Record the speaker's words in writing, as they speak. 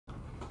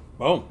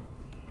Boom.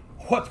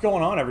 What's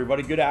going on,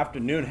 everybody? Good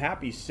afternoon.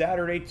 Happy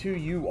Saturday to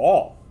you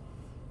all.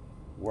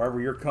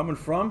 Wherever you're coming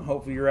from,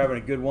 hopefully you're having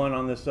a good one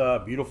on this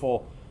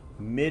beautiful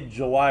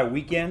mid-July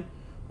weekend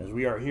as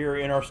we are here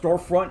in our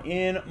storefront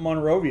in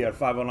Monrovia at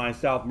 509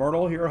 South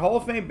Myrtle here at Hall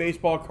of Fame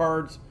Baseball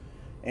Cards.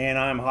 And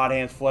I'm Hot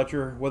Hands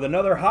Fletcher with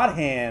another Hot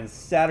Hands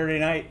Saturday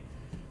night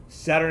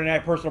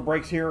personal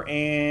breaks here,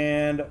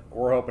 and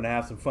we're hoping to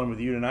have some fun with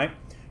you tonight.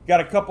 Got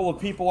a couple of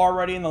people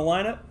already in the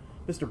lineup.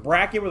 Mr.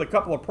 Brackett with a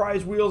couple of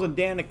prize wheels and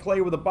Dan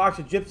McClay with a box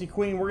of Gypsy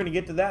Queen. We're going to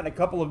get to that in a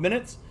couple of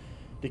minutes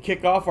to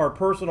kick off our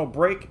personal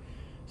break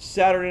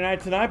Saturday night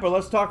tonight. But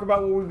let's talk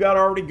about what we've got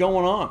already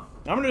going on.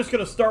 I'm just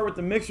going to start with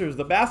the mixers.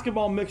 The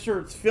basketball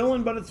mixer, it's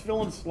filling, but it's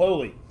filling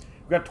slowly.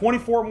 We've got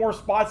 24 more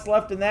spots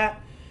left in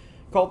that.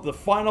 Called the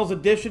Finals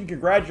Edition.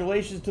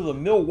 Congratulations to the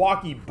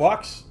Milwaukee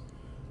Bucks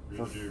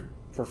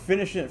for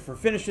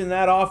finishing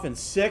that off in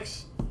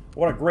 6.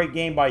 What a great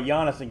game by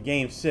Giannis in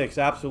Game 6.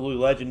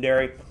 Absolutely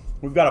legendary.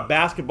 We've got a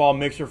basketball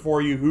mixer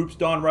for you. Hoops,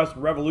 Dawn Rush,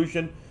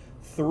 Revolution.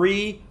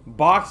 3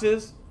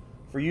 boxes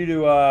for you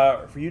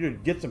to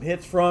get some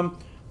hits from.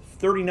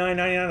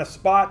 $39.99 a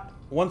spot.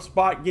 One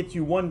spot gets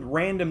you one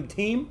random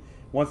team.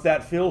 Once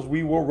that fills,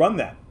 we will run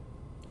that.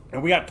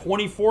 And we got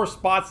 24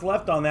 spots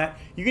left on that.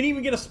 You can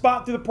even get a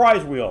spot through the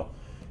prize wheel.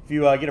 If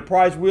you get a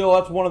prize wheel,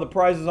 that's one of the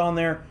prizes on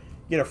there.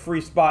 Get a free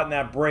spot in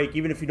that break.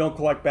 Even if you don't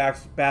collect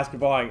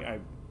basketball,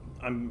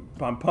 I'm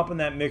pumping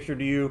that mixer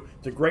to you.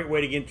 It's a great way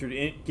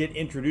to get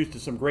introduced to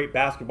some great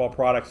basketball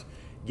products.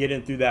 Get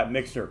in through that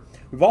mixer.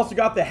 We've also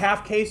got the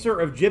half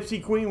caser of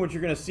Gypsy Queen, which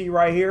you're going to see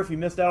right here. If you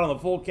missed out on the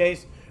full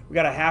case, we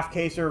got a half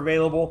caser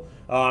available.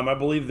 I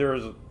believe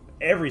there's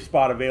every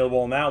spot available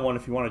on that one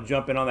if you want to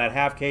jump in on that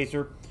half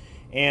caser.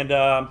 And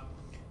so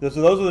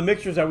those are the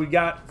mixers that we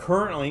got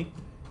currently.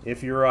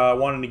 If you're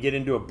wanting to get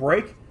into a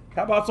break.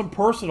 How about some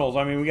personals?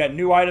 I mean, we got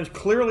new items.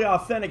 Clearly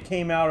Authentic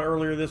came out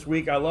earlier this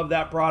week. I love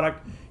that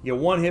product. You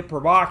get 1 hit per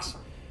box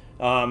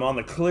on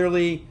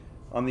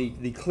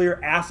the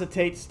clear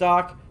acetate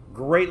stock.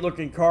 Great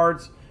looking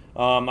cards.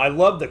 I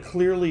love the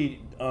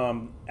clearly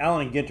Allen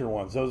and Ginter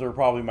ones. Those are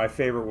probably my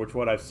favorite, which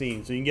what I've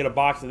seen. So you can get a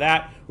box of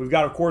that. We've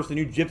got, of course, the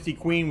new Gypsy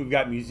Queen. We've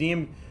got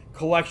Museum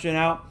Collection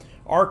out.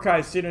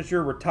 Archive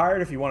Signature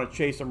Retired if you want to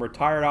chase some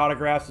retired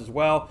autographs as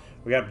well.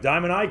 We got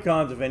Diamond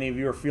Icons if any of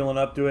you are feeling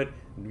up to it.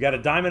 We've got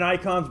a Diamond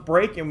Icons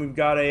break, and we've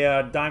got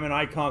a Diamond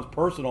Icons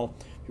personal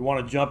if you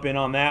want to jump in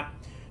on that.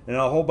 And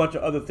a whole bunch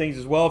of other things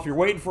as well. If you're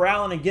waiting for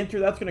Allen and Ginter,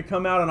 that's going to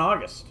come out in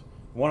August.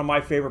 One of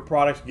my favorite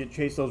products,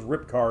 chase those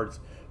rip cards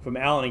from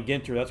Allen and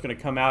Ginter. That's going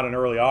to come out in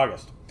early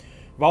August.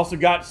 We've also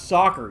got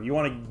soccer. You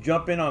want to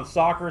jump in on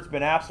soccer? It's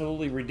been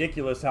absolutely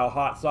ridiculous how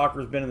hot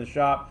soccer's been in the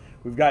shop.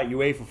 We've got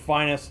UEFA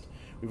Finest.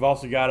 We've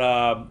also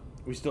got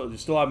we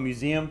still have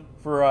Museum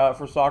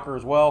for soccer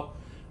as well.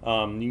 You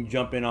can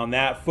jump in on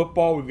that.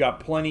 Football, we've got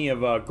plenty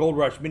of Gold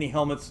Rush mini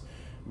helmets.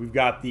 We've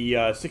got the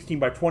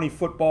 16x20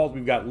 footballs.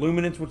 We've got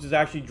Luminance, which has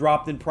actually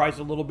dropped in price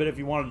a little bit if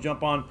you want to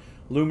jump on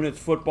Luminance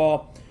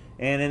football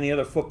and any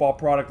other football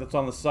product that's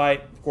on the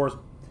site. Of course,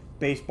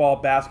 baseball,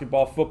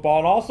 basketball, football.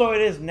 And also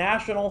it is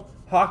National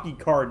Hockey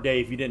Card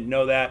Day, if you didn't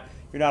know that.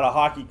 You're not a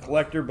hockey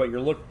collector, but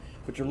you're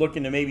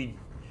looking to maybe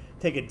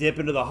take a dip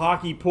into the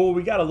hockey pool.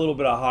 We got a little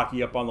bit of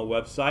hockey up on the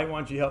website. Why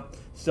don't you help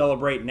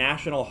celebrate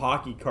National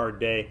Hockey Card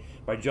Day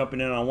by jumping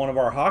in on one of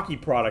our hockey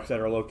products that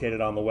are located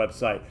on the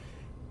website.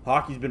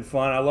 Hockey's been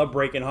fun. I love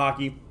breaking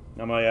hockey.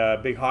 I'm a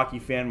big hockey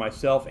fan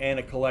myself and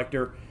a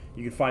collector.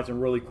 You can find some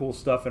really cool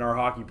stuff in our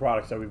hockey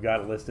products that we've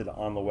got listed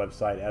on the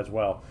website as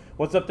well.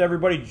 What's up to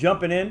everybody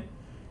jumping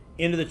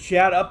into the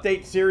chat?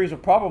 Update series will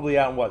probably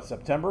out in what,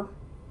 September?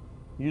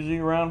 Usually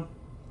around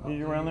there?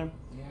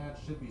 Yeah, it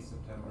should be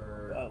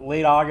September.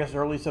 Late August,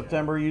 early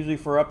September, usually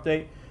for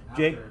update.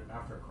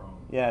 After Chrome.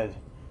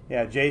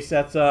 Yeah,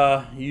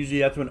 Jace, usually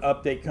that's when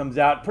update comes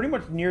out. Pretty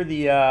much near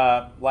the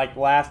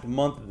last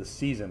month of the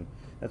season.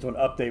 That's when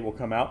update will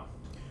come out.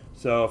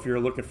 So if you're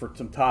looking for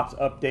some Topps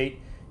update,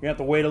 you have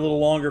to wait a little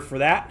longer for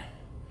that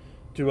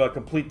to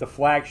complete the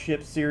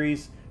flagship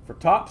series for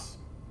Topps.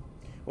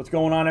 What's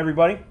going on,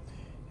 everybody?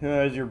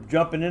 As you're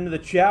jumping into the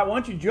chat, why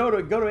don't you go to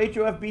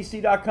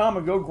hofbc.com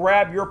and go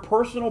grab your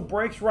personal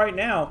breaks right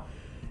now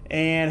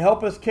and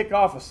help us kick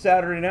off a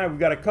Saturday night. We've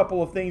got a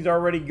couple of things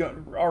already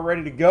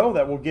to go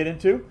that we'll get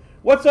into.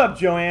 What's up,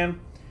 Joanne?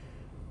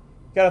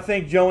 Got to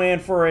thank Joanne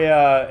for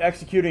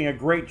executing a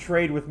great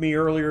trade with me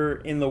earlier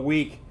in the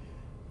week.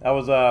 That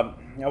was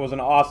an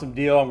awesome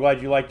deal. I'm glad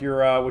you liked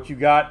your what you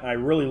got. I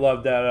really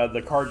loved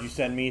the cards you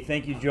sent me.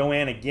 Thank you,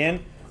 Joanne,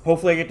 again.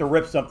 Hopefully I get to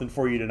rip something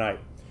for you tonight.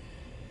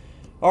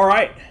 All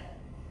right.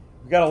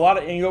 We got a lot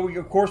of, and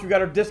of course, we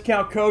got our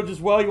discount codes as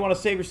well. You want to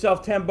save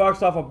yourself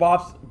 $10 off a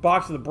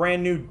box of the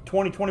brand new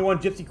 2021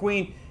 Gypsy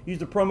Queen. Use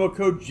the promo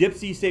code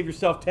GYPSY. Save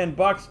yourself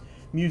 $10.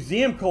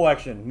 Museum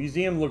Collection.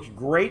 Museum looks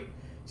great.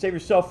 Save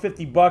yourself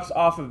 $50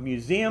 off of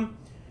Museum.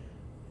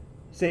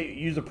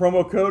 Use the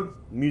promo code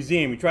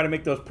Museum. We try to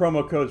make those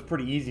promo codes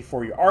pretty easy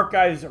for you.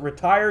 Archives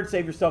Retired.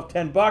 Save yourself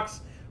 $10.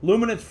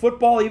 Luminance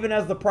Football, even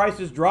as the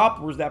prices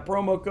dropped, whereas that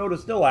promo code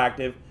is still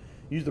active.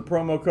 Use the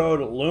promo code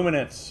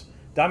Luminance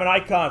Diamond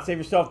Icon, save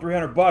yourself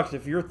 300 bucks.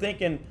 If you're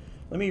thinking,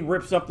 let me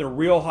rip something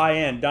real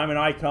high-end, Diamond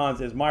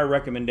Icons is my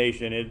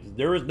recommendation.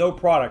 There is no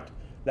product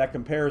that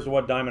compares to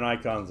what Diamond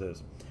Icons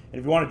is. And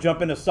if you want to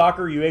jump into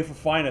soccer, UEFA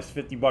Finest,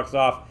 50 bucks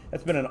off.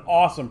 That's been an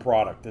awesome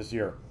product this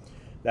year.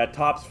 That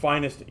Topps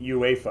Finest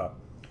UEFA.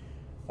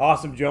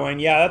 Awesome, Joanne.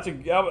 Yeah,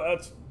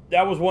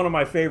 that was one of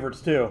my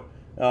favorites too.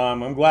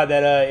 I'm glad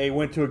that it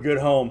went to a good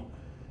home.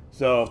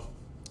 So,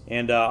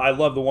 and I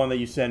love the one that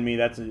you sent me.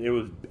 It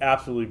was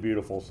absolutely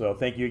beautiful. So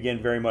thank you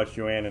again very much,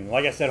 Joanne. And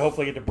like I said,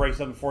 hopefully I get to break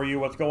something for you.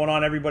 What's going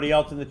on, everybody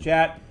else in the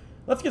chat?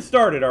 Let's get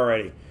started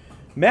already.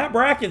 Matt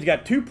Bracken's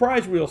got 2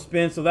 prize wheel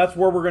spins, so that's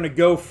where we're going to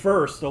go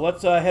first. So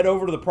let's head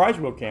over to the prize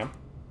wheel cam.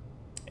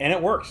 And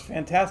it works.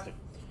 Fantastic.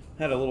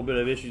 Had a little bit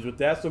of issues with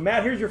that. So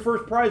Matt, here's your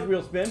first prize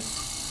wheel spin.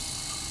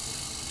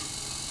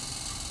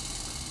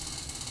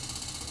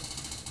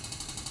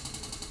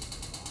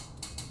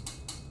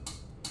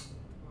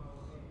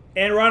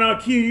 And right on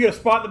cue, you get a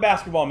spot in the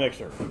basketball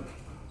mixer.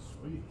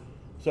 Sweet.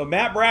 So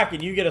Matt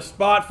Bracken, you get a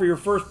spot for your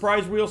first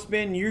prize wheel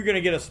spin. You're going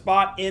to get a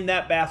spot in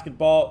that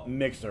basketball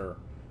mixer.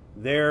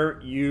 There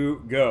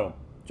you go.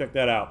 Check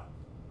that out.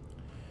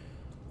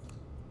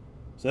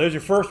 So there's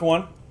your first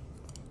one.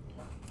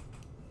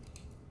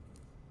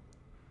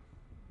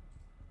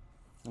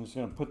 I'm just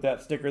going to put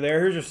that sticker there.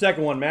 Here's your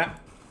second one, Matt.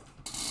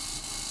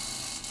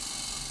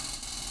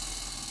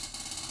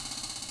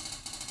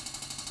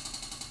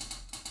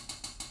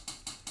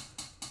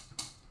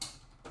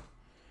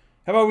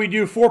 How about we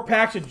do 4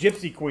 packs of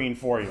Gypsy Queen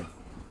for you?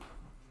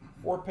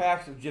 4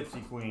 packs of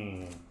Gypsy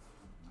Queen.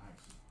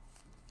 Nice.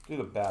 Do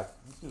the back.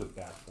 Let's do the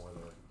back 4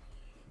 there.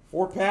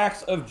 4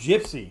 packs of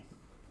Gypsy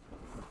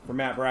for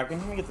Matt Bracken.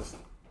 Let me get this.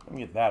 Let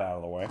me get that out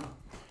of the way.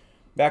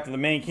 Back to the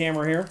main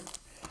camera here.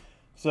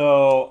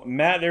 So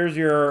Matt, there's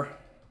your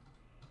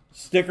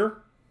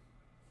sticker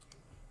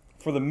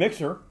for the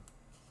mixer,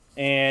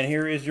 and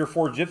here is your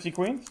 4 Gypsy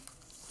Queens.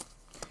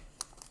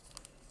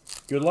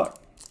 Good luck.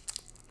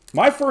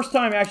 My first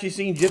time actually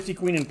seeing Gypsy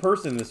Queen in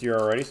person this year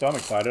already, so I'm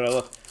excited.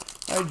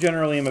 I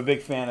generally am a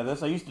big fan of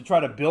this. I used to try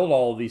to build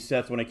all of these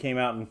sets when it came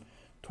out in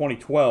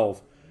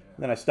 2012.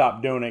 Then I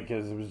stopped doing it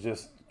because it was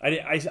just...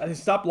 I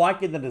stopped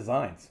liking the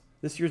designs.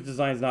 This year's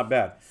design is not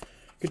bad.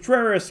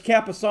 Contreras,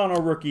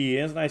 Capisano rookie.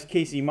 That's a nice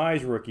Casey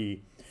Mize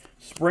rookie.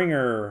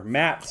 Springer,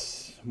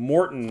 Matz,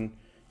 Morton,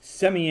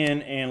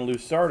 Semien, and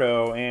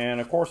Lusardo. And,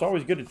 of course,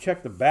 always good to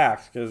check the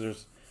backs because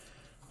there's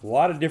a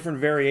lot of different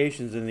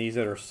variations in these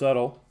that are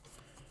subtle.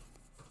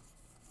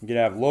 You could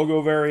have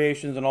logo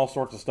variations and all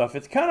sorts of stuff.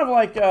 It's kind of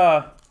like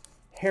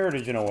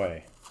Heritage in a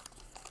way.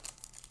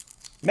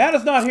 Matt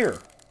is not here.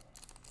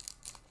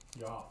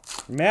 Yeah.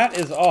 Matt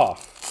is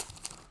off.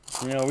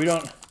 You know, we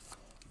don't...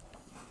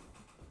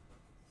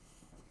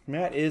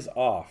 Matt is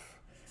off.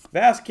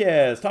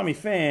 Vasquez, Tommy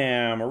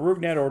Pham,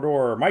 Arugnet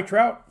Odor, Mike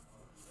Trout,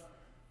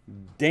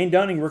 Dane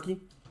Dunning rookie,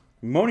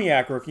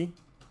 Moniak rookie,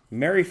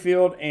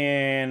 Merrifield,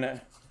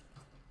 and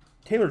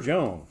Taylor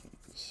Jones.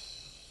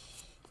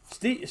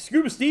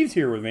 Scuba Steve's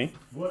here with me.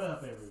 What up,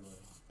 everybody?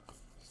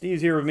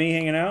 Steve's here with me,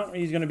 hanging out.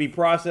 He's going to be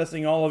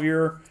processing all of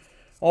your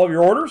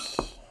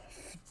orders,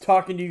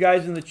 talking to you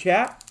guys in the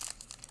chat.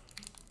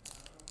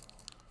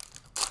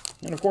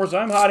 And of course,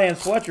 I'm Hot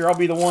Hands Fletcher. I'll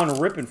be the one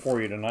ripping for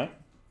you tonight.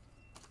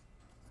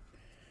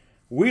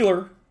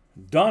 Wheeler,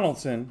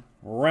 Donaldson,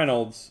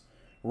 Reynolds,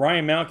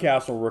 Ryan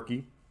Mountcastle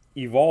rookie,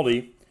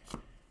 Evaldi,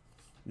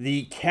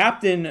 the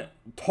Captain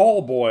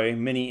Tall Boy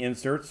mini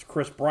inserts,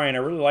 Chris Bryant. I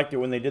really liked it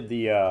when they did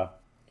the.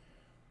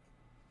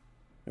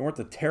 They weren't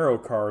the tarot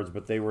cards,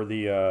 but they were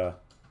the, I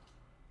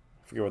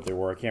forget what they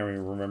were. I can't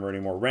even remember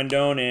anymore.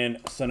 Rendon and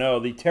Sano.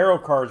 The tarot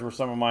cards were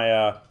some of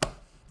my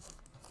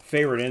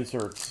favorite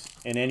inserts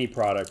in any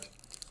product.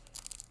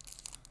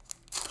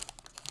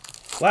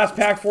 Last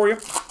pack for you.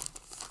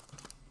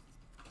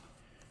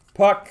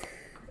 Puck,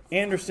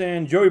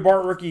 Anderson, Joey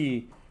Bart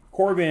rookie,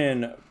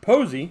 Corbin,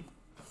 Posey,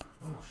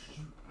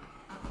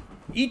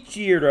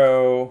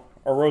 Ichiro,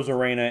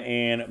 Arozarena,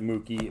 and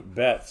Mookie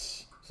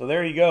Betts. So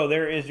there you go.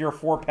 There is your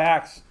 4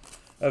 packs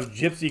of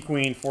Gypsy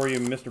Queen for you,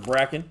 Mr.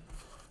 Bracken,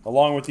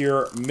 along with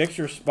your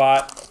mixer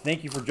spot.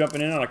 Thank you for jumping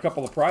in on a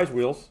couple of prize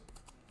wheels.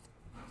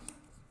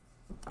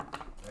 We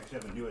actually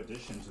have a new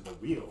addition to the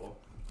wheel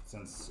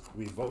since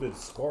we voted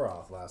score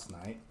off last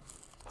night.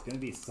 It's going to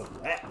be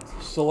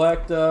select.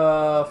 Select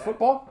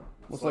football?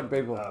 Looks like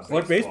baseball.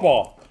 Select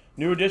baseball.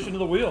 New addition to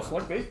the wheel.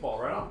 Select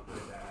baseball, right on.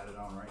 Add it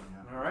on right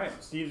now. All right.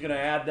 Steve's going to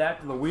add that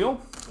to the wheel.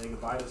 Say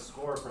goodbye to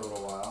score for a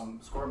little while.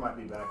 Score might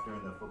be back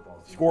during the football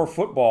season. Score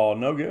football.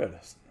 No good.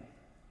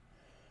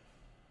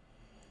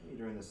 Maybe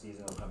during the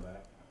season it'll come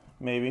back.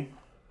 Maybe.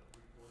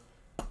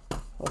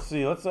 Let's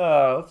see.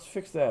 Let's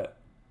fix that.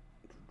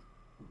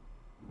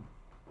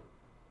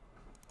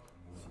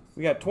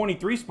 We got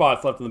 23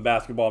 spots left in the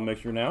basketball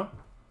mixer now.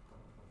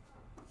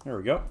 There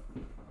we go.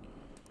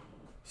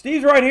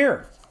 Steve's right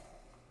here.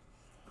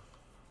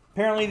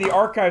 Apparently the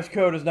archives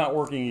code is not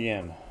working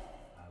again.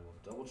 I will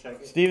double check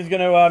it. Steve's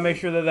going to make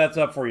sure that that's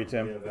up for you,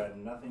 Tim. We have had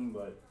nothing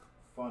but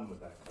fun with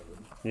that code.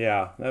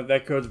 Yeah,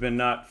 that code's been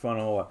not fun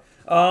a whole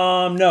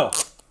lot. No.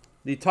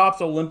 The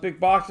Topps Olympic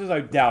boxes,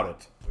 I doubt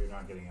it. We're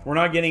not getting it. We're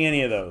not getting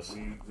any of those.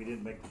 We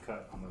didn't make the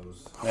cut on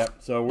those. Yep,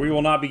 so we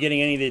will not be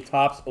getting any of the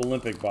Topps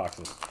Olympic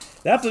boxes.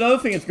 That's another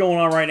thing that's going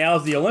on right now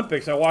is the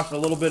Olympics. I watched a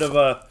little bit of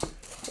a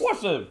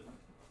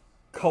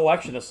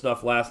collection of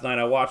stuff last night.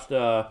 I watched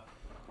a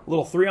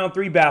little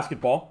 3-on-3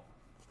 basketball.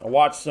 I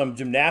watched some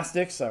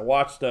gymnastics. I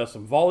watched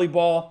some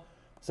volleyball,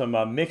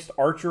 some mixed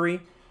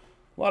archery.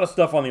 A lot of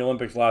stuff on the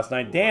Olympics last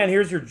night. Dan,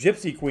 here's your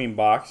Gypsy Queen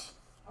box.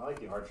 I like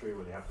the archery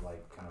where they have to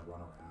like kind of run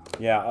around.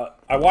 Yeah,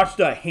 I watched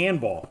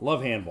handball.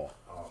 Love handball.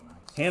 Oh,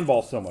 nice.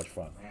 Handball's so much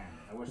fun. Man,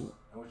 I wish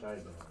I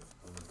had been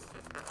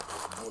Olympic.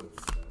 That would have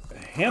been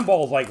best.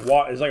 Handball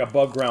is like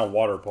above ground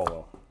water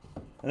polo.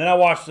 And then I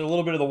watched a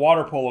little bit of the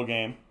water polo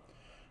game.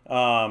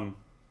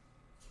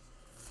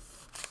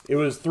 It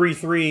was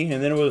 3-3,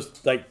 and then it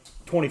was like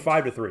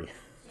 25-3. Wow.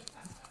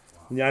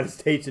 United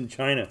States and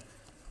China.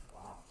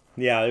 Wow.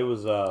 Yeah, it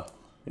was a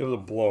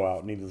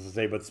blowout, needless to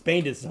say. But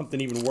Spain did something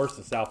even worse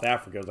to South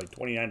Africa. It was like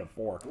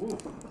 29-4. Ooh.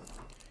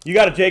 You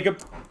got it, Jacob.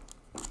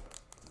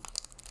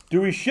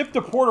 Do we ship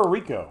to Puerto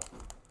Rico?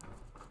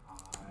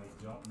 I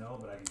don't know,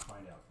 but I can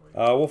find out for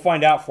you. We'll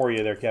find out for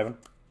you there, Kevin.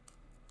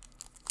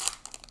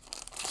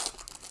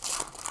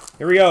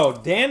 Here we go.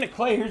 Dan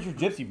Clay, here's your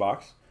Gypsy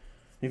box.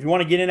 If you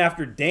want to get in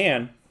after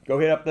Dan, go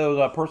hit up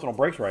those personal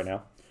breaks right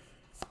now.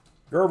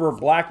 Gerber,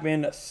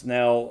 Blackman,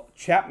 Snell,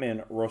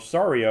 Chapman,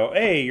 Rosario.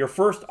 Hey, your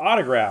first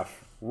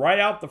autograph. Right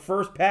out the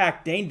first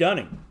pack, Dane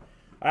Dunning.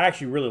 I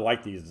actually really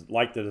like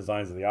the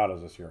designs of the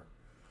autos this year.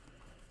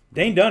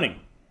 Dane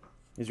Dunning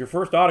is your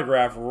first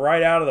autograph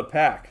right out of the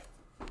pack.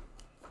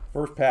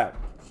 First pack.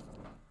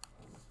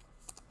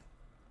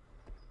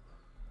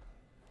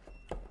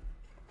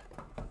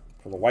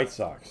 For the White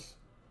Sox.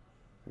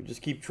 We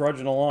just keep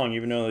trudging along,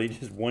 even though they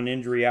just one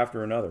injury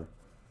after another.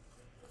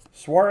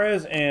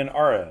 Suarez and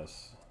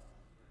Arez.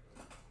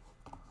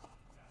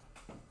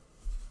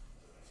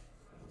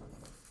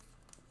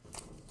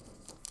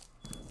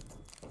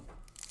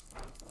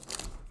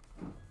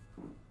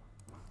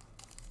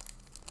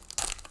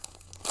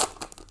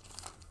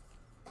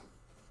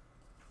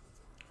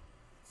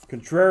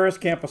 Contreras,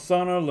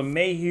 Campusano,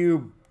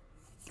 LeMahieu,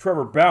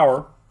 Trevor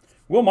Bauer.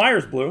 Will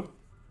Myers blue.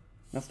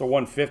 That's the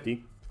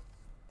 150.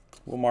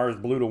 Will Myers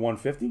blue to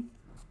 150.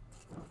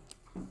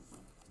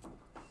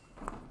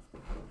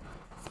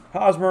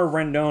 Hosmer,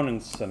 Rendon,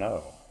 and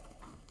Sano.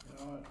 You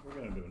know what? We're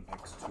going to do an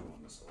X2 on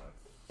the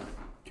select.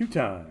 2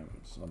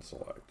 times on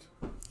select.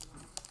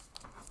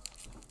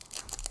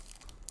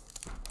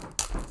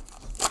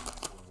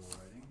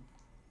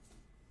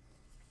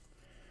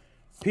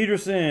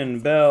 Peterson,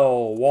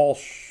 Bell,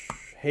 Walsh,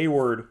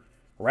 Hayward,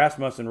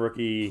 Rasmussen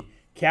rookie,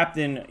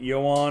 Captain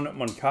Yohan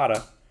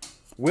Moncada,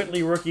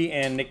 Whitley rookie,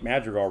 and Nick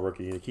Madrigal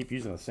rookie. They keep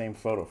using the same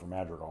photo for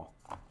Madrigal,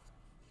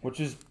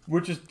 which is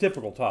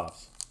typical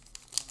Topps.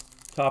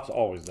 Topps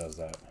always does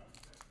that.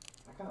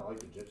 I kind of like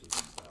the Gypsy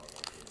style.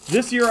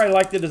 This year, I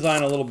like the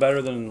design a little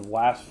better than the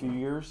last few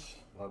years.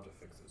 I'll have to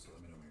fix it, so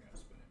let me know when you're going to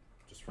spin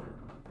it. Just for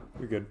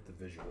You're good. the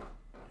visual.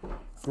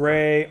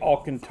 Gray,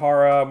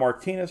 Alcantara,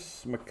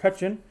 Martinez,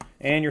 McCutcheon.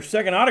 And your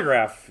second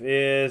autograph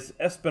is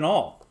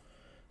Espinal.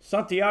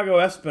 Santiago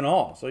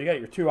Espinal. So you got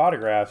your 2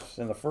 autographs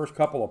in the first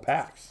couple of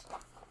packs.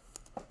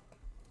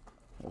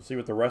 We'll see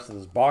what the rest of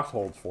this box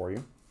holds for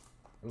you.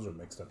 Those are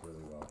mixed up really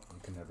well. You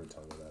can never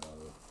tell where that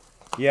auto.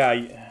 Yeah.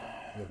 You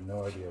have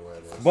no idea where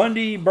it is.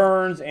 Bundy,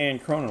 Burns,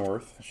 and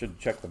Cronenworth. I should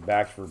check the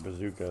backs for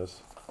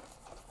bazookas.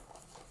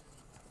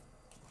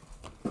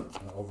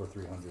 And over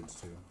 300s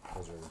too.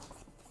 Those are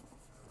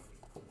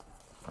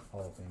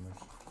Hall of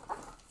Famers.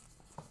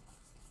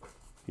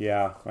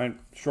 Yeah, right.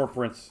 Short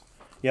prints.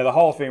 Yeah, the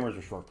Hall of Famers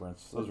are short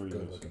prints. Those are Good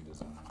good. looking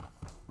design.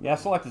 Yeah,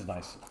 Select is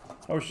nice.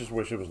 I just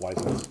wish it was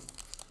licensed.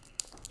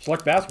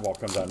 Select Basketball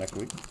comes out next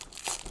week.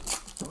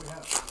 Oh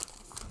yeah.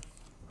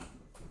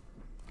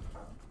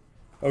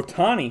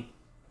 Otani,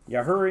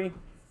 Yahuri,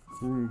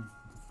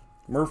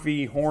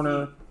 Murphy,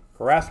 Horner,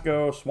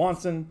 Carrasco,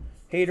 Swanson,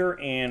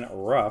 Hader, and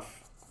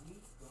Ruff.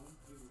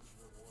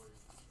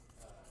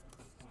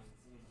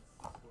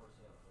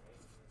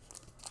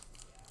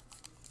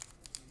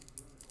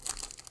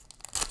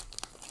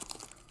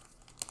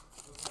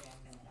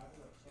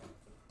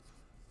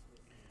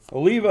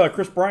 Oliva,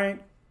 Chris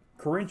Bryant,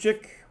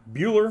 Karinchik,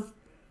 Bueller,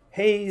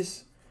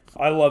 Hayes.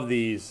 I love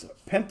these.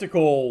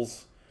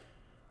 Pentacles.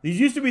 These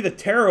used to be the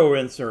tarot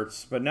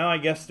inserts, but now I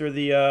guess they're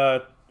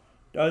the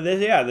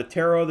the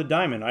tarot of the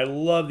diamond. I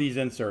love these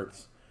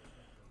inserts.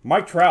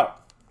 Mike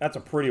Trout. That's a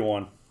pretty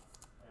one.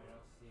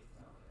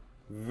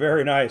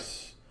 Very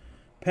nice.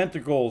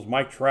 Pentacles,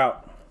 Mike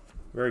Trout.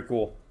 Very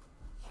cool.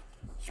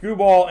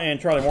 Screwball and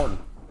Charlie Morton.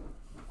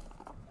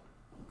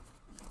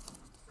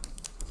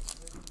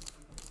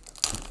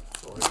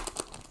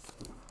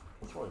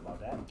 Sorry about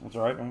that. That's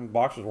all right. The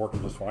box was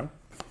working just fine.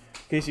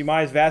 Casey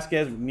Mize,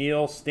 Vasquez,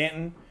 McNeil,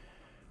 Stanton,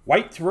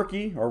 White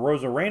rookie, or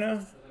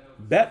Rosarena,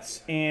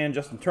 Betts, and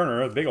Justin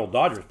Turner. A big old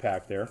Dodgers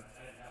pack there.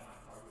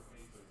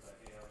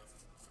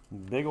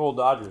 Big old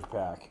Dodgers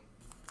pack.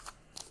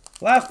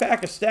 Last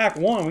pack of stack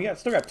 1. We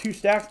still got 2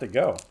 stacks to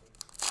go.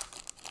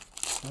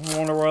 I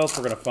wonder what else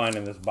we're going to find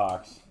in this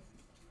box.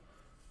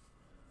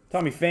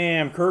 Tommy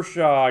Pham,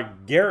 Kershaw,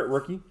 Garrett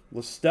rookie,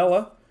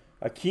 LaStella,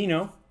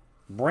 Aquino,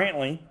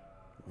 Brantley,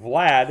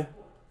 Vlad,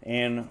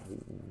 and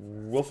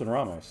Wilson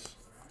Ramos.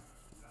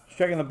 Just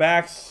checking the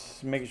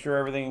backs, making sure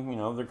everything, you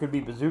know, there could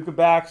be bazooka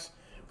backs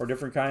or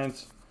different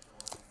kinds.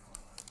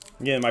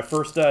 Again, my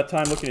first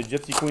time looking at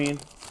Gypsy Queen.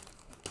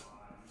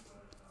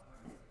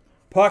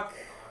 Puck,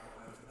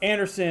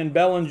 Anderson,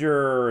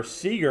 Bellinger,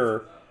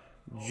 Seager,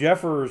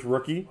 Jeffers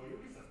rookie,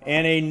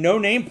 and a no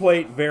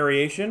nameplate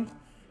variation.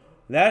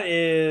 That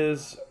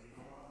is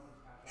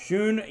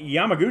Shun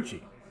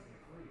Yamaguchi.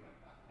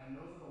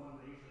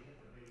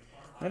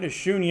 That is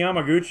Shun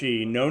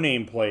Yamaguchi, no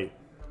nameplate.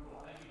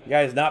 The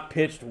guy has not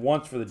pitched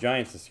once for the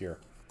Giants this year.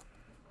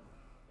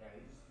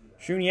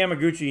 Shun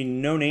Yamaguchi,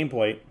 no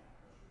nameplate.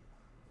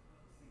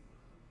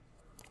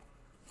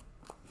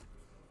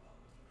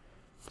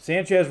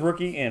 Sanchez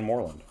rookie and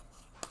Moreland.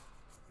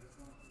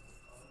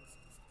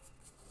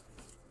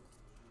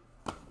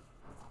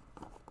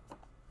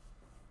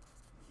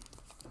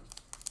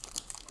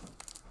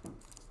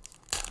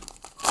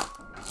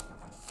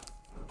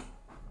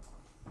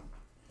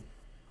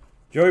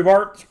 Joey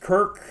Bart,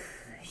 Kirk,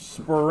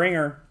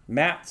 Springer,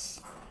 Matz.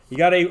 You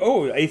got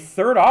a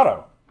third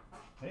auto.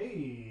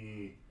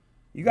 Hey.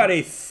 You got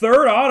a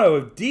third auto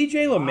of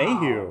DJ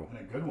LeMahieu. Wow. And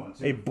a good one,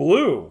 too. A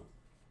blue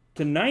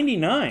to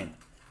 99.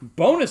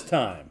 Bonus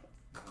time.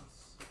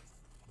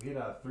 We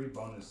had 3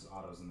 bonus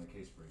autos in the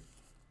case break.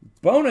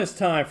 Bonus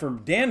time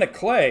from Dan to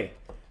Clay.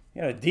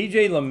 You got a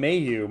DJ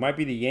LeMahieu. Might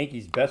be the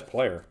Yankees' best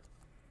player.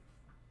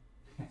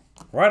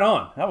 Right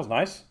on. That was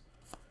nice.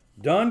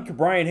 Dunn,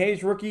 Brian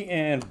Hayes rookie,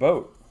 and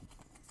Boat.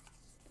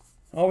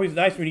 Always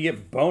nice when you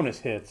get bonus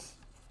hits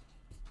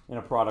in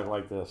a product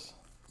like this.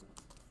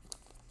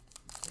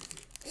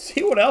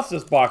 See what else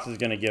this box is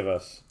going to give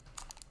us.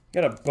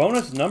 Got a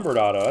bonus numbered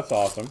auto. That's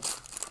awesome.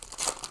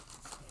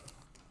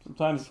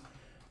 Sometimes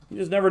you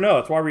just never know.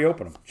 That's why we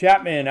open them.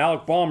 Chapman,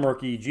 Alec Baum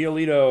rookie,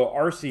 Giolito,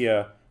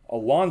 Arcia,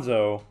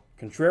 Alonso,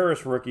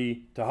 Contreras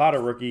rookie, Tejada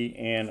rookie,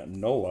 and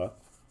Nola.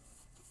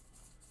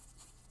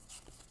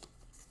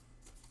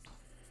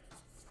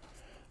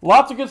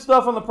 Lots of good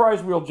stuff on the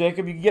prize wheel,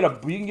 Jacob. You can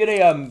get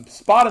a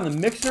spot in the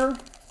mixer.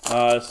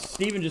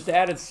 Steven just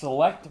added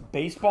select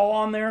baseball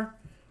on there.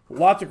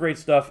 Lots of great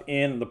stuff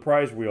in the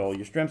prize wheel.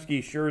 Yastrzemski,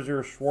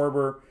 Scherzer,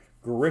 Schwarber,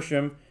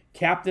 Grisham,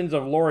 captains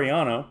of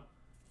Laureano,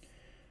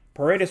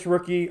 Paredes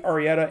rookie,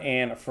 Arrieta,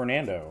 and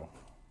Fernando.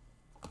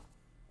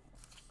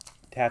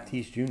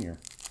 Tatis Jr.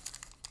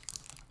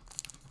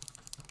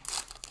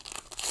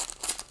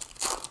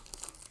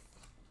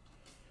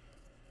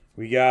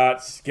 We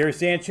got Gary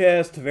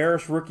Sanchez,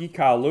 Tavares rookie,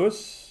 Kyle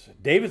Lewis,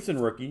 Davidson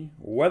rookie,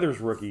 Weathers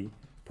rookie,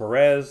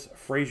 Perez,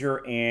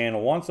 Frazier,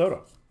 and Juan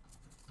Soto.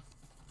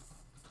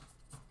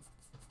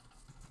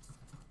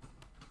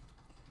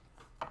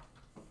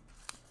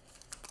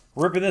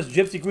 Ripping this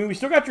Gypsy Queen. We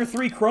still got your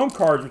 3 Chrome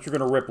cards, which you're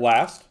going to rip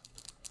last.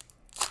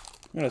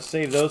 I'm going to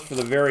save those for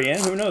the very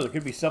end. Who knows? There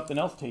could be something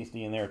else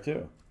tasty in there,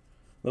 too.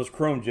 Those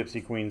Chrome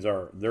Gypsy Queens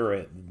they're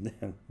it.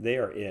 They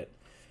are it.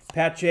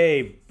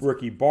 Pache,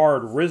 rookie.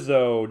 Bard,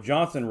 Rizzo,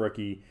 Johnson,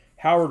 rookie.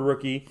 Howard,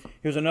 rookie.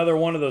 Here's another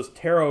one of those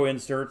tarot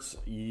inserts.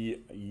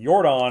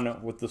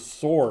 Jordan with the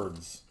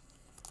swords.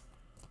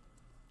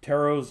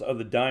 Tarots of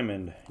the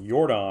Diamond.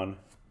 Jordan.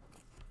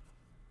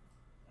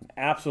 An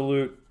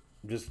absolute,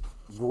 just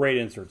great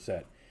insert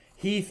set.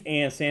 Heath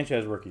and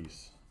Sanchez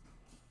rookies.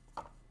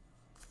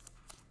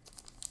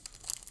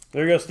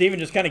 There you go, Steven.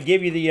 Just kind of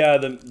give you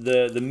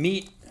the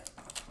meat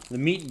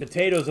and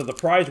potatoes of the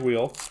prize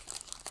wheel.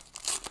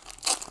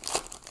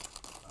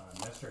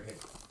 Nestor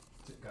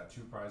got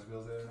 2 prize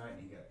wheels the other night,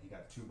 and he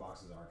got 2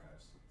 boxes of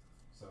archives.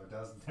 So it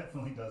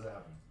definitely does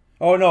happen.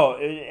 Oh no!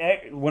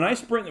 When I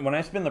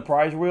spin the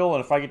prize wheel,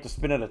 and if I get to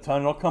spin it a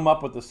ton, it'll come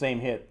up with the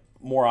same hit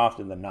more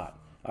often than not.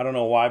 I don't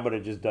know why, but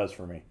it just does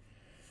for me.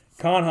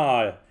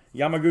 Kanha,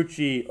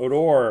 Yamaguchi,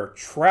 Odor,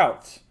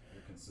 Trout,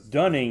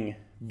 Dunning,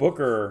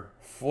 Booker,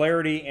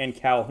 Flaherty, and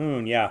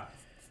Calhoun. Yeah,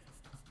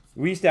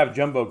 we used to have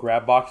jumbo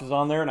grab boxes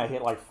on there, and I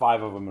hit like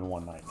 5 of them in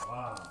one night.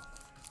 Wow.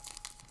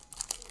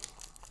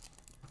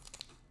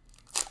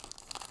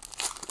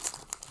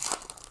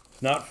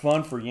 It's not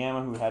fun for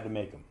Yama, who had to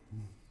make them.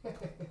 He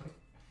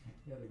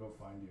had to go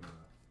find you.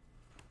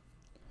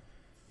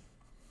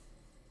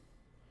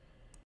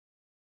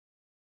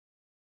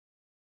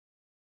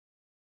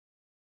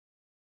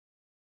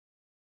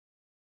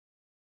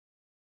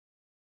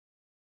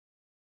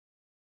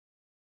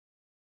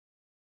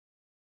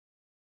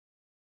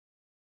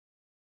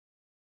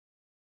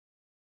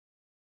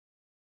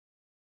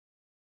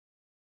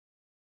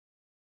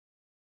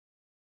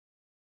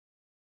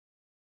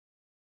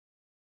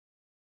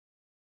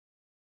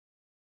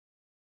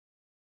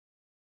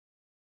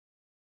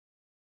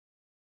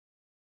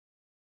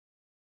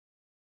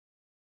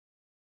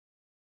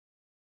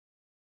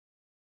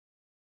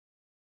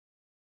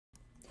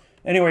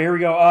 Anyway, here we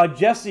go.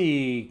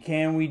 Jesse,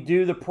 can we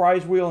do the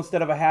prize wheel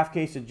instead of a half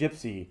case of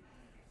Gypsy?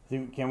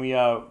 Can we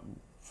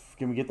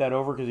get that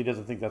over? Because he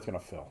doesn't think that's going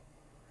to fill.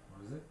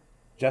 What is it?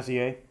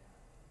 Jesse A.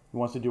 He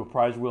wants to do a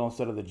prize wheel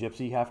instead of the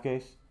Gypsy half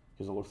case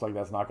because it looks like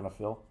that's not going to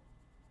fill.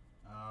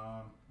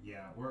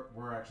 Yeah,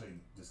 we're actually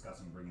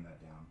discussing bringing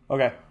that down.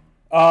 Okay.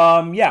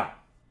 Yeah.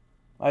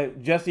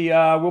 Jesse,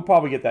 we'll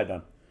probably get that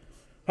done.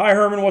 Hi,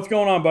 Herman. What's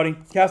going on, buddy?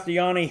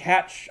 Castellani,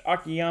 Hatch,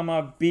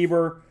 Akiyama,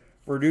 Bieber,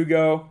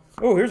 Verdugo.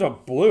 Oh, here's a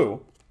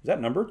blue. Is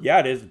that numbered? Yeah,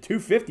 it is.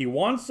 250.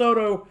 Juan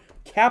Soto,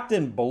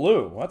 Captain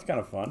Blue. Well, that's kind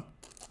of fun.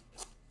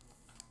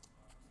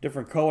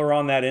 Different color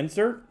on that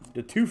insert.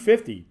 The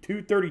 250.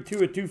 232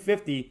 at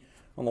 250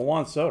 on the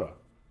Juan Soto.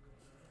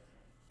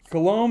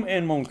 Colombe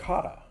and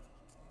Moncada.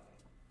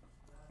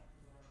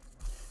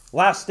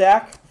 Last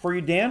stack for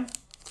you, Dan.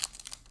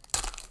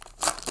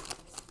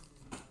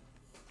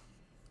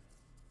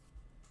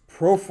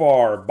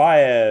 Profar,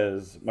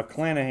 Baez,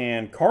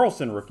 McClanahan,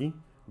 Carlson rookie,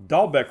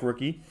 Dahlbeck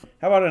rookie.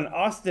 How about an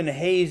Austin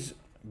Hayes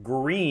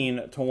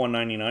green to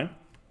 199?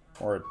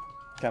 Or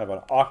kind of an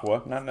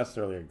aqua, not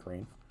necessarily a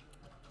green.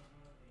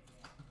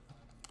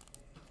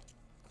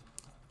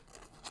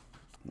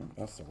 No,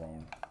 that's the wrong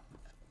one.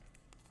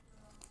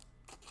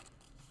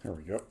 There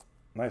we go.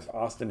 Nice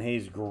Austin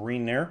Hayes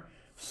green there.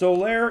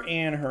 Soler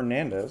and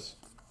Hernandez.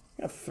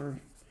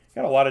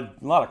 Got a lot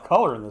of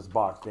color in this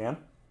box, Dan.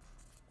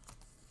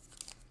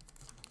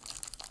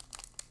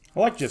 I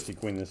like Gypsy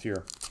Queen this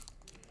year.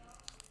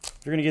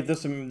 If you're gonna get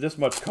this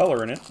much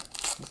color in it,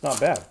 it's not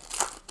bad.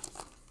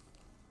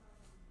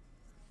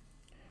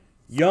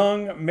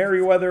 Young,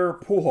 Merriweather,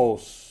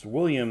 Pujols,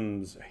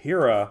 Williams,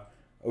 Hira,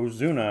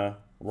 Ozuna,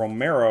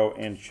 Romero,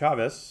 and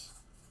Chavez.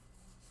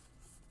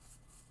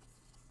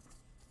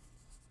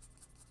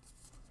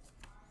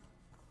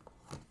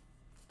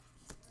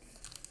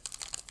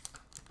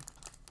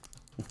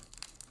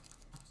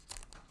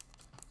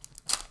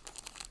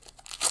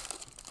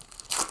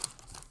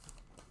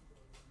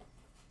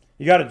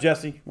 You got it,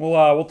 Jesse.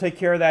 We'll take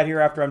care of that here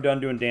after I'm done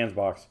doing Dan's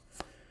box.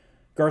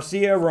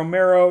 Garcia,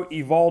 Romero,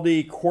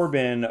 Evaldi,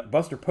 Corbin,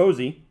 Buster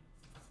Posey,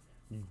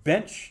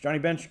 Bench, Johnny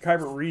Bench,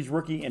 Kyber Reeves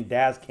rookie, and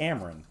Daz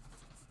Cameron.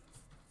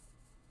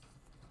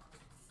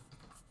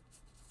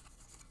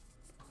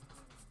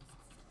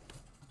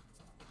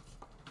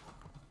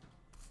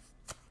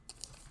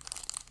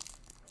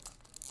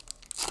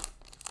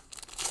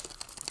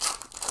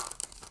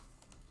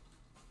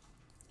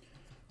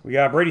 We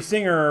got Brady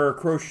Singer,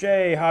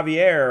 Crochet,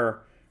 Javier,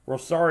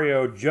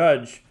 Rosario,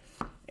 Judge,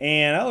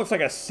 and that looks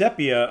like a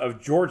sepia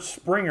of George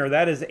Springer.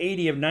 That is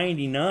 80 of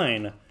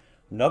 99.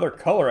 Another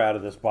color out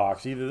of this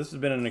box. Either this has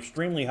been an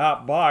extremely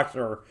hot box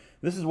or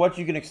this is what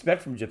you can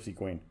expect from Gypsy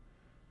Queen.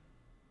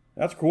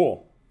 That's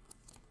cool.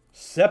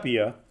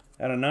 Sepia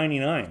out of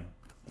 99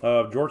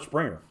 of George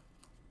Springer.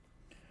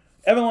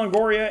 Evan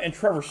Longoria and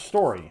Trevor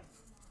Story.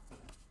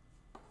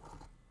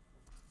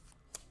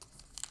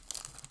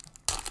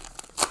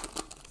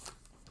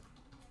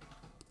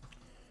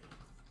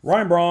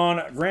 Ryan Braun,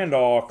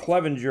 Grandal,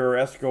 Clevenger,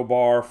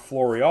 Escobar,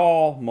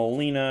 Florial,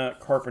 Molina,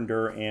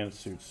 Carpenter, and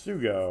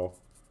Tsutsugo.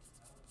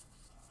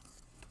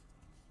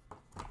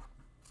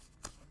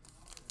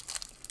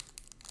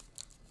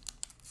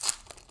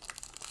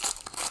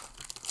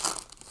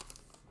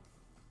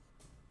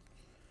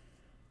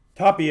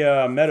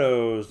 Tapia,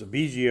 Meadows,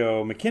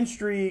 Biggio,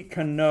 McKinstry,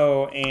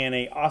 Cano, and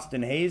a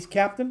Austin Hayes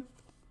captain.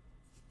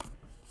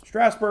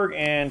 Strasburg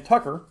and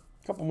Tucker.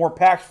 A couple more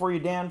packs for you,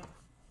 Dan.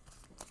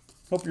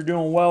 Hope you're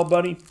doing well,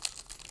 buddy.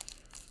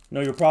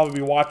 Know you'll probably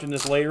be watching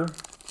this later.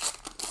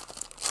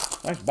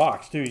 Nice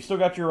box, too. You still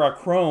got your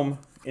chrome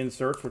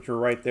inserts, which are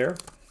right there.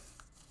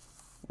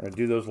 We're going to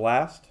do those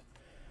last.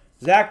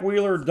 Zach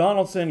Wheeler,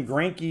 Donaldson,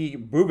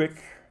 Greinke, Bubik,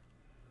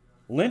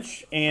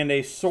 Lynch, and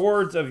a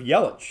Swords of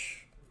Yelich.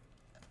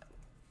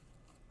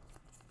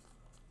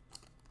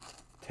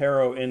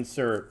 Tarot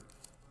insert.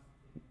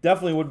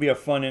 Definitely would be a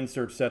fun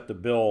insert set to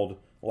build.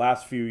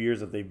 Last few years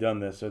that they've done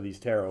this are these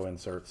tarot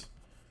inserts.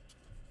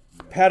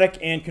 Paddock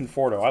and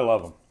Conforto. I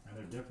love them. And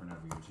they're different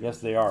every year. Yes,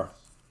 they are.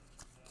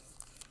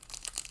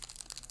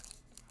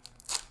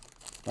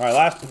 All right,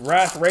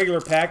 last regular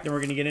pack, then we're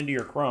going to get into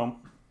your chrome.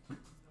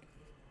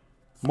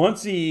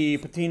 Muncy,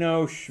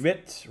 Patino,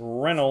 Schmidt,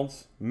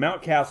 Reynolds,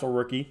 Mountcastle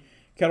rookie,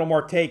 Kettle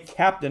Marte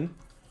captain,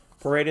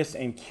 Paredes,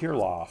 and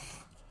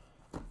Kirilloff.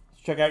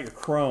 Let's check out your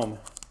chrome.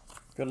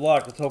 Good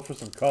luck. Let's hope for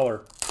some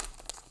color.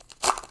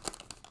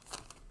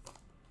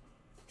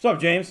 What's up,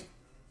 James?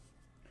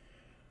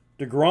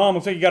 DeGrom,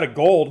 looks like you got a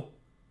gold.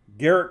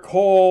 Garrett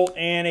Cole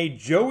and a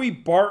Joey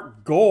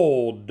Bart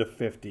gold to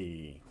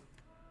 50.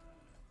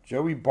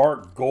 Joey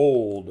Bart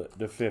gold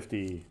to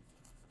 50.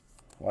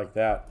 Like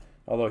that.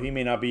 Although he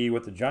may not be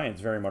with the Giants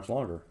very much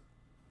longer.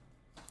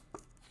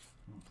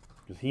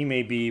 Because he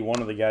may be one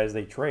of the guys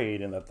they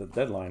trade in at the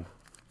deadline.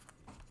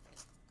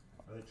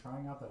 Are they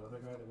trying out that other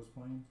guy that was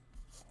playing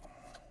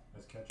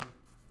as catcher?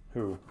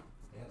 Who?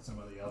 They had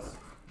somebody else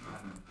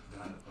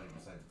behind the plate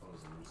besides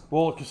Posey recently.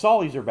 Well,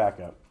 Casali's are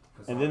back up.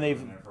 And then they've,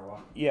 been there for a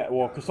while. yeah,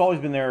 well, Casali's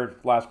been there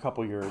last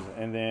couple years,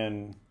 and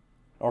then,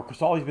 or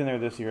Casali's been there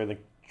this year. The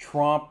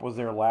Trump was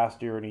there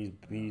last year, and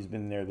he's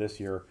been there this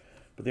year.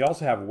 But they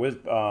also have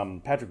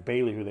Patrick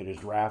Bailey, who they just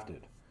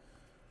drafted.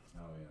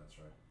 Oh yeah, that's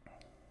right.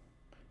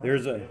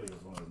 There's a Bailey was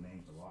one of those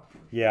names to watch.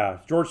 yeah,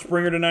 George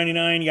Springer to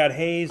 99. You got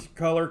Hayes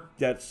color,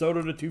 got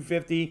Soto to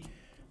 250.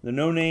 The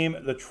no name,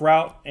 the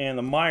Trout, and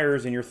the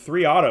Myers, and your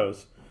 3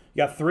 autos.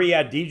 You got 3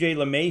 at DJ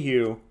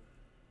LeMahieu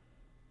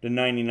to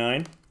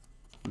 99.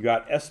 You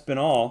got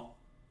Espinal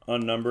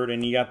unnumbered,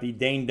 and you got the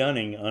Dane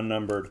Dunning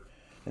unnumbered.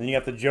 And then you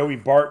got the Joey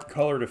Bart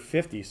color to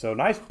 50. So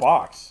nice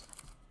box.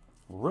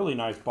 Really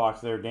nice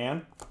box there,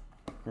 Dan.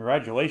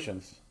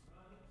 Congratulations.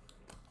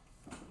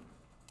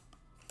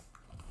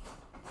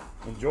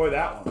 Enjoy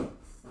that one.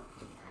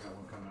 I got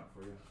one coming up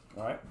for you.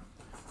 All right.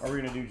 Are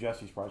we going to do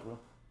Jesse's prize wheel?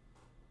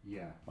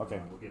 Yeah. Okay.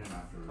 We'll get him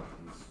after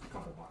these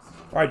couple boxes.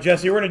 All right,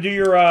 Jesse, we're going to do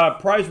your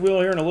prize wheel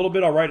here in a little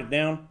bit. I'll write it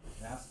down.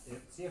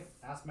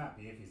 Ask Matt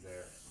B if he's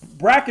there.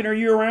 Bracken, are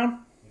you around?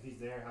 If he's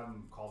there, have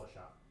him call the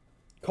shop.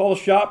 Call the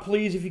shop,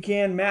 please, if you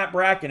can. Matt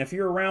Bracken, if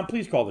you're around,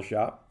 please call the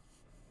shop.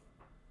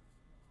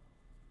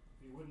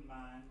 If you wouldn't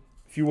mind.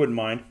 If you wouldn't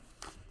mind.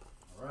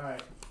 All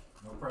right.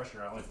 No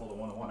pressure. I only pulled a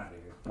 1-1 out of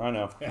here. I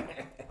know.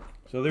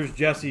 So there's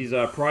Jesse's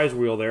prize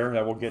wheel there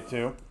that we'll get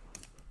to.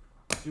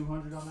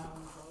 200 on that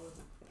one,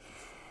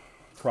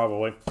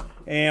 Probably.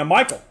 And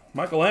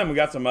Michael M, we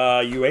got some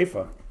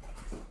UEFA.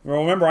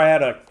 Remember,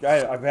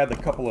 I've had the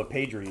couple of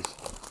pageries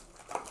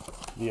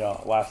the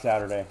last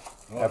Saturday.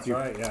 Oh, that's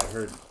right. Yeah, I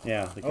heard.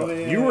 Yeah.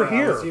 Yeah, you were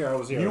here. I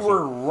was here. You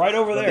were right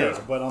over there.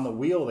 But on the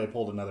wheel, they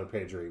pulled another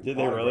pagery. Did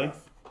they really?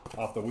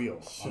 Off the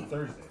wheel on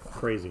Thursday.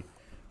 Crazy.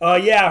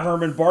 Yeah,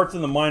 Herman. Bart's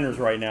in the minors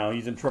right now.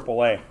 He's in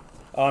AAA.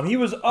 He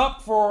was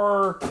up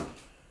for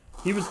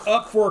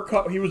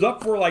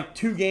like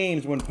 2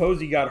 games when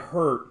Posey got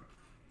hurt.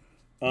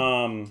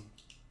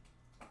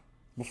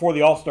 Before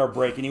the All-Star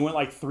break, and he went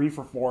like 3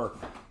 for 4,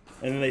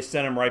 and then they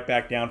sent him right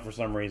back down for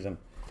some reason.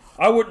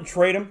 I wouldn't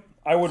trade him.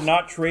 I would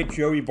not trade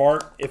Joey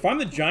Bart. If I'm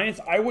the Giants,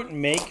 I wouldn't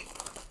make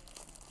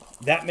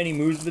that many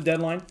moves at the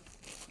deadline.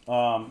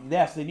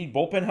 Yes, they need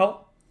bullpen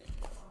help,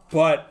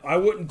 but I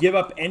wouldn't give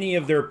up any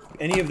of their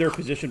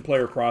position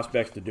player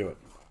prospects to do it.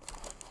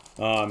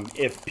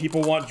 If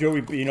people want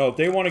Joey, if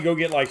they want to go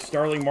get like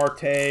Starling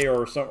Marte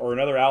or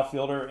another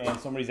outfielder, and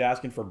somebody's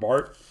asking for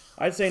Bart,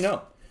 I'd say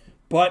no.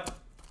 But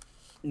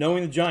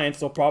knowing the Giants,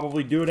 they'll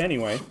probably do it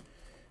anyway,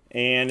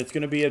 and it's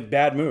going to be a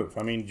bad move.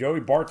 I mean, Joey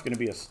Bart's going to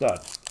be a stud.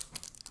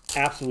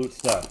 Absolute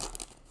stud.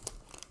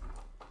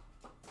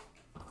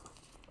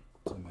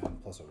 Tim M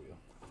plus a wheel.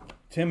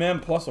 Tim M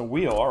plus a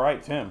wheel. All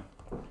right, Tim.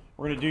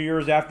 We're going to do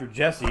yours after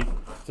Jesse.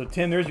 So,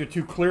 Tim, there's your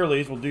 2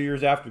 clearlies. We'll do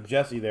yours after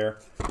Jesse there.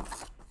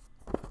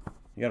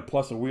 You got a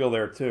plus a wheel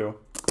there, too.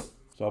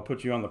 So, I'll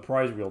put you on the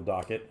prize wheel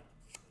docket.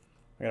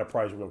 I got a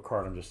prize wheel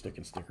card I'm just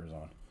sticking stickers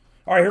on.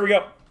 All right, here we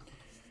go.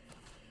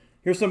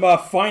 Here's some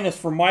finest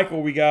for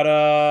Michael. We got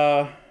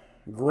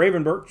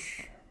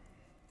Gravenberch,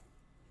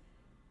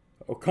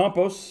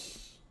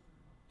 Ocampos,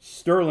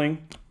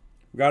 Sterling.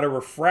 We got a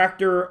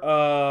refractor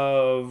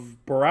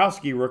of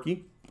Borowski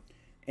rookie,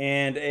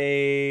 and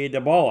a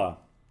Dybala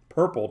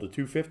purple to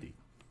 250.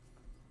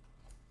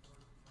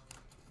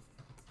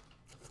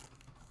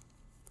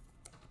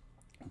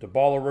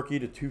 Dybala rookie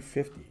to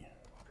 250.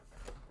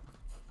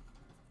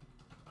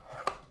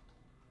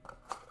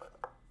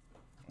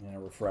 And a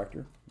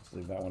refractor. Let's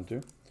leave that one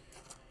too.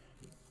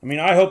 I mean,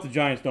 I hope the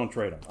Giants don't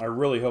trade him. I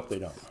really hope they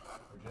don't. For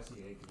Jesse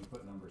A, could you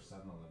put number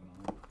 711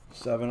 on it?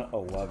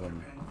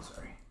 711.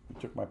 Sorry. You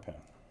took my pen.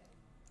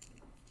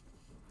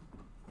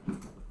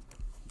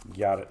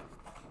 Got it.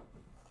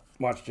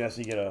 Watch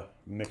Jesse get a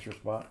mixer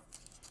spot.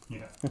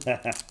 Yeah.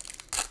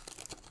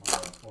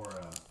 or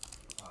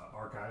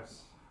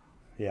archives.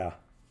 Yeah.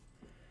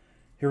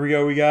 Here we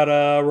go. We got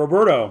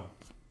Roberto.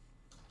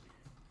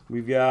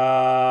 We've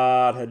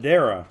got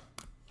Hedera,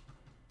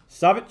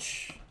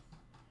 Savic,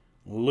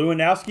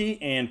 Lewandowski,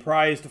 and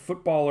prized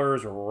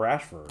footballers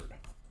Rashford.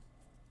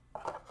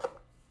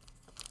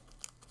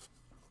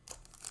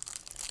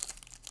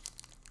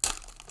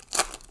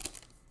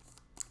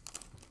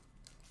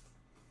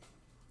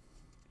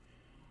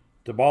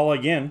 Dybala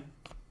again.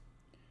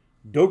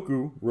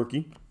 Doku,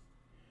 rookie.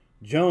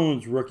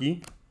 Jones,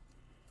 rookie.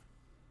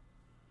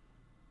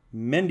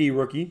 Mendy,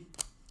 rookie.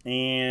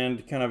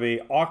 And kind of a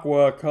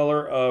aqua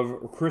color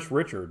of Chris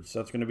Richards.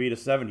 That's going to be to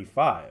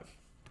 75.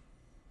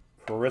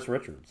 Chris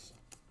Richards.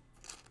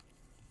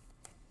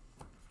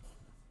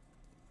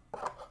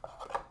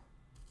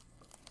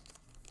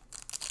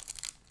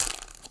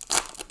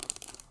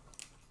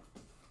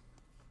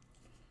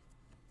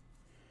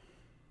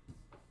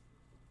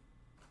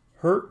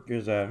 Hurt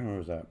is that? Who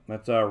is that?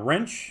 That's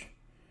Wrench,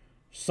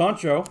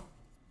 Sancho,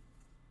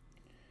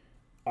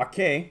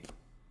 Ake,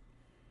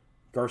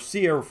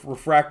 Garcia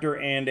refractor,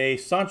 and a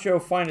Sancho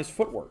finest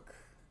footwork.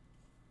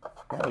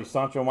 Apparently,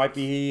 Sancho might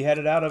be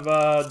headed out of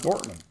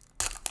Dortmund.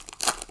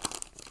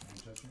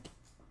 Manchester?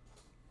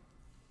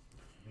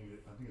 I think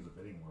it's a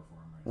bidding war for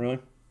him right Really?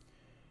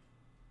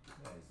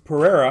 now.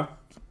 Pereira,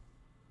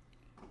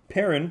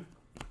 Perrin.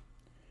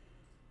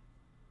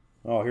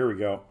 Oh, here we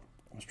go.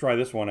 Let's try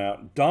this one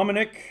out.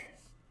 Dominic.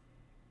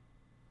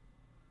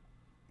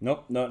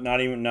 Nope, no,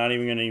 not even gonna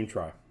even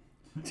try.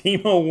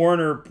 Timo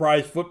Werner,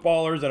 prize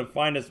footballers and a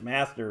finest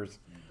masters.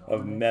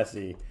 of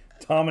Messi.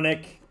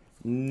 Dominic,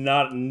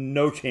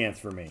 no chance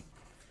for me.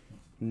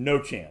 No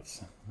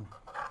chance.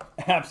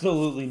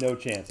 Absolutely no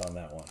chance on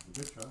that one.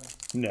 Good try.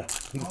 No.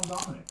 Oh,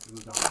 Dominic. It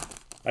was Dominic.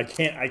 I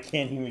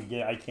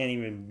can't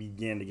even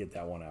begin to get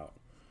that one out.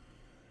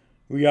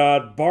 We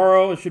got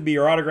Barrow. It should be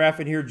your autograph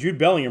in here. Jude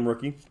Bellingham,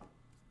 rookie.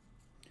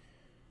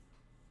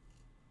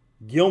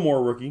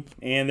 Gilmore, rookie.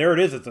 And there it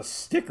is. It's a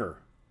sticker.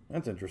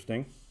 That's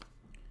interesting.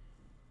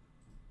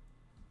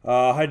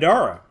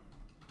 Haidara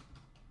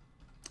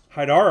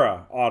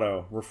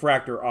auto.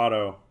 Refractor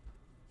auto.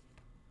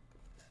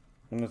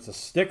 And it's a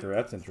sticker.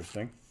 That's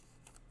interesting.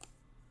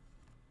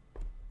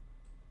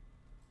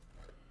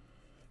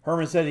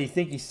 Herman said he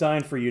think he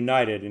signed for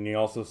United, and he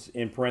also,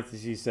 in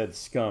parentheses, said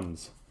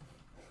scums.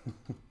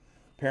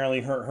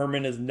 Apparently,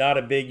 Herman is not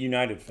a big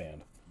United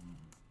fan.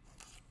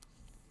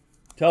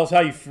 Tell us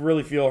how you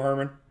really feel,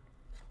 Herman.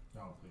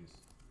 No, please.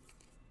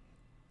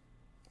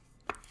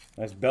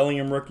 Nice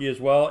Bellingham rookie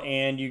as well,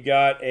 and you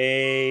got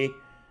a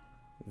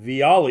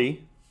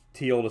Vialli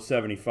teal to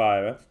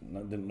 75.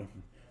 Didn't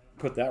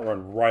put that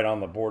one right on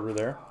the border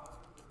there.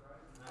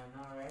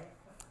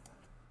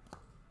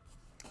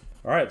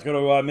 All right, let's go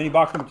to mini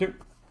box number 2. Do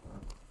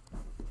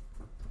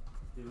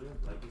we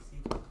have legacy?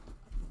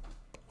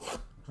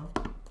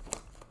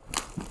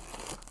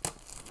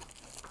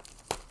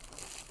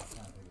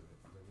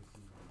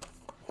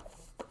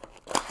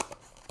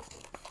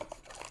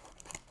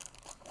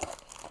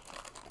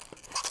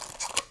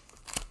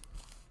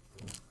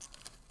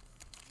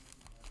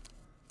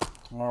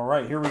 All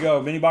right, here we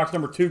go. Mini box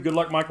number 2. Good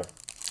luck, Michael.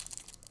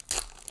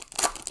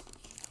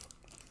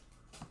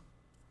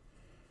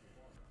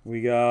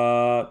 We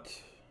got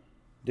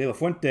De La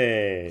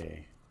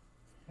Fuente,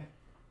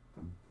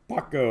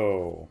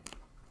 Baco,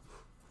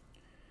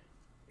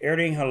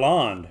 Erling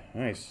Haaland.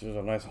 Nice. There's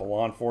a nice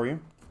Haaland for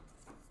you.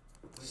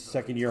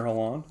 Second year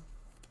Haaland.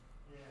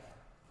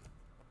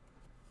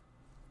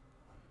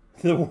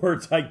 The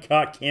words I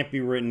got can't be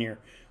written here.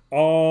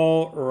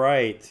 All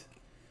right.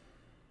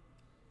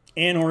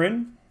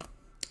 Anhorin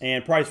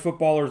and Prize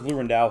Footballers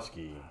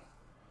Lewandowski.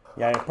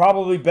 Yeah,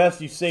 probably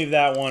best you save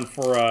that one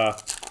for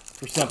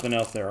something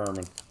else there,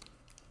 Herman.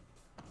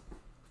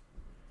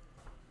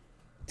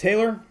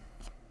 Taylor.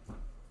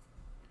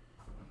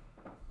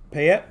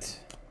 Payet.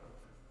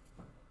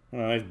 Oh,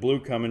 nice blue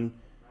coming.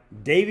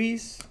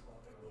 Davies.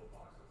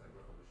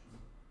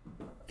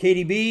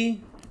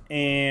 KDB.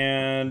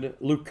 And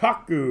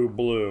Lukaku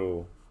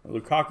blue.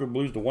 Lukaku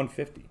blue's to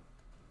 150.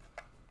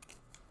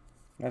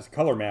 Nice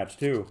color match,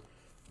 too,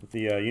 with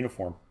the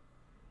uniform.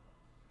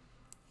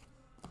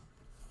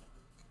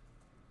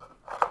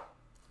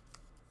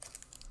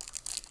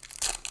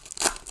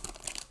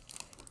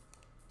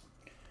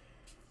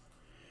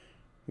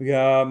 We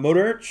got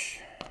Modric,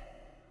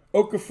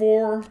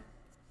 Okafor,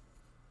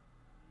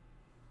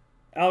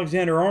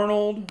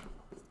 Alexander-Arnold,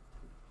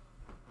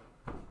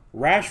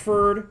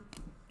 Rashford,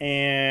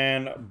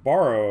 and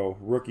Barrow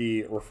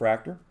rookie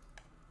refractor.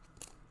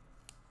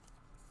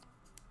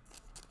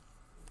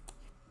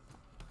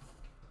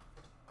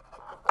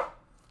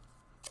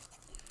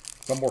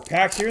 Some more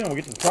packs here, then we'll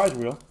get to the prize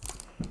wheel.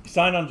 He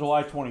signed on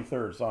July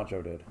 23rd,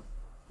 Sancho did.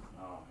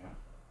 Oh,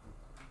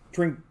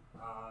 yeah.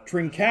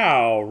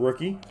 Trincao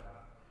rookie.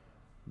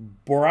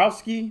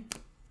 Borowski.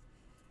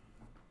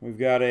 We've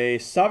got a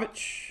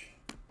Savic.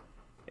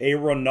 A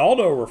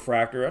Ronaldo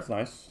refractor. That's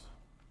nice.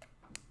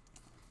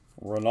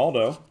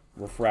 Ronaldo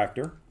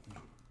refractor.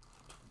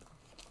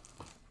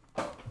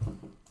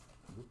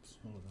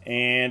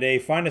 And a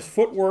finest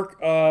footwork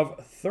of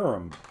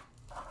Thuram.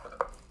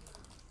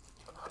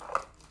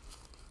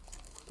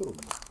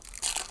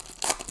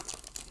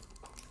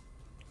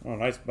 Oh,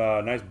 nice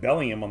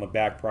Bellingham on the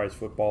back, Prize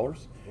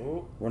Footballers.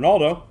 Oh.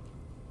 Ronaldo.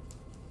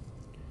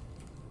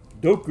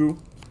 Doku.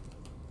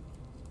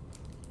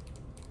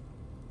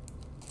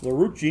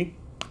 Larucci.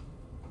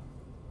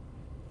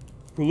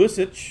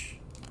 Pulisic.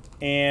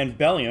 And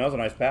Bellingham. That was a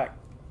nice pack.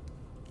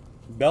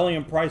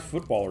 Bellingham Prize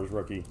Footballers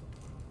rookie.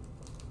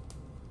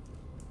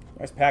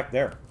 Nice pack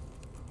there.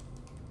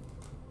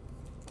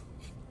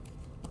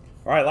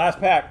 All right, last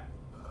pack.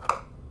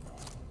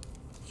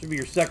 Should be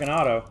your second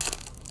auto.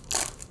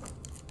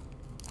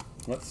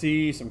 Let's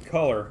see some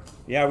color.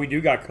 Yeah, we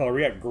do got color.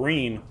 We got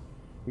green.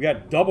 We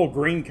got double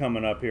green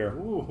coming up here.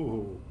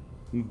 Ooh.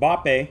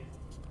 Mbappe.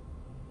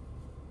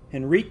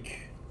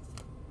 Henrique.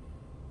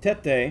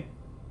 Tete.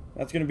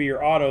 That's going to be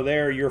your auto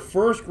there. Your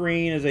first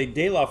green is a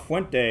De La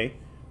Fuente.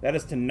 That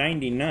is to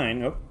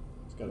 99. Oh.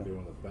 It's got to be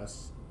one of the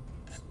best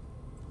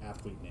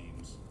athlete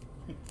names.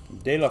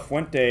 De La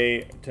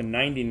Fuente to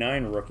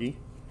 99 rookie.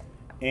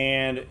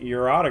 And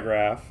your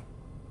autograph.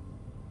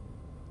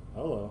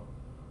 Hello.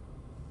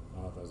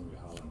 I thought that was going to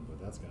be Holland, but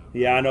that's got to be.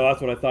 Yeah, I know.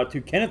 That's what I thought too.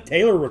 Kenneth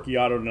Taylor rookie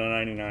auto to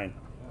 99.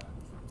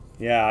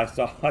 Yeah,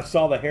 I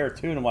saw the hair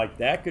too, and I'm like,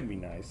 that could be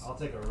nice. I'll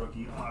take a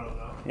rookie auto,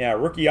 though. Yeah,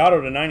 rookie auto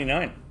to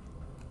 99.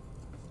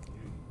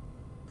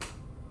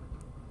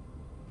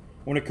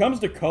 When it comes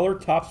to color,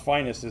 Topps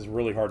Finest is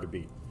really hard to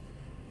beat.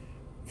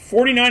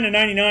 49 to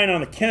 99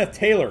 on the Kenneth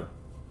Taylor.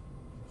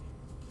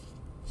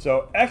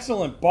 So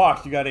excellent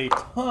box. You got a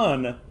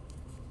ton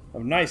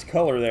of nice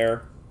color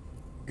there.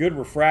 Good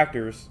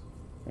refractors.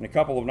 And a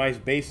couple of nice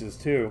bases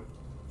too.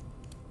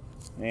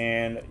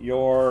 And you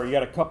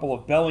got a couple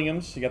of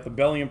Bellinghams. You got the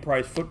Bellingham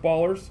Prize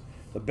Footballers,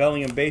 the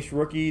Bellingham Base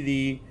Rookie,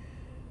 the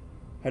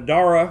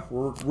Hadara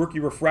Rookie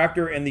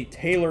Refractor, and the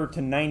Taylor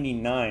to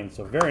 99.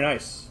 So very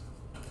nice.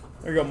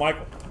 There you go,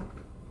 Michael.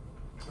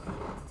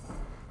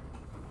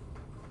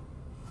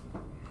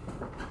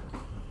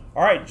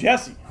 All right,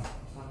 Jesse.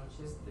 How much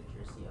is the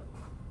jersey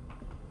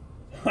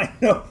up? I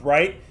know,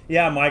 right?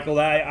 Yeah, Michael.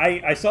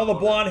 I saw the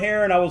blonde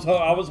hair, and I was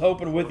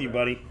hoping with you,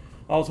 buddy.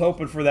 I was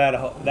hoping for that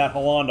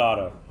Holland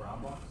auto.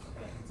 Brown box?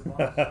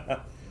 Yeah, pizza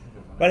box?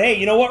 But hey,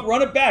 you know what?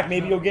 Run it back.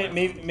 Maybe you'll get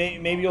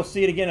maybe you'll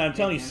see it again. I'm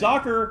telling you,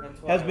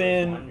 soccer's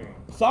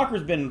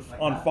been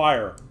on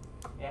fire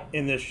Yeah.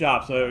 in this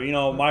shop. So you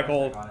know,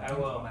 Michael, I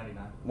will.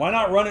 why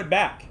not run it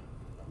back?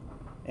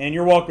 And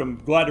you're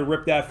welcome. Glad to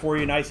rip that for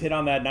you. Nice hit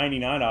on that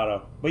 99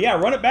 auto. But yeah,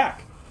 run it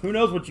back. Who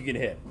knows what you can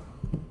hit?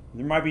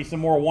 There might be some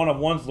more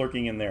one-of-ones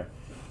lurking in there.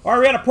 All right,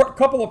 we got a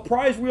couple of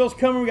prize wheels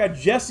coming. We got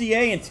Jesse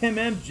A and Tim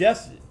M.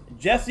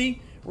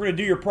 Jesse, we're going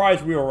to do your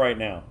prize wheel right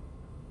now.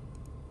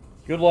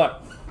 Good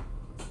luck.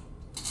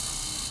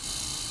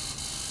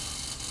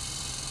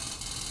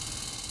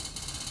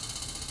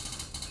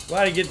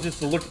 Glad I get just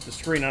to look at the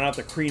screen. I don't have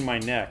to crane my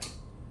neck.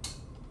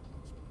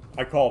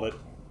 I called it.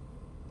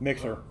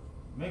 Mixer.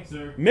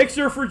 Mixer.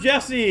 Mixer for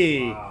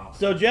Jesse. Wow.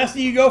 So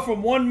Jesse, you go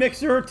from one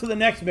mixer to the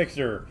next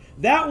mixer.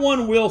 That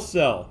one will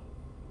sell.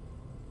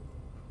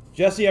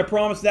 Jesse, I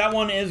promise that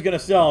one is going to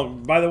sell.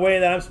 By the way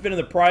that I'm spinning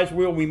the prize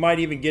wheel, we might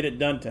even get it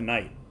done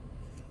tonight.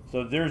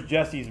 So there's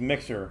Jesse's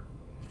mixer.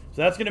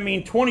 So that's going to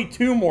mean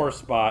 22 more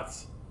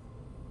spots.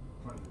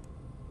 20.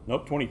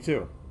 Nope,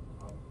 22.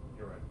 Oh,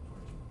 you're right.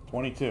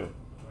 22. 22.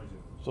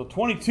 So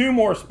 22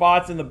 more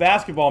spots in the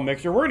basketball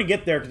mixer. We're going to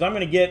get there because I'm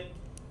going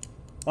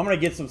to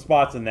get some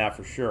spots in that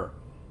for sure.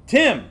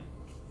 Tim,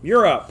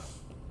 you're up.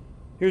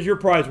 Here's your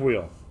prize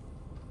wheel.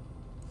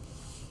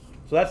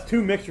 So that's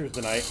 2 mixers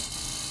tonight.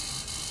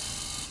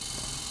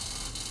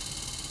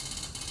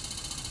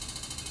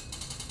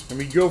 And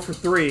we go for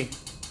 3.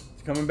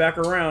 It's coming back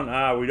around.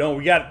 Ah, we don't.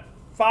 We got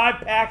 5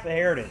 packs of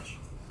Heritage.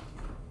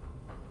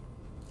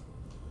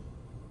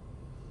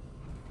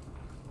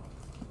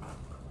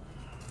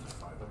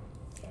 Five there?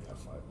 Yeah, I got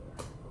 5 there.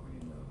 But we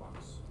need another box.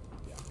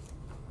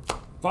 Yeah.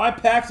 5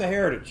 packs of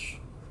Heritage.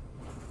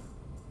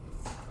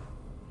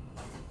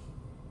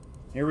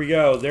 Here we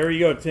go. There you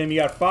go, Tim.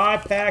 You got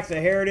 5 packs of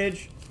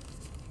Heritage.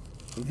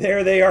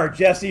 There they are.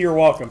 Jesse, you're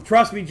welcome.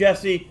 Trust me,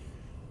 Jesse,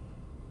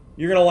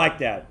 you're going to like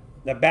that.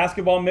 That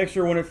basketball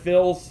mixer, when it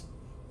fills,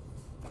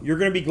 you're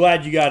going to be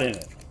glad you got in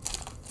it.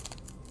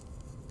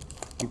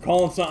 I'm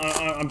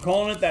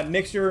calling it that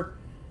mixer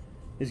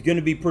is going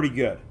to be pretty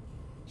good.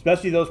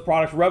 Especially those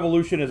products.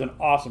 Revolution is an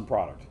awesome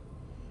product.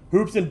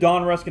 Hoops and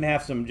Donruss can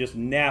have some just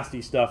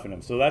nasty stuff in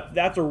them. So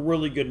that's a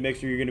really good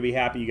mixer. You're going to be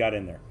happy you got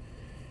in there.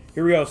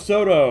 Here we go.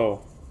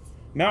 Soto,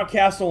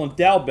 Mountcastle, and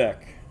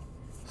Dalbeck.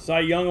 Cy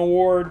Young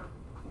Award.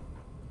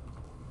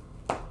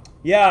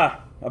 Yeah,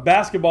 a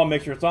basketball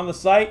mixer. It's on the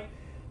site.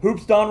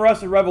 Hoops,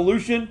 Donruss, and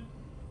Revolution.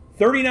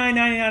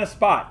 $39.99 a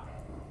spot.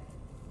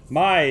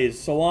 Mize,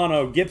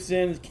 Solano,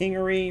 Gibson,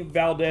 Kingery,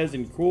 Valdez,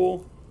 and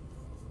Cool.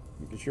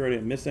 Making sure I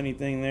didn't miss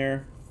anything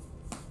there.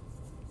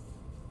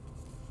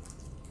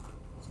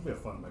 It's going to be a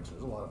fun mixer.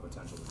 There's a lot of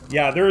potential to come out.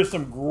 Yeah, there is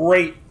some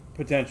great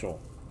potential.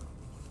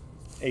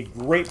 A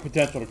great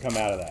potential to come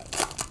out of that.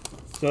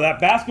 So that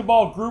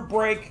basketball group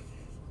break,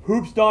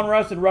 Hoops,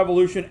 Donruss, and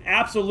Revolution,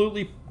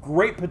 absolutely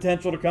great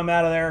potential to come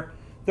out of there.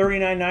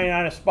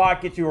 $39.99 a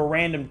spot gets you a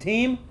random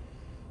team.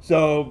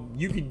 So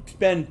you could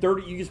spend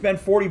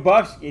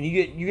 $40 and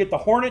you get the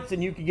Hornets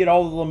and you could get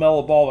all the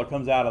LaMelo Ball that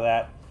comes out of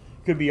that.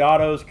 Could be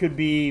autos, could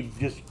be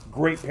just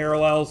great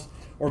parallels,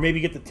 or maybe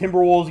get the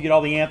Timberwolves, you get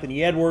all the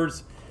Anthony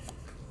Edwards.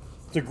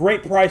 It's a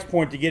great price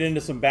point to get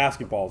into some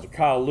basketballs. A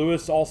Kyle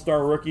Lewis,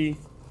 All-Star rookie.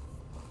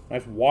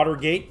 Nice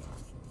Watergate.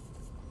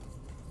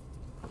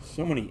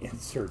 So many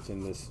inserts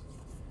in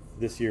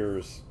this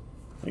year's.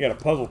 You got a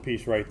puzzle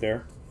piece right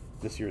there.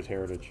 This year's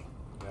Heritage.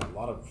 Yeah, a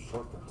lot of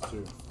short prints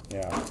too.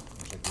 Yeah,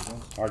 Check these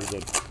ones. already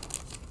did.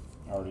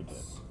 Already did.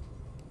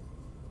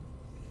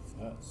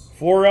 Yes.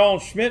 Florell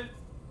and Schmidt.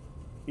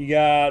 You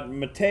got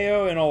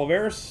Mateo and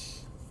Oliveris.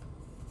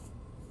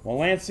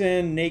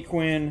 Melanson,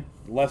 Naquin,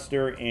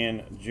 Lester,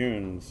 and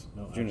Junes.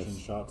 No Junis. action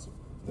shots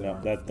that, No,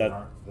 aren't, that- that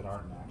aren't in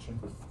action.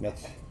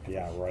 That's,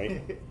 yeah,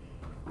 right.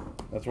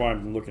 That's why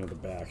I'm looking at the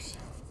backs.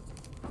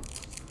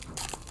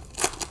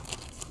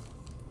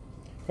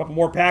 A couple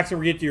more packs and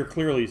we get to your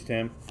clearlies,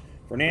 Tim.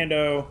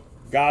 Fernando,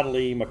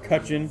 Godley,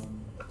 McCutcheon.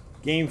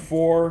 Game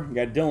 4, you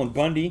got Dylan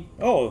Bundy.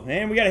 Oh,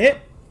 and we got a hit.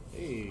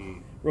 Hey.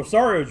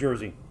 Rosario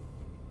jersey.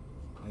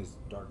 Nice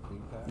dark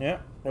blue pack. Yeah,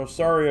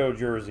 Rosario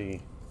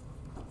jersey.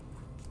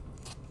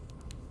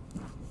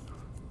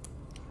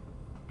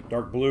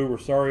 Dark blue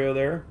Rosario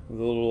there with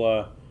a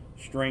little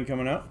string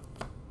coming out.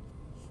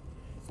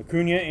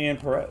 Acuna and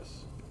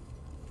Perez.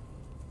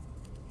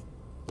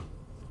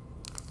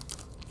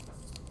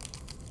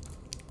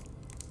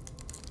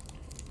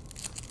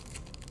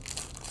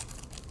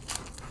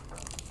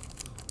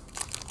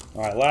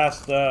 All right,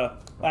 last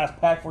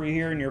pack for you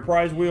here in your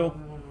prize wheel.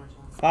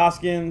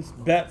 Hoskins,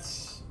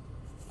 Betts,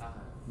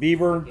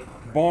 Bieber,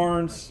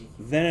 Barnes,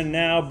 Then and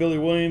Now, Billy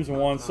Williams and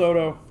Juan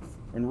Soto,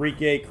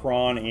 Enrique,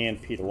 Cron,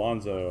 and Pete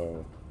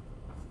Alonso.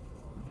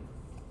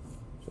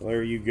 So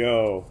there you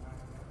go.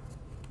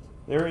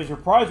 There is your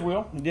prize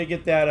wheel. You did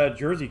get that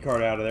jersey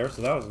card out of there,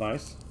 so that was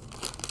nice.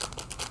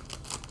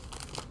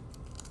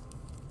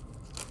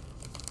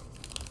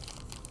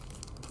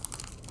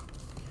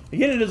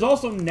 Again, it is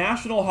also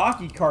National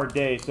Hockey Card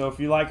Day, so if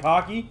you like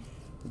hockey,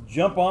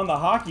 jump on the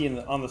hockey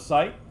on the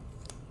site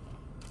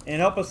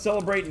and help us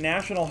celebrate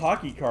National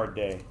Hockey Card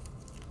Day.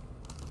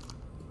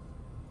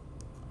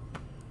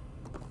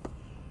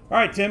 All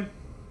right, Tim.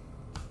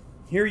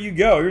 Here you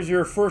go. Here's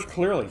your first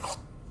Clearly.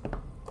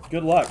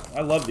 Good luck.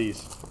 I love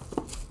these.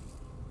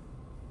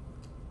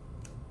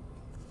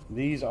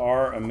 These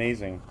are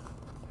amazing.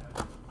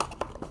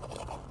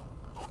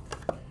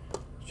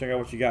 Let's check out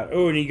what you got.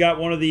 Oh, and you got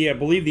one of the, I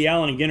believe, the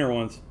Allen and Ginter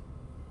ones.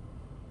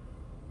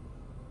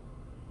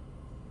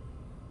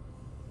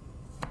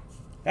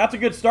 That's a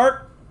good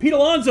start. Pete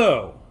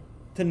Alonso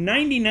to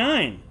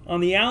 99 on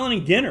the Allen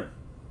and Ginter.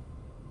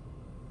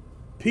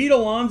 Pete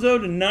Alonso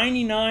to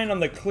 99 on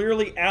the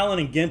Clearly Allen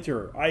and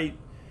Ginter.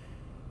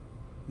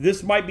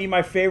 This might be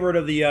my favorite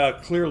of the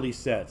Clearly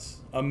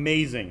sets.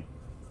 Amazing.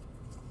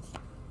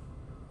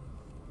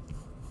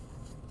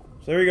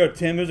 So there you go,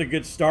 Tim. There's a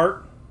good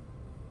start.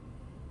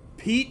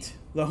 Pete,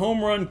 the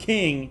home run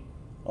king,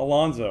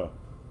 Alonso.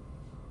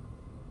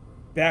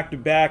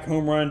 Back-to-back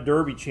home run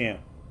derby champ.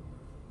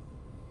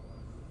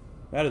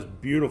 That is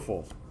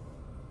beautiful.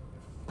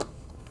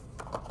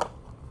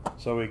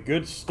 So a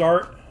good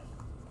start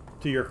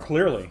to your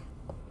Clearly.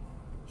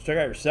 Let's check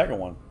out your second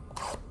one.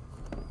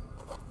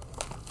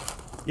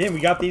 Yeah, we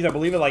got these, I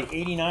believe, at like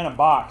 89 a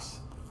box.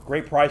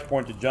 Great price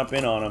point to jump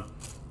in on them.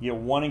 You get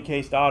one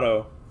encased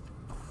auto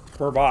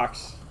per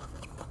box.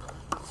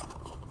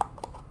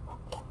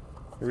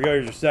 Here we go,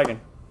 here's your second.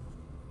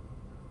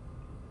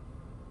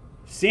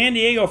 San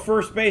Diego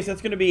first base,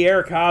 that's going to be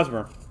Eric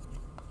Hosmer.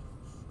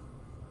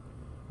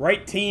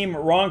 Right team,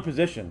 wrong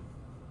position.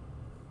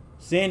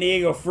 San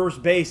Diego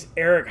first base,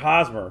 Eric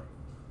Hosmer.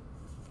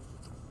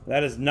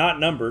 That is not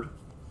numbered.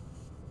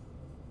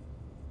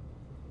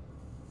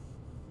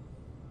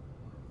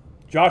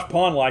 Josh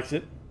Pond likes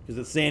it because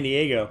it's San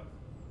Diego.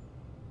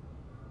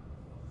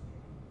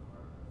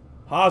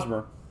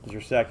 Hosmer is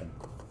your second.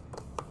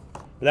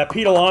 But that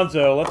Pete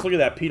Alonso, let's look at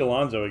that Pete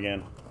Alonso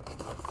again.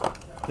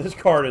 This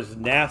card is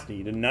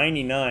nasty to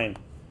 99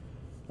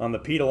 on the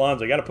Pete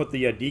Alonso. I got to put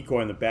the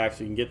decoy in the back so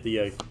you can get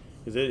the,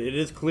 because it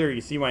is clear.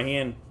 You see my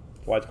hand.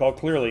 That's why it's called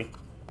Clearly.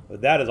 But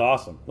that is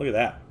awesome. Look at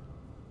that.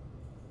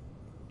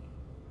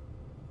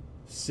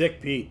 Sick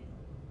Pete.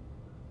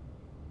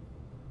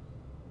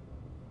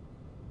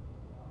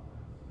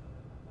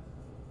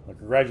 Well,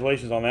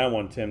 congratulations on that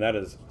one, Tim. That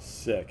is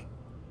sick.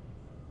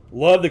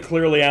 Love the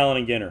Clearly Allen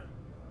and Ginter.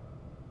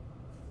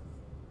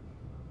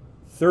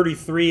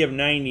 33 of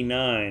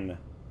 99.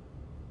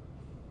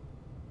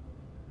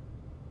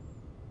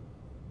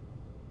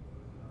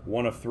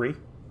 1 of 3.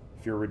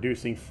 If you're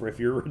reducing the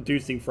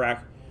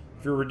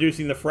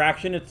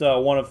fraction, it's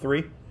 1 of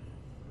 3.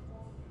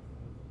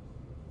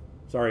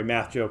 Sorry,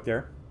 math joke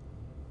there.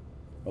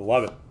 I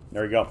love it.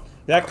 There you go.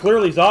 That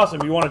Clearly is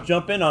awesome. You want to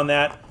jump in on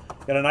that?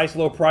 Got a nice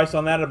low price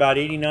on that, about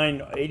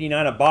 89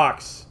 a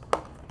box.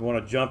 You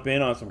want to jump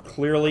in on some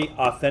Clearly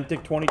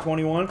Authentic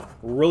 2021?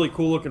 Really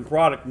cool looking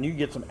product, and you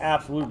get some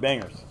absolute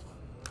bangers.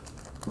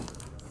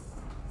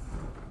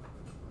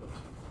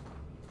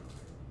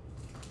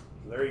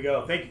 There you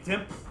go. Thank you,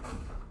 Tim.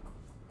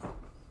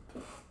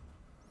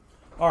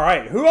 All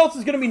right, who else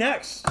is going to be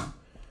next?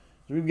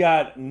 We've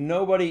got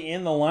nobody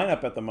in the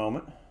lineup at the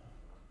moment.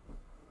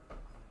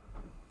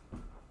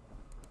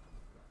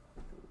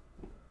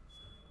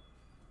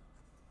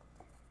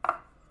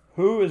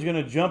 Who is going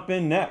to jump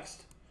in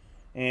next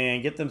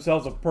and get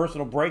themselves a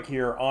personal break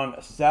here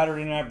on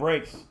Saturday Night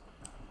Breaks?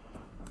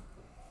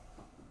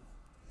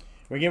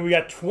 Again, we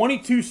got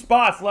 22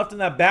 spots left in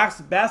that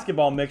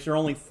basketball mixer.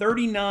 Only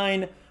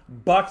 39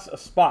 bucks a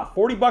spot.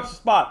 40 bucks a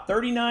spot.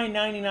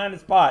 $39.99 a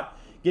spot.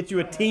 Get you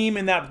a team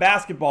in that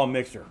basketball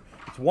mixer.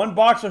 It's 1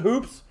 box of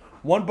Hoops,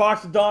 1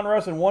 box of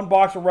Donruss, and 1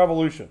 box of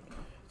Revolution.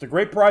 It's a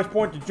great price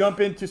point to jump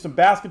into some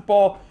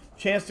basketball,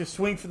 chance to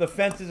swing for the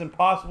fences and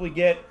possibly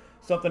get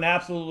something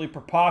absolutely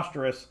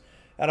preposterous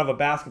out of a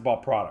basketball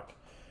product.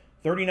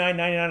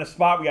 $39.99 a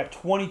spot. We got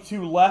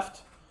 22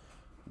 left.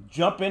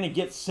 Jump in and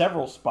get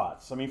several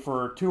spots. I mean,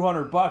 for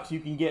 200 bucks,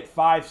 you can get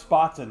 5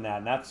 spots in that,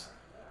 and that's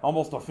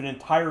almost an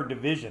entire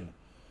division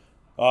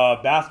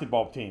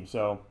basketball team.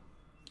 So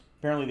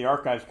apparently the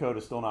archives code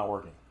is still not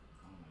working.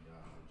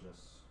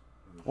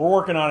 We're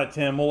working on it,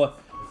 Tim.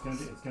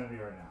 It's gonna be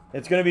right now.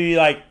 It's gonna be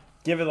like,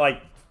 give it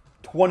like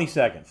 20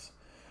 seconds.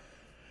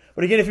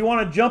 But again, if you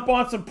want to jump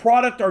on some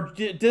product or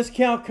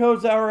discount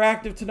codes that are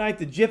active tonight,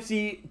 the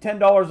Gypsy,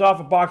 $10 off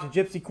a box of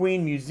Gypsy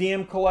Queen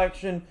Museum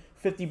Collection,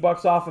 50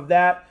 bucks off of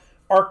that.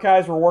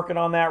 Archives, we're working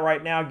on that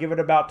right now. Give it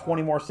about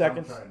 20 more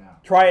seconds. Try it now.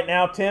 Try it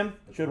now, Tim.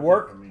 Should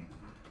work. For me.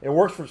 It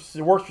works for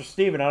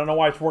Steven. I don't know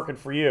why it's working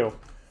for you.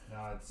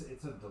 No, it's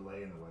a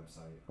delay in the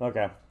website.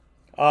 Okay.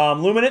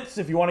 Luminance,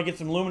 if you want to get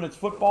some Luminance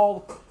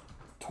football,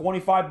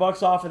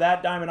 $25 off of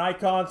that. Diamond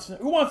Icons.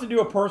 Who wants to do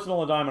a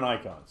personal of Diamond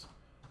Icons?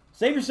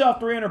 Save yourself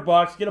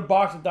 $300. Get a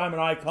box of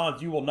Diamond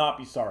Icons. You will not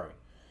be sorry.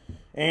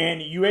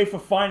 And UEFA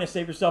Finest,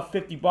 save yourself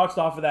 $50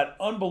 off of that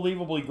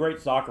unbelievably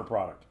great soccer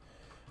product.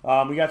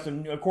 We got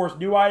some, of course,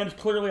 new items,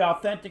 clearly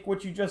authentic,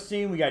 which you just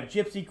seen. We got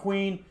Gypsy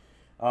Queen,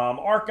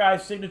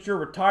 Archive Signature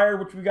Retired,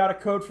 which we got a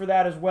code for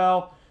that as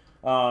well.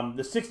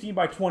 The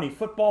 16x20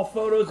 football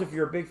photos, if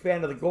you're a big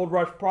fan of the Gold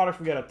Rush products,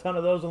 we got a ton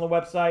of those on the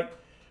website.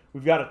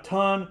 We've got a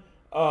ton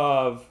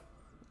of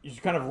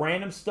just kind of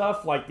random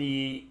stuff like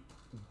the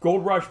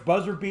Gold Rush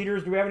buzzer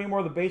beaters. Do we have any more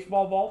of the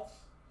baseball vaults?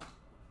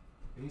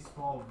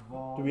 Baseball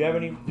vault. Do we have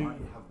any? Do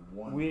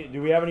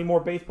we have any more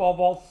baseball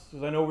vaults?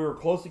 Because I know we were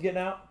close to getting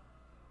out.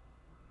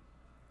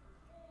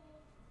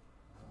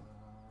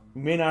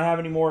 We may not have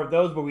any more of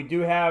those, but we do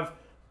have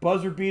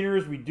buzzer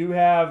beaters. We do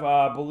have,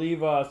 I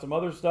believe, some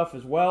other stuff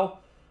as well.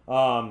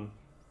 Also,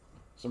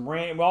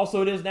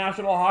 it is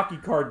National Hockey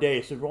Card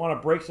Day, so if you want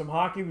to break some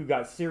hockey, we've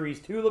got Series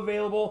 2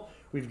 available.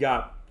 We've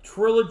got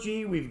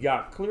Trilogy. We've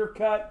got Clear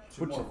Cut.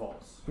 Two more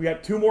vaults. We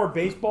got 2 more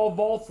baseball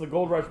vaults. The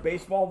Gold Rush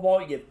Baseball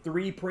Vault. You get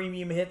 3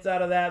 premium hits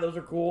out of that. Those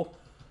are cool.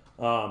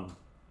 But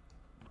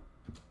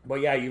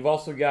yeah, you've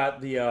also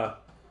got the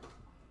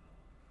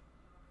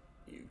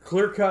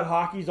Clear Cut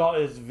Hockey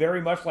is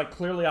very much like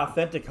Clearly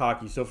Authentic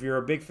Hockey. So if you're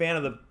a big fan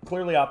of the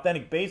Clearly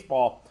Authentic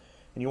Baseball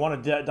and you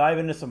want to dive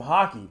into some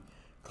hockey,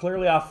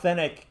 Clearly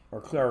Authentic or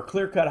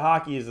Clear Cut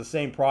Hockey is the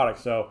same product.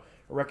 So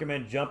I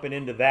recommend jumping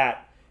into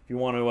that if you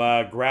want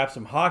to grab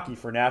some hockey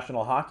for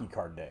National Hockey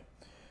Card Day.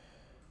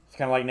 It's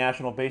kind of like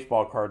National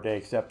Baseball Card Day,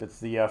 except it's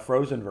the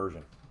frozen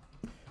version.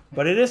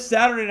 But it is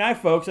Saturday night,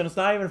 folks, and it's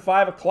not even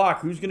 5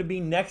 o'clock. Who's going to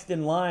be next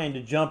in line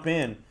to jump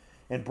in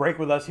and break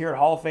with us here at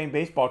Hall of Fame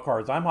Baseball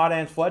Cards? I'm Hot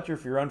Hands Fletcher,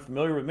 if you're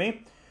unfamiliar with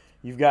me.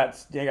 You got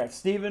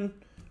Steven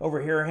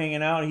over here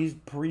hanging out. He's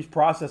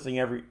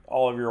processing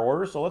all of your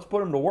orders, so let's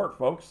put him to work,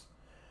 folks.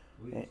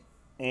 Please.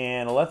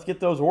 And let's get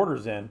those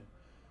orders in,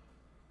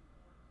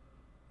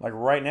 like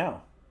right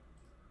now.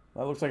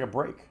 That looks like a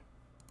break.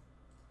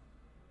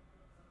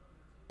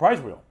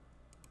 Prize wheel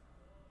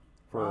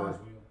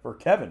for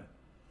Kevin.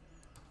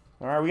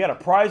 All right, we got a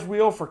prize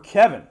wheel for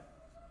Kevin.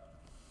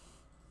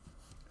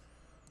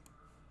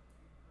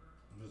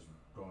 I'm just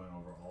going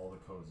over all the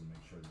codes and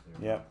make sure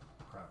that they're not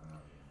crapping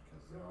out again,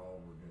 because they're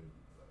all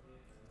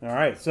good. All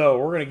right, so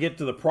we're going to get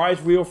to the prize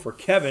wheel for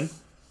Kevin.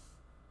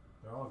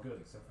 They're all good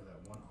except for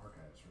that one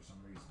Archives for some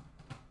reason.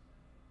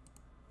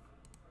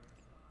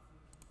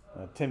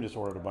 Tim just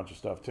ordered a bunch of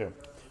stuff too.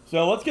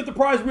 So let's get the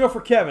prize wheel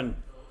for Kevin.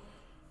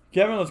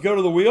 Kevin, let's go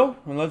to the wheel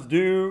and let's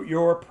do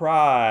your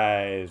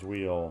prize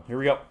wheel. Here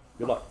we go.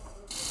 Good luck.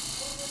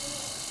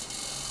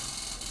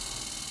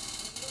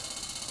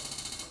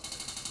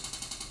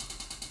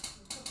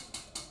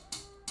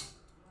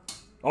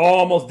 Oh,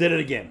 almost did it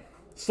again.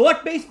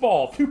 Select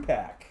Baseball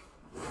 2-pack.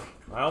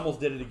 I almost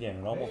did it again.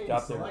 It almost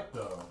got there. Select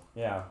though.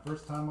 Yeah.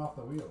 First time off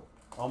the wheel.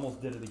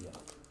 Almost did it again.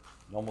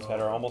 Almost had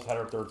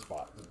her third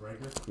spot. The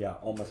breaker? Yeah,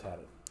 almost had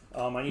it.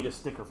 I need a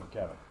sticker for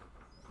Kevin.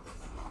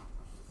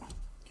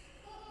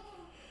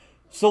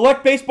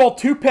 Select Baseball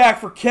 2-pack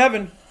for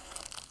Kevin.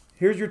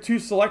 Here's your 2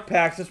 select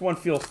packs. This one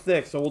feels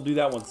thick, so we'll do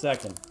that one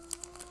second.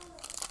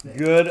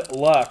 Good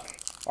luck.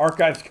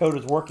 Archives code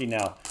is working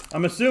now.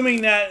 I'm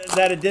assuming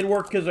that it did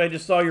work because I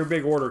just saw your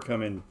big order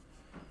come in.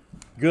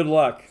 Good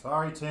luck.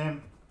 Sorry,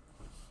 Tim.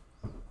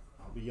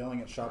 I'll be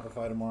yelling at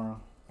Shopify tomorrow.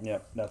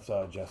 Yep, that's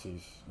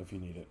Jesse's if you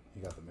need it.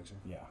 You got the mixer?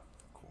 Yeah.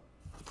 Cool.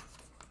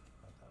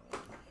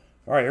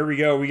 All right, here we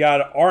go. We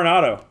got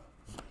Arenado,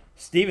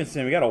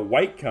 Stevenson. We got a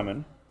white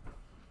coming.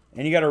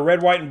 And you got a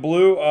red, white, and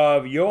blue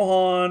of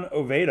Johan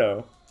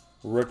Oviedo,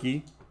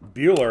 rookie,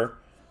 Bueller.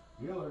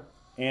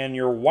 And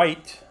your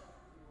white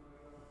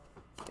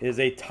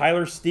is a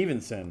Tyler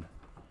Stevenson.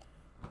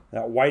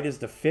 That white is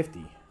to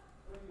 50.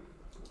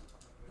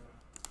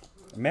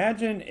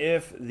 Imagine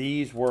if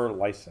these were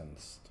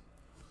licensed.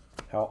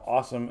 How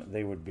awesome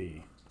they would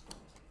be.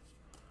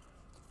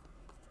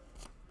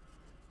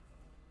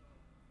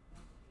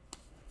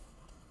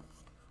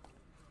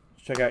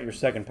 Let's check out your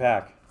second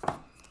pack.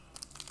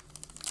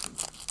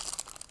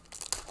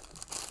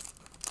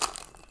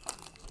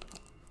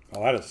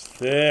 Oh, that is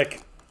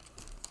thick.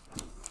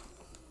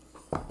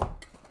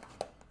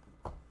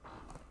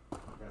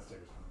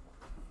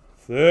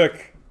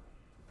 Thick.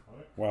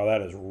 Wow,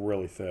 that is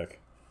really thick.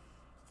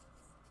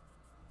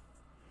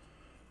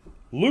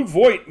 Luke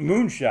Voigt,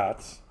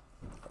 Moonshots.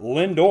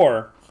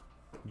 Lindor.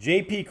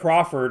 J.P.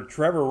 Crawford,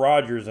 Trevor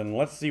Rogers, and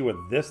let's see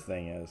what this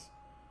thing is.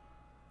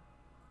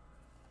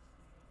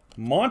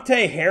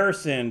 Monte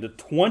Harrison to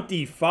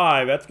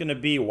 25. That's going to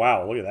be,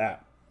 wow, look at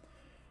that.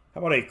 How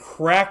about a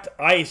cracked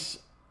ice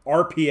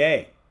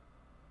RPA?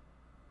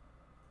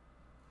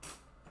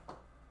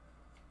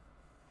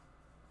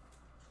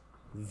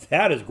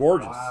 That is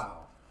gorgeous. Wow.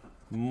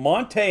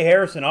 Monte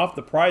Harrison off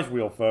the prize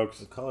wheel, folks.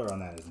 The color on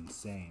that is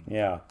insane.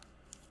 Yeah.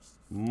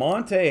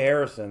 Monte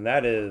Harrison.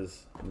 That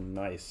is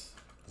nice.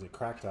 Is it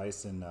cracked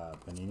ice in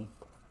Panini?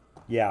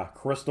 Yeah,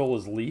 crystal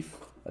is leaf,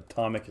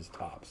 atomic is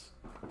tops.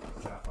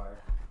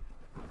 Sapphire.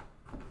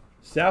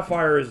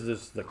 Sapphire is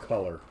just the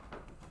color.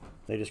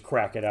 They just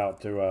crack it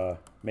out to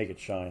make it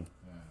shine.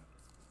 Yeah.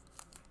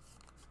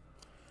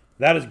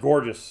 That is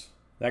gorgeous.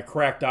 That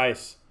cracked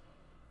ice.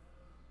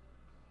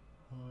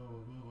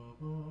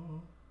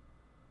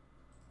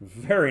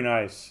 Very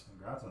nice.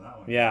 Congrats on that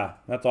one. Yeah,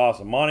 that's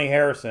awesome. Monte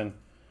Harrison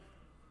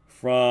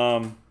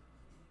from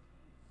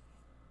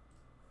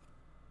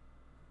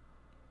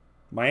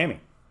Miami. I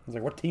was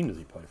like, what team does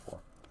he play for?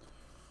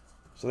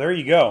 So there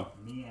you go.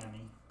 Miami.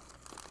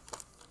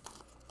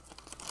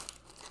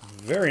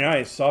 Very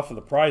nice off of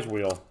the prize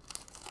wheel.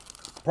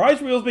 Prize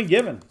wheel's been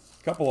given.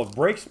 A couple of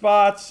break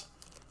spots.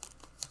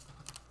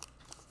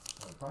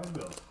 Oh, prize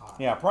wheel's hot.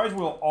 Yeah, prize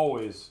wheel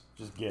always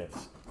just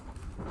gives.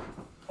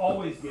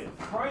 Always gives.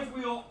 Prize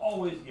wheel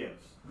always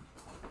gives.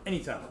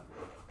 Anytime.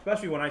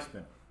 Especially when I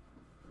spin.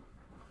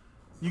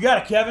 You got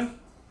it, Kevin.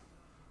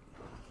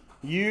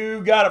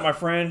 You got it, my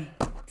friend.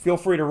 Feel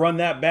free to run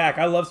that back.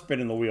 I love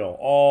spinning the wheel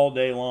all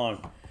day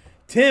long.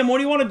 Tim, what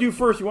do you want to do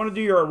first? You want to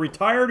do your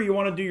retired or you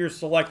want to do your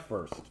select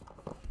first?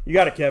 You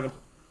got it, Kevin.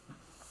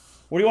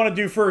 What do you want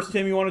to do first,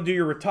 Tim? You want to do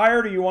your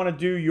retired or you want to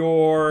do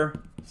your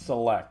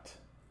select?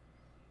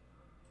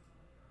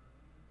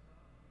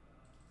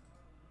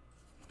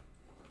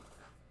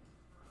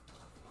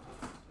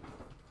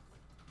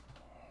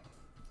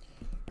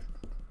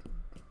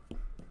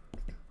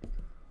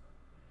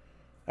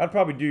 I'd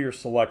probably do your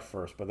select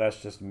first, but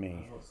that's just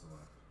me. I'll select.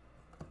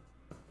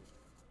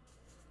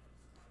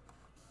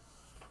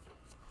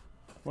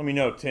 Let me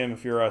know, Tim,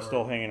 if you're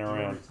still Or hanging do a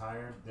around.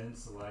 Retired, then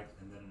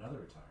select, and then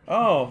another retired.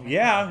 Oh,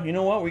 yeah. You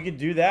know what? We could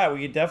do that.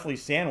 We could definitely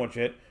sandwich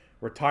it.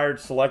 Retired,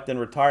 select, and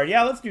retired.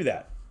 Yeah, let's do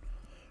that.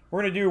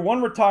 We're going to do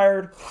one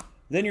retired,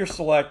 then your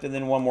select, and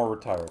then one more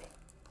retired.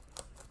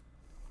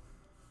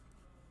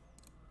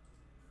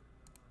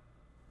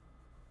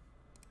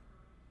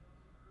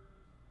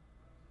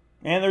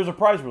 And there's a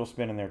prize wheel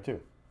spin in there, too.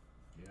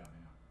 Yeah.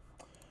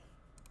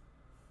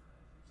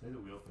 Say the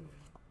wheel for the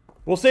end.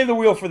 We'll save the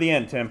wheel for the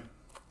end, Tim.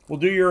 We'll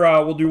do your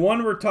we'll do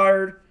one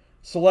retired,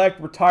 select,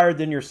 retired,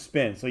 then your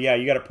spin. So yeah,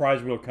 you got a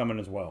prize wheel coming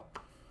as well.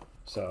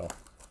 So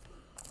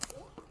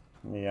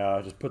yeah,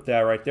 just put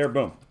that right there.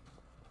 Boom. All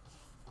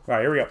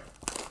right, here we go.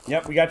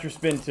 Yep, we got your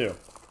spin too.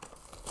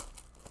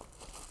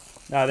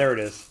 Ah, there it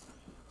is.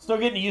 Still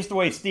getting used to the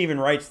way Steven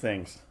writes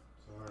things.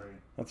 Sorry.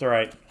 That's all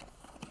right.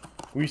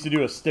 We used to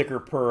do a sticker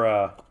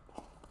per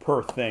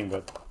thing,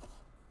 but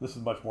this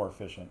is much more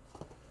efficient.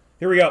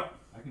 Here we go.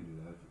 I can do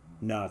that if you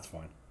want. No, it's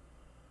fine.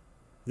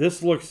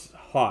 This looks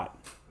hot.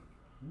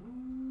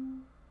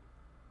 You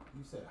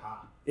said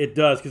hot. It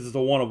does because it's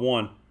a 1 of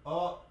 1.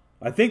 Oh.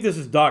 I think this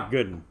is Doc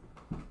Gooden.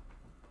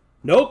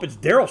 Nope, it's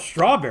Daryl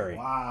Strawberry.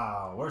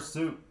 Wow, where's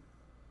Soup?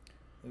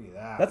 Look at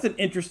that. That's an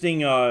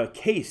interesting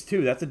case,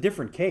 too. That's a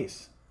different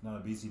case. Not a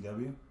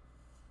BCW?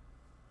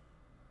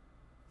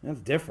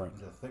 That's different.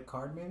 Is it a thick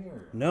card maybe?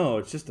 Or? No,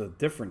 it's just a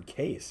different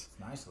case. It's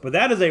nice. But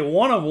that is a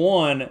 1 of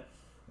 1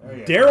 There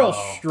you Daryl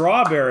go.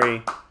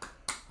 Strawberry.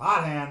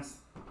 Hot hands.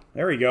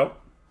 There we go.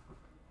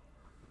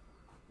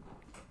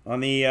 On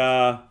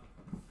the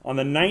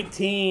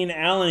 19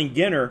 Allen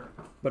Ginner,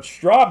 but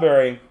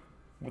Strawberry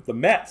with the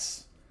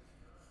Mets.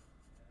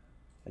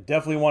 I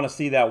definitely want to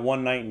see that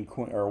one night in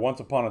or Once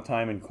Upon a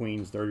Time in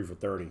Queens 30 for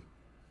 30.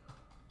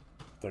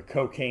 The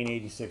Cocaine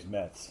 86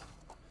 Mets.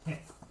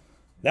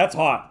 That's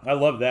hot. I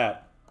love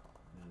that.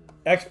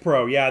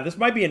 X-Pro. Yeah, this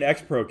might be an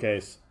X-Pro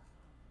case.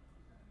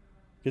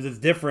 Because it's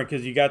different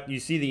because you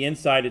see the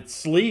inside, it's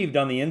sleeved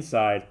on the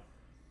inside.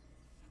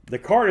 The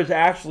card is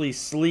actually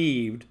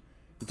sleeved.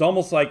 It's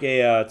almost like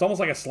a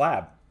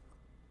slab.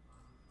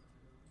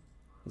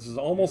 This is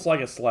almost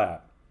like a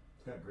slab.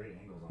 It's got great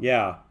angles on it.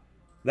 Yeah.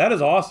 That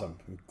is awesome.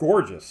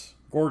 Gorgeous.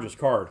 Gorgeous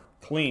card.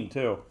 Clean,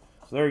 too.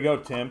 So there you go,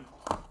 Tim.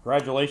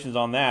 Congratulations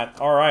on that.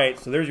 All right,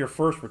 so there's your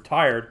first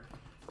retired.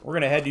 We're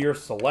going to head to your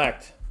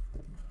select.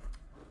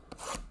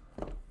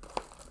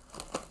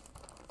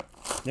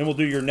 Then we'll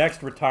do your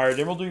next retired.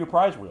 Then we'll do your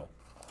prize wheel.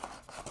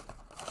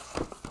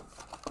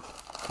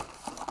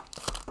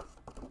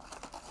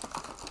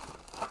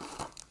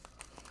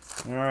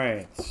 All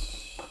right.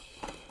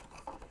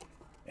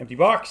 Empty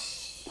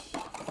box.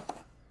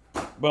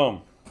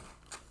 Boom.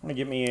 I'm going to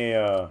get me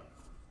a...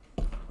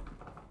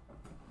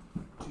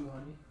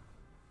 200?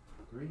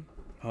 3?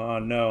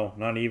 No,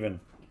 not even.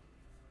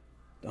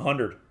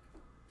 100.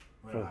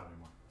 We don't have any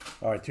more.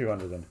 All right,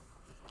 200 then.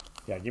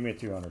 Yeah, give me a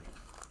 200.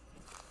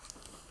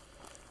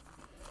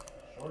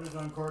 Shortage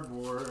on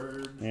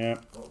cardboard. Yeah,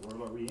 What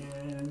world are we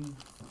in?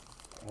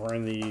 we're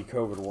in the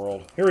COVID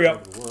world. Here we go.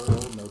 The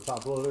world, no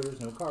top loaders,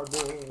 no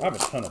cardboard. I have a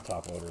ton of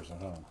top loaders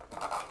at home.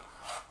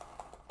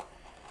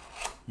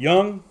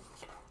 Young,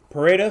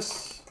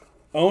 Paredes,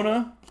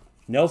 Ona,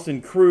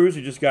 Nelson Cruz,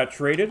 who just got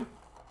traded,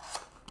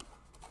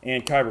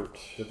 and Kybert.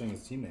 Good thing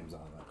his team name's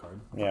on that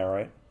card. Yeah,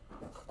 right.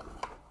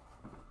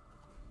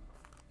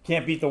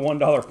 Can't beat the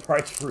 $1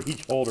 price for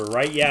each holder,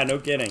 right? Yeah, no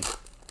kidding.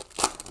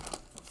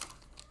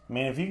 I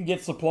mean, if you can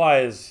get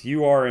supplies,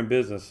 you are in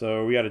business.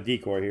 So we got a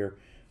decoy here.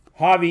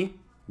 Javi,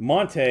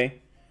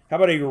 Monte. How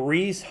about a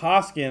Reese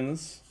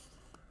Hoskins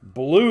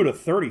blue to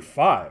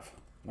 35?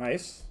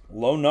 Nice.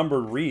 Low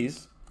numbered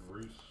Reese.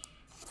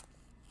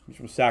 He's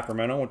from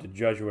Sacramento. Went to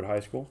Jesuit High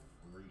School.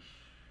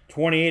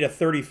 28 of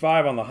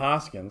 35 on the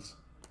Hoskins.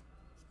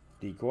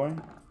 Decoy.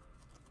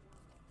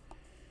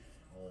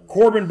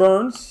 Corbin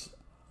Burns.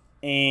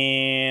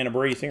 And a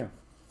brace here.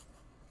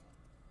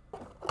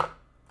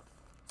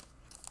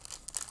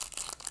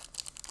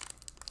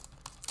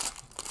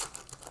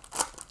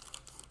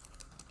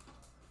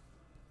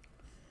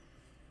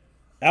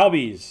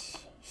 Albies,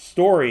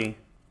 Story,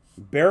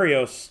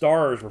 Barrios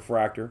Stars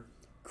Refractor,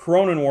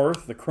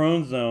 Cronenworth, the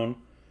Crone Zone,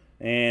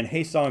 and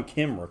Haesung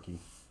Kim rookie.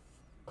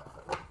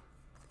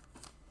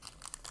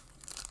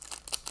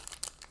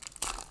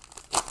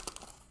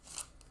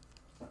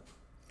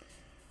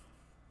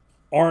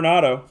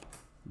 Arenado,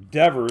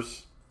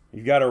 Devers.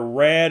 You've got a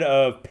red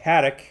of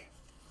Paddock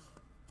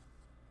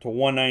to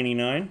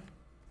 199.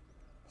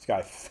 This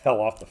guy fell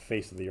off the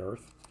face of the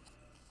earth.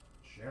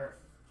 Sheriff.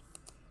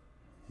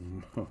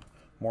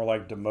 More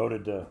like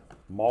demoted to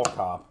mall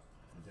cop.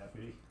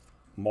 Deputy.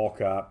 Mall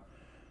cop.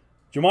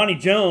 Jomani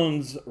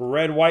Jones,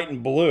 red, white,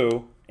 and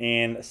blue,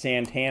 and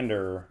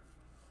Santander.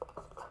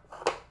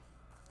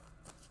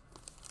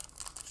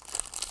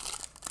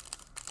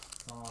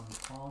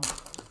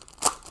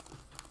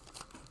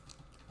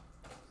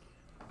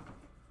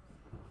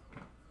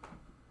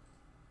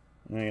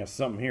 I got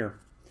something here.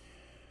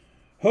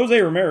 Jose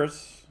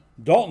Ramirez,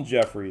 Dalton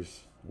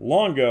Jeffries,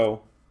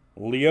 Longo,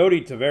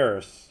 Leody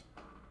Taveras.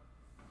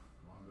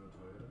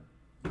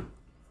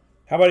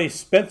 How about a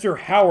Spencer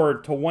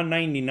Howard to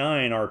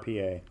 199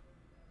 RPA?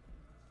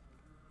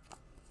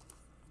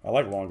 I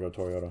like Longo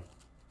Toyota.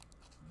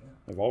 Yeah.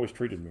 They've always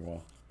treated me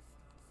well.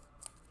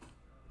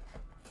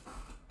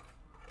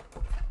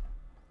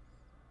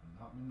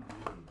 Not many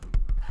people.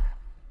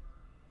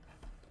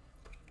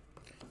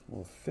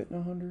 Will it fit in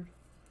 100?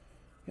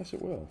 Yes,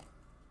 it will.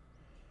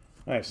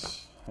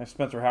 Nice. Nice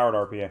Spencer Howard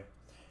RPA.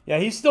 Yeah,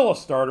 he's still a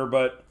starter,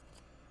 but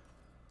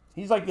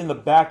he's like in the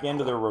back end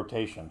of their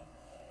rotation.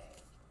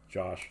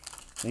 Josh.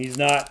 And he's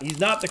not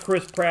the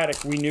Chris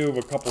Paddock we knew of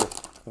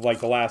like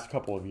the last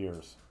couple of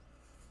years.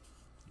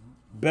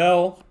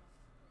 Bell,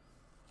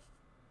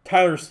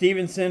 Tyler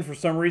Stevenson, for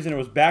some reason it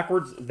was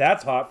backwards.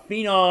 That's hot.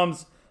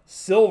 Phenoms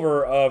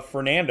silver of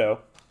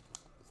Fernando.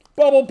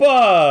 Bubble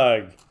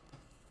Bug.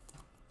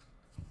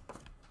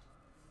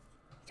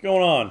 What's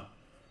going on?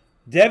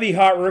 Devi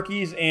hot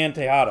rookies and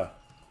Tejada.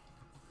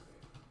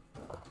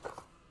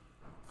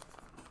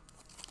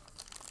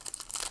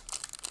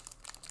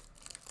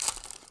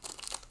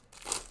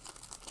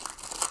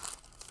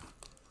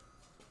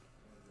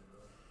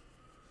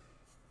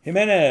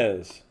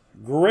 Jimenez,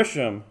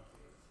 Grisham,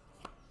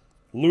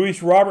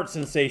 Luis Robert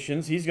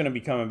sensations. He's going to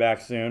be coming back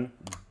soon.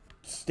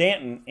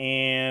 Stanton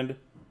and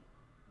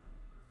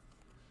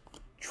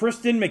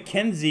Tristan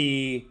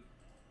McKenzie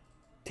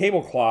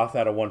tablecloth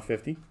out of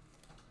 150.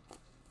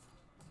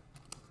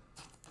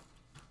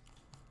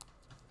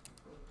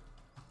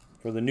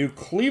 For the new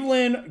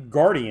Cleveland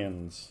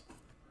Guardians.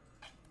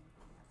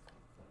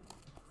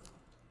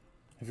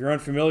 If you're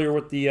unfamiliar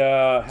with the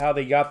how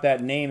they got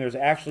that name, there's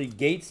actually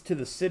gates to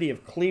the city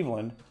of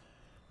Cleveland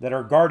that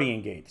are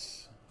Guardian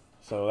gates.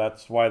 So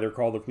that's why they're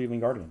called the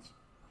Cleveland Guardians.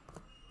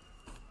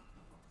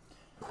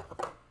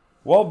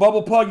 Well,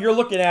 Bubble Pug, you're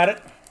looking at it.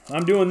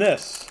 I'm doing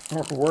this.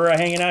 We're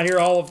hanging out here,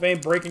 Hall of Fame,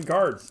 breaking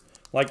cards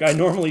like I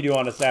normally do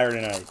on a Saturday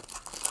night.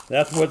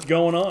 That's what's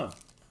going on.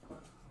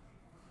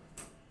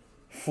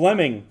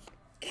 Fleming,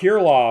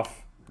 Kirilloff,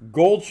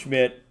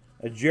 Goldschmidt,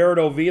 a Jared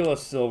Oliva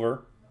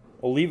silver,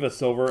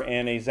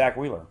 and a Zach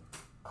Wheeler.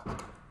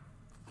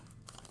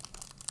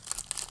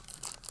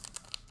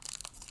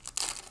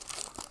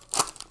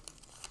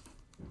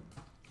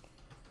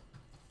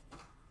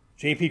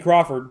 J.P.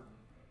 Crawford,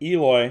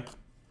 Eloy.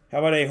 How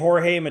about a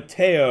Jorge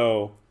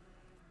Mateo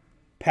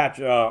patch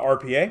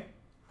RPA?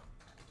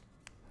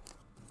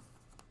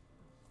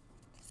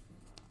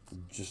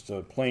 Just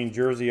a plain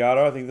jersey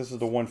auto. I think this is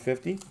the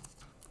 150.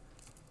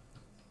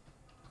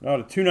 No,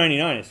 the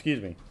 299,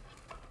 excuse me.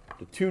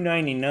 The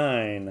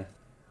 299,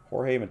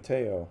 Jorge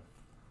Mateo.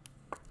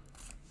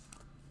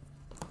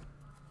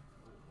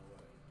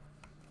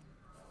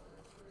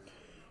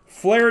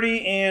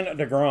 Flaherty and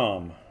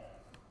DeGrom.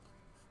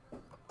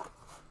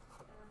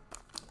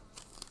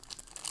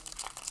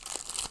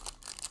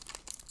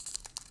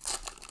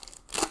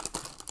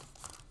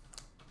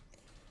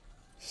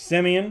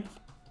 Semien,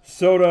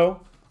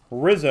 Soto,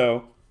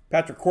 Rizzo,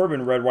 Patrick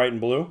Corbin, red, white, and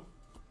blue.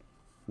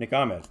 Nick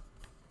Ahmed.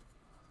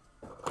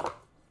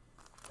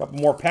 Couple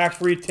more packs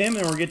for you, Tim,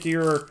 and we'll get to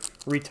your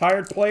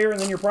retired player and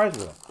then your prize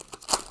wheel.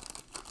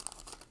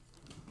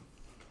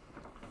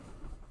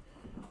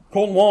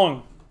 Colton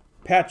Wong,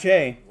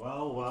 Pache.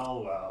 Well,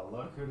 well, well.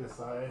 Look who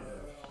decided.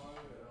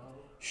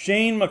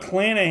 Shane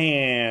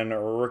McClanahan,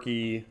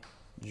 rookie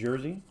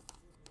jersey.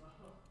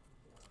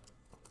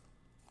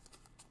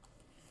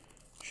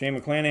 Shane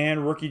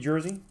McClanahan, rookie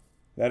jersey.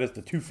 That is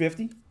the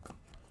 250.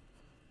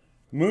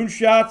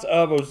 Moonshots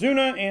of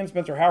Ozuna and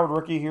Spencer Howard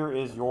rookie. Here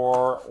is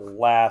your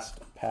last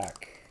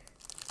pack.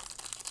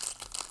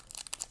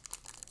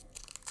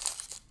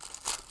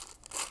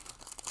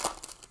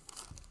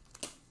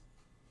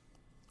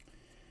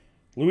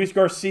 Luis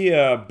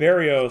Garcia,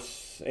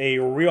 Barrios, a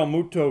Real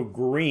Muto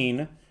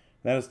green.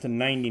 That is to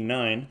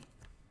 99.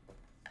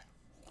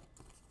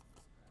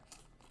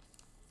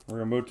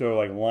 Real Muto,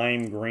 like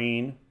lime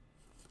green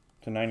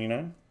to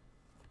 99.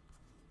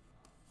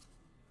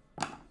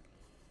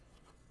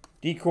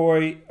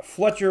 Decoy,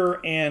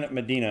 Fletcher, and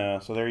Medina.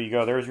 So there you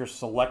go. There's your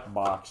select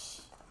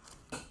box.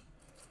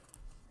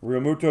 Real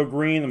Muto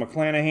green, the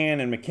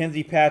McClanahan and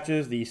McKenzie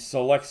patches. The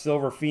select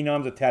silver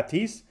phenoms of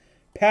Tatis,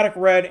 Paddock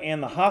red,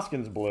 and the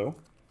Hoskins blue.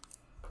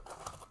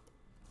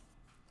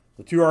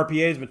 The 2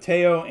 RPAs,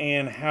 Mateo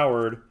and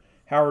Howard.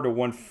 Howard to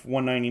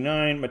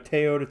 199,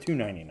 Mateo to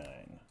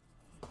 299.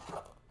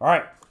 All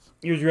right,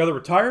 here's your other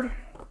retired.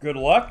 Good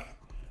luck.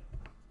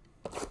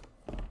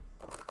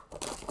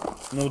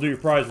 And we'll do your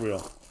prize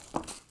wheel.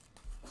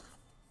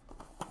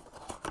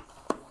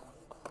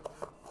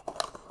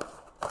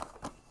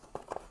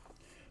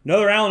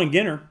 Another Allen and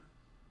Ginter.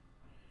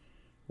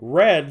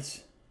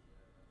 Reds.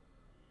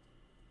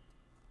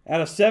 Out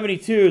of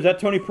 72, is that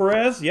Tony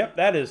Perez? Yep,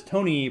 that is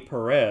Tony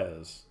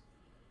Perez.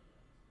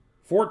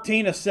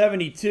 14 of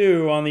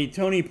 72 on the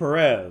Tony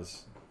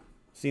Perez.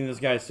 Seen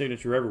this guy's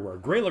signature everywhere.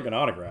 Great looking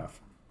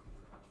autograph.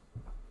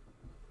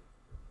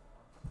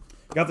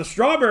 Got the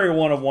strawberry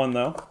 1 of 1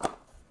 though.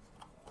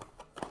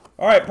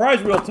 All right,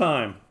 prize wheel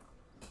time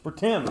for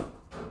Tim.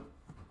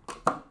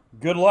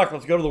 Good luck.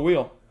 Let's go to the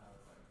wheel.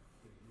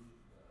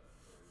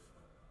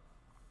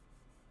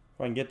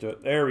 If I can get to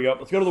it. There we go.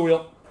 Let's go to the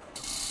wheel.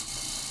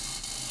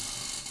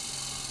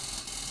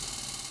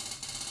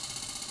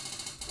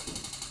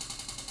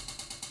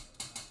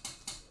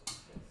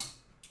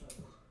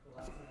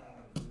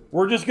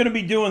 We're just going to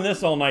be doing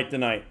this all night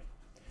tonight.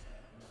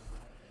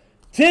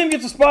 Tim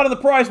gets a spot in the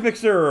prize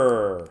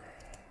mixer.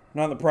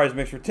 Not in the prize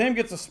mixer. Tim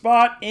gets a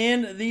spot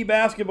in the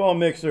basketball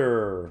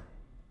mixer.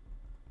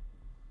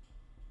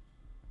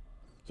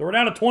 So we're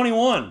down to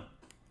 21.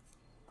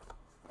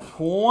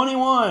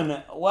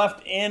 21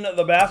 left in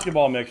the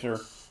basketball mixer.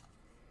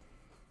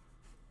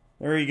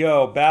 There you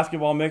go.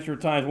 Basketball mixer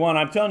times 1.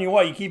 I'm telling you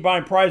what, you keep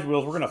buying prize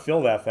wheels, we're going to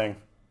fill that thing.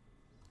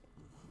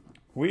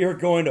 We are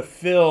going to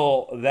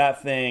fill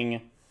that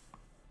thing.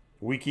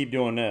 We keep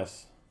doing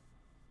this.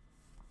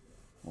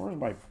 Where's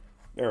my...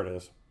 There it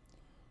is.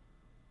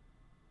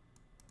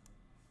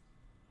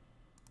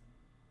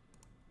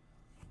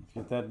 Let's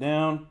get that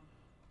down.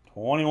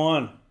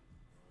 21.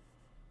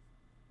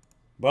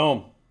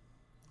 Boom.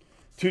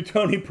 2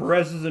 Tony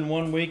Perez's in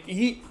 1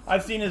 week.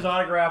 I've seen his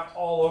autograph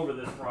all over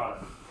this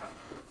product.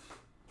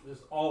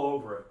 Just all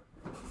over it.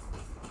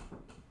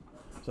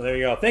 So there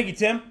you go. Thank you,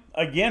 Tim,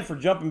 again for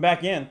jumping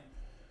back in.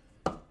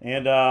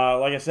 And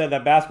like I said,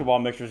 that basketball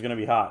mixer is going to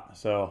be hot.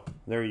 So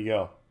there you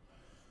go.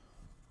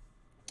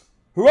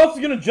 Who else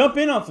is going to jump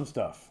in on some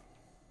stuff?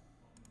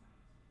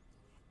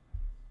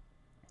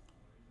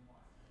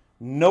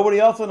 Nobody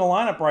else in the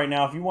lineup right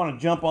now. If you want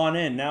to jump on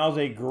in, now's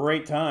a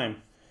great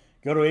time.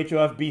 Go to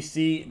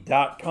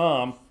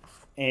hofbc.com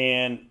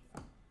and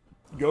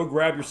go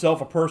grab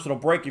yourself a personal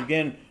break.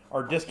 Again,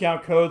 our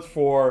discount codes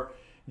for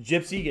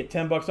Gypsy. Get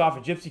 10 bucks off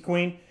a Gypsy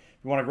Queen.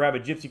 If you want to grab a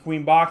Gypsy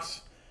Queen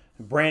box,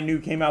 brand new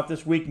came out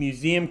this week.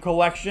 Museum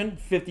Collection,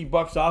 50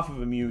 bucks off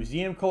of a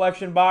Museum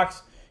Collection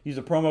box. Use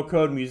the promo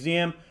code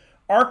MUSEUM.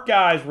 Arc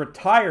Guys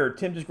retired.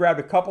 Tim just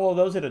grabbed a couple of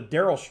those. Hit a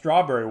Daryl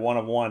Strawberry 1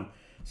 of 1.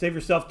 Save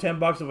yourself 10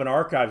 bucks of an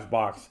Archives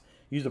box.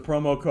 Use the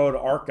promo code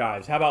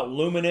ARCHIVES. How about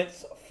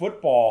Luminance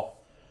Football?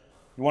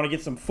 You want to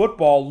get some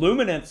football.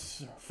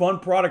 Luminance, fun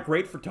product,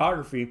 great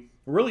photography.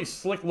 Really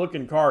slick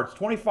looking cards.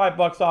 25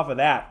 bucks off of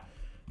that.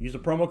 Use the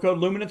promo code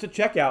Luminance at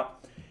checkout.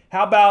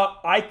 How about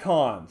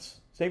Icons?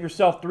 Save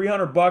yourself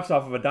 300 bucks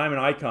off of a Diamond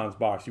Icons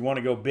box. You want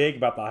to go big,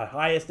 about the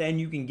highest end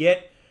you can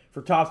get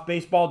for Topps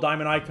Baseball.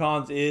 Diamond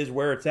Icons is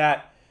where it's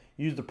at.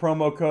 Use the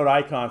promo code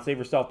ICON. Save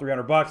yourself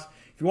 300 bucks.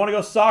 If you want to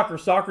go soccer,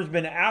 soccer's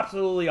been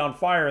absolutely on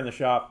fire in the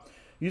shop.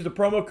 Use the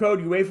promo code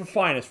UEFA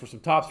Finest for some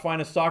Topps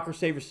Finest soccer.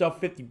 Save yourself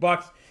 50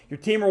 bucks. Your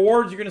team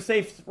rewards, you're going to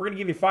save. We're going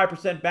to give you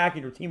 5% back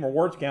in your team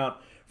rewards count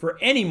for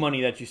any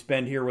money that you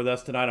spend here with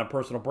us tonight on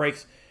Personal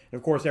Breaks. And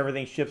of course,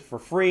 everything ships for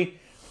free.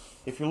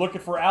 If you're looking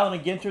for Allen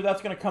and Ginter,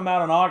 that's going to come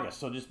out in August,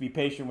 so just be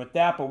patient with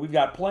that. But we've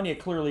got plenty of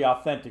Clearly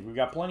Authentic. We've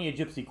got plenty of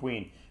Gypsy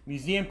Queen.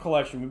 Museum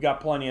Collection, we've got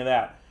plenty of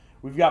that.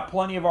 We've got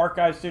plenty of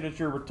Archive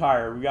Signature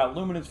Retired. We've got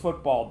Luminance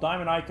Football,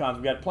 Diamond Icons.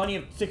 We've got plenty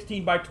of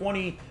 16 by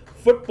 20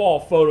 football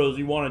photos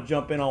you want to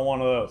jump in on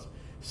one of those.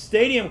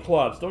 Stadium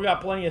Club, still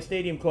got plenty of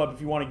Stadium Club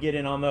if you want to get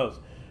in on those.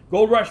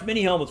 Gold Rush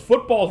Mini Helmets.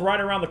 Football's right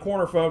around the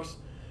corner, folks.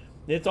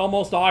 It's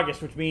almost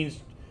August, which means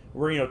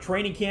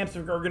training camps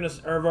have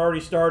already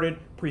started.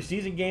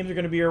 Preseason games are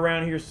going to be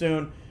around here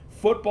soon.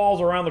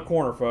 Football's around the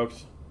corner,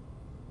 folks.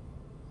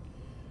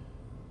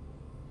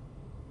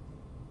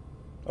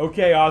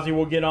 Okay, Ozzy,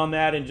 we'll get on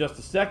that in just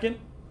a second.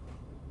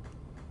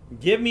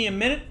 Give me a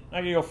minute.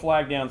 I'm going to go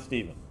flag down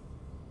Steven.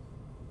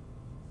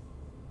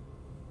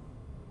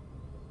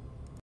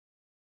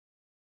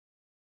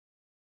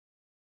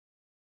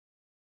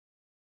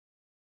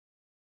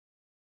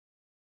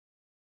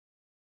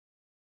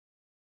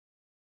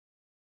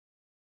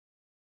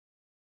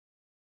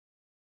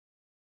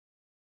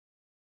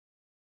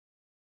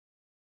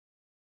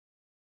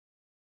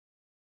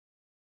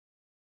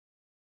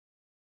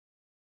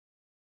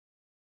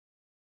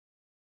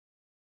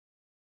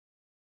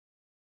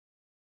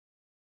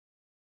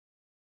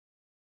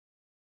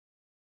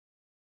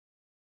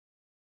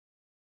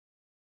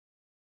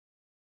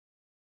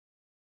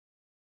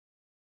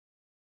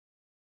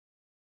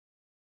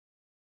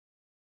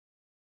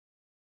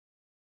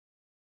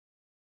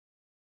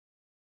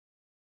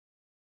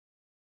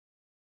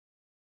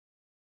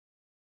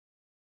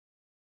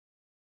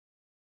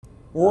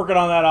 We're working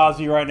on that,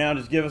 Ozzy, right now.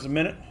 Just give us a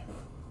minute.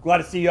 Glad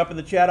to see you up in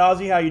the chat,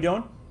 Ozzy. How you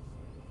doing?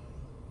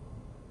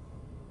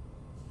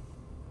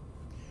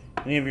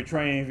 Any of your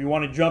training, if you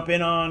want to jump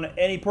in on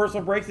any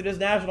personal breaks, it is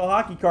National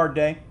Hockey Card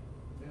Day.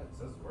 Yeah, it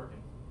says it's working.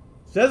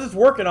 Says it's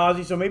working,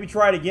 Ozzy, so maybe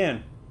try it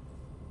again.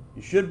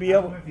 You should be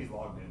able. If he's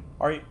logged in.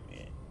 Are you?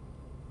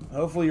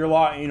 Hopefully you're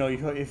logged. You know,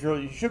 if you're,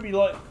 you should be.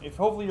 If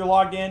hopefully you're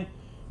logged in, you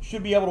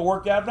should be able to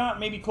work that. If not,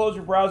 maybe close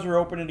your browser,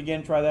 open it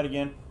again, try that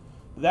again.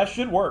 But that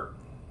should work.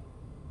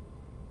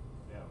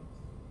 Yeah,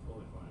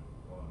 totally fine.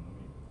 Hold on, let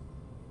me.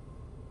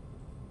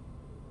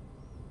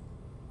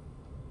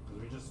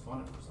 Because we just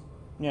spun it for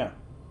somebody. Yeah.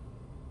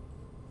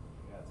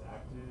 Yeah, it's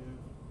active.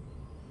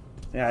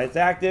 Yeah, it's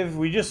active.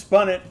 We just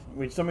spun it.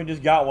 Somebody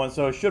just got one,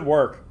 so it should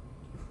work.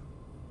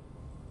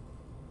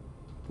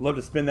 Love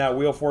to spin that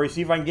wheel for you.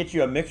 See if I can get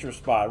you a mixer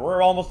spot.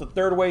 We're almost a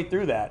third way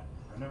through that.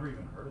 I've never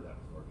even heard of that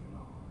before. Came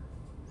out on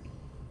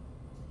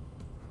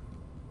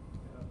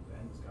yeah,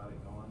 Ben's got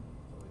it going.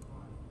 Totally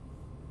fine.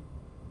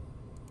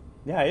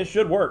 Yeah, it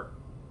should work.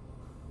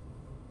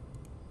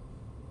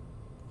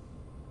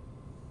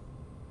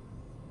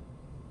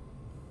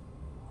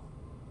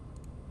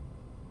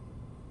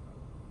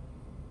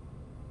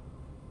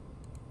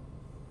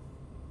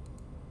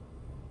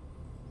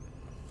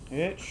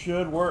 It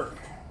should work.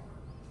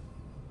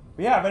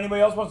 But yeah, if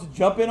anybody else wants to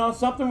jump in on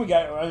something, we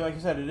got, like I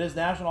said, it is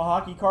National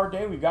Hockey Card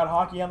Day. We've got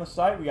hockey on the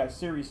site. We got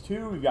Series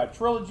 2. We've got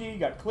Trilogy. We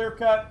got Clear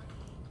Cut.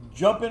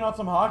 Jump in on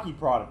some hockey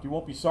product. You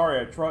won't be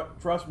sorry.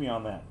 Trust me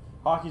on that.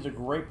 Hockey's a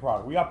great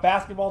product. We got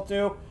basketball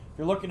too. If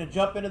you're looking to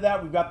jump into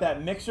that, we've got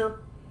that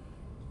mixer.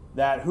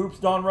 That Hoops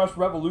Dawn Rush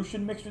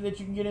Revolution mixer that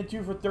you can get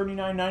into for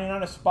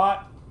 $39.99 a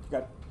spot. We've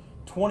got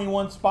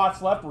 21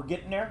 spots left. We're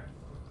getting there.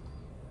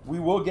 We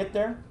will get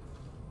there.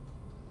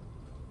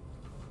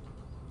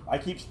 I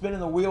keep spinning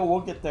the wheel.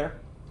 We'll get there.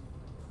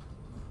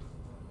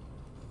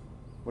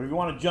 But if you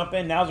want to jump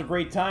in, now's a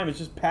great time. It's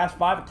just past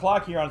 5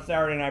 o'clock here on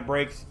Saturday Night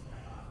Breaks.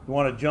 If you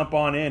want to jump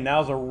on in,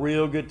 now's a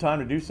real good time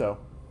to do so.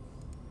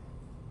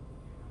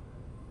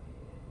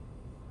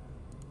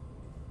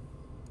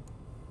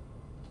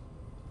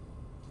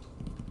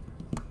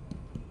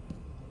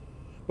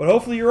 But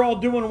hopefully you're all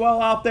doing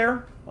well out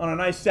there on a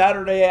nice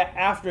Saturday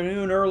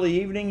afternoon,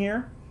 early evening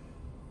here.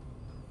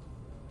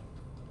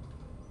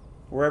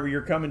 Wherever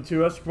you're coming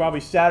to us,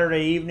 probably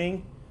Saturday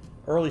evening,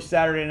 early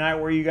Saturday night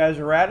where you guys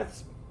are at.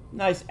 It's a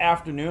nice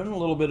afternoon, a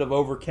little bit of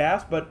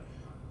overcast, but a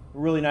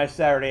really nice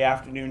Saturday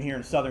afternoon here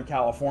in Southern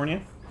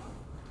California.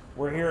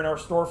 We're here in our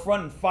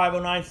storefront in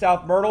 509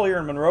 South Myrtle here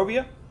in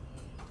Monrovia.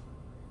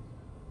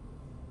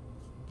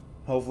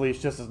 Hopefully it's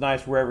just as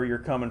nice wherever you're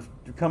coming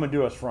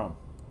to us from.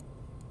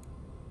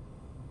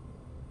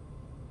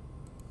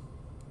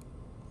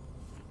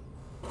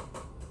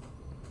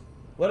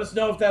 Let us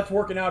know if that's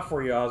working out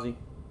for you, Ozzy.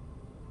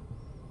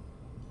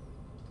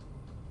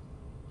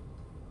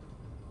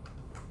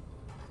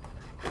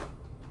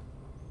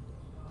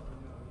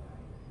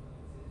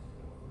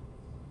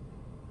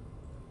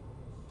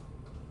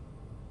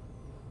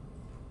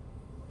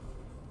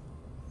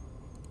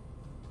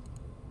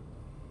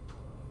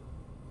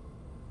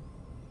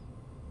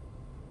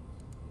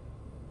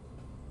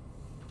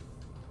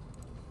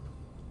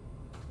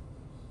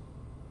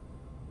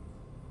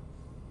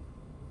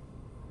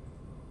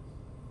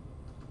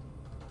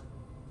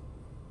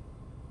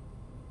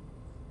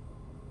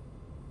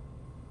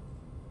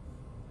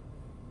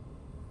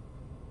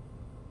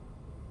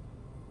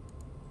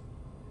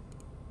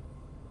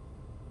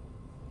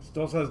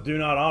 Still says do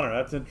not honor.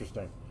 That's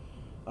interesting.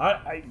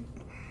 I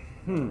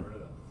don't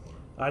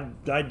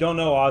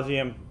know, Ozzy.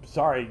 I'm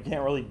sorry.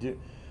 Can't really do.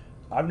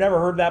 I've never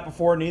heard that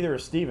before. Neither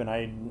has Steven.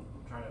 I'm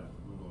trying to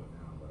Google it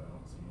now, but I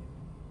don't see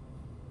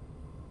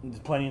anything. It's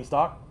plenty in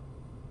stock.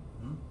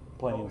 Hmm?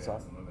 Plenty in yeah,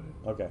 stock. it's unlimited.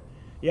 Okay.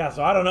 Yeah.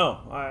 So I don't know.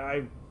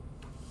 I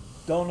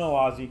don't know,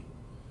 Ozzy.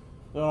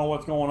 Don't know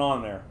what's going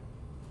on there.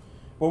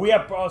 Well, we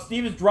have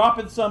Steven's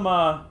dropping some.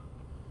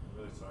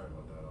 Really sorry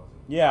about that, Ozzy.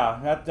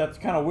 Yeah, that's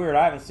kind of weird.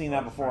 I haven't seen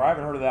that before. I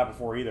haven't heard of that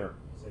before either.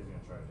 He says he's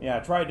gonna try it. Yeah,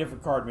 try a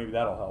different card. Maybe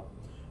that'll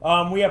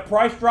help. We have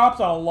price drops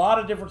on a lot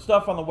of different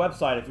stuff on the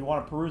website. If you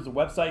want to peruse the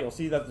website, you'll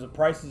see that the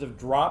prices have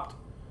dropped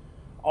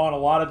on a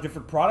lot of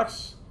different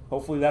products.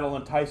 Hopefully that'll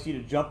entice you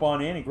to jump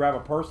on in and grab a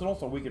personal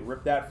so we could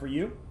rip that for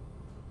you.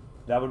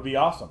 That would be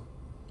awesome.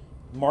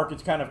 The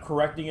market's kind of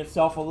correcting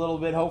itself a little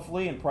bit,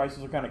 hopefully, and prices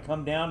will kind of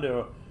come down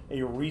to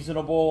a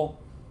reasonable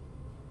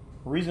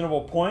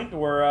point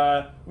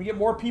where we get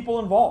more people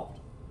involved.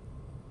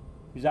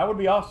 Because that would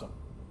be awesome.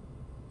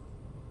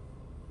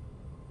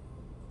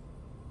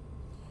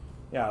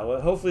 Yeah,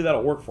 well, hopefully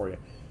that'll work for you.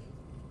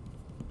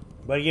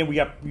 But again,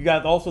 we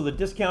got also the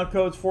discount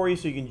codes for you,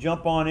 so you can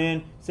jump on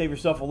in, save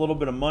yourself a little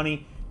bit of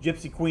money.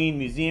 Gypsy Queen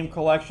Museum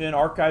Collection,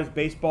 Archives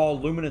Baseball,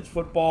 Luminance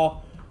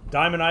Football,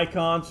 Diamond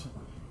Icons,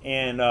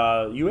 and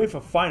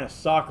UEFA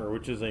Finest Soccer,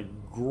 which is a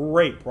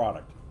great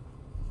product.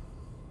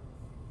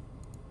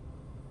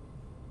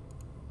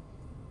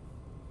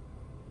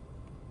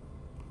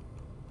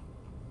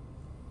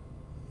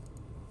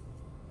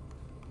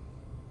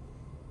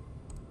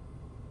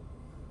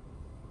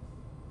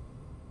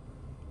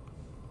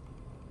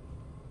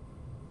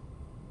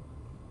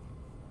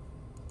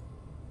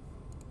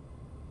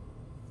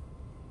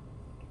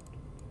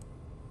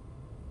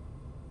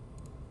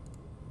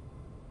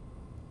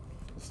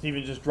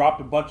 Steven just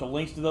dropped a bunch of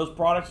links to those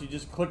products. You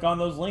just click on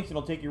those links, and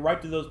it'll take you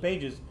right to those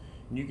pages,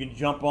 and you can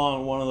jump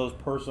on one of those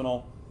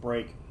personal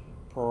brake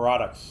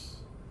products.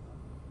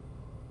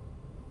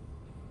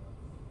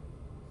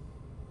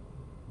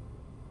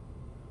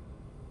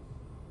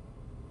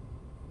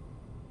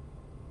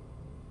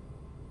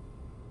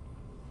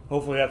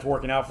 Hopefully that's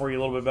working out for you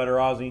a little bit better,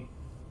 Ozzy.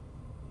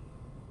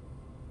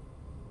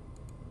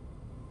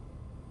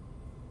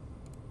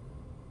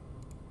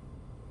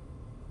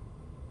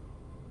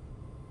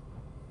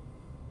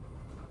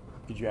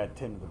 Did you add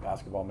Tim to the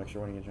basketball mixer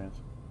when you get a chance?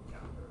 Yeah.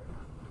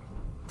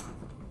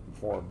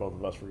 Before both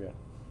of us forget.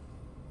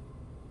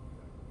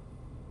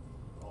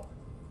 Oh.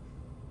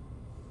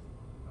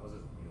 That was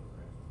his meal,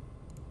 right?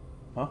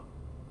 Huh?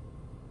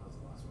 That was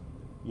the last one you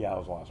did. Yeah, that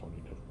was the last one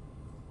you did.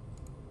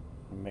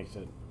 It makes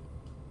it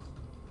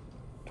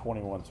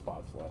 21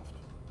 spots left.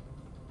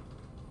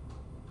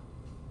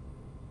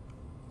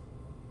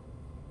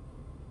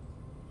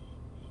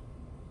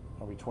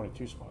 That'll be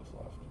 22 spots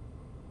left.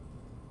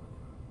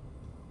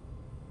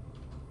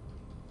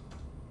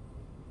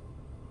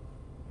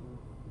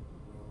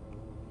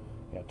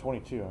 Yeah,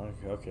 22.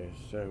 Okay,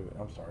 so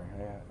I'm sorry.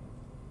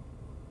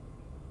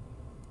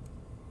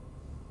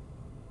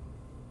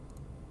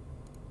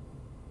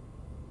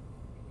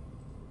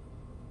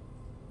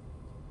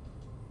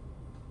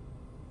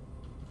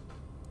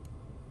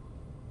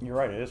 You're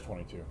right, it is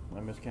 22.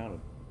 I miscounted.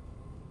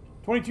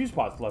 22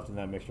 spots left in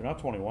that mixture, not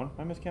 21.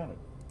 I miscounted.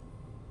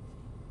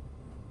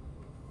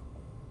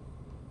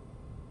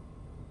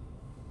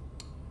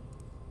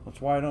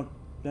 That's why I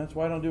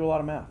don't do a lot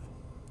of math.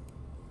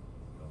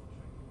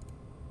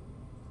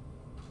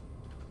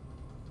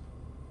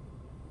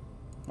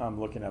 I'm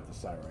looking at the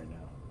site right now.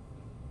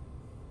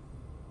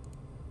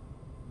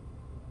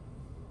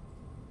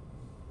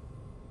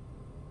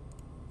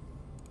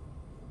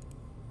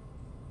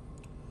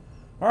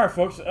 All right,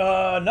 folks.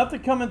 Nothing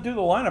coming through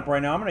the lineup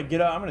right now. I'm gonna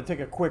get up. I'm gonna take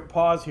a quick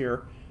pause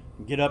here,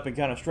 and get up and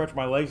kind of stretch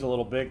my legs a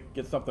little bit,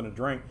 get something to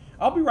drink.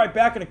 I'll be right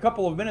back in a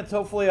couple of minutes.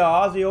 Hopefully,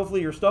 Ozzy,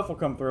 hopefully your stuff will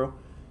come through,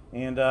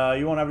 and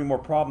you won't have any more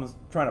problems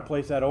trying to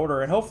place that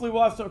order. And hopefully,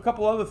 we'll have a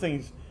couple other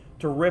things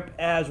to rip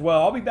as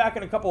well. I'll be back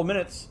in a couple of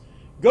minutes.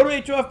 Go to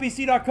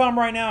hofbc.com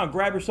right now and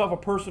grab yourself a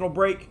personal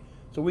break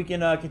so we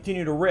can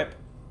continue to rip.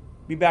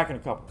 Be back in a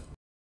couple.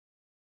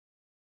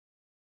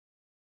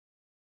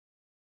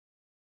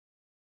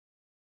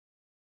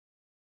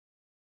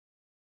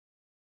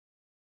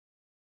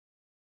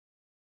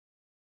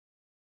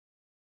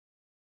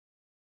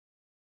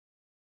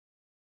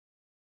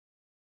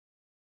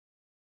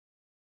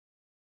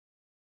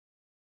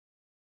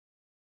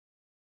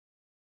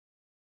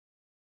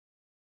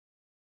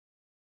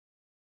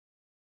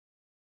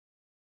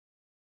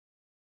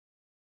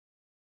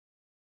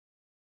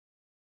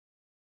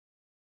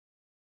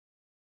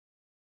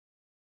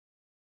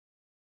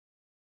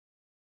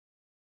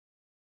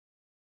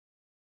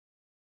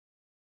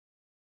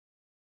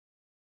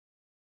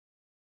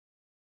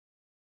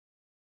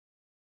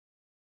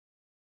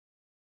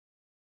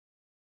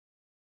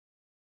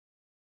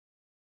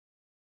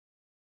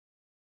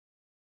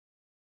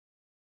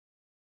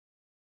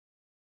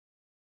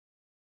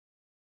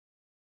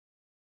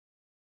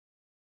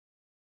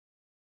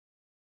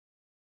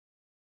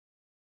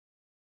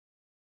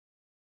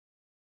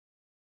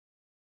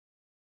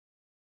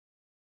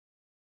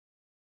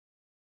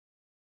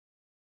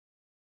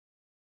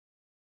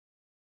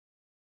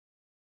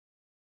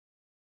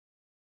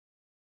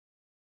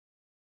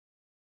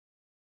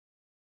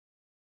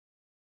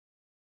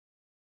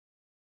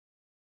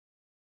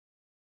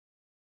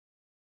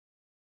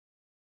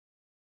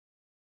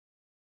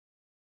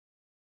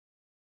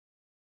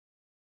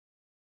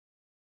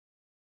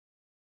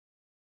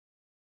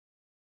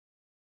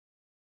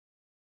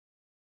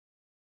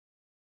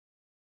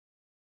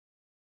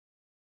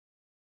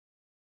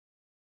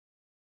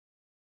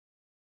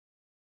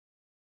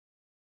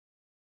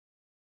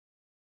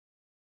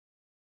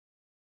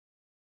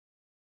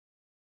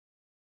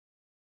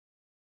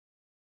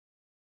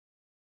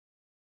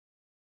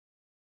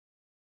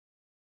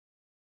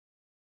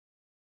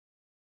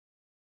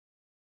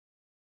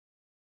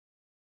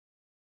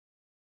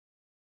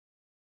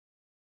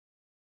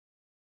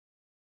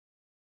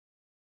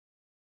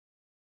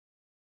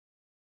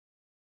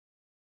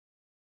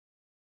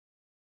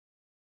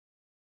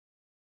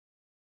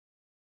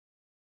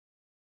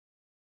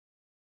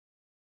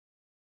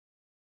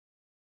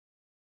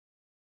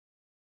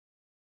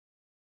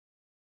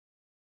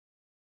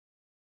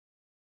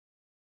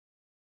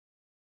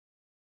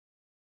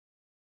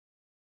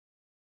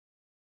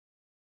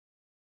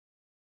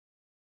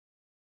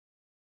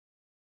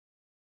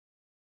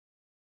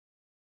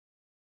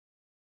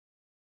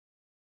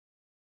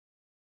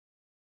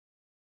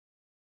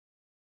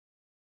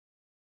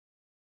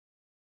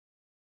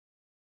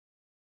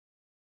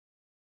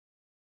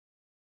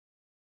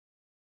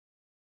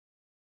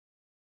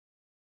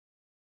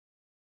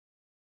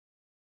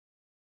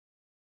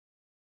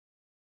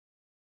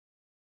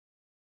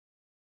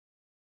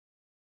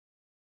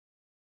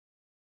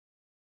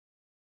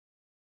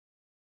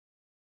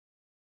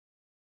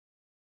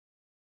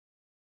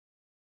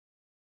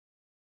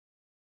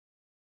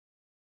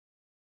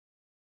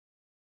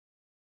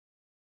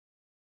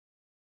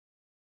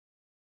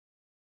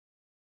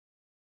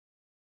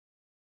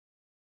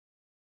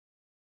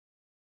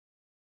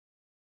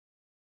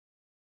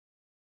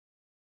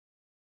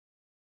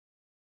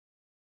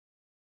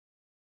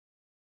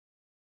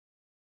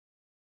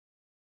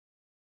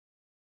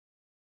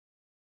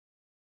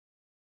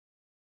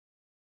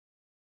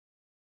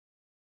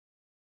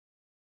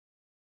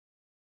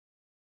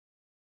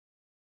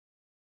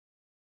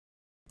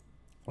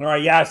 All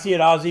right, yeah, I see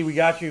it, Ozzy. We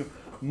got you.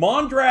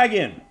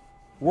 Mondragon,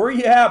 where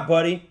you at,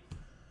 buddy?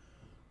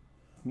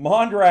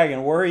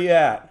 Mondragon, where are you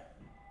at?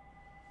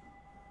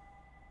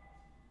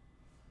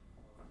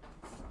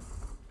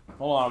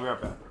 Hold on, I'll be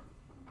right back.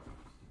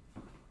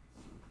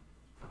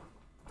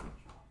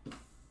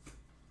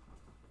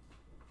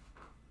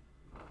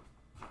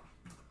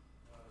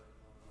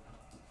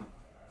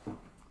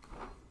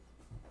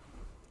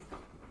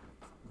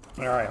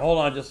 All right, hold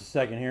on just a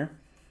second here.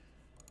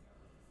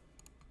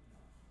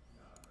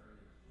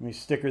 Let me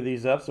sticker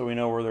these up so we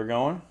know where they're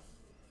going.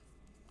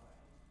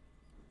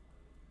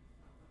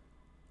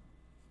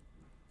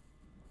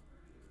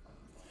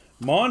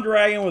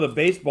 Mondragon with a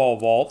baseball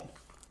vault.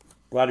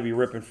 Glad to be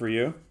ripping for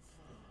you.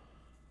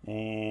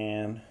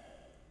 And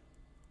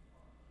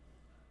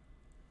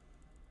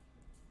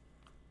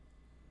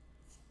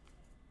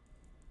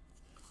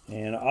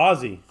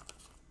Ozzy,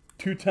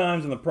 2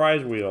 times in the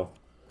prize wheel.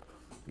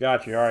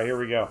 Got you. All right, here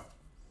we go.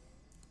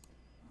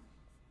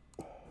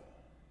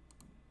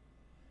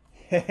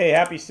 Hey,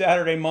 happy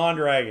Saturday,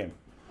 Mondragon.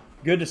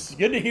 Good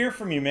to hear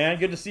from you, man.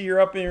 Good to see you're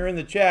up here in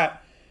the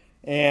chat.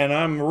 And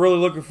I'm really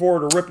looking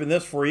forward to ripping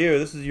this for you.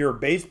 This is your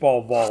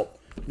baseball vault.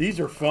 These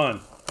are fun.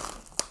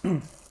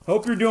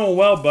 Hope you're doing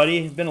well,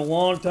 buddy. It's been a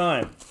long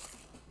time.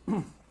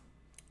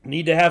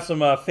 Need to have some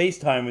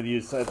FaceTime with you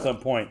at some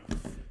point.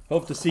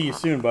 Hope to see you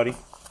soon, buddy.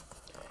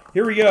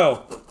 Here we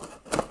go.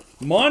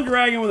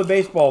 Mondragon with a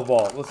baseball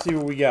vault. Let's see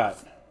what we got.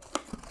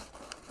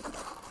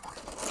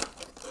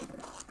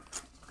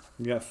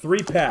 We got 3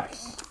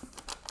 packs.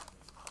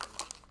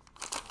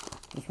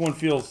 This one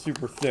feels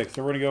super thick,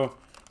 so we're going to go...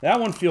 That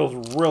one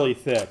feels really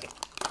thick.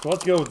 So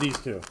let's go with these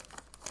 2.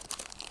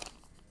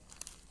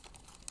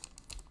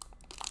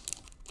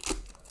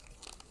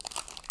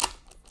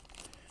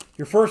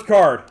 Your first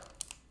card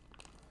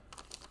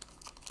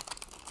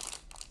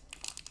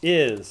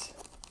is...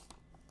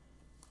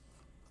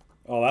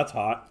 Oh, that's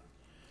hot.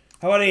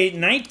 How about a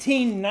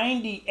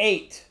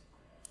 1998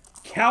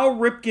 Cal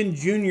Ripken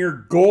Jr.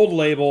 Gold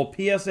Label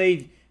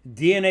PSA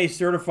DNA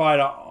Certified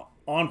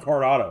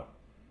on-card auto?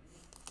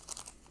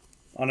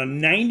 On a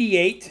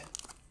 98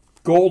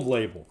 Gold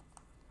Label.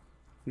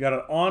 We got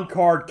an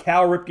on-card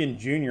Cal Ripken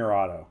Jr.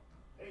 auto.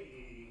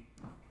 Hey.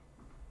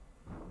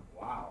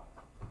 Wow.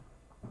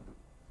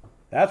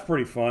 That's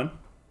pretty fun.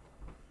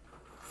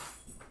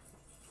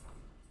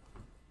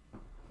 I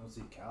don't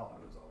see Cal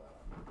autos all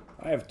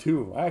that. I have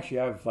 2. I actually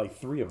have like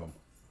 3 of them.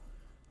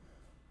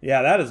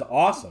 Yeah, that is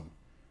awesome.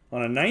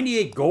 On a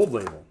 98 Gold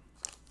Label.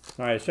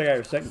 All right, let's check out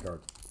your second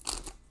card.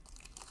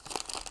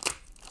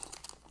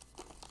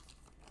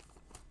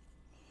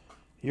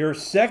 Your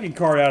second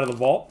card out of the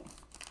vault.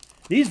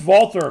 These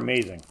vaults are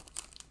amazing.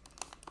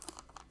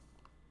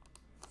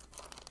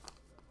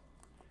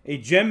 A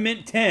Gem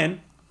Mint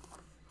 10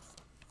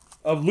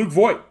 of Luke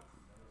Voit.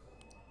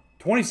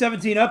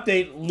 2017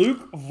 update,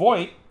 Luke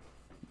Voit,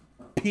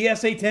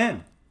 PSA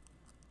 10.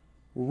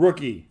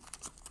 Rookie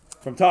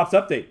from Topps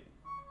Update.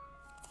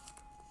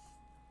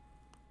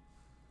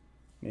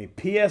 A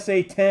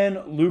PSA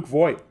 10 Luke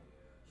Voit.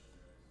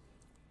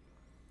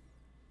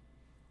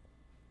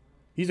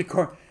 He's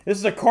a This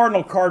is a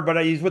Cardinal card,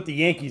 but he's with the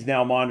Yankees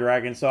now,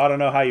 Mondragon, so I don't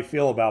know how you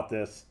feel about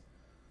this.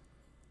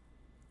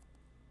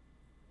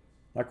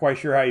 Not quite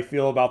sure how you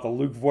feel about the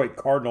Luke Voit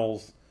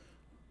Cardinals.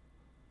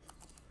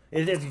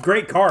 It's a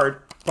great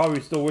card.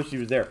 Probably still wish he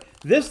was there.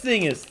 This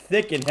thing is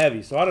thick and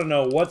heavy, so I don't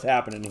know what's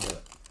happening here.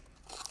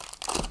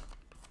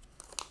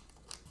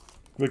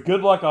 But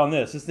good luck on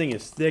this. This thing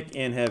is thick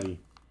and heavy.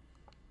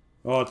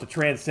 Oh, it's a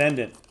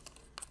Transcendent.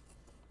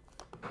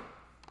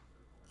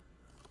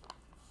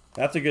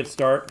 That's a good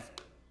start.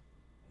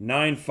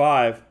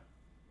 9.5.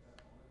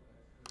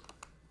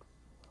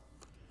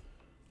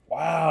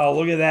 Wow,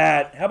 look at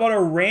that. How about a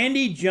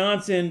Randy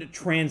Johnson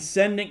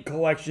Transcendent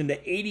Collection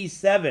to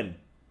 87?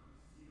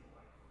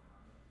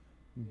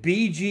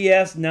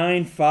 BGS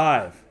 9.5.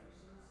 I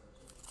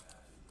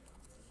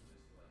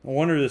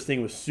wonder if this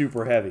thing was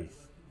super heavy.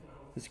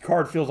 This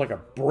card feels like a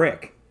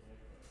brick.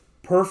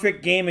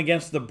 Perfect game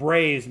against the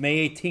Braves,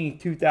 May 18th,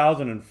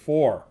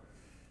 2004.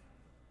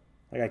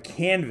 Like a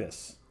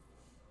canvas.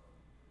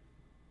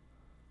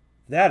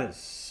 That is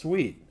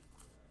sweet.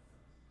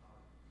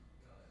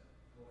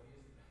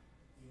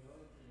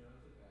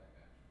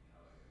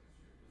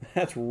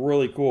 That's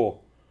really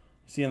cool.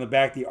 See on the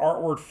back, the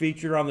artwork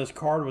featured on this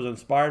card was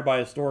inspired by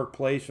a historic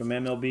place from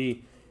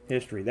MLB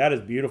history. That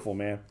is beautiful,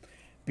 man.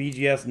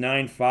 BGS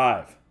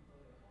 9.5.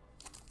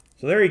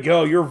 So there you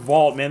go, your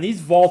vault, man.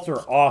 These vaults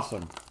are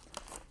awesome.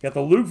 Got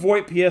the Luke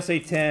Voit PSA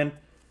 10,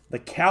 the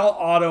Cal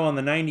Auto on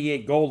the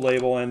 98 Gold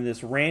Label, and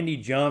this Randy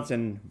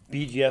Johnson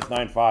BGS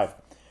 9.5.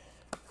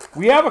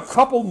 We have a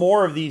couple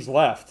more of these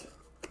left.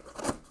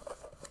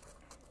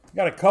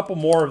 Got a couple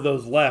more of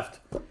those left.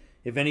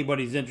 If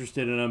anybody's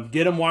interested in them,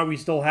 get them while we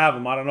still have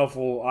them. I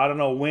don't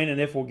know when and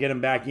if we'll get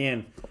them back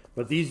in.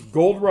 But these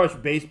Gold Rush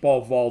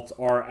baseball vaults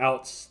are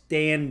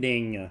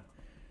outstanding.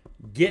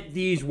 Get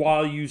these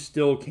while you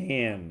still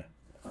can.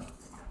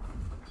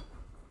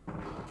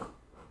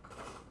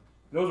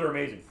 Those are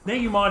amazing.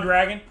 Thank you,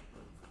 Mondragon.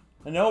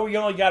 I know we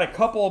only got a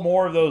couple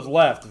more of those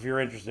left if you're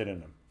interested in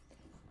them.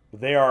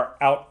 But they are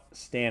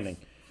outstanding.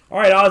 All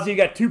right, Ozzy, you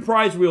got 2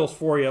 prize wheels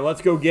for you.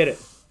 Let's go get it.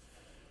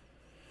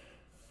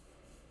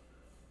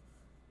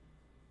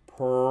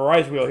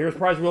 Prize wheel. Here's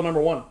prize wheel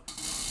number 1.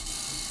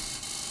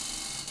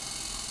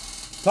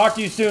 Talk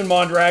to you soon,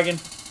 Mondragon.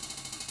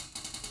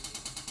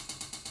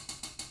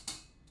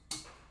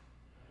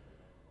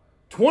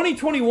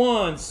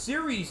 '21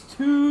 Series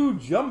 2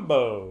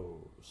 Jumbos.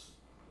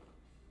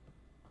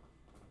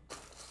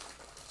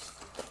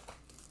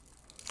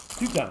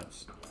 2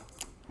 times.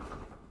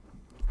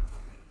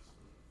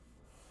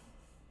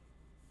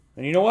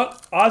 And you know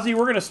what? Ozzy,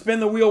 we're going to spin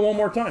the wheel one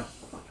more time.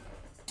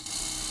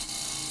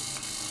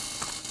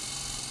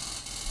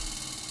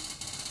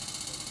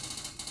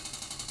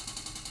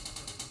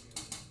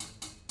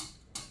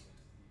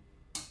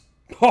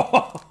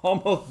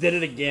 Almost did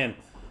it again.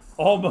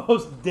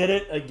 Almost did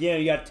it again.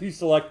 You got 2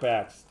 select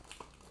packs.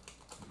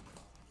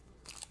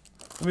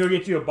 Let me go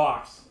get you a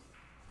box.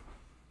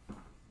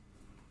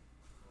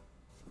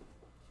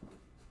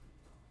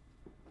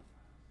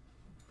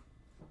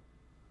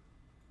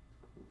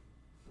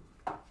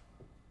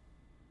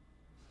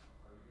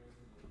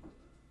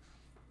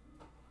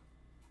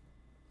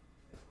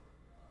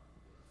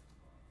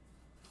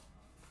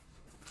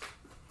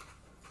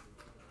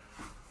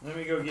 Let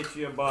me go get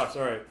you a box.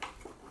 All right.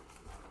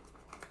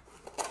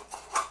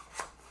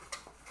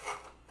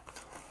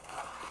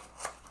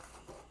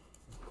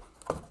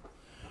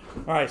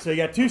 All right, so you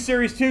got 2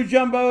 Series 2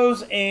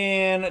 Jumbos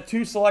and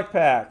 2 select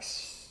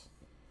packs.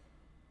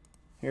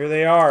 Here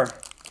they are.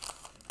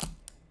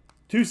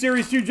 2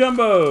 Series 2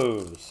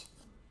 Jumbos.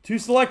 2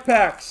 select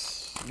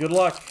packs. Good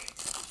luck.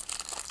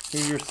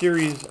 Here's your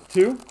Series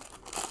 2.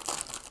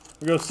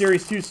 We go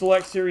Series 2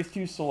 Select, Series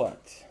 2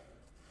 Select.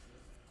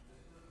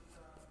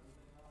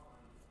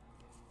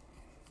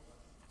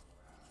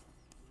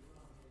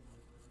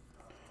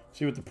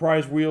 See what the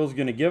prize wheel is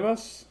going to give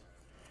us.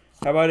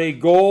 How about a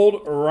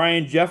gold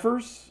Ryan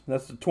Jeffers?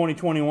 That's the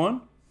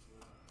 2021.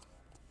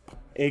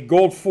 A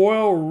gold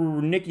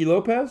foil Nicky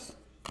Lopez.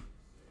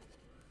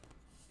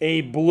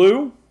 A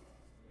blue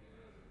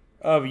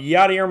of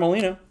Yadier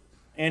Molina.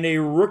 And a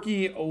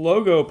rookie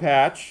logo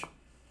patch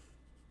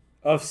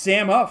of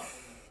Sam Huff.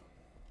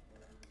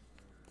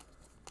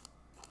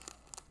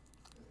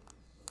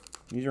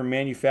 These are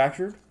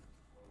manufactured.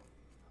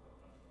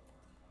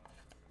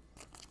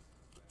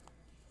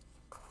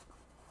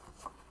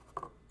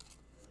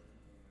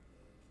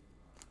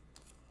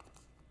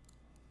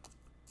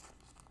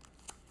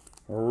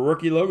 A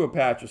rookie logo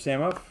patch of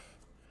Sam Huff.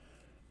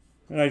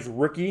 A nice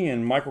Ricky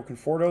and Michael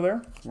Conforto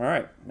there. All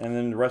right. And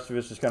then the rest of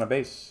it's just kind of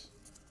base.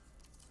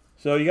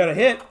 So you got a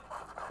hit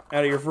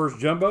out of your first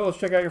jumbo. Let's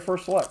check out your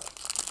first select.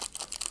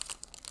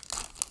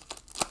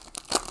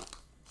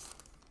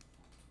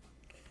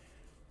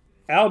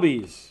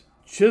 Albies,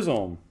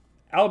 Chisholm,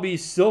 Albies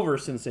Silver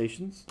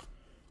Sensations,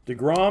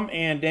 DeGrom,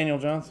 and Daniel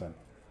Johnson.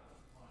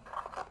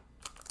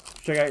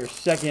 Check out your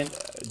second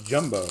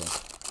jumbo.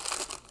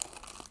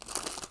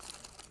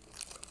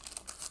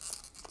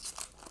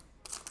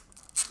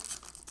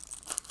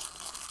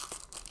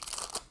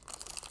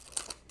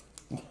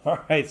 All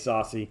right,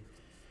 Saucy.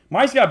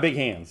 Mike's got big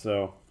hands,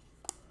 so.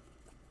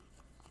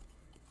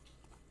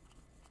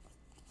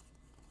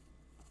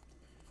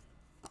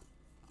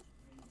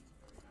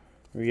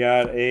 We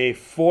got a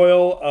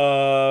foil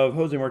of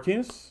Jose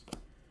Martinez.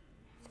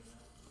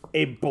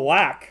 A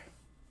black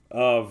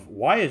of,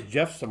 why is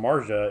Jeff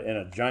Samardzija in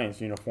a Giants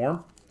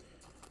uniform?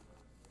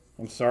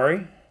 I'm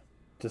sorry.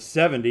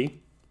 /70.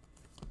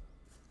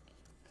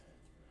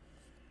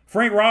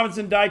 Frank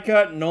Robinson die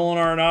cut, Nolan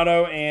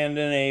Arenado, and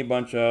then a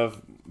bunch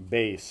of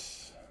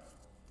base.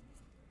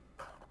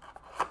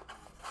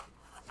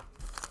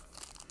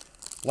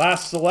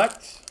 Last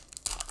select.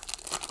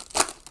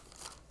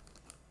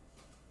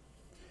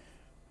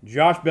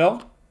 Josh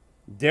Bell,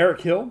 Derek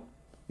Hill.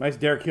 Nice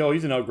Derek Hill.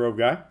 He's an Elk Grove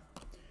guy.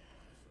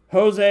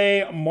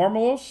 Jose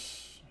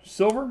Marmolos,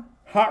 silver.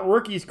 Hot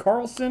rookies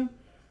Carlson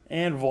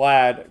and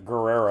Vlad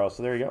Guerrero.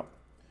 So there you go.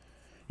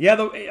 Yeah,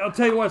 I'll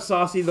tell you what,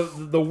 Saucy.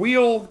 The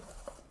wheel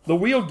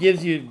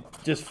gives you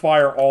just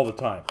fire all the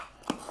time.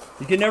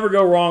 You can never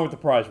go wrong with the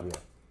prize wheel.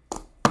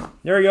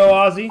 There you go,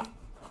 Ozzy.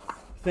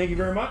 Thank you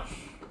very much.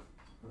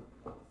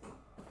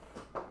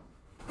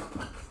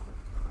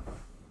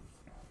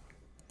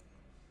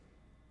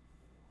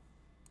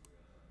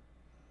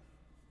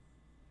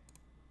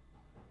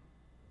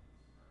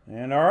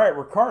 And all right,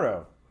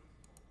 Ricardo.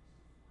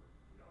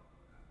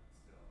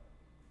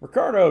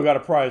 Ricardo got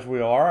a prize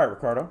wheel. All right,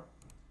 Ricardo.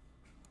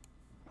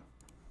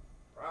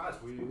 Prize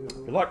wheel.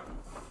 Good luck.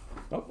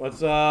 Oh,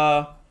 let's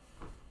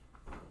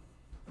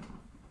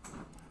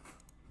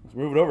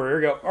move it over. Here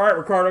we go. All right,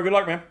 Ricardo. Good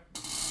luck, man.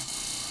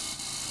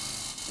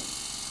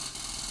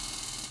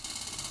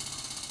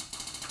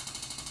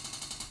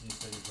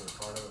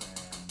 Ricardo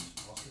and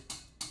Wall Street.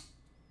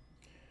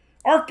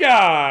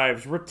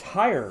 Archives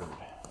retired.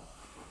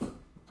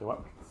 So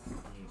what? You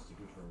need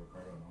stickers for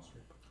Ricardo and Wall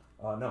Street?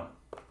 No. You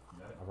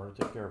got it? I've already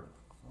taken care of it.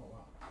 Oh,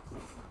 wow.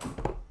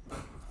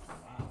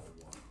 Wow.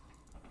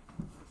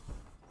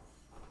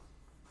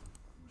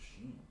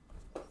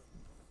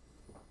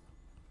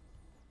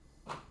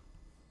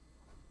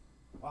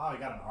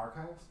 got an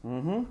archives?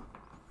 Mm-hmm.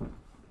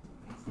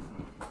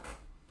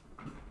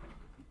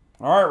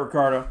 All right,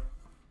 Ricardo.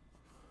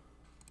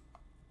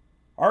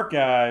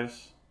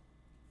 Archives,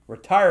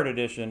 retired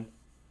edition.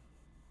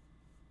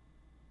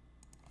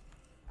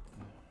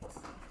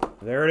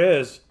 There it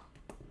is.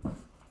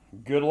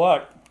 Good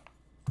luck.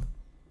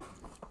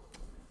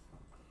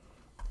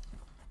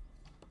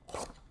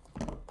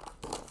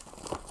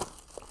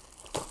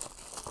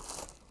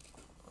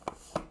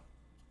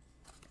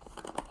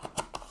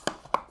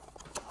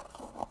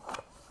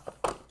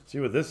 See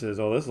what this is.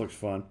 Oh, this looks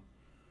fun.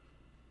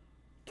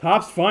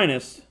 Topps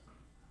Finest.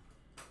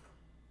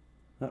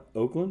 Not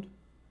Oakland?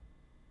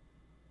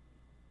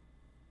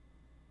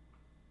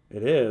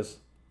 It is.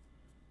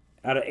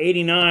 Out of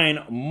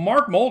 89,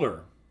 Mark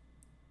Mulder.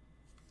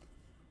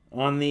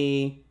 On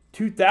the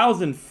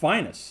 2000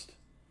 Finest.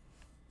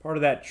 Part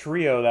of that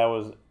trio that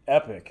was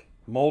epic.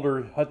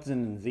 Mulder, Hudson,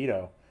 and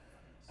Zito.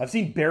 I've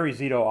seen Barry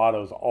Zito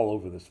autos all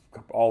over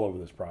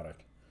this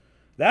product.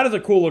 That is a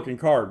cool looking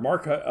card.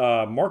 Mark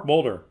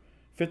Mulder,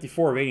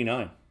 54 of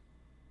 89.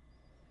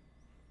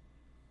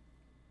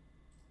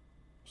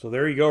 So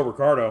there you go,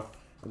 Ricardo.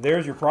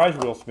 There's your prize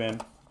wheel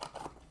spin.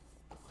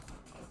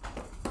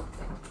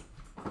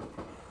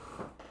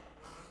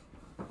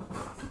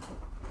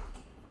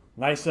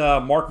 Nice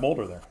Mark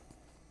Mulder there.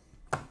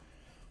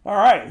 All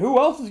right, who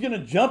else is going to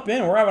jump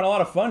in? We're having a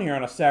lot of fun here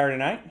on a Saturday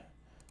night.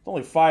 It's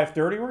only 5:30.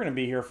 We're going to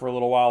be here for a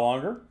little while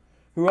longer.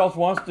 Who else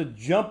wants to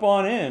jump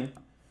on in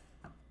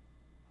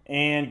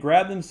and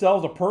grab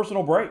themselves a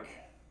personal break?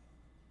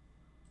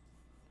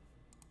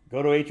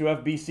 Go to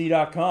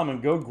hofbc.com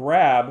and go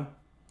grab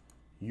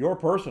your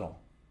personal.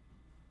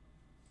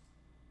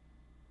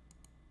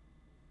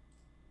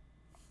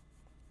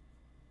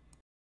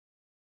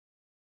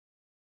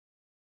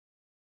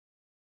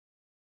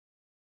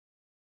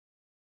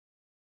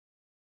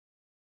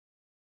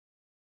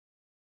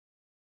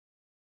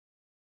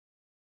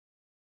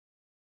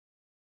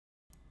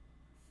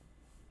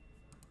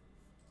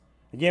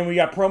 Again, we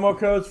got promo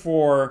codes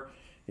for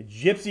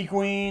Gypsy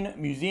Queen,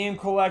 Museum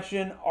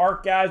Collection,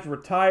 Archives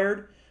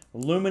Retired,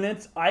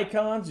 Luminance,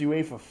 Icons,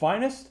 UEFA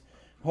Finest.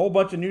 A whole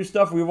bunch of new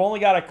stuff. We've only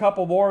got a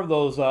couple more of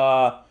those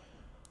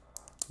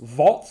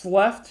vaults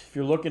left. If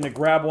you're looking to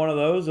grab one of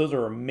those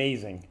are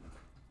amazing.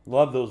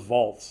 Love those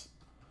vaults.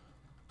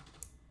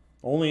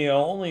 Only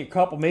a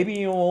couple,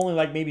 maybe only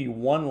like maybe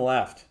one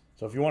left.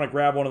 So if you want to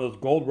grab one of those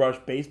Gold Rush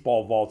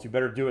baseball vaults, you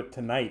better do it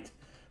tonight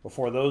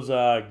before those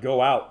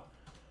go out.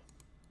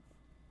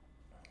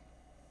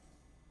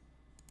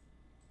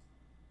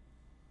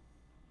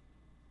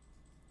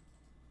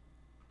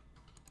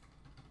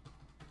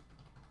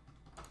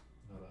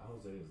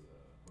 Jose is the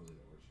Jose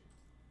that worksheet.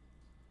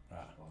 I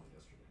bought it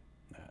yesterday.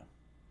 Yeah.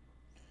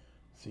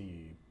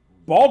 See,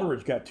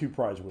 Baldridge got 2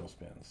 prize wheel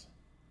spins.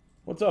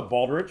 What's up,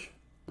 Baldridge?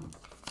 And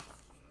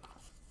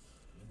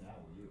that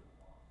were you.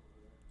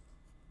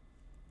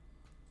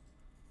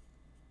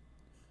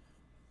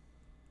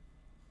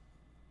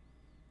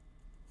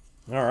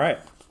 All right.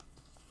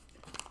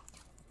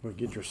 We'll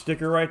get your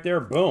sticker right there.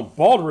 Boom.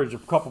 Baldridge, a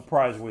couple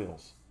prize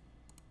wheels.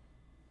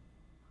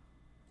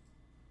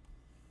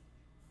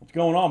 What's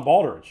going on,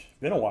 Baldridge?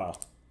 Been a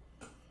while.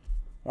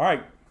 All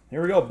right.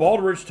 Here we go.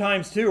 Baldridge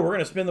times 2. We're going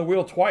to spin the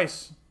wheel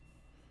twice.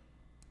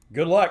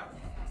 Good luck.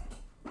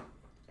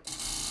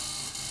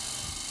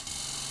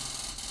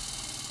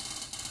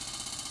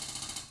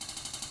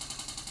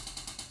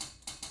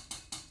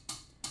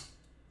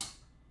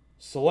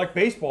 Select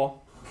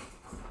Baseball.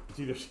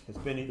 It's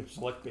been either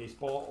Select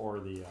Baseball or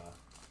the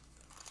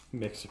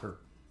mixer.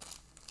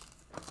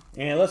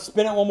 And let's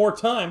spin it one more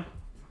time.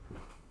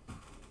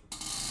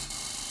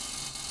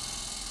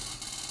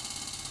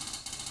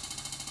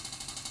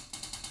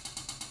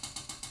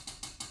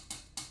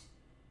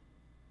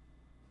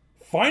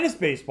 Finest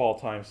Baseball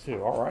times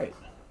 2. All right.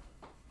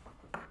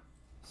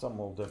 Something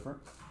a little different.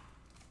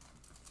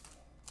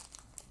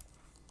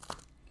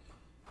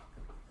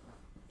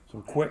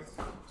 Some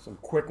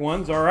quick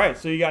ones. All right.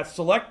 So you got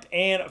Select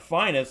and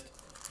Finest.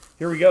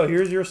 Here we go.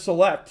 Here's your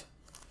Select.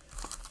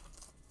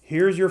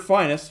 Here's your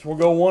Finest. We'll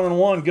go 1 and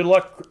 1. Good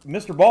luck,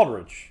 Mr.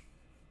 Baldridge.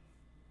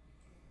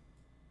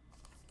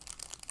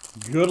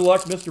 Good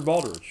luck, Mr.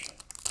 Baldridge.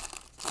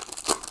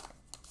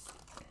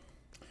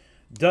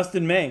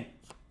 Dustin May.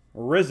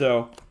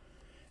 Rizzo,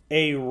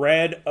 a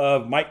red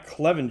of Mike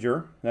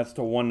Clevenger. That's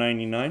to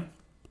 199.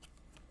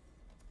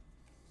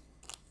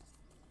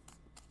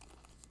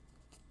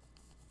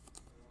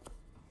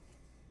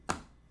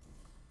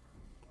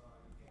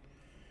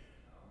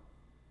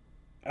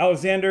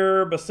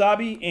 Alexander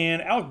Basabi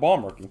and Alec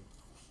Baumrookie.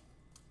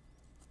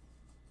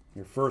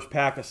 Your first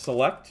pack of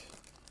Select.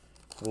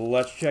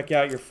 Let's check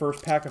out your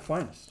first pack of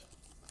Finest.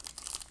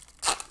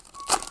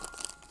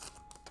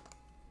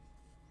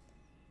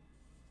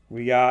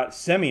 We got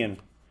Semien.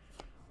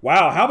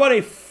 Wow, how about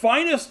a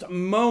Finest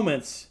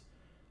Moments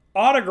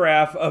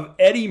autograph of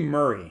Eddie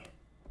Murray?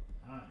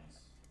 Nice.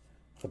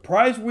 The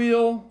prize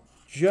wheel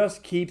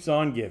just keeps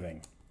on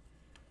giving.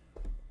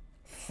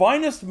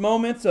 Finest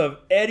Moments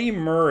of Eddie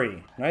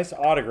Murray. Nice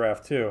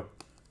autograph, too.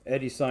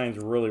 Eddie signs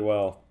really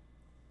well.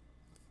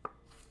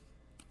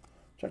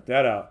 Check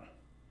that out.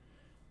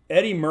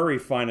 Eddie Murray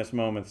finest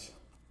moments.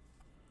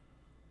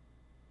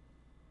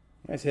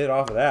 Nice hit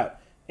off of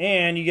that.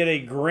 And you get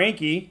a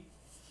Greinke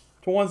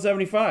to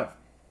 175.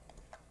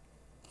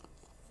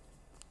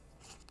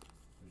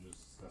 We were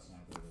just discussing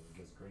out there that I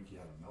guess Greinke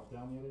had a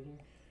meltdown the other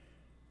day.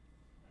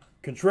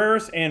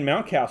 Contreras and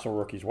Mountcastle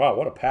rookies. Wow,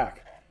 what a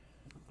pack.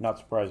 Not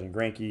surprising.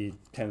 Greinke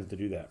tends to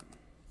do that.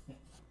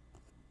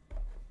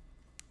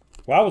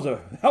 Wow,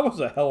 that was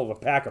a hell of a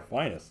pack of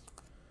finest.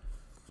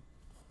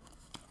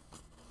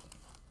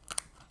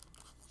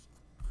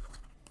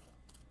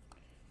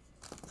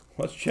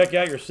 Let's check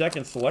out your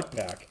second select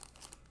pack.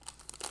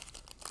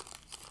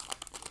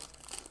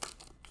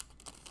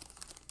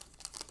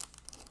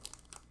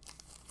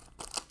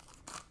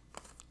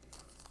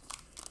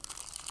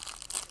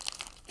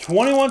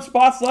 $21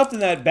 spots left in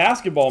that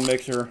basketball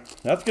mixer.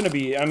 That's going to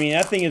be, I mean,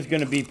 that thing is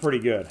going to be pretty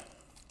good.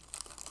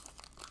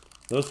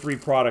 Those three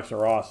products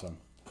are awesome.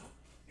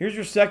 Here's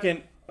your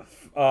second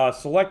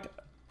select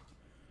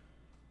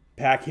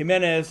pack.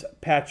 Jimenez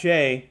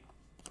Pache.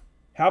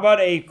 How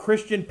about a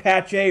Christian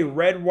Pache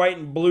red, white,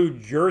 and blue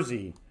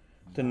jersey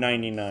to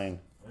 99?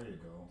 There you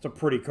go. It's a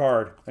pretty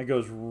card. That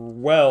goes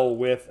well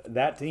with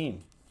that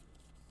team.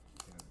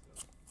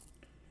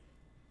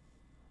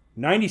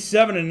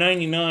 97 and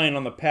 99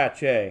 on the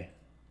Pache.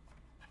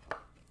 The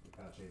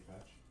Pache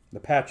patch. The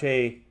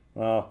Pache,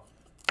 well,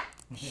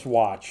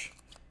 swatch.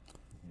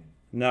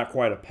 Not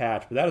quite a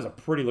patch, but that is a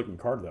pretty looking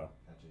card, though.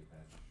 Pache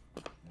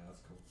patch. Yeah,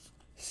 that's cool.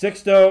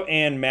 Sixto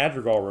and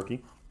Madrigal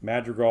rookie.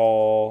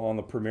 Madrigal on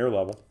the premier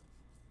level.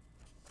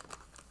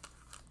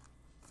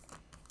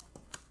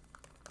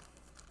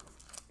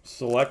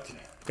 Select.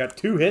 Got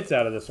 2 hits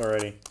out of this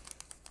already.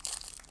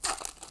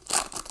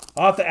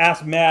 I'll have to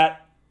ask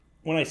Matt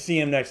when I see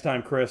him next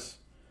time, Chris.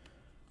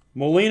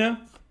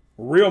 Molina,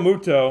 Real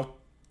Muto,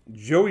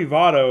 Joey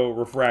Votto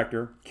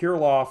refractor,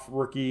 Kirilloff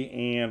rookie,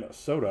 and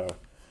Soto.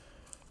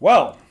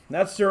 Well,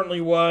 that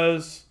certainly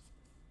was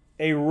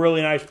a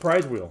really nice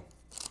prize wheel.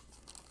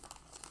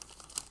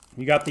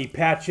 You got the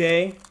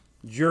Pache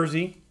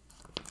jersey.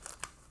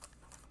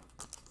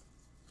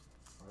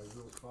 Prize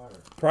wheel's fire.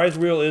 Prize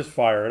wheel is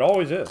fire. It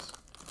always is.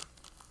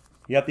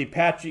 You got the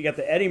Pache, you got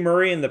the Eddie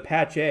Murray and the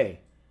Pache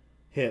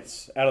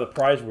hits out of the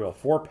prize wheel.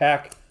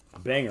 4-pack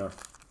banger.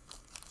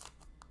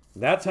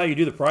 That's how you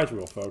do the prize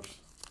wheel, folks.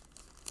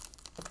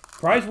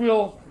 Prize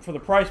wheel for the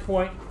price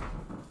point,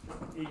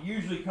 it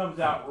usually comes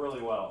out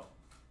really well.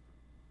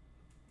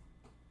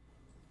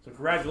 So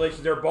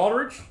congratulations there,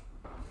 Baldridge.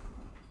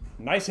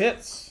 Nice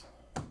hits.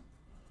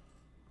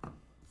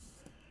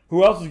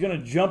 Who else is going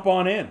to jump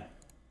on in?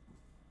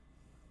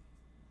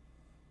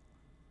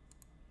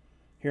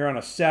 Here on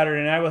a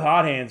Saturday night with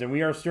Hot Hands, and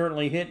we are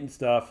certainly hitting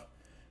stuff.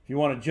 If you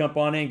want to jump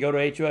on in, go to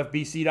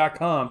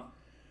hofbc.com.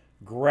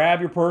 Grab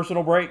your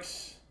personal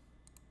breaks.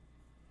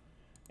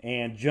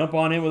 And jump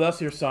on in with us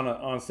here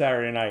on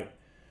Saturday night.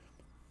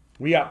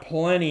 We got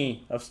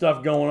plenty of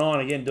stuff going on.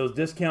 Again, those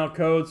discount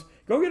codes.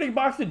 Go get a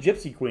box of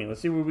Gypsy Queen.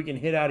 Let's see what we can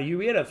hit out of you.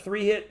 We had a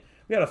 3-hit.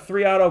 We had a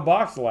 3-auto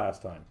box the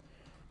last time.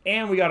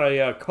 And we got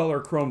a color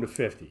chrome to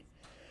 50.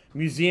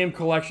 Museum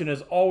collection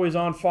is always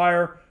on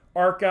fire.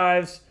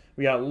 Archives.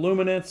 We got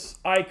luminance,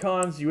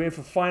 icons,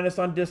 UEFA finest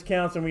on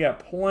discounts, and we got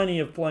plenty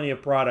of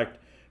product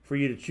for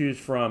you to choose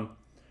from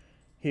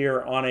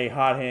here on a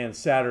Hot Hand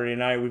Saturday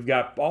night. We've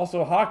got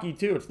also hockey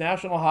too. It's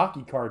National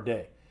Hockey Card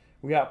Day.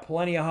 We got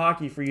plenty of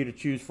hockey for you to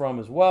choose from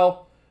as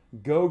well.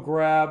 Go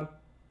grab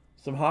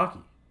some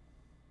hockey.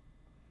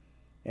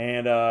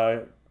 And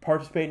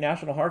participate in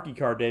National Hockey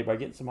Card Day by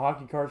getting some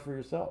hockey cards for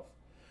yourself.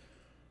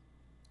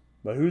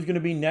 But who's going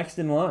to be next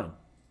in line?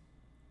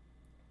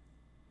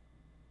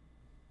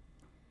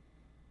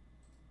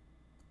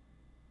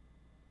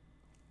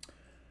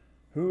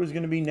 Who is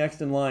going to be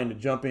next in line to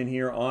jump in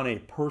here on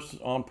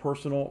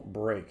personal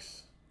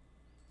breaks?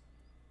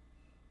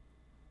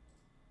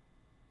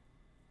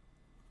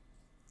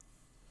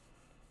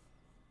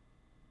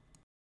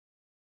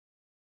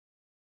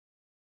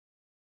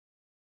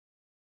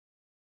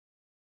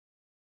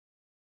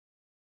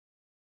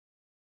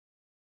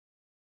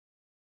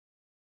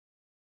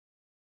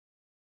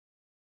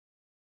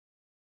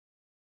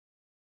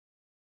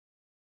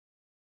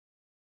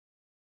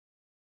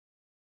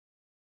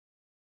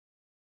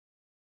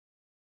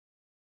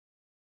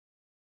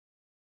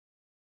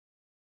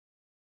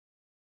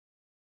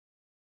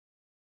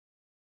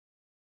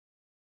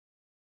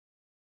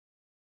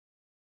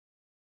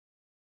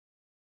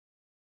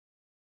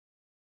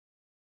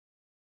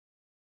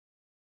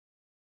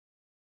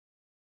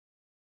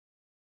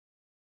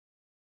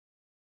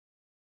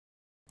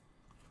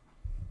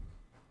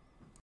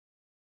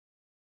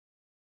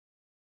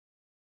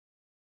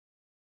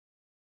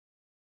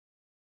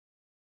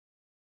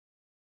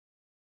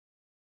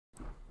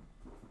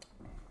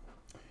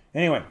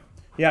 Anyway,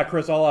 yeah,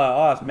 Chris, I'll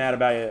ask Matt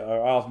about you.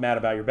 I'll ask Matt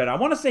about your bet. I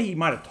want to say he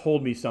might have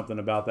told me something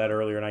about that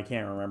earlier, and I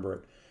can't remember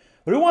it.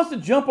 But who wants to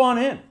jump on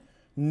in?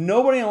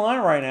 Nobody in line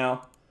right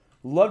now.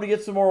 Love to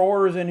get some more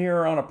orders in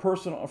here on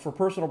for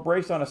personal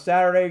breaks on a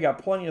Saturday.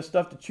 Got plenty of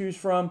stuff to choose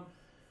from.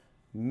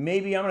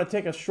 Maybe I'm going to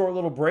take a short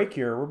little break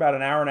here. We're about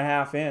an hour and a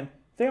half in.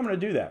 I think I'm going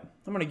to do that.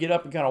 I'm going to get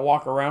up and kind of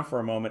walk around for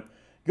a moment.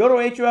 Go to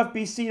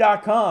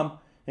hofbc.com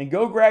and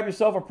go grab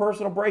yourself a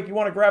personal break. You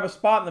want to grab a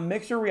spot in the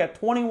mixer? We got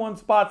 21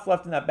 spots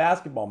left in that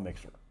basketball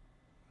mixer.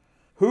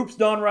 Hoops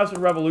Done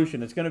Wrestling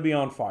Revolution. It's going to be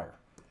on fire.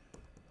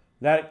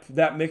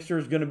 That mixer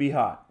is going to be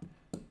hot.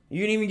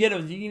 You can even get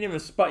a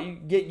spot. You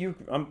can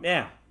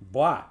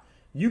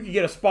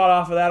get a spot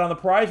off of that on the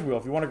prize wheel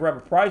if you want to grab a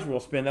prize wheel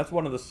spin. That's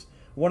one of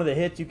the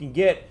hits you can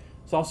get.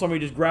 Saw somebody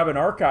just grab an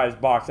archives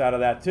box out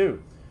of that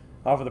too,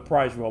 off of the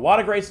prize wheel. A lot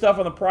of great stuff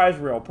on the prize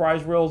wheel.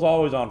 Prize wheel is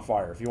always on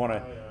fire if you want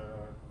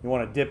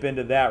to dip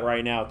into that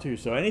right now too.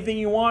 So anything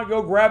you want,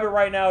 go grab it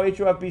right now.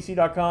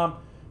 hofbc.com.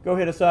 Go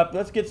hit us up.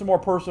 Let's get some more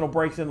personal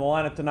breaks in the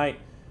lineup tonight.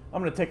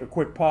 I'm going to take a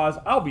quick pause.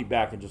 I'll be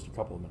back in just a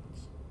couple of minutes.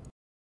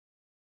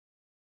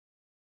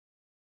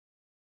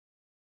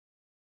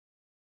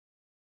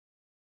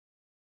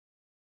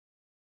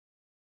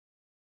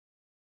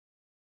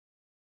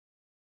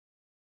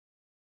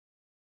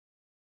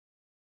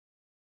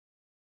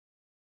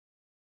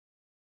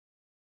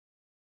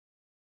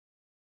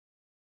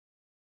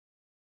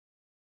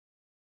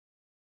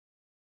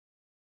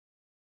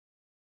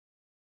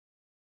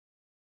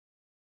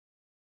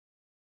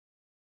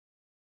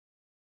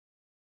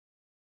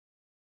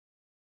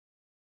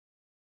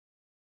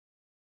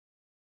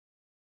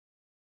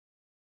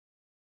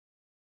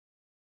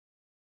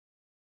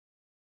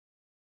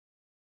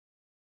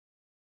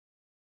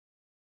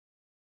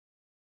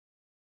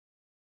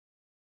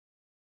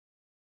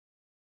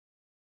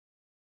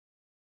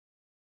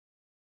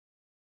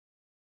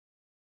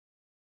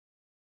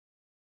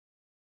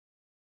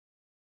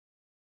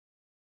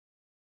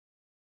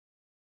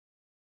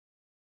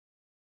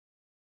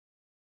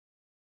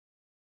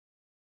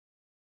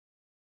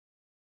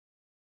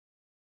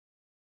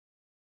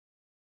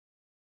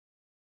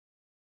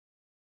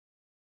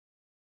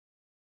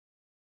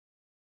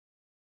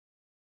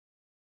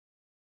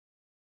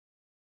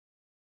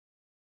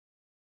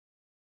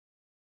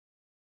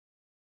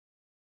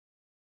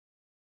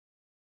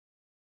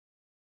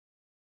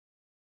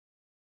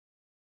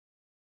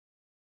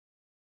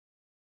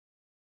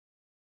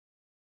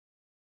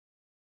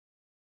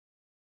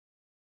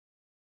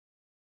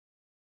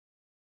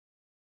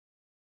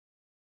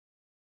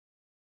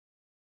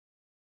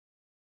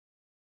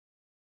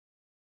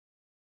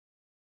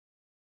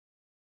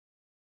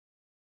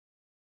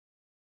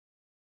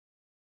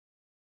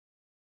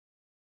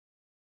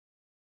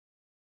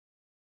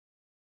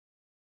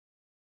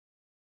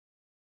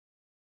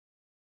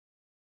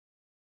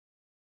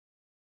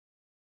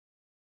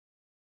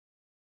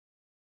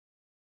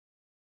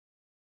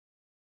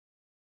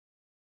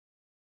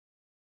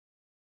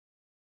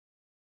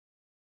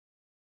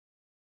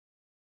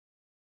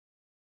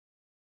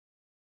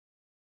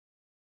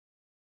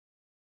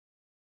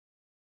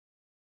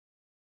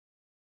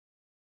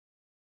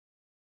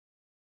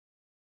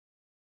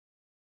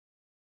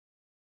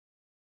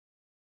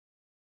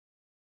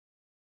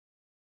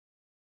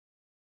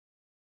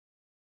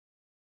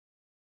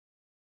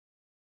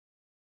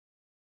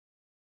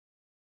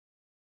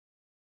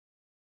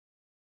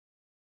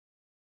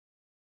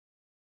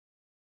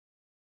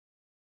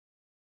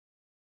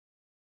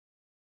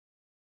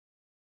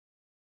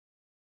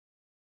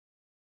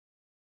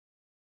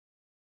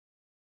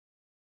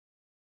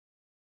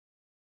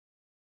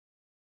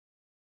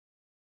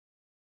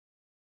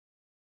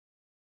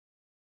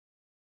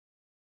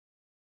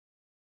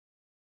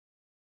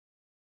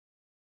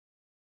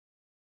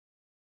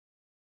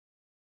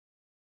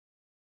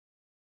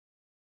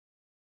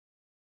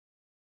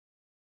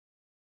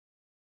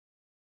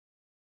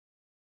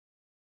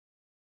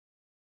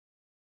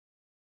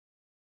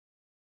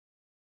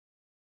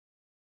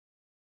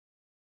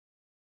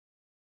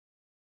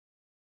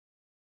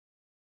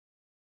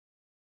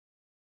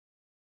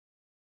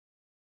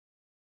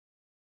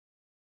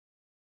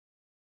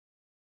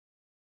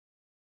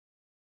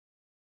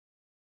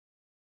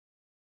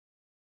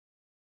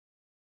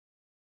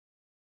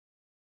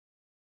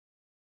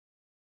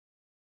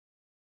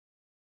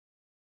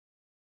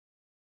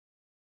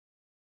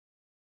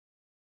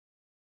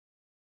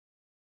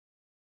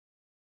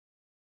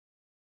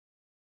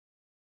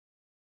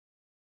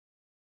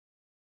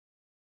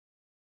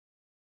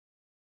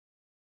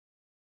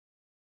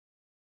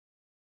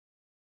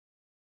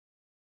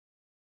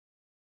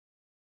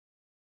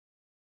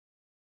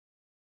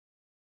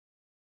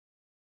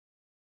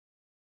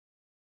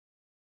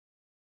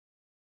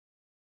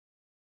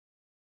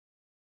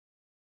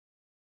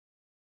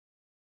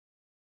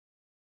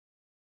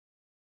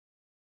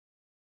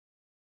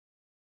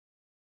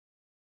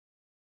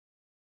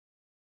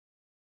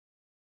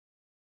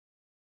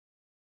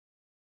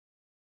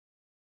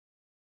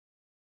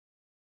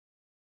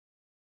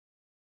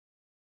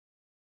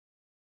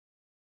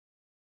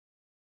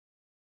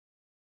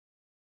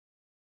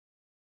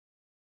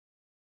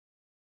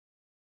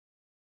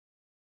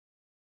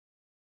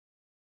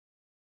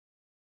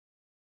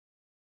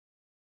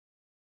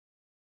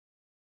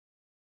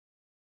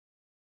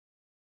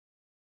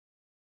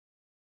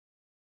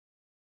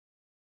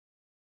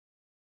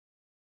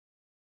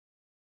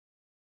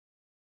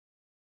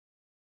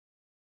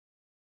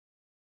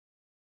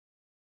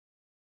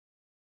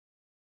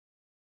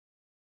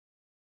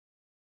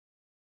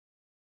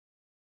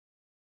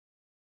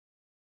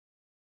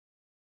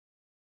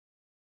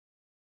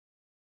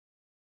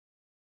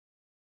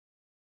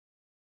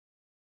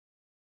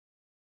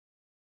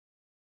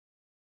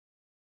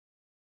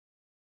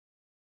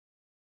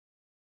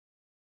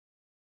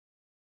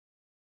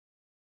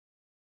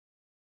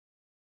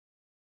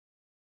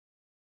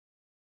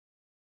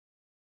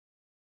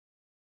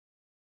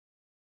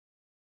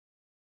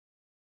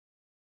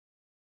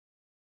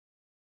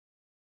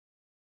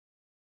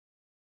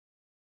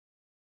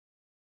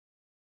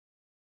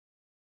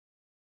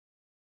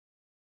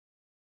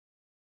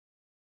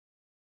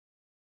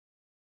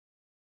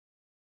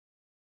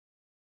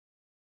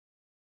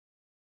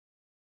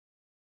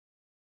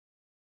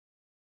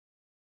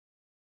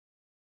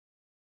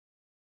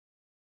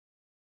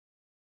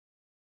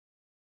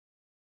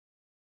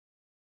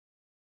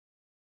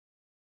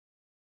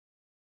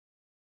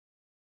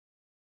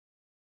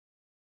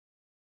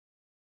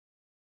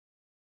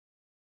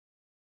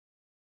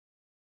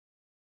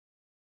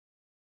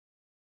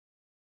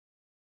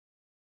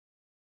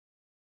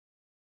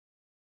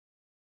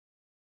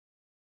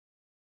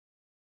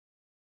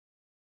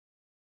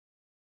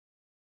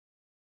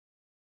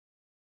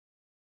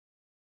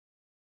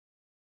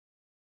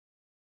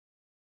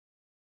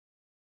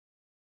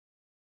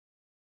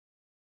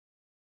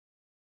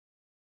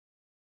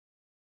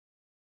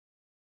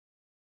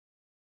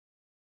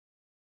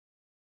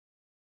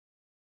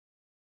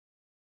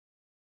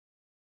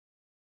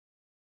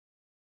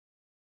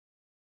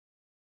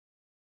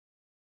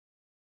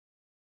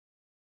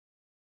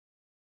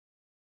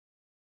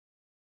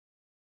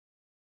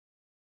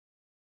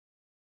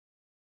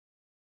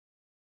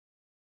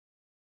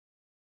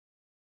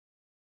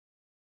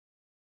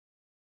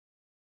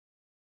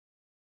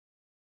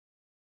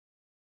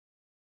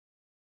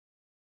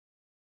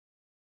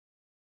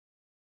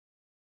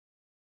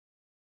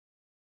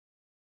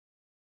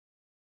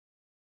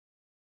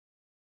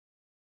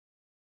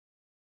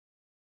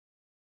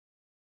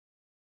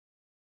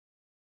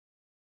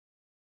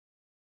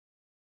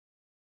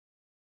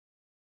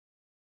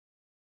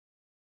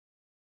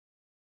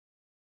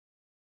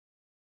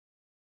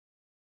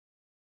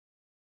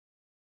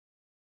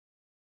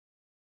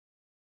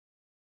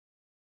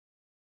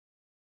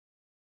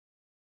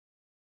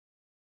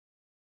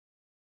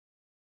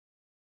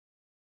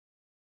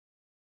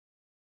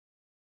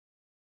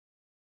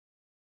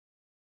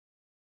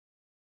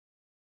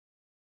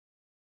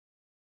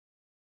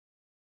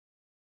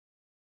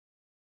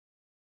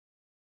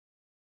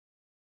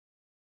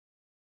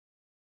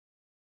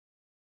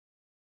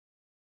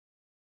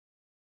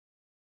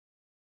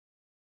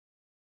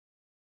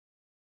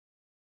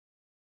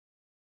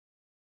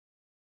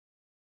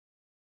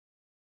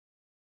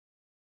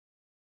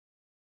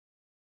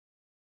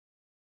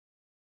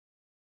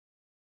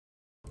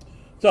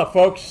 What's up,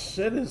 folks?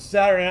 It is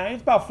Saturday night.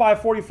 It's about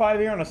 5:45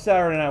 here on a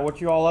Saturday night. What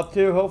you all up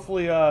to?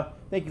 Hopefully,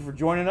 thank you for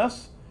joining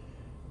us.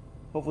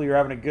 Hopefully, you're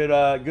having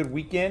a good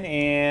weekend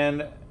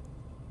and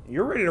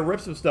you're ready to rip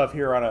some stuff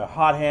here on a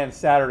hot hand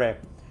Saturday.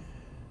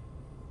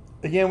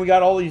 Again, we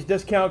got all these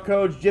discount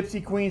codes.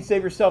 Gypsy Queen,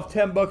 save yourself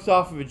 $10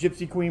 off of a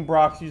Gypsy Queen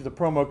box. Use the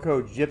promo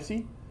code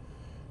GYPSY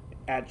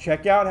at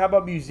checkout. How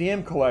about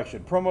Museum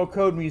Collection? Promo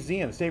code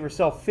Museum, save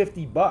yourself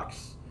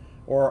 $50.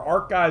 Or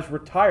Art Guys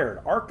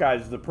Retired. Art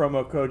Guys is the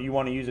promo code you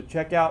want to use at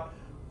checkout.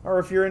 Or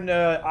if you're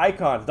into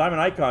icons,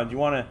 diamond icons, you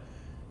want to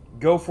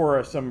go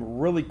for some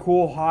really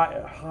cool,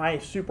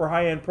 super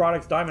high-end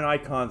products, Diamond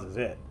Icons is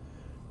it.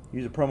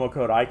 Use the promo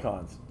code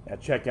ICONS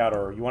at checkout.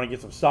 Or you want to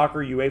get some soccer,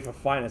 UEFA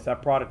Finest.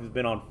 That product has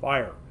been on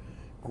fire.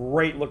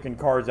 Great looking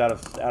cards out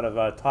of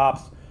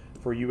Topps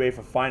for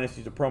UEFA Finest.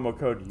 Use the promo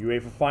code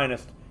UEFA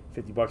Finest.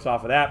 $50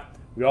 off of that.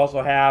 We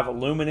also have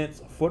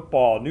Luminance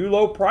Football. New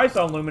low price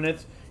on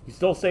Luminance. You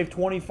still save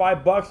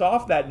 $25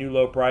 off that new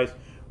low price.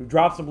 We've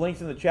dropped some links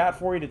in the chat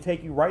for you to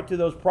take you right to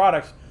those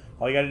products.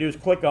 All you got to do is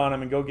click on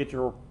them and go get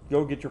your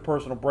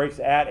personal breaks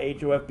at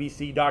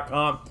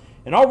hofbc.com.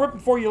 And I'll rip them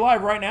for you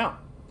live right now.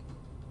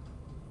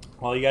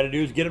 All you got to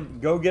do is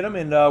go get them,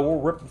 and we'll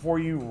rip them for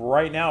you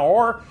right now.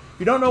 Or if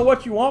you don't know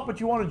what you want, but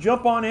you want to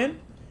jump on in,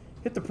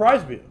 hit the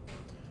prize wheel.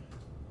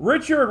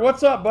 Richard,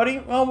 what's up, buddy?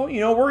 Well, you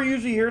know, we're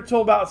usually here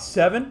till about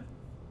 7.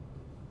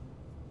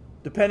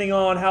 Depending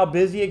on how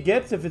busy it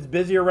gets. If it's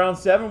busy around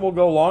 7, we'll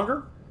go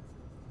longer.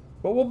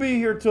 But we'll be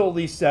here till at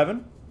least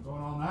 7.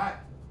 Going all night?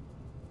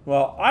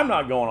 Well, I'm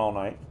not going all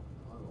night.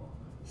 I'll go all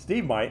night.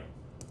 Steve might.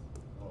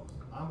 Well,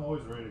 I'm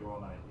always ready to go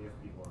all night if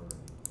people are ready.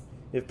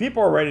 If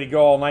people are ready to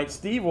go all night,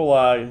 Steve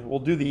will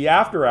do the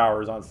after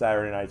hours on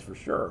Saturday nights for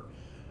sure.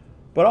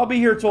 But I'll be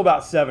here till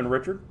about 7,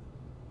 Richard.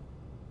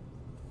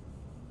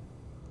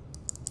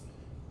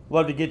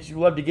 Love to get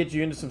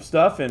you into some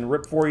stuff and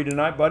rip for you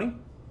tonight, buddy.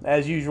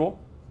 As usual.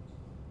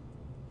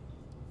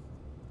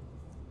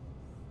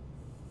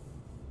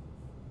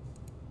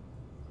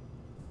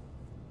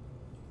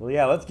 Well,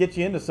 yeah, let's get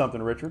you into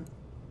something, Richard.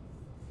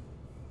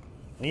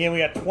 Again, we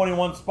got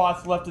 21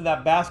 spots left in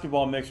that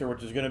basketball mixer,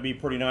 which is going to be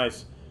pretty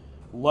nice.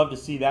 Love to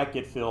see that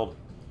get filled.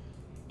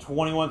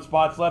 21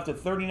 spots left at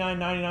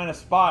 $39.99 a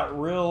spot.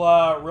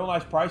 Real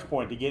nice price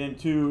point to get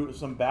into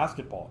some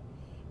basketball.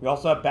 We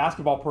also have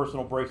basketball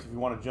personal breaks if you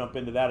want to jump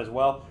into that as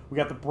well. We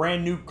got the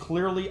brand new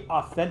Clearly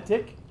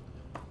Authentic.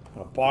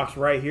 A box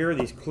right here.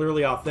 These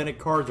Clearly Authentic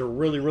cards are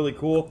really, really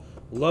cool.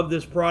 Love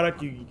this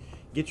product. You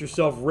get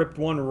yourself ripped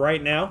one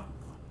right now.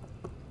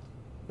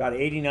 About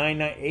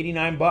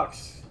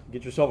 $89.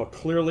 Get yourself a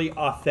Clearly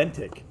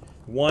Authentic.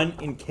 One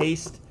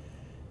encased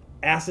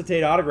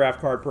acetate autograph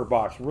card per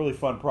box. Really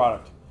fun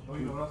product. Oh,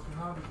 you know what else we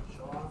have?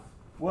 Show off?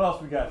 What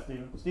else we got,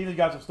 Steven? Steven's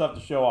got some stuff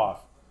to show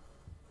off.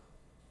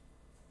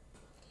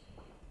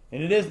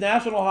 And it is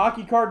National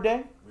Hockey Card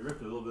Day. We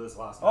ripped a little bit this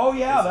last night. Oh,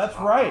 yeah, that's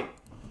right.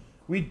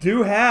 We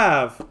do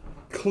have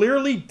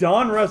Clearly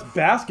Donruss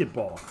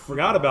Basketball.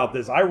 Forgot about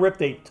this. I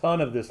ripped a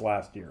ton of this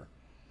last year.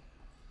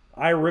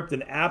 I ripped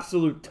an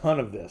absolute ton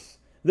of this.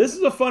 This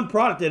is a fun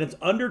product, and it's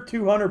under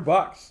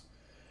 $200.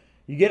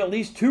 You get at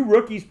least 2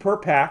 rookies per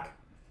pack.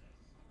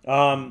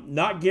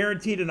 Not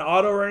guaranteed an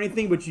auto or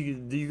anything, but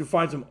you can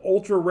find some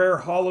ultra rare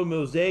hollow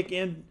mosaic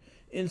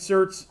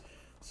inserts.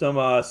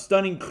 Some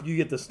stunning. You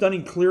get the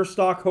stunning clear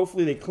stock.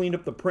 Hopefully they cleaned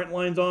up the print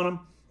lines on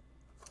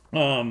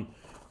them.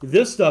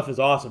 This stuff is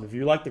awesome. If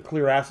you like the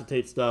clear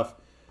acetate stuff,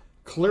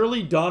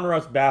 Clearly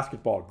Donruss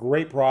Basketball,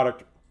 great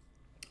product.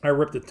 I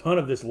ripped a ton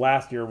of this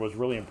last year and was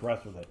really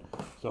impressed with it.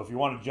 So if you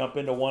want to jump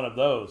into one of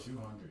those,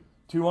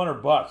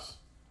 $200.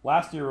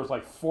 Last year was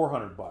like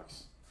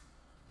 $400.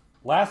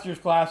 Last year's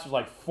class was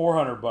like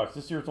 $400.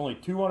 This year it's only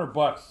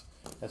 $200.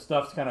 That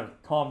stuff's kind of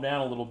calmed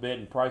down a little bit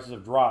and prices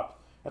have dropped.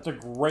 That's a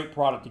great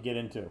product to get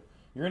into.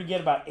 You're going to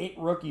get about 8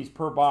 rookies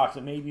per box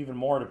and maybe even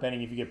more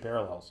depending if you get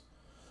parallels.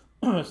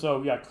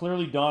 So yeah,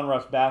 Clearly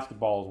Donruss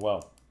Basketball as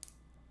well.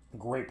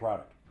 Great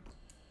product.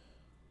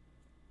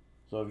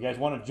 So if you guys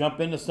want to jump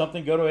into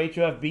something, go to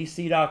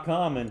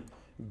hofbc.com and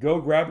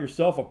go grab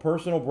yourself a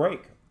personal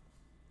break.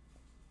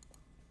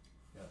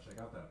 Yeah, check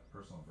out that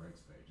personal breaks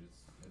page.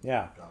 It's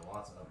Yeah. got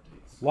lots of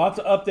updates. Lots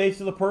of updates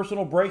to the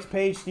personal breaks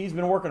page. Steve's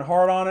been working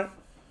hard on it.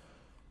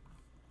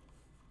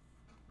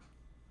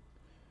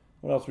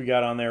 What else we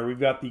got on there? We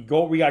got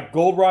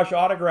Gold Rush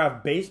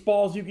autograph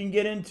baseballs you can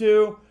get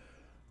into.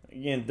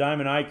 Again,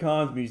 Diamond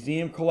Icons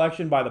Museum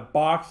Collection by the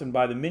box and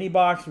by the mini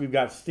box. We've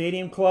got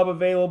Stadium Club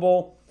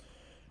available.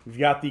 We've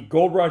got the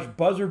Gold Rush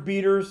buzzer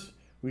beaters.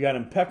 We got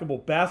impeccable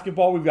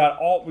basketball. We've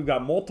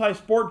got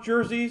multi-sport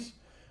jerseys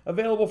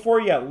available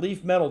for you. Got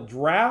Leaf Metal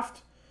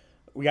Draft.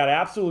 We got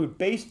Absolute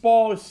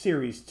Baseball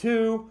Series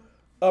 2,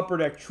 Upper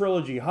Deck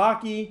Trilogy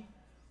Hockey.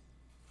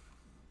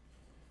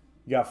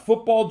 You got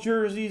football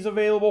jerseys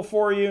available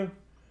for you.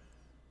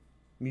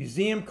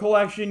 Museum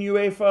Collection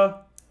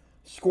UEFA.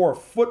 Score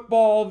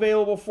Football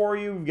available for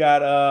you. We've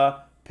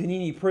got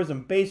Panini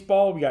Prism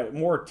Baseball. We got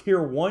more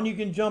Tier 1 you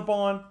can jump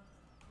on.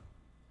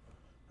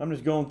 I'm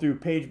just going through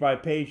page by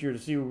page here to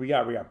see what we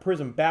got. We got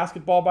Prism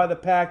Basketball by the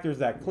pack. There's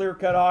that clear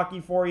cut hockey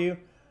for you.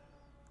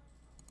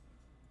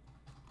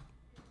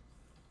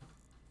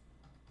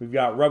 We've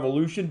got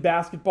Revolution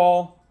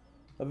Basketball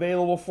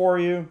available for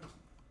you.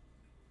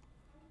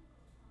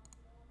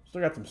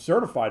 Still got some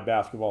certified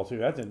basketball too.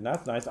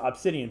 That's nice.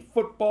 Obsidian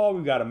Football.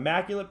 We've got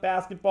Immaculate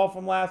Basketball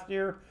from last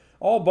year.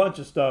 All bunch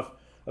of stuff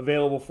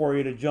available for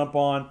you to jump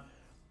on.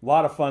 A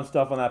lot of fun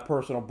stuff on that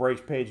personal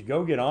breaks page.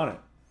 Go get on it.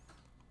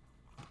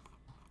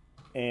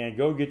 And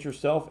go get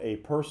yourself a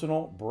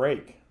personal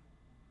break.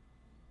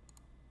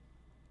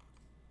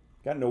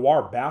 Got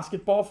Noir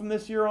Basketball from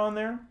this year on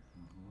there.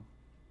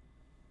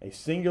 A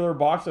singular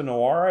box of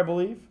Noir, I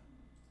believe.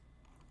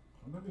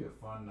 That would be a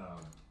fun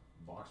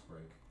box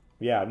break.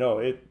 Yeah, no,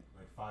 Like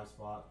 5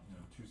 spot,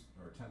 2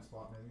 or 10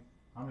 spot maybe.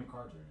 How many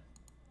cards are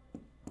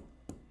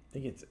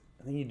in it?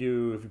 I think you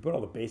do, if you put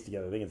all the base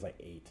together, I think it's like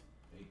 8.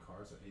 8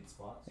 cards, so 8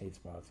 spots. 8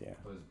 spots, yeah.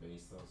 What is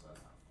base though? So I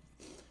don't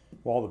know.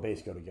 Well, all the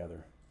base go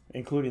together,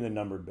 including the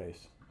numbered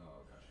base. Oh,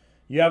 okay.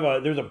 You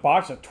have there's a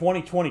box of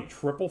 2020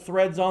 triple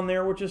threads on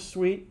there, which is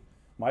sweet.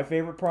 My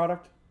favorite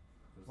product.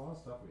 There's a lot of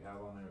stuff we have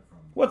on there from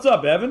What's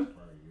up, Evan?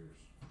 prior years.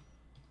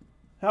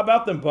 How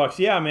about them Bucks?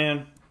 Yeah,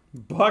 man.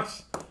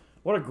 Bucks.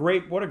 What a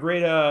great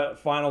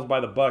finals by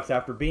the Bucks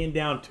after being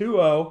down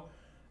 2-0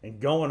 and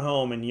going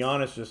home, and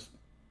Giannis just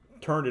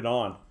turned it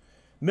on.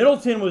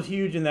 Middleton was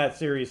huge in that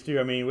series too.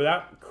 I mean,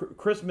 without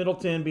Chris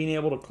Middleton being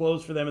able to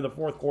close for them in the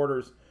fourth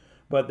quarters,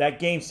 but that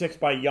Game 6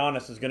 by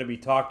Giannis is going to be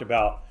talked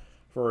about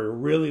for a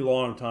really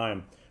long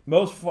time.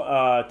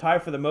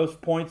 Tied for the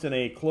most points in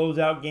a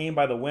closeout game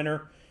by the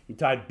winner. He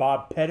tied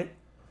Bob Pettit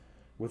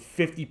with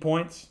 50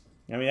 points.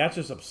 I mean, that's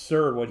just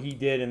absurd what he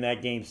did in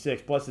that Game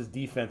 6, plus his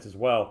defense as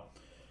well.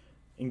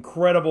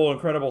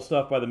 Incredible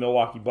stuff by the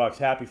Milwaukee Bucks.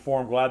 Happy for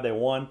them. Glad they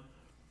won.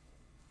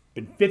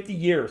 Been 50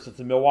 years since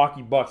the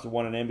Milwaukee Bucks have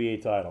won an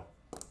NBA title.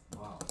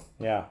 Wow.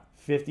 Yeah,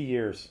 50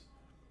 years.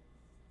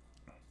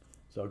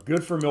 So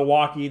good for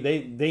Milwaukee.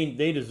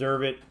 They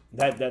deserve it.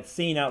 That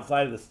scene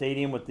outside of the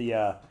stadium with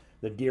the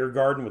Deer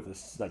Garden with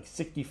like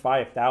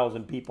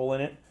 65,000 people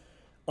in it,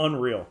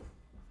 unreal.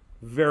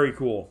 Very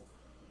cool.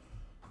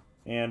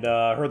 And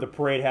I heard the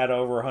parade had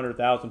over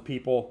 100,000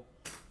 people.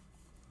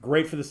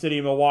 Great for the city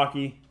of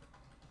Milwaukee.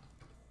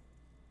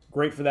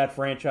 Great for that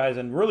franchise,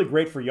 and really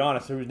great for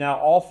Giannis, who's now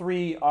all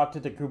 3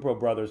 Antetokounmpo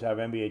brothers have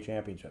NBA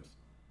championships.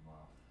 Wow.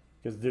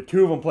 Because the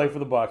 2 of them play for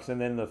the Bucks, and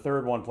then the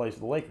third one plays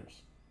for the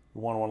Lakers, who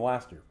won one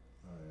last year.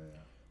 Oh, yeah.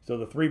 So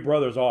the 3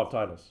 brothers all have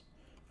titles.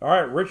 All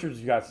right,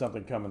 Richard's got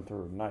something coming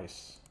through.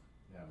 Nice.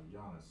 Yeah, but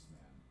Giannis, man.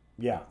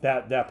 Yeah,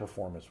 that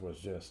performance was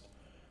just...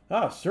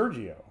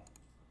 Sergio.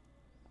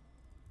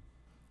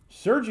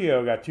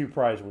 Sergio got 2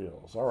 prize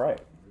wheels. All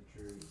right.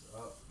 Richard is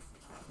up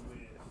with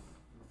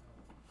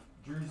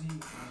jersey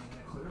and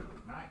clearly.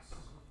 Nice.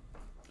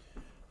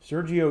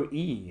 Sergio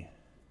E.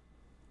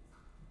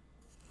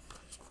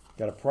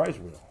 got a prize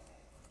wheel.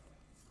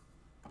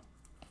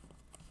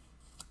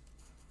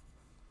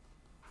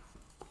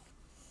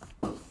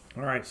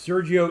 All right,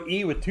 Sergio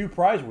E with 2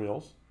 prize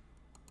wheels.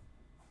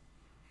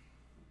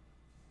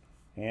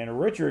 And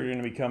Richard is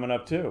going to be coming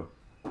up too.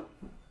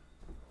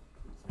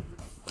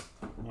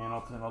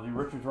 And I'll do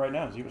Richard's right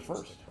now. He was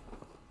first.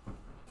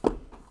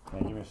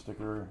 And give me a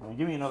sticker. And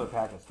give me another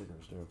pack of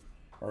stickers too.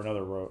 Or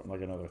another row,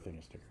 like another thing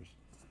of stickers.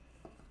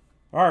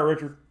 All right,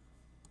 Richard.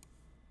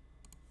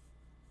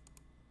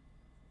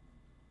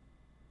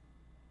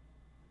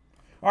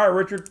 All right,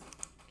 Richard.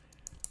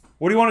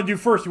 What do you want to do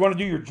first? You want to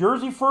do your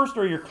jersey first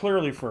or your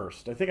clearly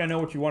first? I think I know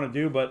what you want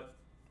to do, but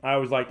I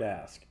always like to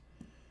ask.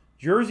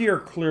 Jersey or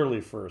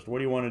clearly first? What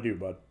do you want to do,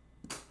 bud?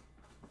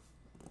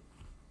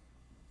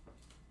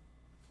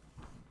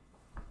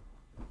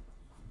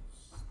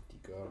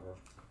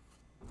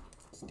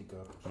 Stick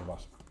up. Hey,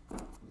 boss.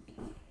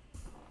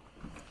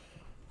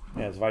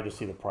 Yeah, if I just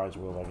see the prize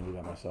wheel, I can do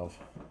that myself.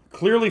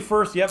 Clearly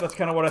first. Yep, that's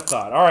kind of what I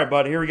thought. All right,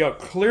 bud. Here we go.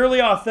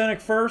 Clearly authentic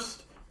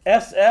first.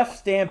 SF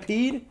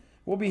Stampede.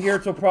 We'll be here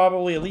till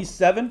probably at least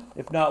 7,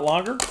 if not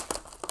longer,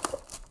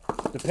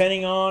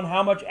 depending on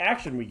how much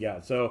action we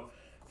got. So,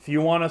 if you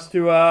want us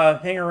to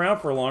hang around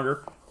for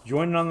longer,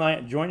 join in on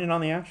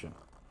the action.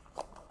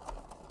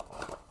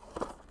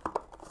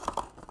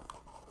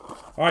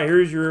 All right,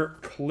 here's your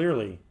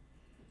clearly.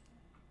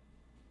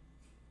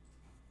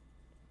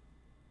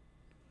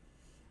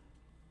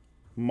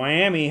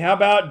 Miami. How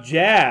about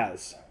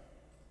Jazz?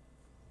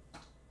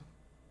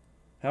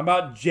 How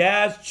about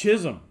Jazz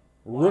Chisholm?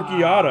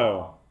 Rookie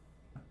auto.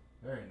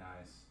 Very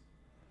nice.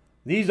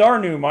 These are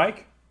new,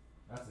 Mike.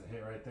 That's a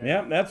hit right there.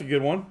 Yeah, that's a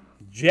good one.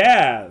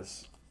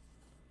 Jazz.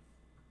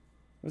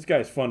 This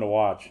guy's fun to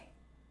watch.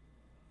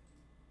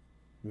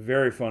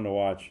 Very fun to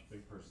watch.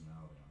 Big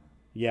personality on him.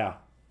 Yeah.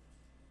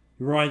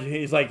 He reminds me,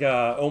 he's like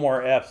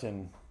Omar Epps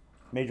in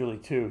Major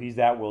League 2. He's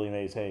that Willie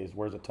Mays Hayes.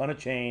 Wears a ton of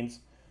chains,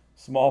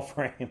 small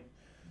frame.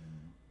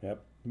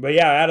 Yep. But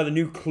yeah, out of the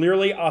new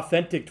clearly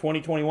authentic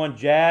 2021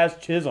 Jazz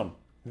Chisholm.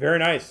 Very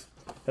nice.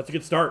 That's a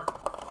good start.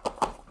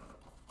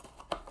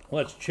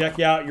 Let's check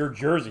out your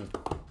jersey.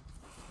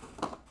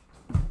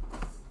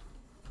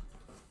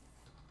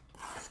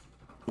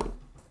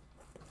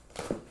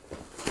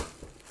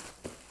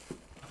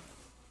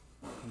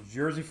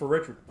 jersey for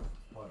Richard.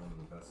 Probably one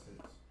of the best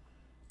hits.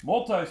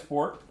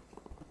 Multi-sport.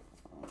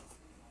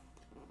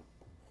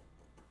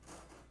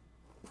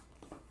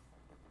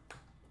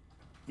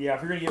 Yeah,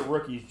 if you're going to get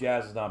rookies,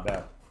 Jazz is not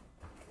bad.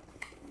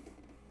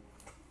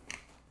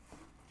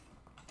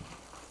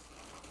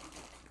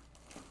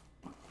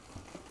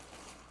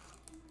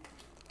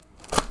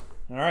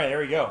 All right, there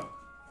we go.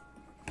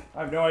 I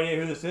have no idea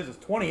who this is. It's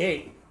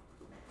 28.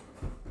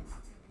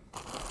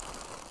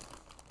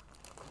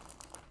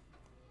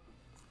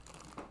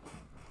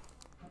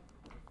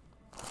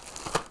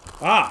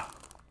 Ah,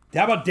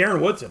 how about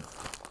Darren Woodson?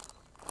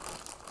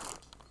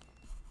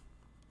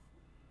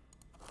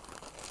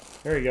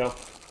 There you go.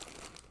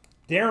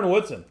 Darren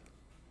Woodson.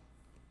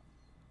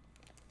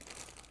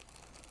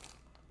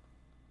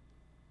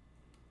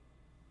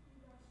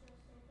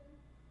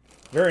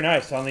 Very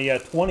nice. On the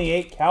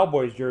 28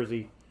 Cowboys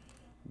jersey,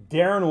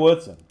 Darren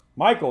Woodson.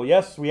 Michael,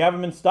 yes, we have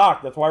him in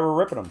stock. That's why we're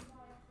ripping him.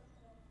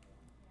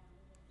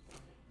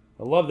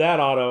 I love that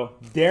auto.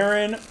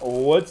 Darren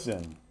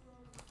Woodson.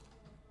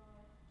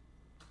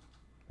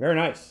 Very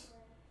nice.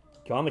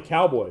 On the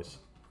Cowboys.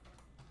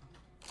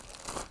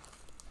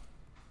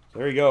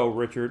 There you go,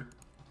 Richard.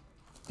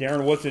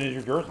 Darren Woodson is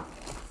your jersey.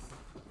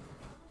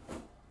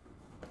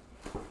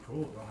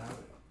 Cool, don't have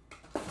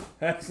it.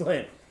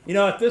 Excellent. You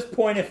know, at this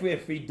point,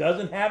 if he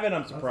doesn't have it,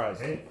 I'm surprised.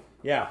 Hey,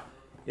 Yeah.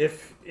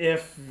 If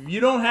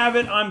you don't have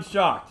it, I'm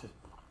shocked.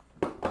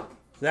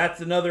 That's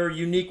another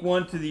unique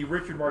one to the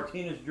Richard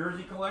Martinez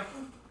jersey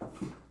collection.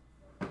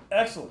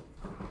 Excellent.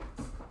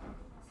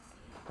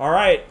 All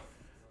right.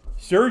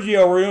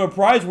 Sergio, we're doing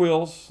prize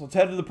wheels. Let's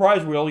head to the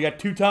prize wheel. You got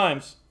 2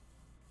 times.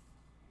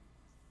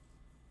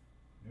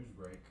 news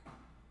break.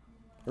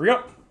 Here we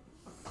go.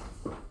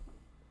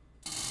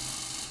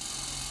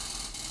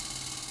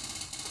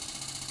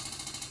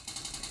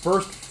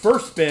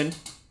 First spin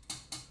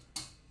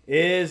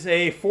is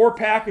a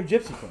 4-pack of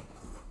Gypsy Queen.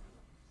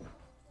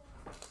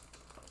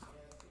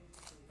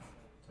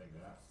 Take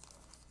that.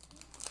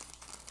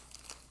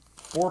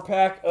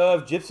 4-pack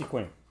of Gypsy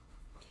Queen.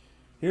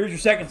 Here's your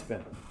second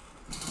spin.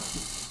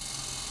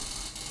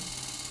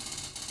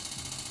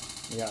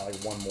 You got like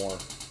one more.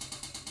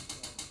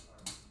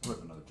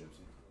 Rip another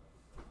gypsy.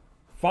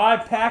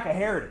 5-pack of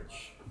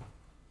Heritage.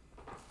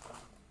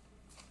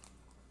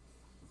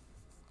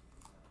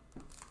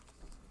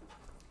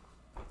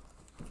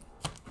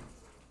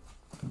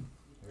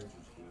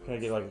 Can I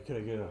get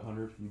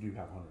 100? You do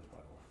have hundreds, by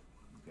the way.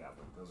 Yeah,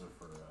 but those are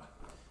for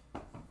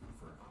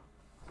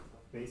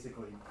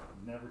basically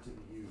never to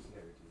be used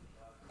heritage.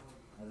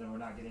 And then we're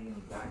not getting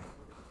any back.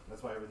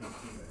 That's why everything's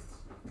teammates.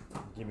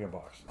 Give me a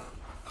box.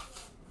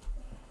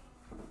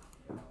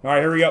 All right,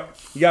 here we go.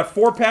 You got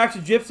 4 packs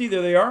of Gypsy.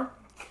 There they are.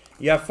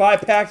 You got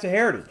 5 packs of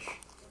Heritage.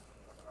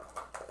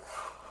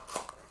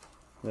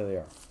 There they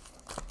are.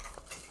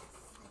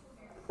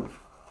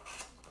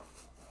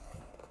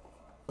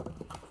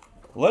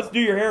 Let's do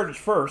your Heritage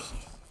first.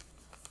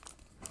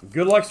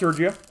 Good luck,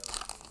 Sergio.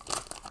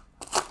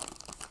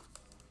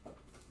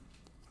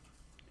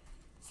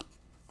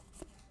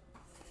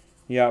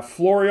 You got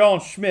Florial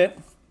and Schmidt.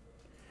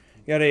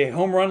 You got a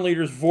home run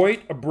leaders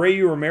Voit,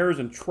 Abreu, Ramirez,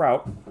 and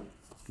Trout.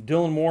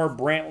 Dylan Moore,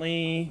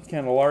 Brantley,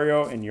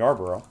 Candelario, and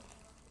Yarborough.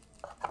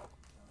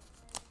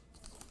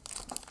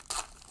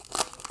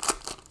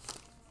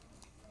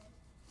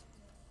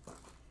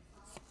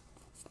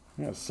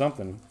 That's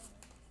something.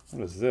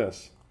 What is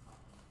this?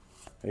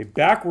 A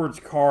backwards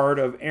card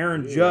of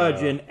Aaron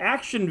Judge, an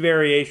action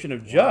variation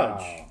of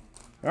Judge. Wow.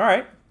 All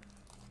right,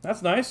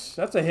 that's nice.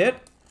 That's a hit.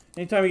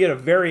 Anytime you get a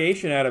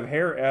variation out of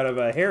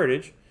a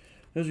Heritage,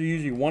 those are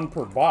usually 1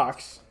 per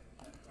box.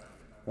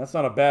 That's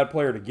not a bad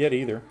player to get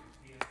either.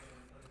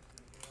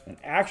 An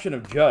action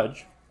of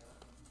Judge.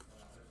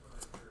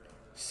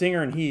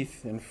 Singer and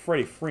Heath and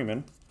Freddie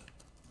Freeman.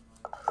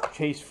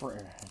 Chase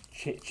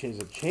is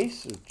it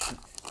Chase? Or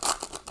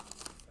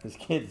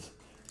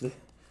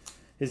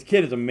his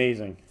kid is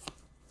amazing.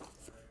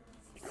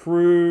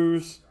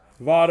 Cruz,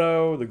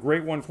 Votto, the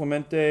great one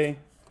Clemente,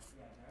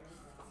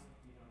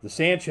 the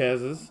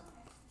Sanchez's.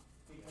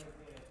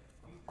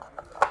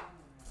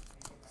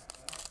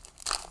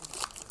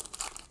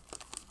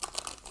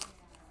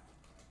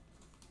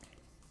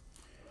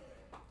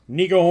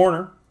 Nico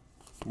Horner,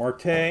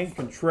 Marte,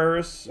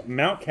 Contreras,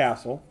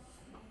 Mountcastle,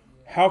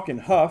 Houck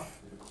and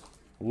Huff,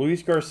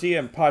 Luis Garcia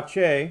and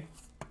Pache,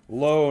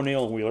 Lowe,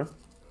 O'Neill, and Wheeler.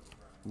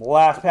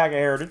 Last pack of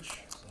Heritage.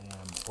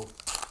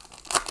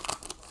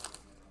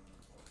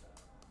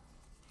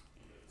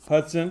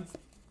 Hudson,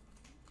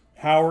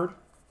 Howard,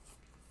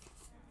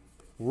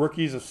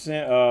 rookies of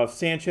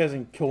Sanchez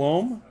and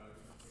Kilome,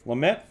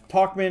 Lamet,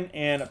 Talkman,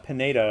 and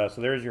Pineda.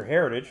 So there's your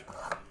Heritage.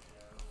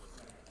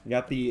 You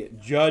got the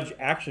Judge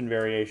action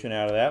variation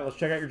out of that. Let's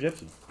check out your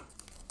Gypsy.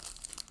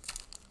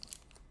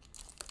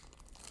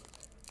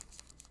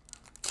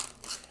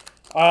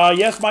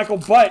 Yes, Michael,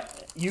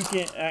 but you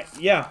can,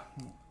 yeah.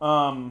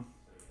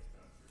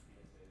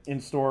 In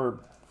store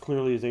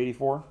clearly is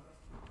 84.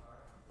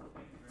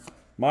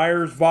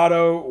 Myers,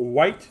 Votto,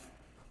 White,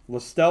 La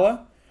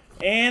Stella.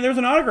 And there's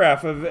an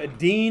autograph of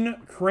Dean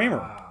Kramer.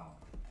 Wow.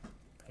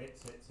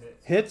 Hits, hits,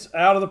 hits. Hits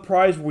out of the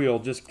prize wheel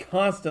just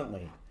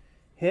constantly.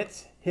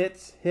 Hits,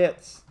 hits,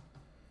 hits.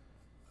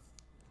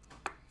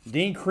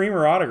 Dean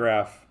Kramer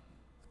autograph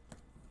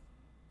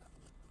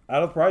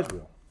out of the prize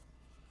wheel.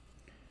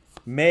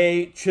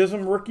 May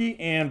Chisholm rookie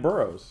and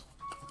Burrows.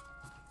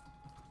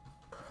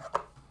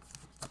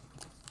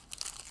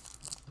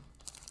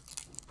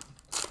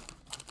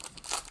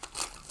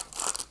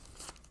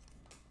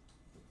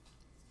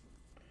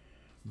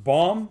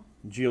 Baum,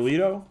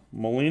 Giolito,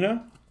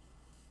 Molina,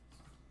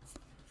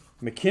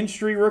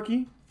 McKinstry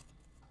rookie,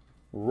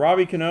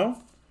 Robbie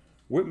Cano,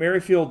 Whit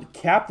Merrifield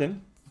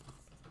captain,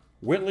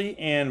 Whitley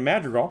and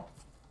Madrigal.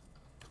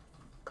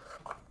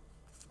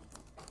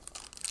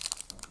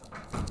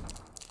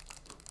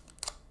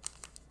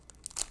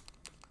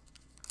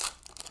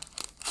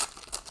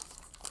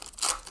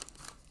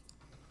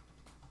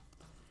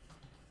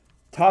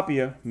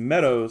 Tapia,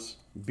 Meadows,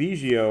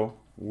 Biggio,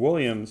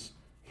 Williams,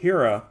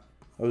 Hira,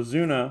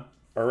 Ozuna,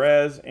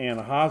 Arez,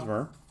 and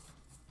Hosmer.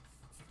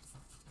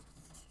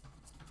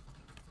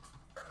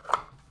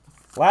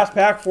 Last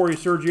pack for you,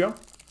 Sergio,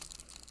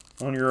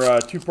 on your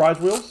 2 prize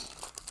wheels.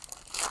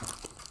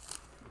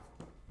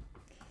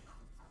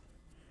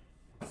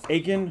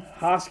 Aiken,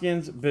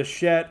 Hoskins,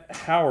 Bichette,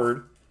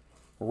 Howard,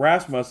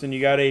 Rasmussen. You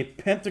got a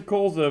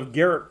Pentacles of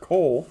Garrett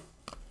Cole,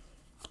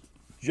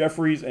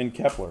 Jeffries, and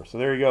Kepler. So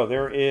there you go.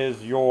 There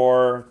is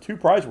your 2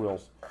 prize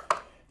wheels.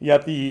 You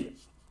got the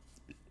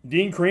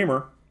Dean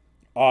Kramer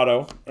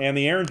auto and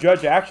the Aaron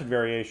Judge action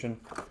variation.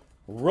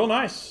 Real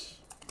nice.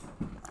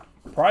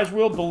 Prize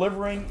wheel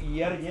delivering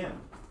yet again.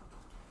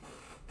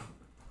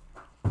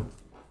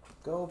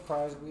 Go,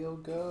 prize wheel,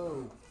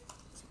 go.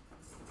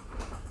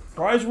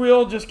 Prize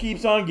wheel just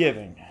keeps on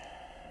giving.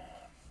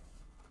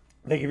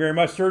 Thank you very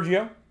much,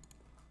 Sergio.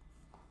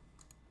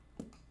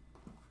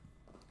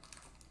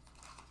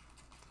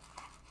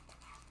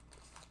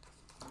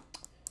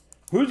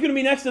 Who's going to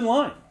be next in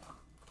line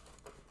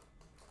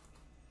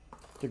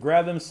to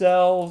grab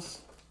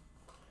themselves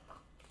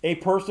a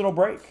personal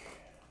break?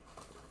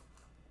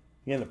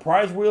 Again, the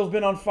prize wheel's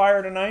been on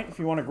fire tonight. If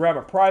you want to grab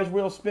a prize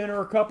wheel spin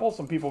or a couple,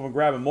 some people have been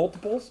grabbing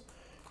multiples.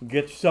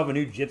 Get yourself a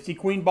new Gypsy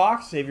Queen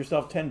box. Save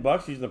yourself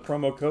 $10 using the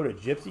promo code at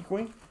Gypsy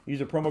Queen. Use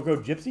the promo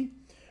code Gypsy.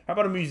 How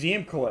about a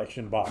museum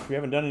collection box? We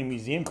haven't done any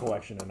museum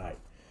collection tonight.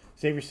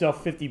 Save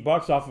yourself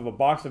 $50 off of a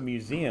box of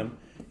museum.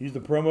 Use the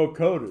promo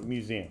code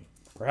Museum.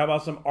 Or how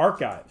about some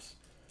archives?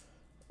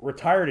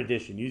 Retired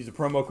edition. Use the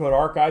promo code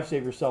Archive.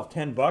 Save yourself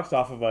 $10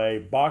 off of a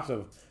box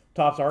of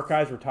Topps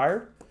Archives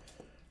Retired.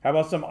 How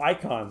about some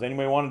icons?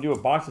 Anybody want to do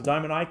a box of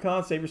Diamond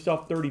Icons? Save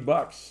yourself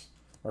 $30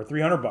 or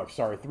 $300.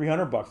 Sorry,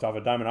 $300 off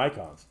of Diamond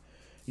Icons.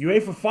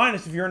 UEFA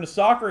Finest. If you're into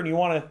soccer and you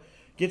want to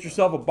get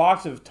yourself a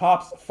box of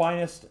Topps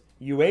Finest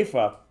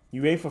UEFA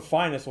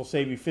Finest will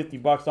save you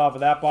 $50 off of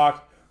that box.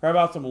 Or how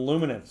about some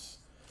Luminance?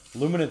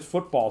 Luminance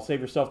Football.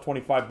 Save yourself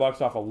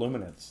 $25 off of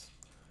Luminance.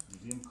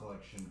 Museum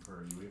collection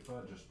for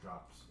UEFA just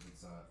dropped.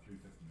 It's $350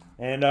 now.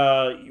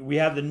 And we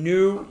have the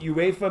new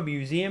UEFA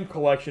Museum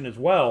collection as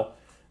well.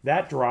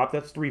 That dropped.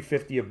 That's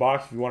 $350 a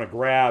box if you want to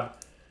grab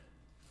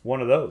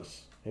one of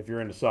those if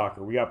you're into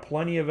soccer. We got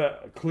plenty of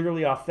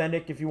clearly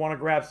authentic if you want to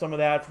grab some of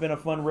that. It's been a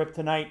fun rip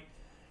tonight.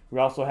 We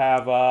also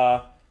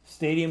have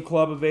Stadium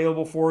Club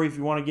available for you if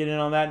you want to get in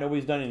on that.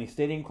 Nobody's done any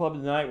Stadium Club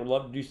tonight. Would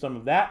love to do some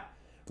of that.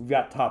 We've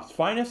got Topps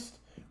Finest.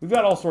 We've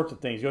got all sorts of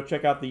things. Go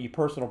check out the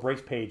personal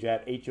breaks page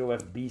at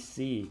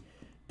hofbc.com,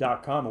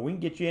 and we can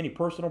get you any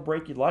personal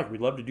break you'd like.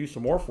 We'd love to do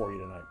some more for you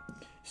tonight.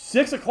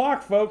 6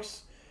 o'clock,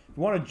 folks. If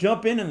you want to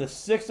jump in the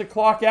 6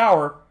 o'clock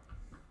hour,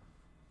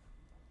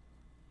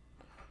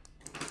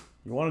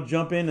 go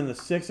to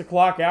 6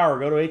 o'clock hour.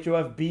 Go to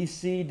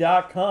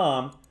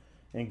hofbc.com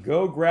and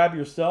go grab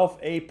yourself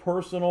a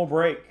personal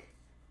break.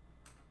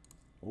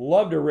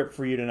 Love to rip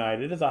for you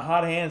tonight. It is a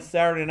Hot Hands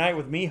Saturday night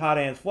with me, Hot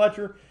Hands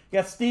Fletcher.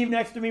 Got Steve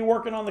next to me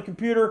working on the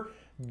computer,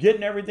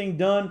 getting everything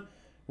done,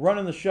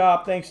 running the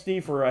shop. Thanks,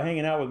 Steve, for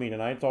hanging out with me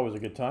tonight. It's always a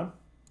good time.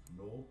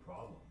 No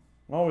problem.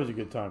 Always a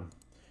good time.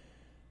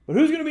 But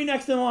who's going to be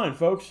next in line,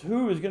 folks?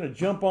 Who is going to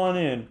jump on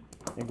in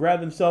and grab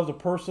themselves a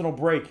personal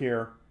break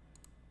here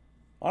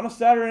on a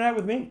Saturday night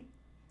with me?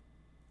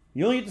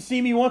 You only get to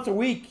see me once a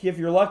week if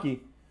you're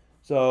lucky.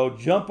 So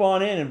jump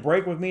on in and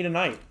break with me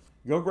tonight.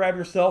 Go grab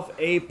yourself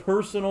a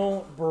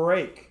personal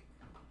break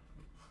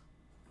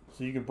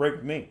so you can break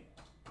with me.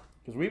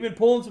 Because we've been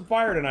pulling some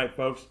fire tonight,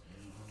 folks.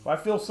 If I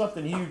feel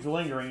something huge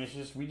lingering,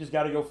 we just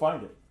got to go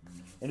find it.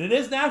 And it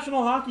is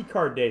National Hockey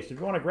Card Day, so if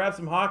you want to grab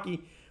some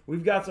hockey,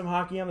 we've got some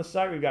hockey on the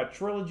site. We've got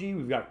Trilogy,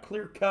 we've got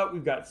Clear Cut,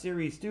 we've got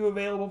Series 2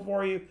 available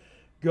for you.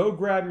 Go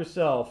grab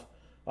yourself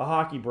a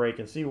hockey break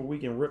and see what we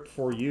can rip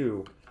for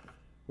you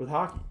with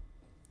hockey.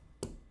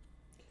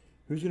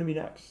 Who's going to be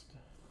next?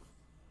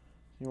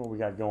 See what we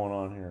got going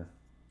on here.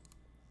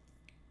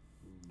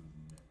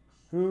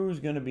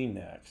 Who's going to be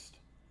next?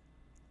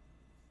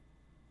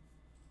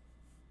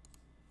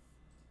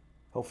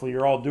 Hopefully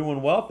you're all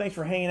doing well. Thanks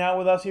for hanging out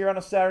with us here on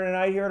a Saturday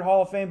night here at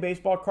Hall of Fame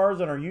Baseball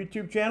Cards on our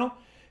YouTube channel.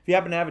 If you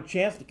happen to have a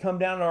chance to come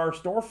down to our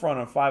storefront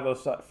on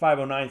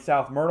 509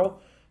 South Myrtle,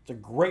 it's a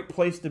great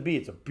place to be.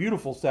 It's a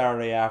beautiful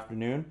Saturday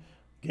afternoon,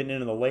 getting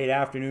into the late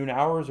afternoon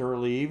hours,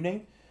 early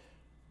evening.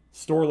 The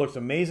store looks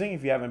amazing.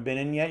 If you haven't been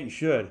in yet, you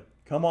should.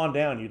 Come on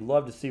down. You'd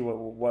love to see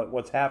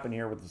what's happened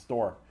here with the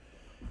store.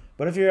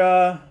 But if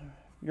you're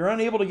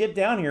unable to get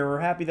down here, we're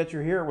happy that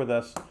you're here with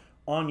us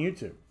on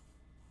YouTube.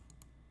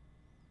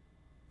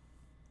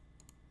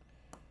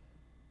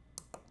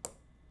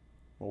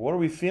 Well, what are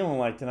we feeling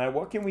like tonight?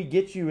 What can we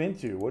get you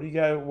into?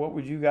 What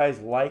would you guys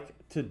like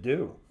to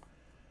do?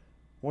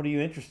 What are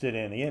you interested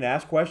in? Again,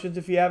 ask questions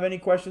if you have any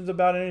questions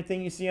about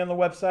anything you see on the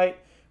website.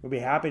 We'll be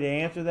happy to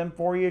answer them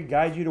for you,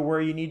 guide you to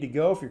where you need to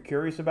go. If you're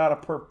curious about a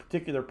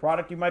particular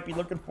product you might be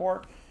looking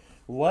for,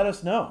 let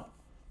us know.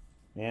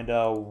 And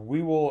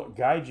we will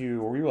guide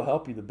you, or we will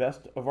help you the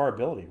best of our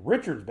ability.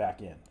 Richard's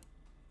back in.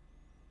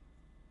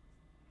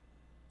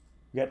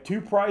 We got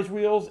 2 prize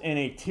wheels and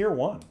a tier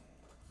 1.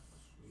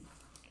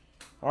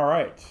 All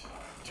right,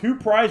 2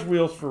 prize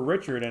wheels for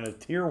Richard and a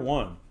tier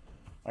 1.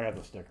 I got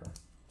the sticker,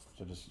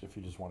 so just if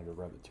you just want to go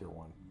grab the tier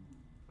 1.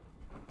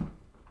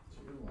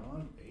 Tier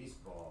 1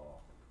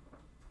 baseball.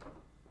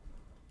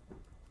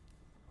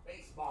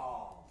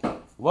 Baseball.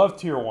 Love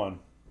tier 1.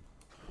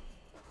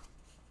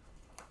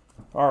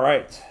 All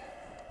right,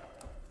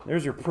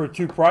 there's your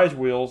 2 prize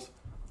wheels.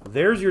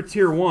 There's your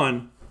tier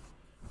 1.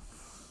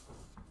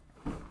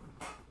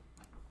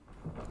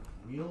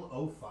 Wheel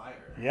o' fire.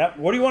 Yep.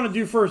 What do you want to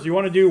do first? You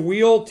want to do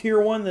wheel, tier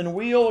 1, then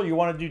wheel? Or you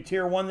want to do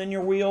tier 1, then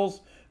your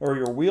wheels? Or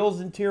your wheels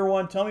and tier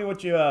 1? Tell me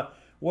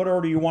what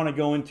order you want to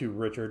go into,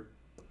 Richard.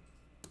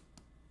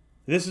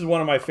 This is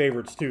one of my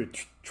favorites, too.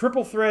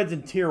 Triple threads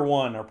and tier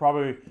 1 are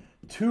probably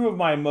 2 of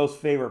my most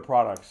favorite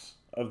products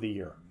of the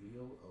year.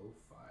 Wheel o'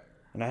 fire.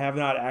 And I have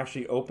not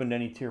actually opened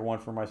any tier 1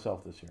 for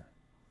myself this year.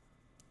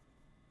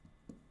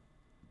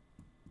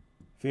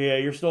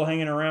 If you're still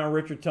hanging around,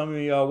 Richard, tell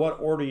me what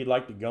order you'd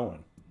like to go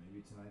in.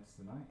 Maybe tonight's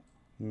the night.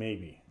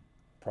 Maybe.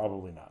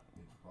 Probably not.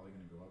 It's probably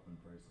going to go up in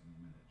price in a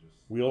minute. Just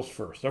Wheels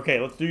first. Okay,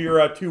 let's do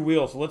your 2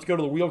 wheels. So let's go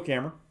to the wheel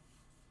camera.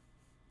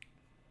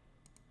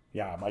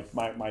 Yeah,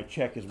 my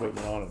check is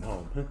waiting on at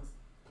home.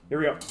 Here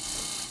we go.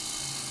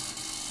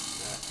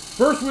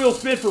 First wheel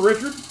spin for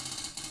Richard.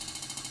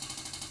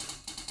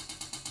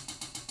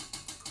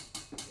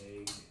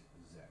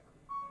 exactly.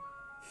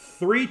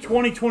 3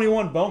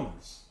 2021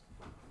 Bowmans.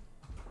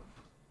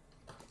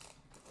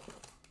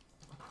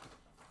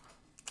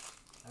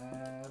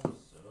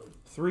 Absolutely.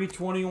 3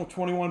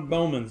 2021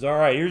 Bowmans. All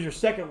right, here's your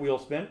second wheel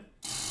spin.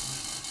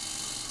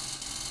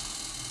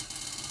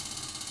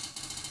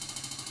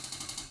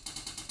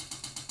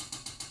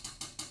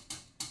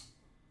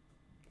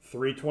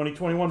 Three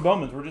 2021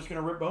 Bowmans. We're just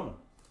going to rip Bowman.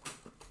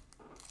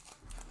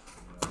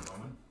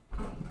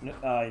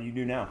 You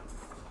do now.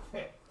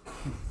 Hey.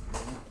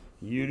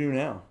 You do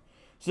now.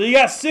 So you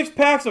got 6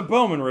 packs of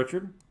Bowman,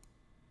 Richard.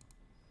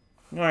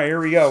 All right, here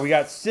we go. We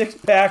got 6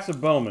 packs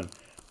of Bowman.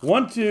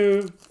 1,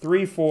 2,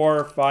 3,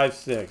 4, 5,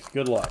 6.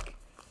 Good luck.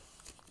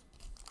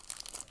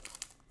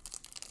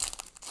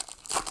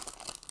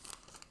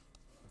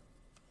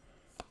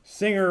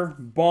 Singer,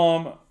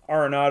 Baum,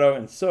 Arenado,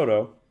 and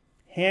Soto.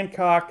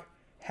 Hancock,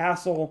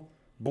 Hassel,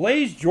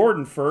 Blaze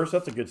Jordan first.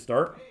 That's a good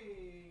start.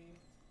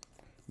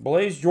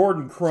 Blaze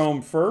Jordan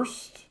Chrome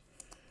first.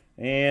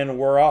 And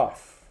we're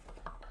off.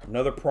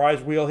 Another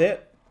prize wheel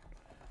hit.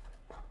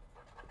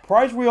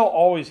 Prize wheel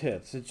always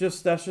hits.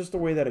 That's just the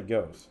way that it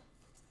goes.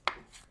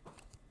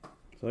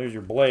 So there's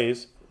your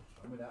Blaze.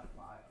 Show me that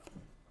file.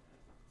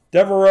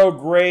 Devereaux,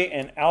 Gray,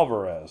 and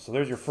Alvarez. So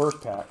there's your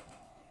first pack.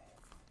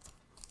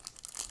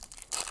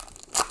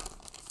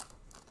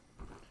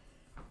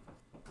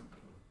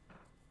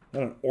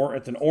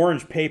 It's an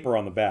orange paper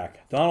on the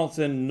back.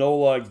 Donaldson,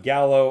 Nola,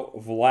 Gallo,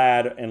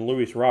 Vlad, and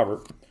Luis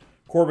Robert.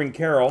 Corbin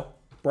Carroll,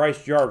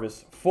 Bryce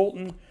Jarvis,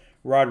 Fulton,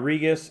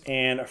 Rodriguez,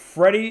 and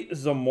Freddie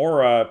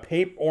Zamora,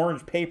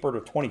 orange paper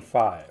to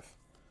 25.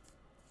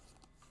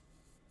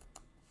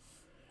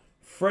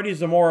 Freddie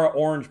Zamora,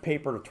 orange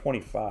paper to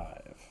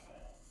 25.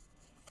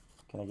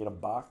 Can I get a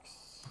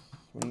box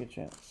when you get a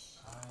chance?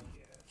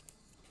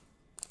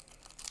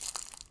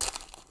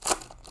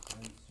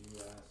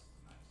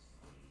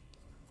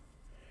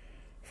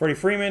 Freddie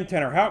Freeman,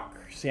 Tanner Houck,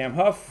 Sam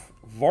Huff,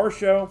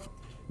 Varsho,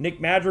 Nick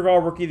Madrigal,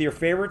 rookie of your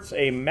favorites,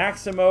 a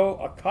Maximo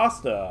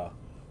Acosta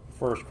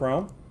first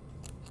chrome.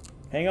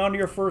 Hang on to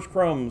your first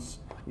chromes.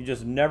 You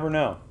just never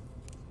know.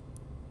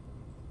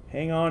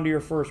 Hang on to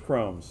your first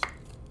chromes.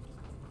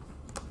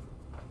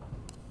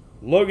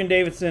 Logan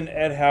Davidson,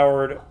 Ed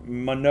Howard,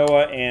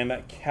 Manoah,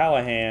 and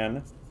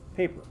Callahan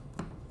paper.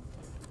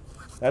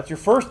 That's your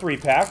first 3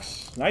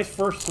 packs. Nice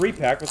first 3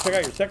 pack. Let's check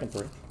out your second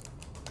 3.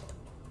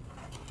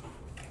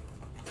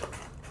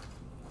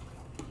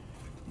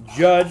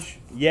 Judge,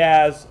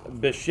 Yaz,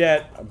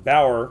 Bichette,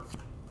 Bauer,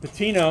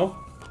 Patino,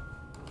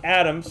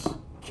 Adams,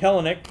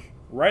 Kellenick,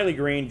 Riley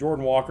Green,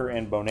 Jordan Walker,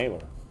 and Bo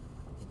Naylor.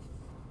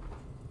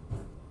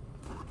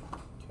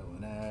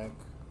 Kellenick.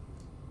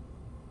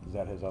 Is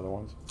that his other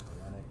ones?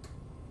 Kellenick.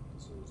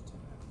 So is Tim.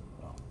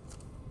 Oh.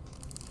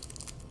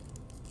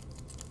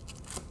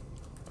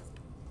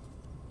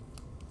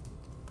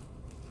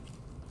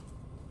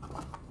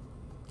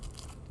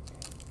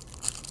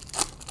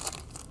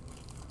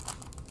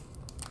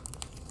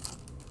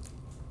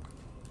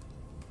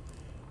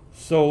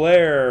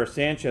 Soler,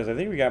 Sanchez. I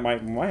think we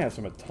might have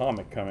some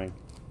atomic coming.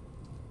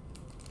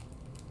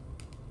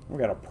 We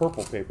got a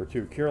purple paper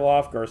too.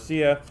 Kirilloff,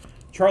 Garcia,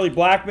 Charlie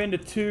Blackmon to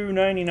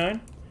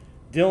 299.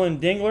 Dylan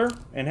Dingler,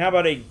 and how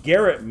about a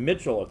Garrett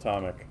Mitchell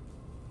atomic?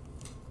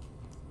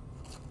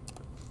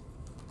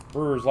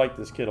 Brewers like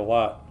this kid a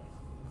lot.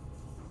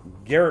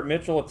 Garrett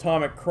Mitchell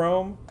atomic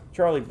chrome.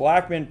 Charlie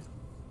Blackmon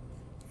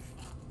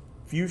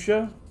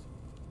fuchsia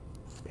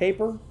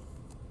paper.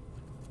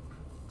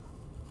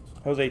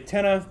 Jose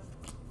Tena,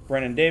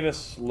 Brennan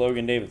Davis,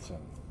 Logan Davidson.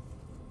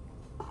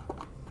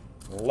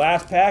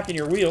 Last pack in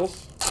your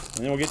wheels,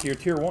 and then we'll get to your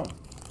tier 1.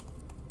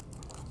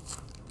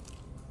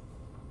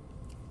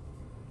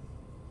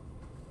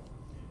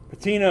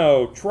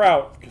 Patino,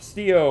 Trout,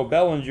 Castillo,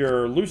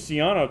 Bellinger,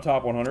 Luciano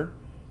top 100,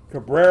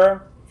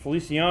 Cabrera,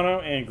 Feliciano,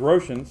 and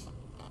Groshans.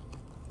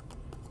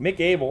 Mick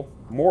Abel,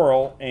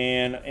 Morrill,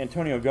 and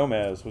Antonio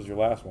Gomez was your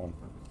last one.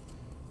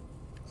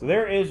 So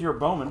there is your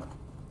Bowman.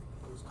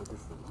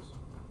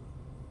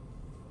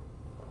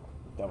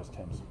 That was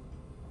Tim's.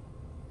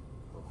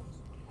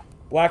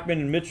 Blackmon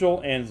and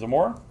Mitchell and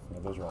Zamora. Yeah,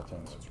 those are all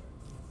Tim's.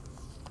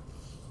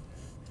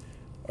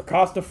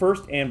 Acosta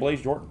first and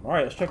Blaze Jordan. All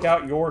right, let's check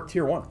out your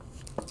tier 1.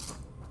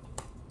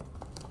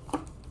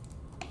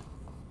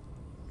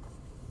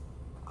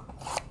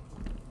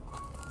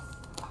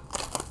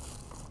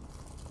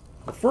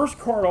 The first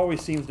card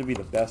always seems to be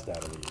the best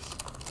out of these.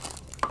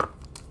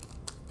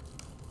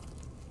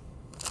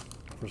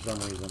 For some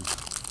reason.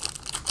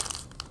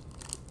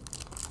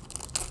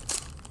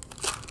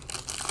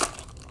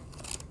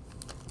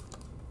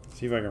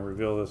 See if I can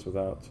reveal this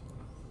without.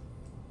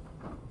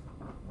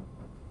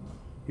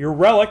 Your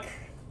relic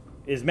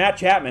is Matt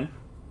Chapman,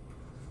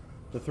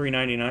 the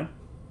 $3.99.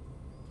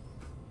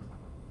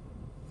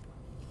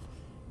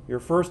 Your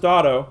first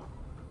auto,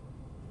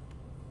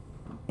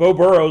 Bo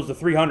Burrows, the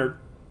 $300.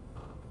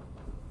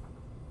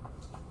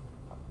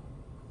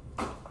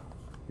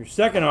 Your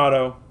second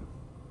auto,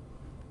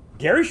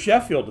 Gary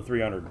Sheffield, the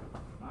 $300.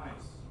 Nice.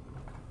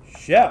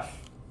 Chef.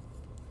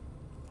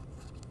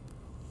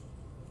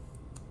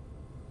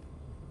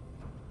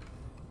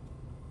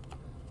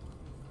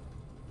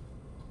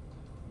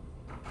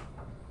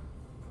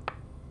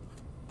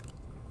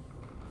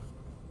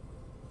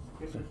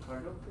 Guess your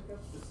card will pick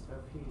up the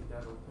stuff he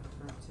got open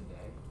for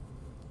today.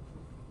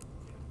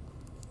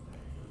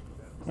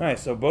 All right,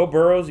 so Bo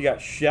Burrows, you got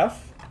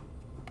Chef.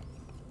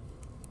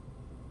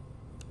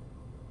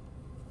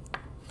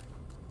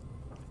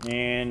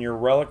 And your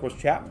relic was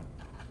Chapman.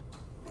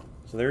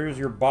 So there's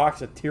your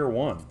box of tier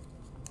 1.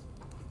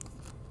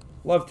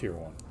 Love tier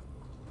 1.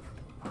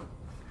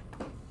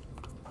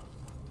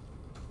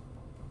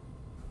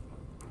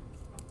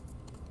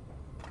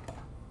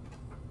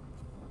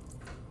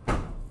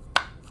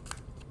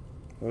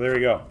 Well, there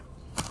you go.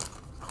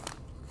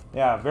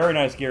 Yeah, very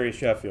nice Gary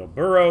Sheffield.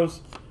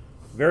 Burrows,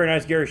 very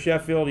nice Gary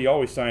Sheffield. He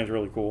always signs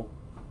really cool.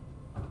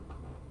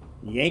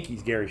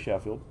 Yankees Gary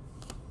Sheffield.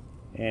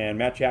 And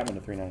Matt Chapman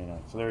to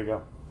 $3.99. So there you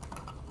go.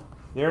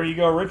 There you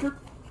go, Richard.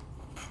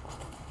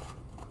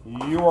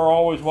 You are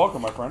always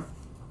welcome, my friend.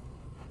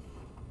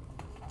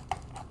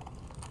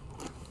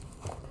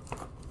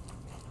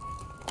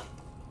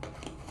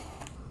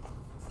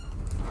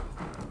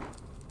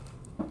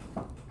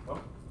 Oh,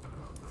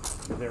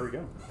 there we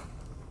go.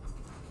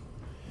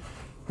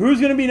 Who's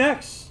going to be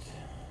next?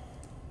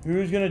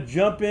 Who's going to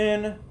jump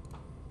in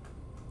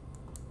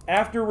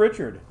after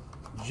Richard?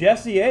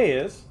 Jesse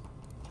A is.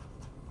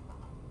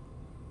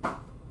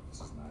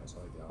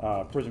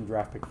 Prism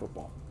Draft Pick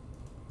Football.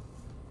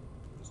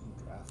 Prism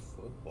Draft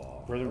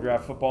Football. Prism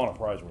Draft Football and a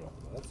prize wheel.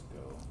 Let's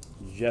go.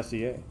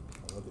 Jesse A. I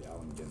love the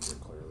Allen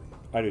Ginter, clearly.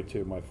 I do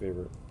too, my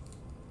favorite.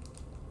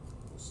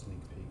 Little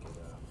sneak peek at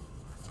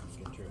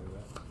Allen Ginter.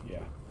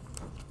 Yeah.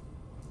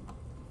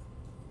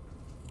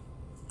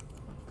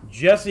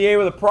 Jesse A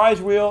with a prize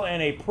wheel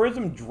and a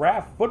Prism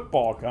Draft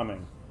Football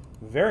coming.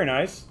 Very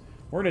nice.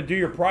 We're going to do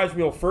your prize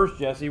wheel first,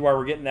 Jesse, while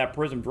we're getting that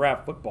Prism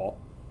Draft Football.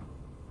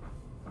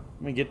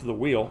 Let me get to the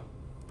wheel.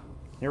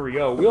 Here we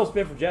go. Wheel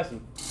spin for Jesse.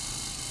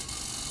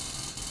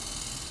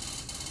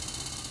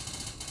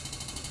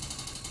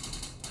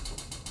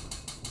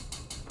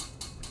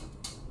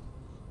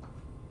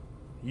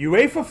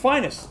 UEFA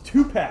Finest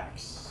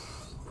 2-packs.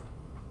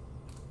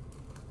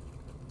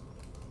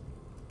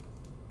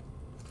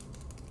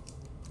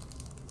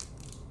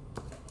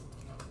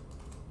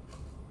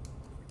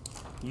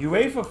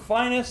 UEFA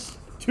Finest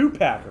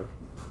 2-packer.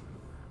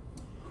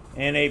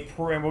 And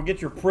we'll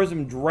get your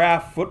Prism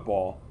Draft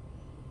Football.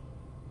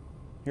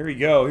 Here we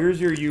go.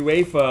 Here's your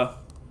UEFA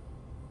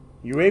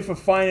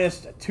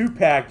Finest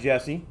 2-pack,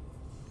 Jesse.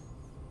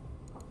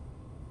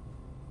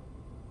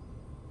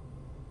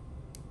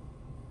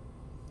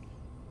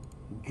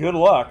 Good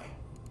luck.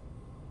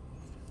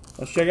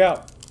 Let's check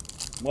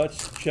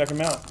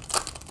them out.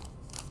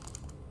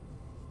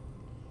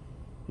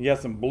 You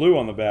got some blue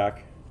on the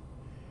back.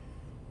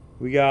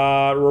 We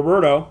got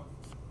Roberto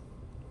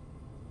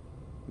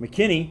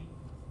McKinney.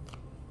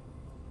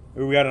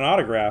 Ooh, we got an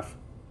autograph.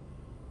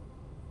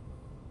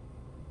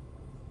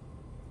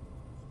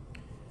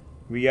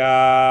 We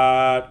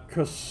got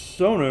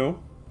Kosonu.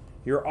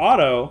 Your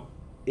auto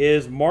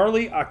is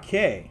Marley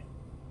Ake.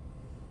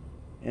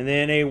 And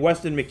then a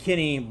Weston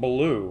McKinney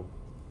blue.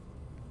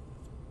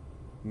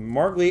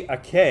 Marley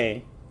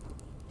Ake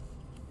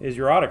is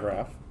your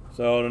autograph.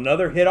 So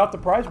another hit off the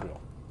prize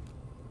wheel.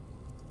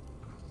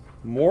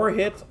 More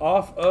hits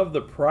off of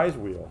the prize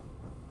wheel.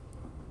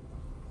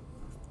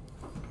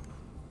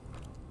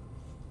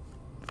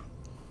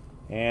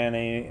 And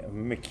a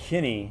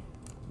McKinney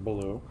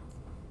blue.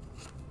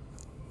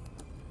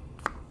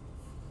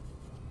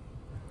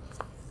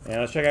 And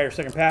let's check out your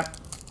second pack.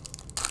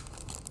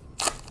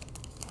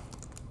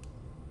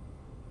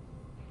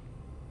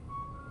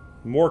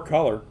 More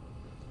color.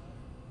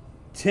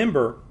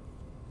 Timber.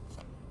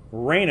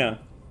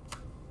 Reyna.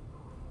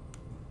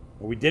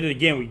 Well, we did it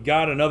again. We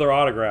got another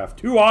autograph.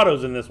 2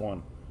 autos in this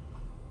one.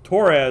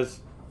 Torres.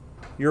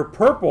 Your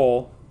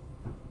purple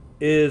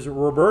is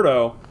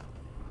Roberto.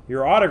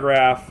 Your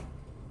autograph.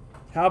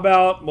 How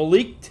about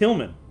Malik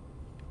Tillman?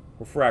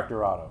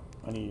 Refractor auto.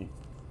 I need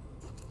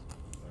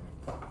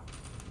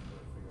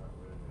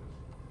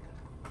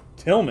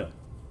Tillman.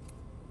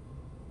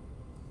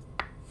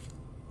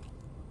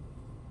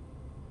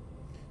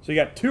 So you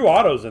got 2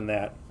 autos in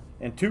that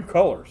and 2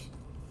 colors.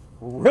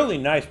 Really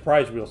nice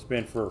prize wheel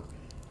spin for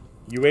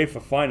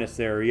UEFA Finest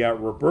there. You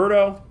got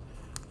Roberto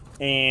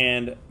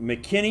and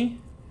McKinney.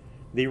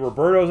 The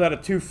Roberto's at a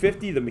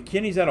 250. The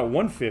McKinney's at a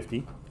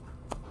 150.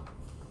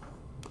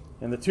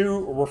 And the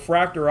 2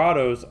 refractor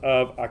autos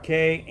of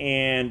Ake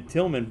and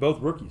Tillman, both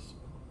rookies.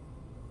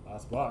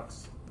 Last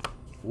box.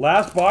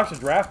 Last box of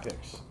draft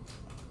picks.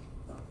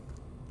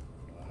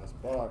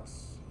 Last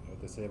box.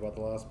 What they say about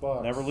the last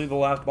box? Never leave the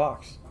last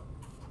box.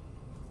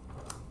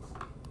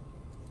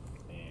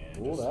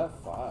 Ooh, that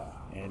fire.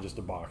 And just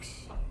a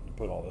box to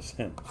put all this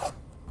in. All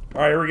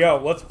right, here we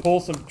go. Let's pull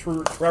some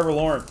Trevor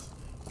Lawrence,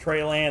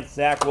 Trey Lance,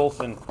 Zach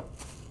Wilson.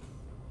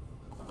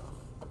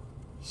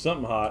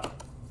 Something hot.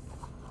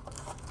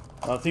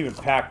 Oh, it's even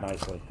packed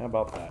nicely. How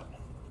about that?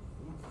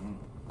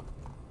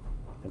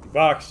 Empty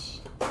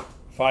box.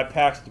 5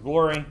 packs to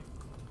glory.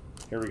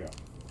 Here we go.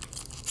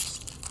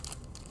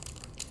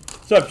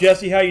 What's up,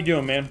 Jesse? How you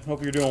doing, man?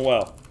 Hope you're doing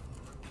well.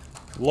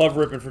 Love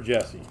ripping for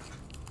Jesse.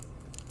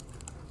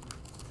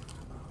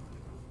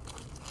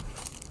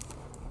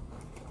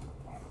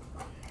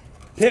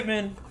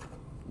 Pittman,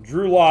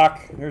 Drew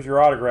Lock. Here's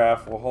your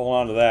autograph. We'll hold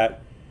on to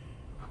that.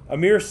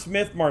 Amir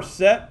Smith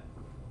Marset,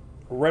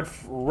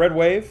 Red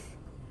Wave.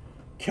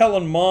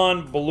 Kellen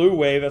Mond, Blue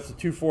Wave. That's a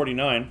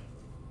 249.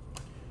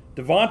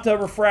 Devonta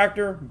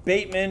Refractor,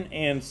 Bateman,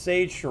 and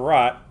Sage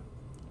Surratt.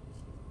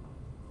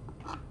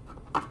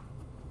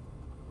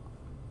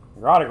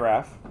 Your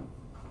autograph.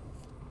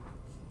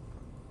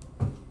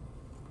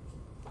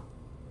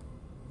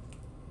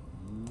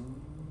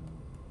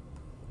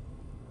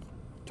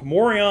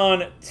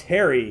 Tamorion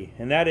Terry,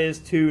 and that is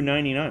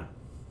 $2.99.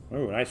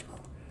 Oh, nice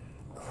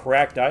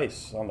cracked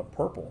ice on the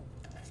purple.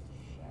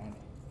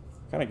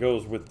 Kind of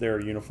goes with their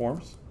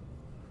uniforms.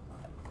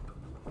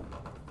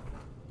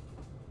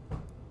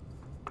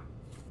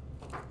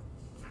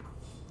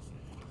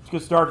 Let's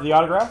get started to the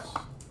autographs.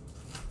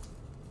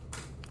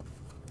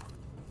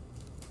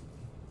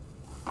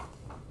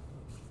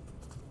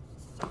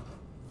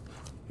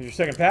 Here's your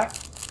second pack.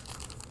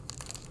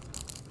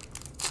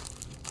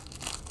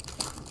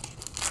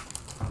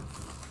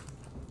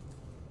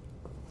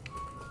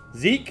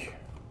 Zeke,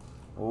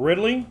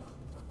 Ridley.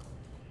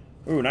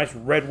 Ooh, nice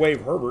Red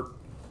Wave Herbert.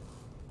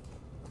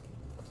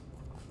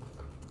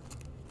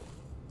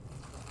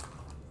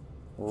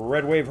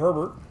 Red Wave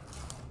Herbert.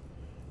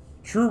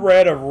 True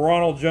Red of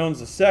Ronald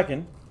Jones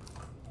II,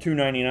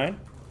 $2.99.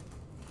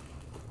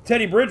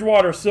 Teddy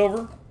Bridgewater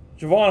Silver,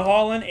 Javon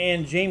Holland,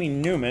 and Jamie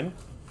Newman.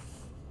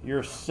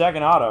 Your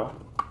second auto.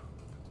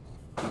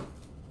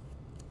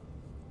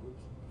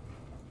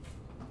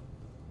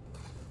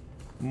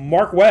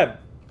 Mark Webb,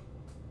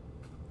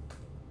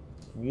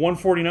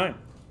 $149.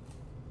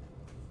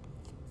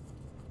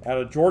 Out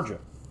of Georgia.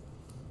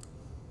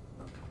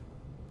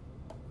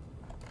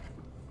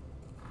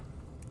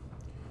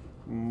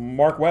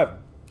 Mark Webb.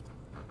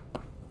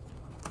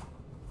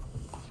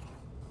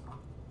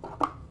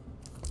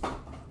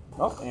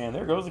 Oh, and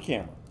there goes the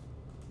camera.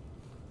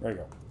 There you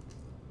go.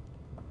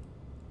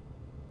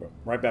 Boom.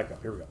 Right back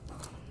up. Here we go.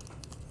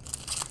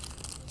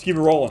 Let's keep it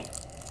rolling.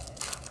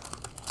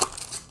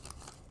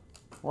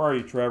 Where are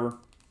you, Trevor?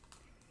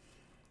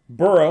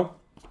 Burrow.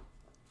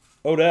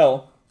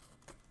 Odell.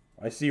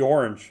 I see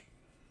orange.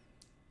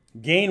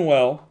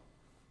 Gainwell.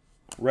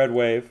 Red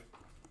Wave.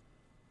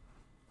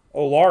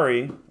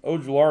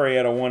 Ojulari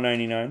at a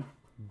 199.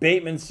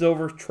 Bateman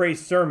Silver, Trey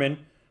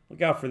Sermon.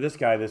 Look out for this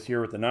guy this year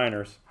with the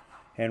Niners.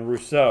 And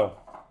Rousseau.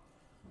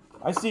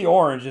 I see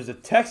orange. Is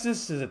it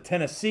Texas? Is it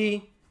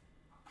Tennessee?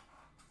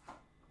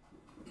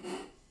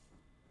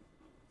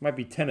 Might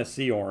be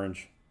Tennessee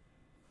orange.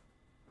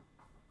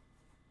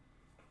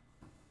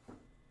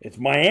 It's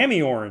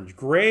Miami orange.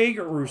 Greg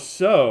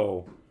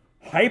Rousseau.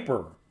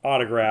 Hyper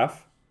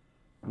autograph.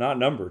 Not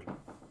numbered.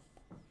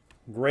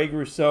 Greg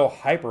Rousseau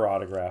hyper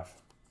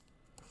autograph.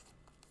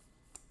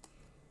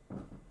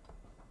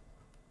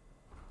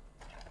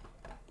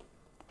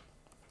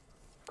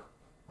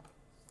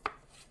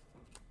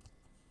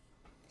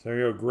 So there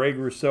you go, Greg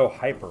Rousseau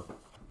Hyper.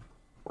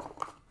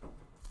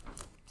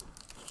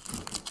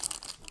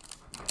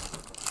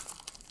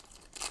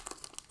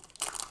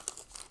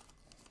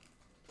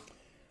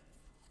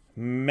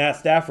 Matt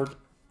Stafford,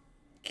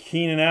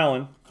 Keenan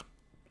Allen,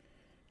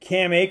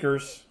 Cam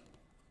Akers.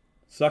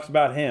 Sucks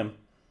about him.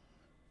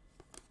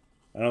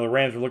 I know the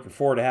Rams are looking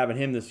forward to having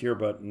him this year,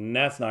 but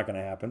that's not going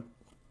to happen.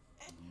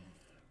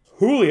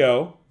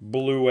 Julio,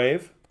 Blue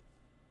Wave,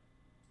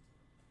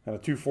 at a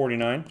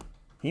 249.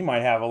 He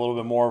might have a little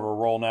bit more of a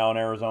role now in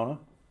Arizona.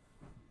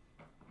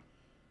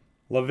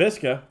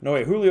 LaVisca. No,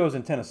 wait, Julio's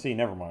in Tennessee.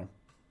 Never mind.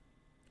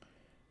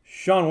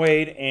 Sean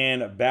Wade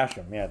and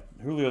Basham. Yeah,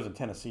 Julio's in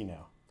Tennessee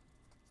now.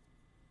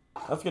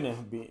 That's going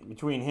to be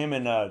between him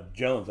and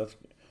Jones. That's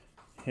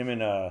him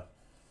and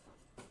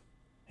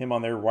him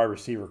on their wide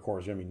receiver core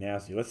is going to be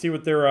nasty. Let's see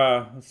what their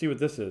let's see what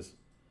this is.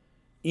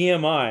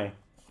 EMI.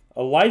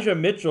 Elijah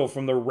Mitchell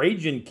from the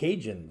Ragin'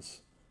 Cajuns.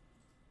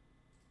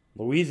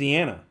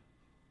 Louisiana.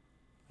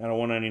 Out of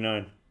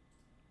 199.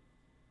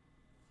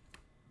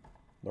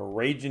 The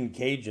Ragin'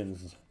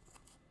 Cajuns.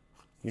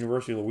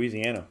 University of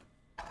Louisiana.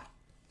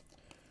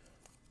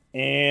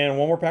 And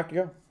one more pack to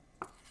go.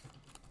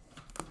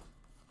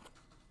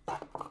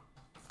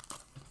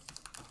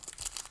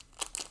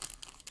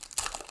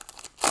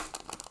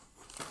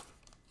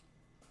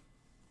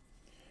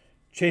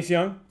 Chase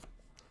Young,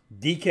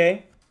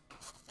 DK.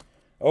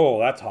 Oh,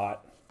 that's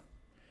hot.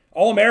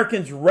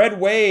 All-Americans Red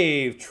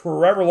Wave,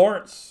 Trevor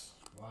Lawrence.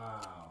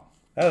 Wow.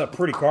 That is a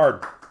pretty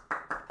card.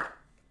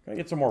 Can I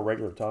get some more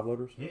regular top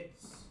loaders?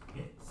 Hits.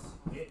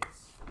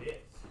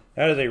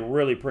 That is a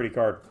really pretty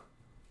card.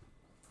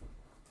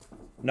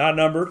 Not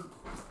numbered.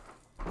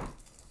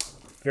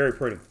 Very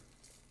pretty.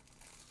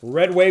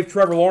 Red Wave,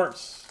 Trevor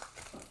Lawrence.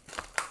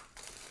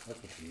 That's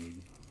what you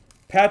need.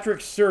 Patrick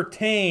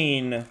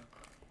Surtain.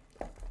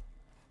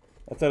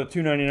 That's out of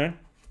 299.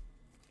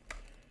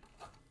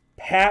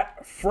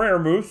 Pat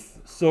Freiermuth,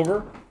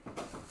 silver.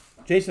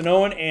 Jason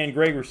Owen and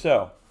Greg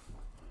Rousseau.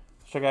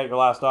 Check out your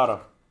last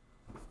auto.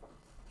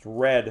 It's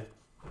red.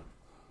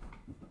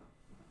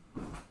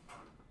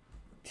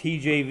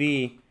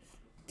 TJV.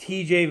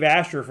 TJ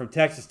Vasher from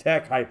Texas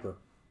Tech, Hyper.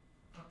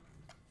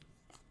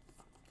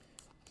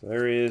 So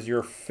there is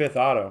your 5th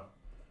auto.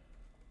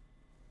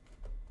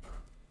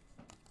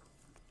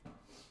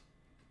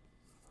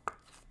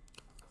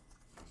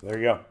 So there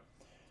you go.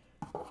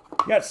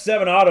 You got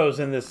 7 autos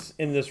in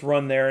this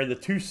run there. The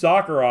 2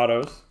 soccer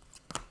autos.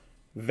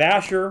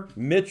 Vasher,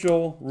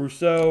 Mitchell,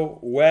 Rousseau,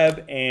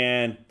 Webb,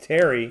 and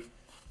Terry.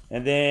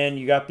 And then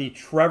you got the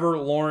Trevor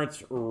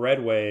Lawrence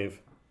Red Wave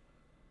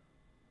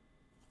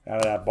out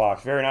of that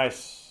box. Very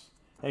nice.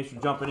 Thanks for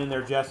jumping in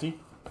there, Jesse.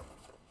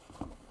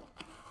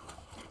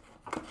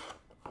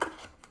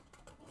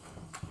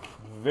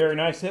 Very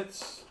nice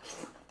hits.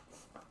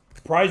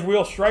 Prize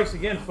wheel strikes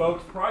again,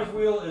 folks. Prize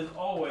wheel is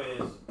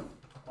always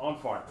on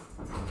fire.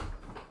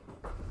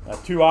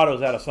 2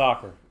 autos out of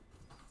soccer.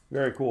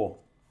 Very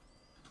cool.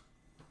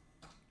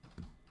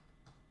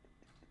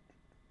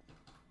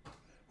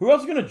 Who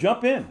else is going to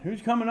jump in?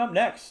 Who's coming up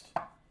next?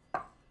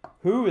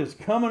 Who is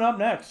coming up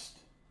next?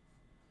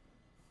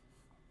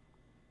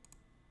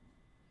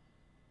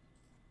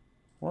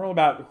 We're all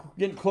about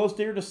getting close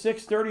here to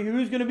 6:30.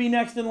 Who's going to be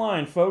next in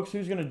line, folks?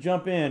 Who's going to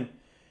jump in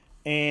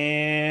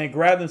and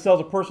grab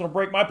themselves a personal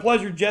break? My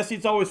pleasure, Jesse.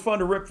 It's always fun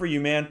to rip for you,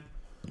 man.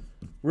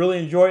 Really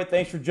enjoy it.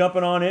 Thanks for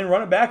jumping on in.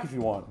 Run it back if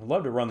you want. I'd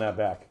love to run that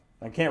back.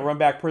 I can't run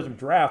back Prism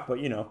Draft, but,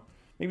 you know,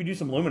 maybe do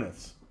some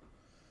Luminance.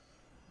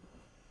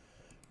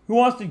 Who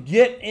wants to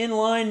get in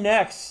line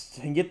next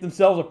and get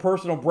themselves a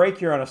personal break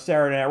here on a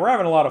Saturday night? We're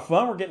having a lot of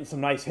fun. We're getting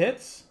some nice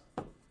hits.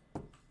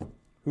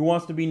 Who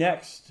wants to be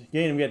next?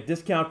 Again, we got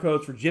discount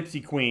codes for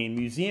Gypsy Queen,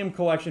 Museum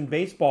Collection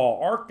Baseball,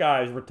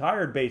 Archives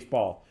Retired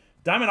Baseball,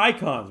 Diamond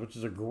Icons, which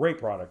is a great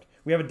product.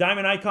 We have a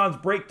Diamond Icons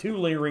Break 2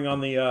 lingering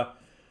on the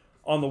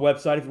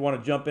website if you want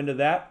to jump into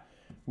that.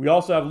 We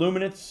also have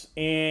Luminance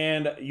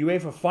and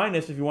UEFA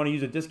Finest if you want to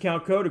use a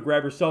discount code to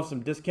grab yourself some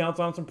discounts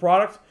on some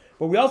products.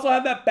 But we also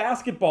have that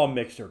basketball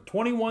mixer.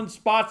 21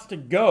 spots to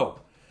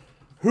go.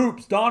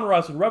 Hoops,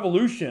 Donruss, and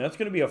Revolution. That's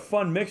going to be a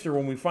fun mixer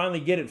when we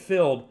finally get it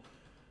filled.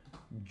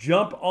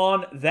 Jump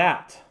on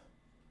that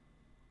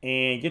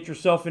and get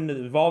yourself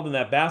involved in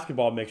that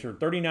basketball mixer.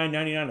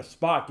 $39.99 a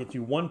spot gets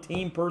you 1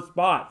 team per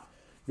spot.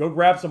 Go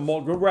grab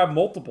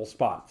multiple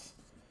spots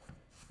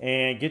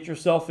and get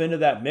yourself into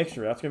that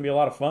mixer. That's going to be a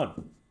lot of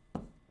fun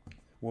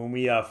when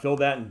we fill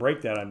that and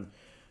break that.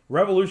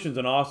 Revolution's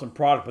an awesome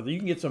product, but you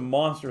can get some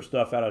monster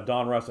stuff out of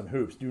Donruss and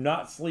Hoops. Do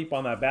not sleep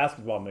on that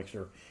basketball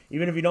mixer.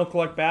 Even if you don't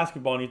collect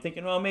basketball and you're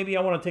thinking, well, maybe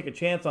I want to take a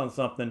chance on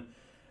something,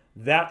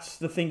 that's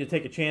the thing to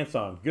take a chance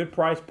on. Good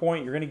price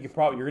point. You're going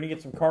to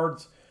get some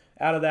cards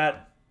out of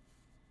that,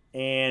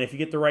 and if you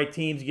get the right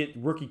teams, you get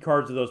rookie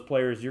cards of those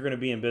players, you're going to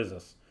be in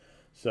business.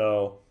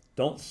 So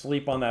don't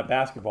sleep on that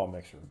basketball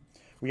mixer.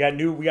 We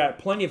got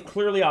plenty of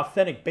clearly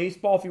authentic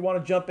baseball if you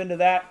want to jump into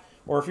that,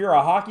 or if you're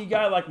a hockey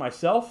guy like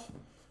myself.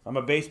 I'm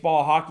a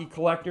baseball hockey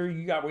collector.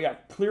 We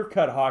got clear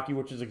cut hockey,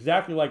 which is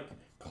exactly like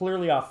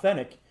clearly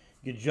authentic.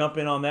 You can jump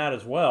in on that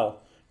as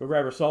well. Go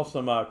grab yourself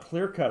some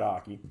clear-cut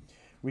hockey.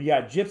 We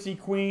got Gypsy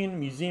Queen,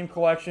 Museum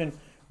Collection.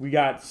 We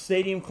got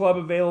Stadium Club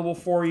available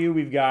for you.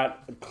 We've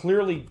got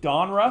Clearly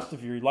Donruss.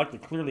 If you like the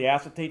clearly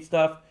acetate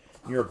stuff,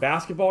 you're a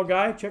basketball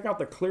guy, check out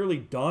the Clearly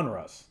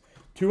Donruss.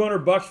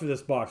 $200 for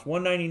this box,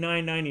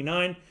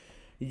 $199.99.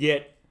 You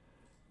get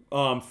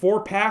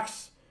 4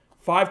 packs,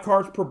 5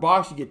 cards per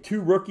box. You get 2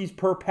 rookies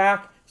per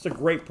pack. It's a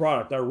great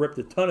product. I ripped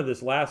a ton of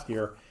this last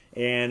year,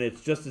 and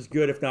it's just as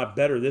good, if not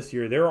better, this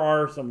year. There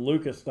are some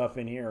Lucas stuff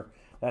in here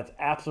that's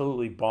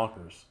absolutely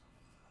bonkers.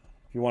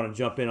 If you want to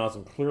jump in on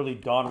some Clearly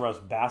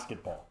Donruss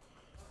basketball.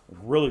 A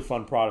really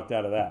fun product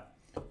out of that.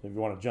 If you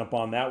want to jump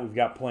on that, we've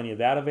got plenty of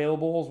that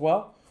available as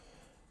well.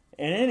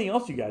 And anything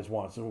else you guys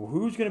want. So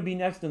who's going to be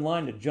next in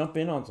line to jump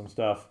in on some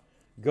stuff?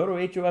 Go to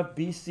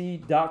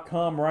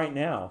hofbc.com right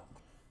now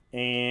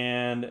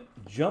and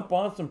jump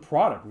on some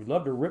product. We'd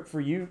love to rip for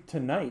you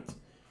tonight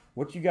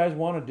what you guys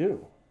want to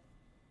do.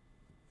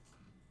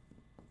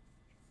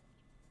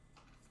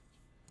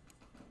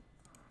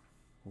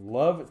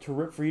 Love to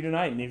rip for you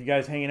tonight. And if you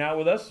guys hanging out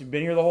with us, you've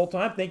been here the whole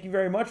time, thank you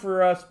very much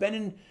for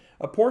spending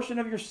a portion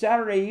of your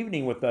Saturday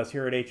evening with us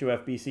here at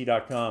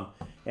hofbc.com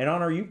and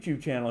on our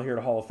YouTube channel here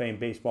at Hall of Fame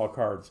Baseball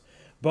Cards.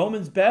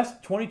 Bowman's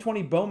Best,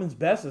 2020 Bowman's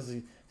Best.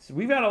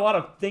 We've had a lot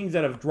of things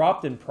that have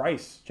dropped in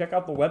price. Check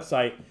out the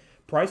website.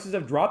 Prices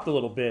have dropped a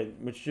little bit,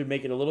 which should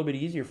make it a little bit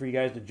easier for you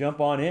guys to jump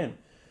on in.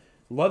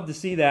 Love to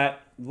see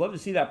that. Love to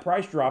see that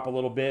price drop a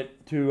little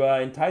bit to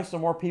entice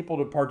some more people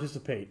to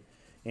participate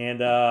and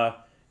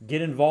get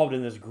involved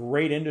in this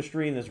great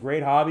industry and this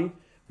great hobby.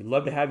 We'd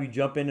love to have you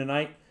jump in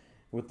tonight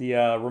with the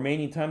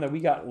remaining time that we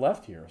got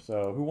left here.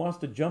 So who wants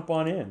to jump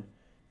on in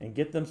and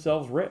get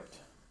themselves ripped?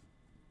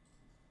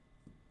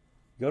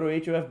 Go to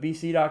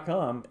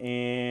hofbc.com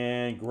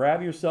and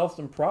grab yourself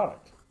some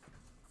product.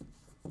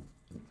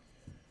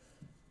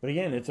 But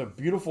again, it's a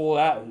beautiful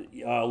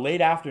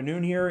late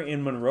afternoon here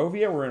in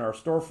Monrovia. We're in our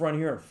storefront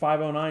here at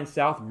 509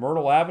 South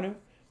Myrtle Avenue.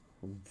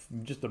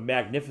 Just a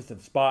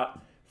magnificent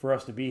spot for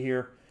us to be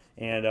here.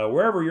 And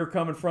wherever you're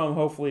coming from,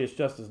 hopefully it's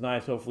just as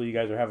nice. Hopefully you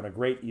guys are having a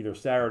great either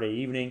Saturday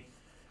evening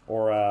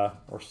or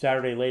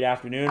Saturday late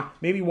afternoon.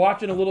 Maybe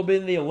watching a little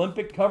bit of the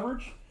Olympic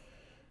coverage.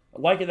 I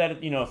like it that,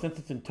 since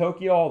it's in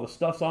Tokyo, all the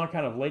stuff's on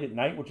kind of late at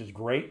night, which is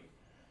great.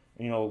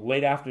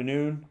 Late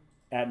afternoon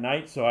at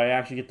night, so I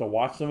actually get to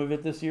watch some of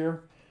it this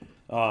year.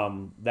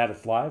 That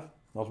it's live.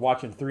 I was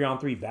watching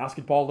 3-on-3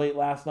 basketball late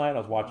last night. I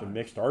was watching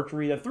mixed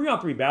archery. That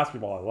 3-on-3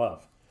 basketball I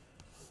love.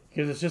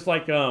 Because it's just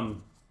like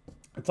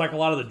it's like a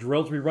lot of the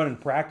drills we run in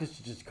practice.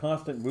 It's just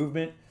constant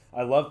movement.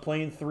 I love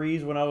playing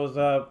threes when I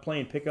was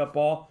playing pickup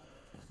ball.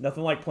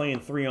 Nothing like playing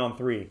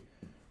 3-on-3.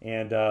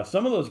 And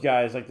some of those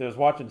guys, like I was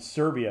watching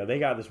Serbia, they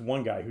got this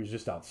one guy who's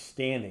just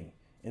outstanding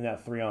in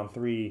that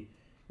 3-on-3,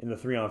 in the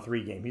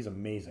 3-on-3 game. He's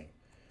amazing.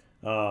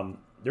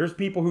 There's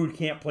people who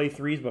can't play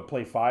threes but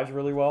play fives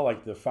really well,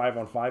 like the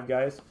 5-on-5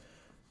 guys.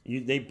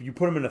 You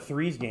put them in a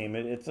threes game,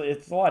 it's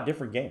a lot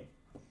different game.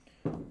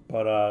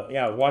 But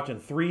yeah, I was watching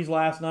threes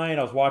last night.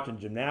 I was watching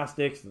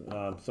gymnastics,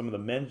 some of the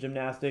men's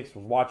gymnastics. I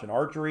was watching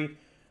archery, a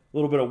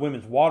little bit of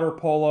women's water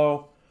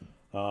polo.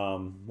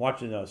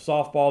 Watching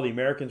softball. The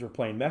Americans were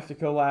playing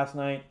Mexico last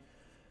night.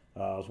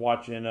 I was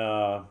watching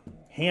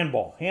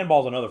handball.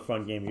 Handball's another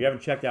fun game. If you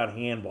haven't checked out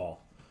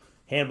handball,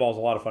 handball's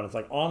a lot of fun. It's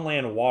like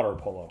on-land water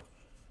polo.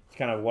 It's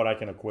kind of what I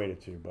can equate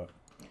it to. But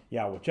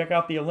yeah, we'll check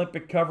out the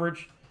Olympic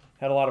coverage.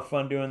 Had a lot of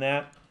fun doing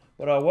that.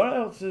 But what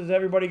else is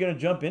everybody going to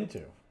jump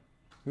into?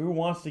 Who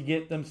wants to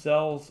get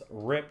themselves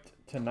ripped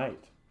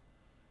tonight?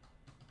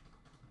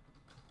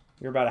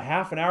 We're about a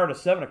half an hour to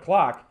 7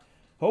 o'clock.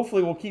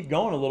 Hopefully we'll keep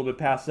going a little bit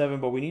past 7,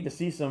 but we need to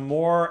see some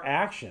more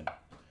action.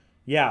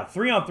 Yeah,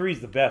 3-on-3 is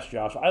the best,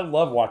 Josh. I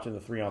love watching the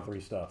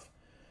 3-on-3 stuff.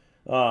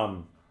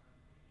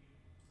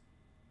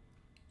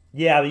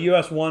 Yeah, the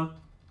U.S. won.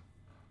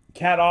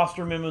 Kat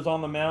Osterman was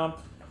on the mound.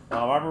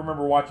 I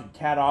remember watching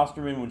Kat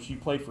Osterman when she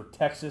played for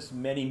Texas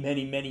many,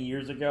 many, many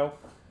years ago.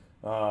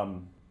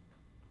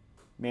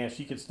 Man,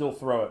 she could still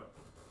throw it.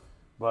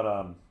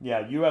 But,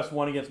 yeah, U.S.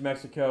 won against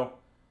Mexico.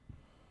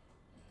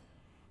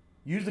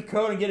 Use the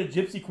code and get a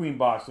Gypsy Queen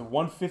box of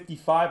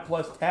 $155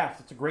 plus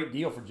tax. It's a great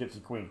deal for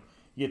Gypsy Queen.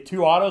 You get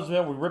 2 autos.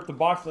 Then we ripped the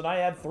box and I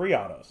had 3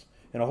 autos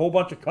and a whole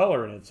bunch of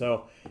color in it.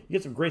 So you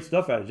get some great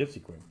stuff out of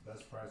Gypsy Queen.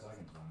 Best price I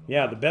can find.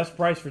 Yeah, the best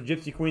price for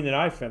Gypsy Queen that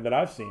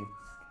I've seen.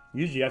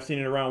 Usually I've seen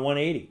it around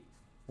 $180,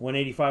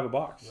 $185 a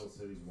box. Hill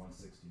City's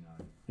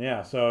 $169.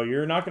 Yeah, so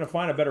you're not going to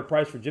find a better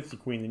price for Gypsy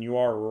Queen than you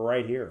are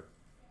right here.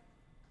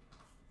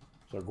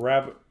 So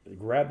grab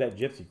that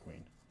Gypsy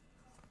Queen.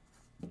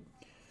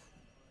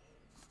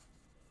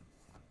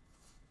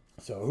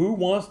 So who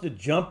wants to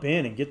jump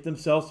in and get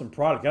themselves some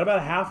product? Got about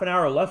a half an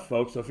hour left,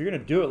 folks. So if you're going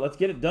to do it, let's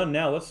get it done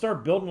now. Let's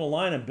start building a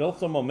line and build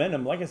some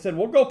momentum. Like I said,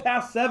 we'll go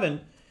past 7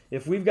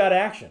 if we've got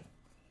action.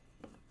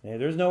 And if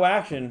there's no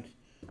action,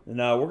 then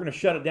we're going to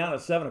shut it down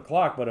at 7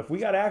 o'clock. But if we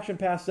got action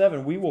past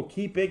 7, we will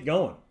keep it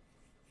going.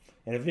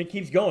 And if it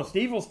keeps going,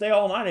 Steve will stay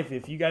all night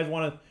if you guys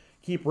want to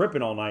keep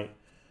ripping all night.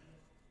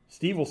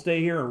 Steve will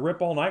stay here and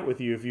rip all night with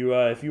you if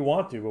you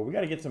want to. But we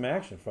got to get some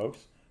action,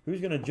 folks.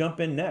 Who's going to jump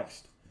in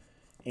next?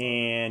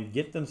 and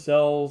get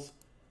themselves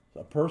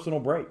a personal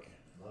break.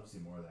 I'd love to see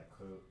more of that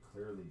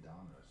clearly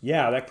Donruss.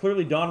 Yeah, that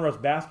clearly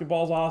Donruss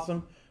basketball is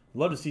awesome. I'd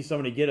love to see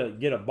somebody get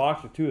a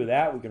box or two of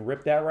that. We can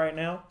rip that right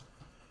now.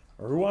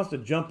 Or who wants to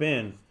jump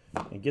in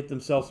and get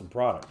themselves some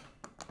product?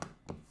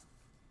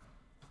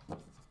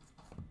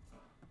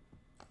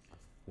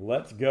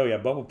 Let's go. Yeah,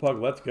 Bubble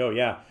Pug, let's go.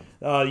 Yeah.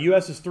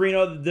 U.S. is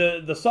 3-0.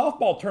 The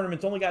softball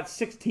tournament's only got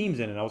 6 teams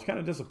in it. I was kind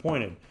of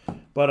disappointed.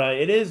 But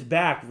it is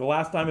back. The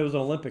last time it was an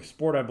Olympic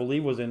sport, I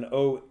believe, was in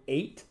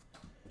 2008.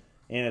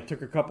 And it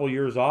took a couple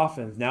years off,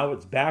 and now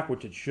it's back,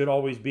 which it should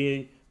always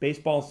be.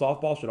 Baseball and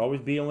softball should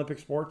always be Olympic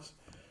sports.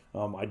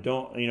 I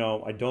don't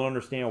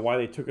understand why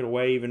they took it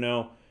away, even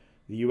though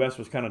the U.S.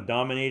 was kind of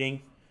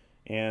dominating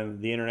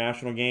and the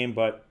international game.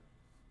 But,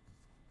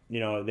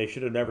 they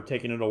should have never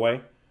taken it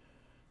away.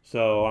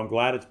 So I'm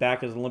glad it's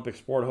back as an Olympic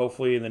sport.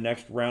 Hopefully in the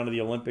next round of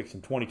the Olympics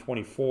in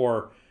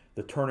 2024,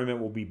 the tournament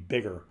will be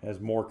bigger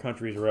as more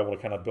countries are able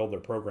to kind of build their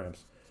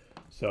programs.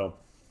 So,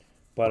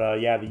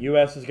 but yeah, the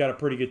U.S. has got a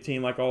pretty good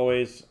team like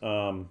always. If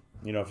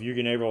you're going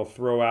to be able to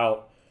throw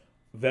out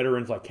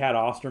veterans like Kat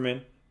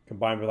Osterman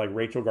combined with like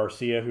Rachel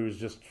Garcia, who's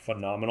just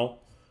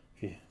phenomenal.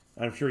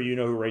 I'm sure you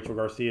know who Rachel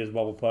Garcia is,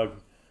 Bubble Pug,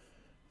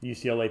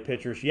 UCLA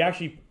pitcher. She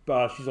actually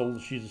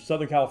she's a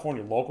Southern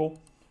California local.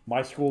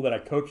 My school that I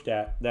coached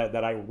at,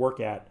 that I work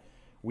at,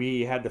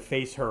 we had to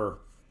face her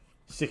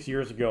 6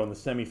 years ago in the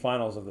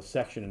semifinals of the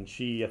section, and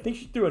I think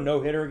she threw a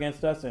no-hitter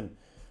against us and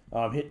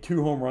hit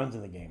 2 home runs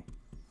in the game.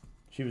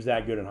 She was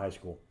that good in high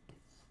school.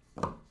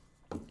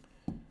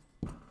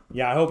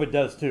 Yeah, I hope it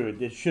does too.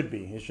 It should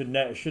be. It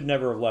should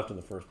never have left in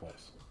the first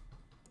place.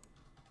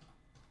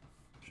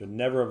 Should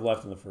never have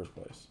left in the first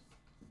place.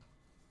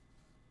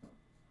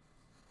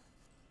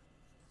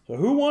 So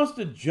who wants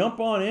to jump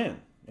on in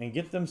and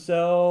get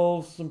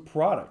themselves some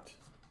product?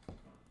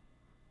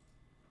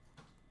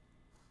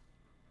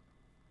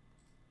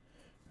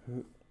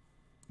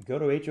 Go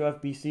to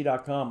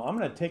hofbc.com. I'm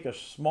going to take a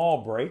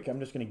small break. I'm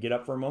just going to get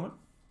up for a moment.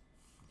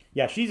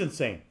 Yeah, she's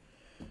insane.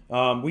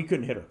 We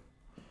couldn't hit her.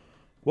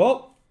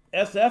 Well,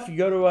 SF, you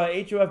go to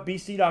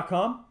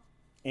hofbc.com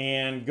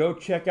and go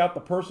check out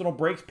the personal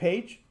breaks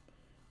page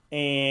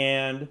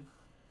and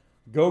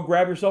go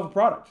grab yourself a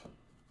product.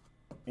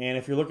 And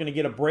if you're looking to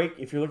get a break,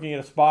 if you're looking to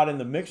get a spot in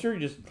the mixer, you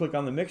just click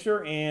on the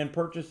mixer and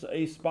purchase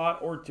a spot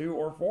or 2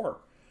 or 4.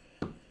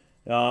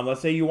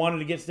 Let's say you wanted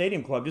to get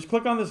Stadium Club. Just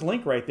click on this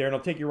link right there and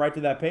it'll take you right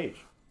to that page.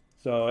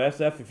 So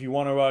SF, if you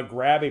want to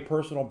grab a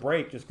personal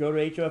break, just go to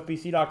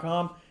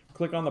hofbc.com,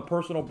 click on the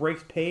personal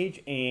breaks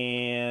page,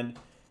 and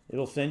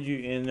it'll send you,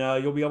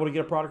 and you'll be able to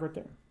get a product right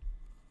there.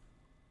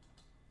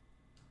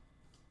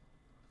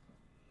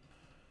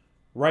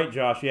 Right,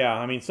 Josh. Yeah,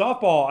 I mean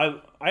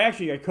softball. I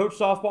coached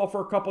softball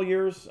for a couple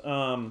years.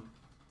 I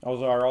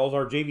was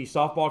our JV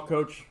softball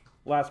coach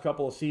last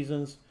couple of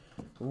seasons.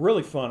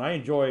 Really fun. I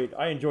enjoyed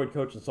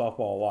coaching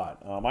softball a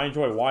lot. I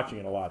enjoy watching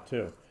it a lot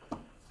too.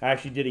 I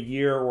actually did a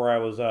year where I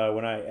was at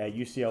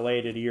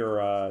UCLA did a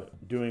year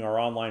doing our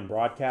online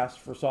broadcast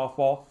for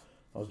softball.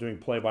 I was doing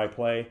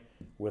play-by-play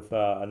with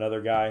another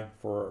guy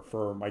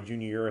for my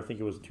junior year. I think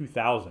it was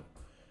 2000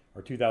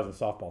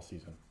 softball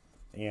season,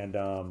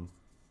 and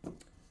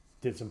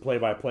did some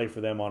play-by-play for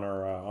them on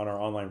our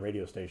online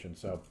radio station.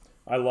 So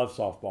I love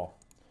softball.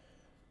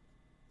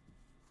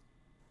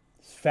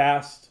 It's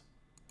fast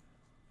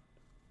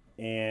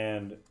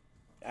and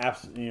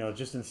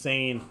just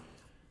insane.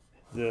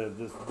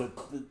 The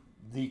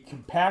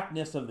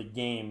compactness of the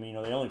game. They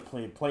only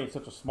play in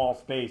such a small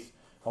space.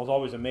 I was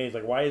always amazed.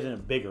 Like, why isn't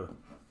it bigger?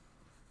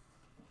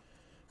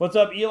 What's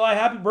up, Eli?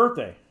 Happy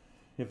birthday!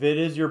 If it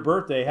is your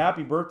birthday,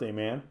 happy birthday,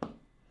 man.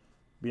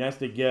 Be nice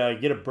to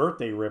get a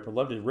birthday rip. I'd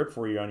love to rip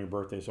for you on your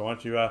birthday. So why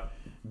don't you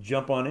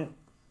jump on in?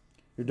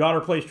 Your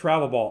daughter plays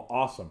travel ball.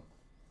 Awesome.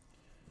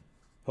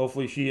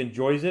 Hopefully she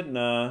enjoys it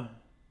and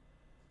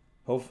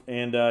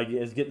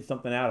is getting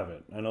something out of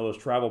it. I know those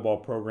travel ball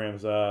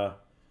programs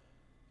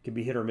can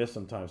be hit or miss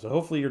sometimes. So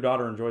hopefully your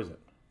daughter enjoys it.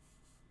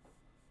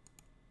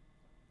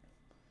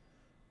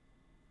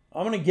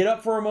 I'm going to get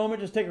up for a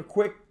moment, just take a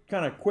quick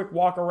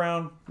walk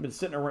around. I've been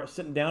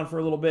sitting down for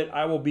a little bit.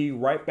 I will be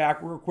right back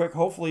real quick.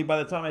 Hopefully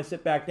by the time I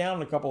sit back down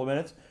in a couple of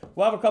minutes,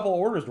 we'll have a couple of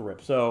orders to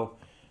rip. So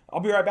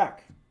I'll be right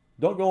back.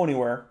 Don't go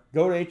anywhere.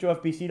 Go to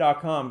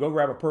hofbc.com. Go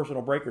grab a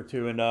personal break or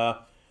two, and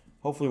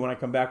hopefully when I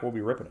come back, we'll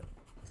be ripping it.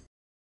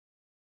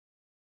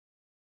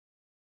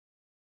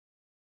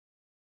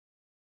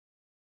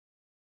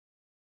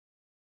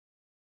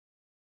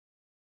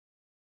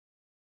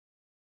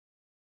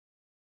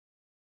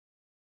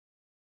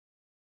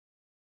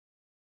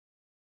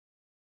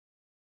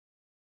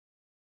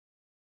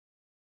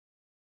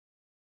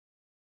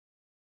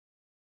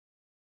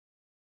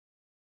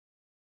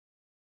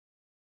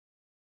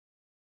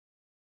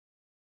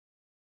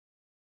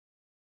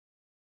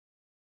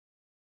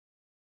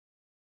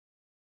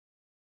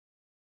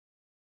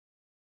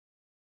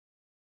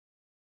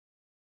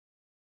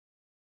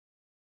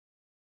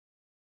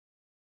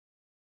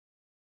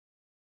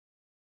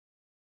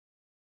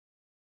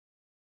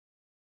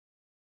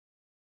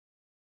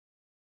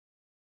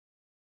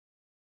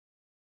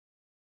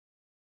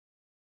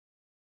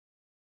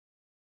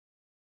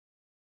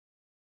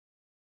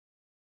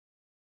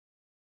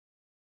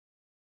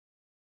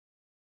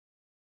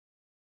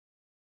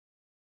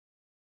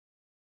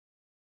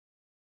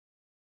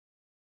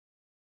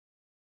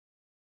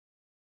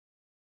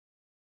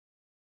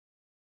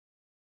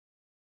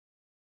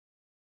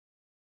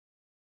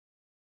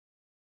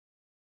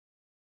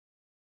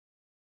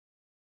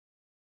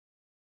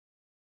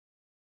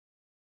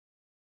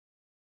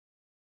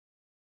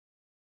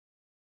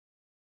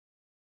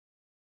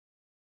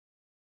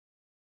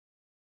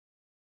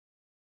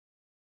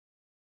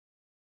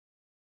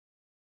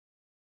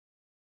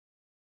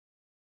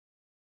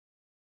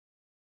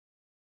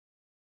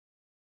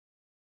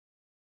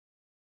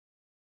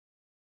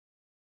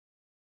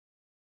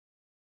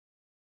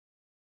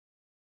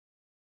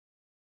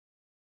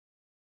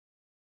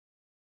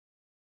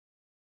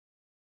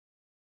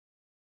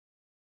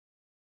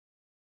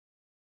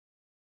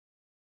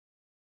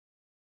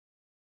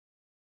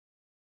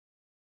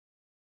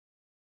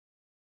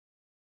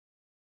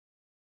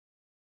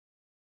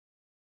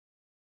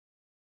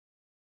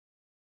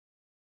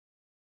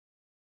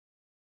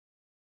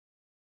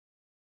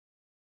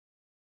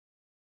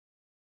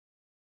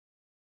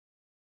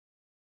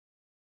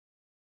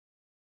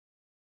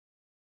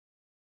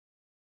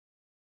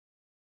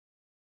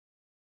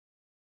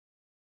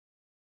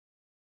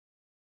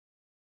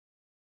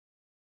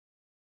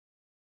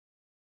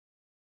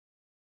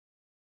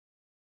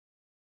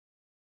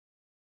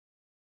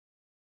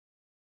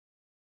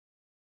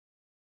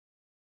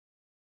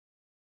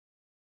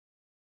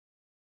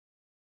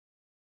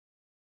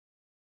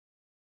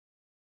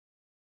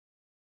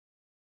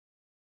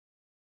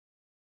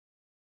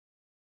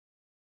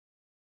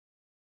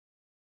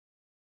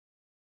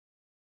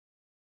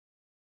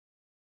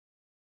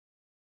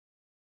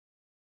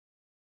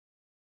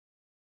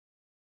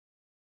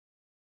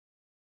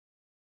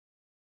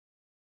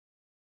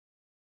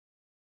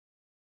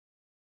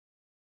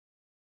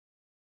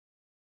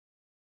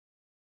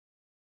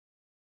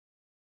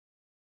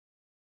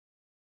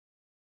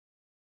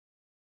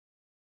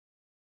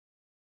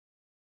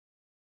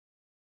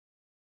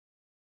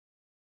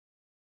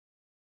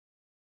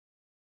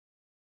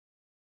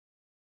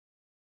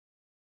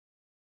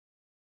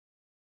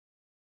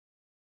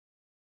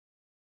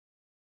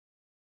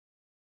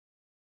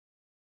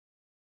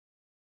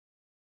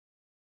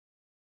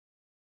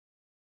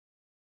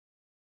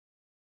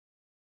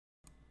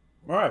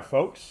 All right,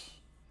 folks.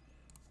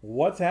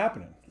 What's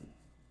happening?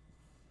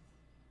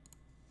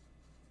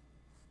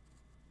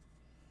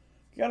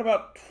 Got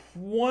about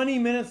 20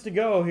 minutes to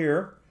go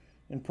here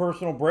in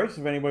personal breaks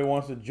if anybody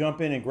wants to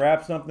jump in and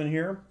grab something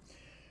here.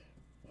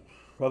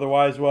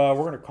 Otherwise, we're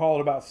going to call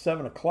it about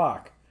 7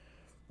 o'clock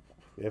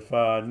if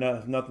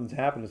nothing's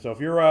happening. So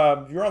if you're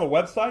on the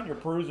website and you're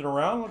perusing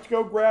around, let's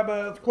go grab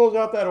let's close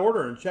out that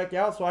order and check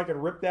out so I can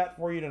rip that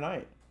for you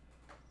tonight.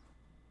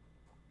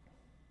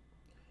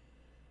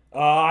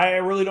 I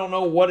really don't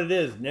know what it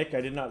is, Nick. I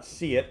did not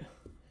see it.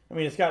 I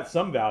mean, it's got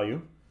some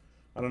value.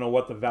 I don't know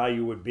what the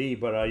value would be,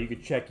 but you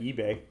could check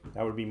eBay.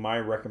 That would be my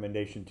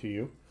recommendation to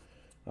you.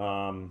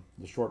 The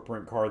short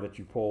print card that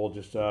you pull,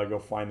 just go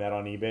find that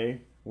on eBay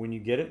when you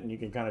get it, and you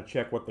can kind of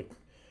check what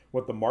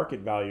the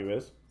market value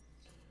is.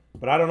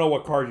 But I don't know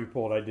what card you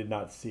pulled. I did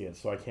not see it,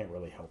 so I can't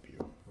really help you.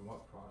 From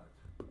what product?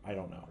 I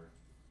don't know.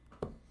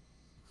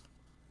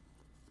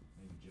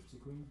 Maybe Gypsy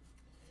Queen?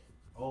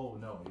 Oh,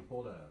 no. He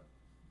pulled a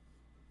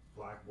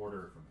black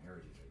border from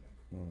Heritage,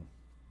 I think.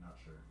 Not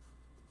sure.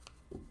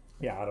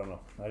 Yeah, I don't know.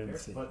 I didn't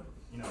see. But,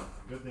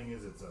 good thing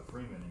is it's a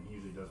Freeman, and he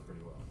usually does pretty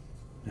well.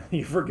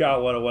 You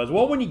forgot what it was.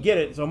 Well, when you get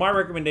it, so my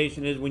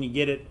recommendation is when you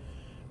get it,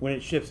 when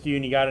it ships to you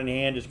and you got it in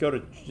hand, just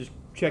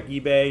check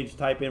eBay, just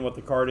type in what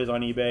the card is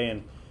on eBay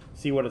and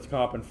see what it's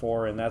comping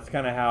for, and that's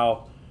kind of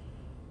how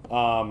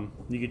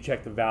you can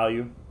check the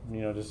value,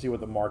 to see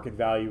what the market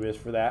value is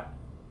for that.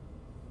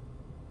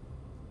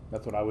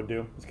 That's what I would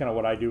do. It's kind of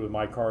what I do with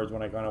my cards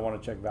when I kind of want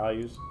to check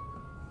values.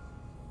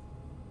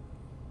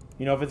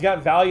 If it's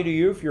got value to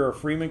you, if you're a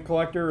Freeman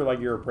collector or like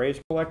you're a Praise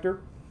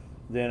collector,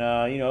 then,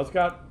 it's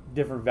got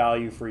different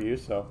value for you,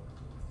 so.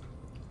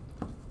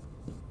 I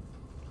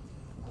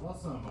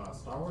love some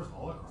Star Wars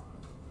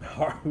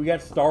Holocron. We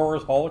got Star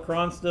Wars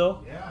Holocron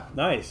still? Yeah.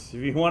 Nice.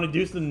 If you want to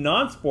do some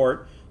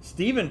non-sport,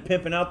 Steven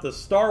pimping out the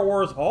Star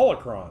Wars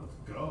Holocron.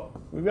 Go.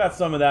 We've got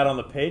some of that on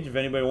the page if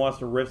anybody wants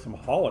to rip some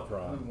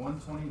Holocron. Only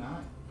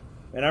 129.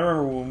 And I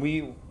remember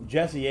when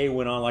Jesse A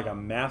went on like a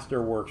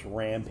Masterworks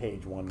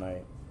rampage one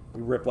night.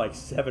 We ripped like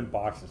 7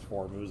 boxes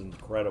for him. It was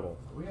incredible.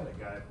 We had a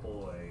guy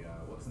pull a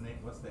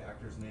what's the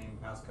actor's name?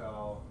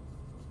 Pascal,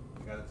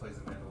 the guy that plays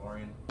the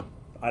Mandalorian.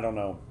 I don't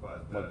know.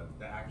 But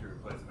the actor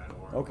who plays the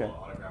Mandalorian Okay. pulled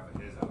an autograph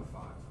of his out of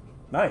 5.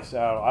 Nice.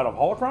 Out of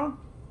Holocron?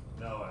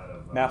 No, out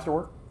of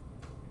Masterwork?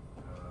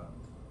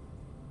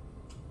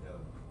 Yeah.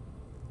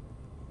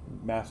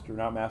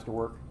 Not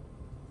Masterwork?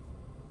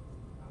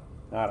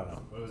 I don't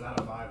know. But it was out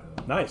of 5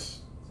 though.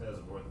 Nice. So it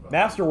was worth about.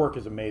 Masterwork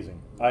is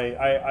amazing.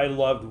 I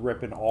loved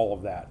ripping all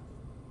of that.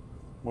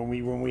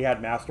 When we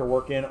had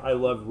Masterwork in, I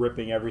loved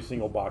ripping every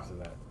single box of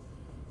that.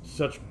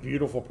 Such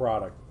beautiful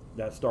product,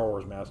 that Star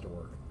Wars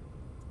Masterwork.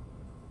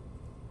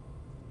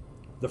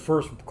 The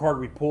first card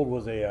we pulled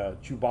was a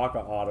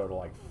Chewbacca auto to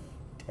like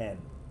 10. Nice.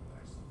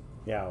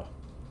 Yeah, it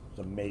was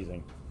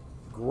amazing.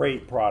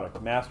 Great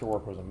product.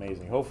 Masterwork was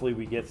amazing. Hopefully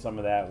we get some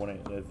of that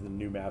when the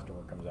new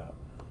Masterwork comes out.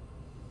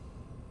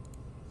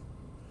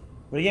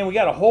 But again, we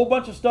got a whole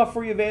bunch of stuff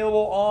for you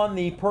available on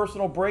the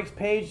Personal Breaks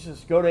page.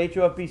 Just go to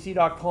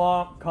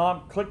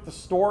hofbc.com, click the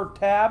store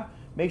tab.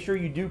 Make sure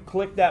you do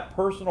click that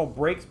Personal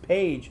Breaks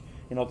page,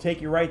 and it'll take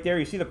you right there.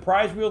 You see the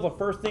prize wheel, the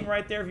first thing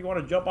right there. If you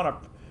want to jump on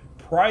a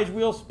prize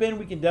wheel spin,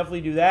 we can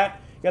definitely do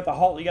that. You got the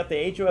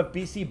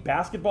HOFBC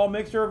basketball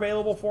mixer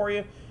available for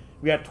you.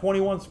 We got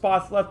 21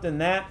 spots left in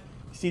that.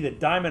 You see the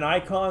Diamond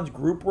Icons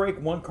group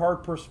break, 1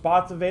 card per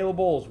spot's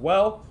available as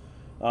well.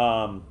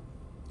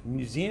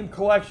 Museum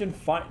collection,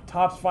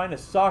 Topps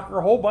Finest Soccer,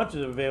 a whole bunch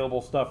of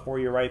available stuff for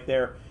you right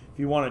there. If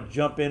you want to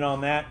jump in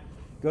on that,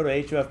 go to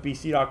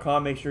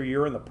hofbc.com. Make sure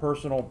you're in the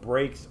Personal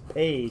Breaks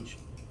page.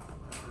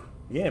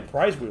 Again,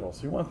 prize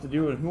wheels. Who wants to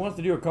do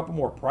a couple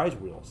more prize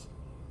wheels?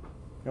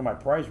 Got my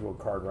prize wheel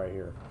card right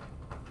here.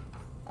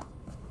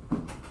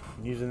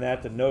 I'm using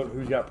that to note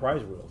who's got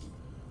prize wheels.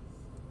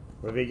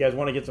 But if you guys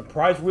want to get some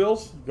prize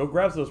wheels, go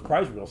grab those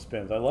prize wheel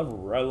spins. I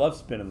love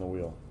spinning the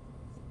wheel.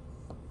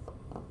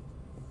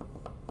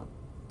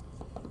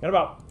 Got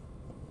about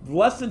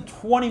less than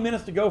 20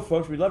 minutes to go,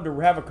 folks. We'd love to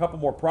have a couple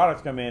more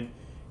products come in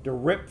to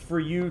rip for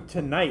you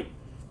tonight.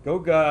 Go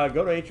check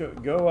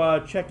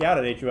out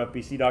at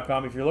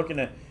hofbc.com. If you're looking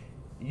to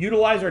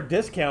utilize our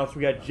discounts,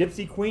 we got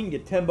Gypsy Queen.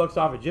 Get $10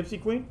 off of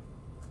Gypsy Queen.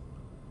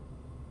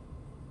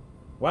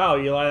 Wow,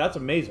 Eli, that's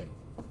amazing.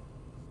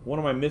 One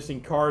of my missing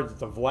cards.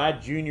 It's a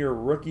Vlad Jr.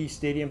 Rookie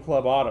Stadium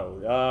Club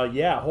Auto.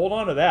 Yeah, hold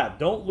on to that.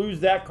 Don't lose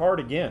that card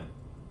again.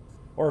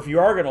 Or if you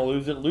are going to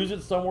lose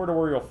it somewhere to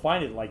where you'll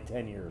find it in like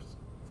 10 years.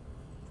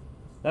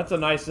 That's a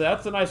nice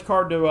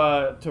card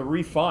to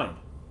re-find.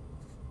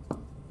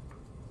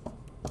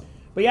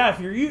 But yeah,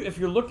 if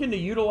you're looking to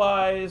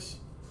utilize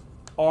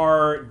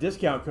our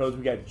discount codes,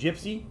 we got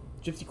Gypsy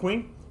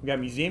Queen, we got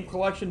Museum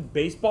Collection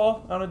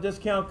Baseball on a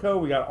discount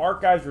code, we got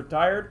Archives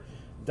Retired,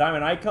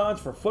 Diamond Icons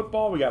for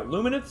football, we got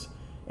Luminance,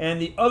 and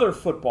the other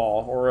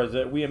football, or as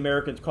we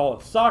Americans call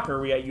it,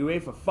 soccer, we got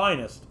UEFA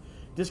Finest.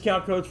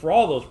 Discount codes for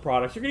all those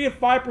products. You're going to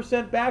get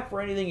 5% back for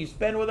anything you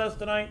spend with us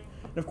tonight.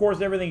 And of course,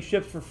 everything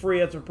ships for free.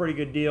 That's a pretty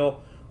good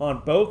deal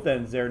on both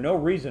ends there. No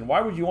reason. Why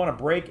would you want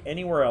to break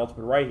anywhere else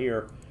but right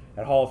here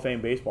at Hall of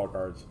Fame Baseball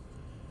Cards?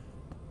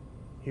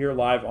 Here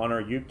live on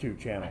our YouTube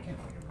channel. I can't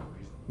think of a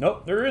reason.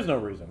 Nope, there is no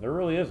reason. There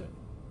really isn't.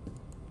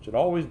 Should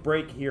always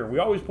break here. We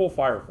always pull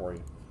fire for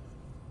you.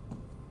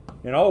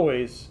 And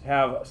always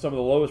have some of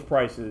the lowest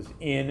prices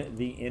in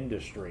the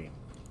industry.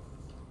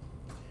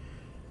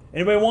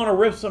 Anybody want to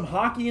rip some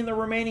hockey in the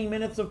remaining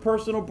minutes of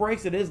personal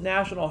breaks? It is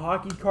National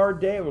Hockey Card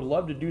Day. I would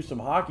love to do some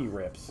hockey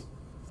rips.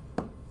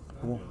 Gotta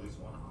do at least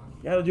one hockey.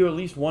 You got to do at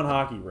least one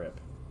hockey rip.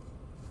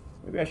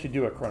 Maybe I should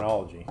do a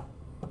chronology.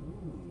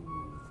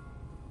 Ooh.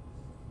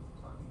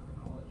 Talking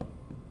chronology.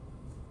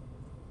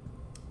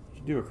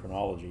 Should do a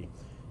chronology.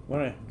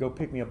 Want to go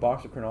pick me a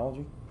box of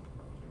chronology? Is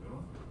it a good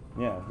one?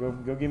 Yeah, go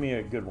give me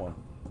a good one.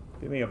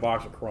 Give me a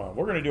box of chron.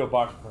 We're going to do a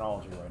box of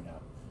chronology right now.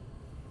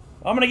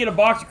 I'm going to get a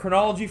box of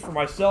chronology for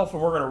myself,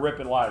 and we're going to rip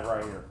it live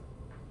right here.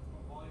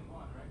 Volume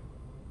 1, right?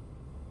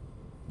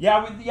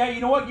 Yeah, you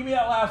know what? Give me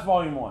that last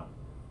volume 1.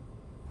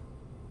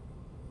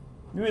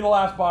 Give me the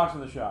last box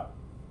of the shop.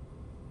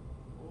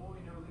 Oh,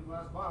 you never leave the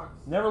last box.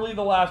 Never leave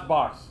the last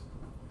box.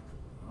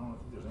 I don't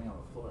think there's anything on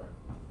the floor.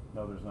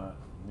 No, there's not.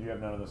 You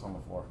have none of this on the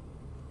floor.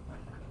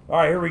 All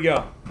right, here we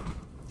go.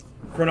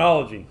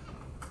 Chronology.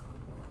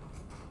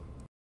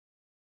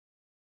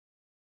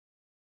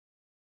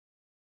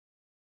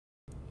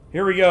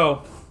 Here we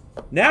go.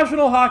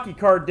 National Hockey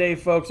Card Day,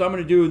 folks. I'm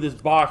going to do this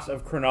box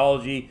of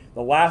chronology,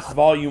 the last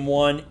volume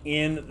 1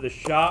 in the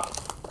shop.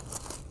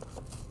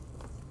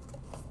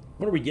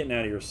 What are we getting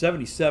out of here?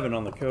 77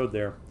 on the code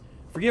there.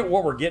 Forget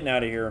what we're getting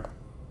out of here.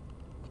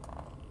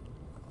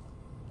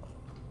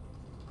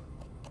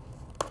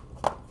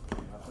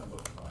 Nothing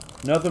but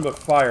fire. Nothing but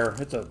fire.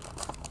 It's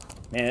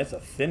a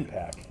thin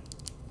pack.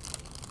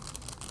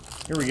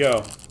 Here we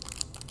go.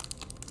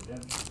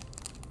 Redemption.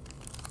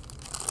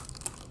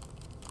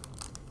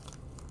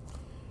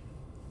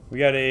 We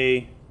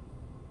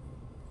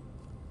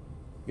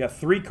got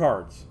 3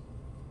 cards.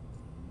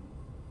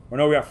 Or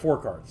no, we got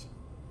 4 cards.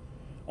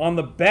 On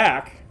the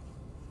back,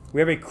 we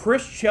have a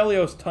Chris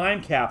Chelios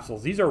time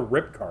capsules. These are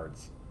rip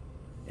cards.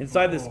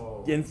 Inside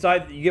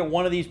you get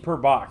one of these per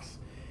box.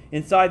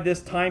 Inside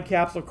this time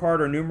capsule card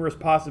are numerous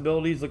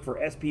possibilities. Look for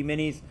SP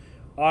minis,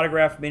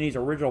 autograph minis,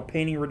 original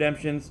painting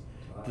redemptions.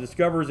 The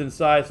discoverers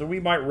inside, so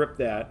we might rip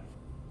that.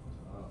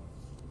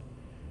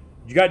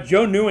 You got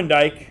Joe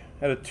Neuendijk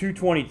at a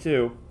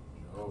 222.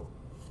 Oh.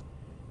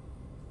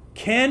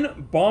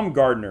 Ken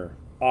Baumgartner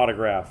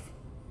autograph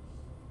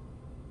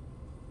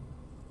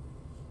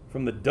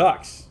from the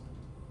Ducks.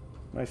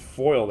 Nice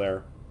foil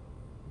there.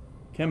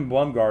 Ken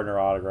Baumgartner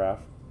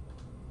autograph.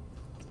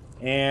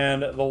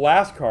 And the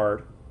last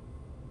card,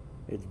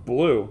 it's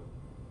blue.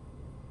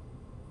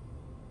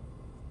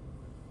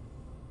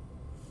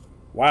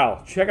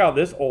 Wow, check out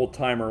this old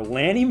timer,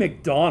 Lanny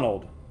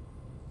McDonald.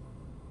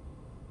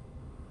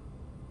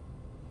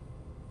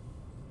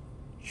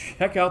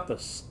 Check out the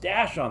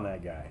stash on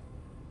that guy.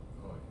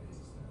 Oh, yeah, he's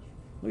a stash.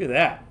 Look at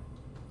that.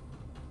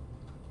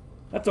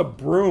 That's a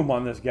broom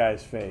on this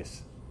guy's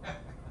face.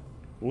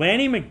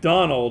 Lanny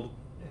McDonald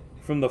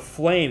from the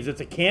Flames.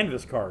 It's a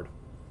canvas card.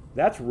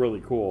 That's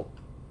really cool.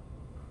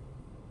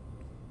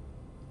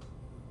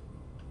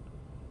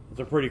 It's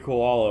a pretty cool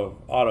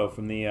auto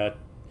from the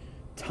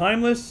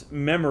Timeless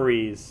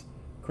Memories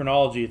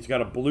chronology. It's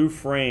got a blue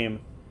frame.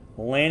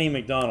 Lanny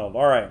McDonald.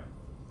 All right.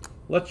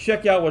 Let's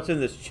check out what's in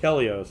this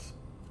Chelios.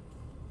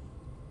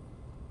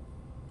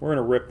 We're going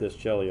to rip this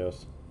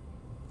Chelios.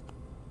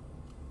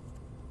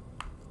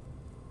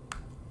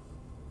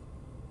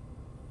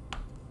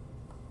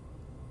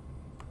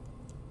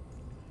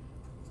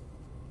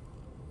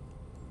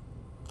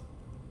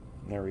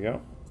 There we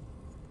go.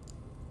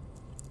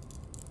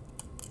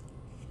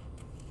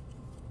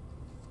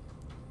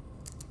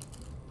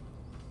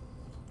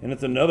 And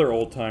it's another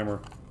old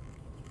timer.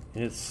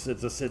 And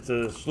it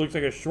looks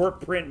like a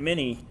short print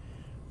mini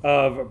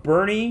of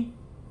Bernie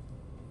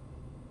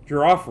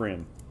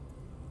Giraffian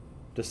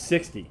to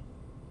 60.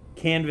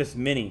 Canvas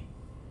mini.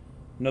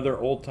 Another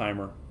old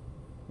timer.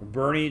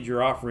 Bernie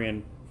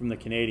Giraffian from the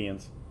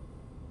Canadians.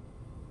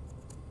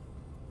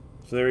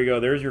 So there you go.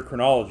 There's your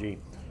chronology.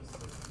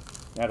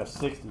 At a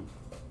 60.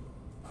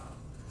 So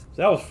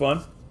that was fun.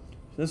 So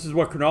this is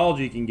what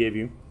chronology can give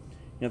you.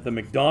 You got the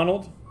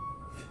McDonald.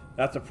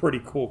 That's a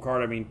pretty cool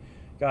card. I mean,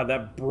 God,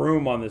 that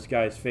broom on this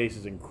guy's face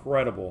is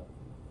incredible.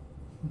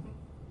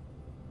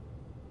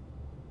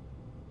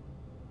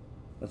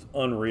 That's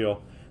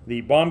unreal.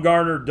 The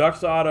Baumgartner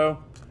Ducks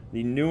auto,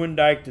 the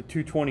Neuendijk to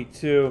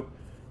 222,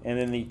 and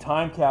then the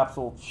time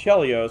capsule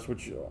Chelios,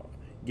 which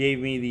gave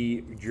me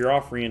the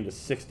Giraffian to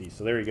 60.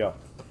 So there you go.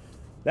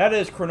 That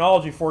is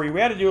chronology for you. We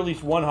had to do at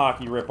least one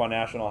hockey rip on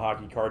National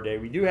Hockey Card Day.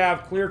 We do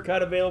have Clear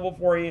Cut available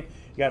for you.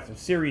 We got some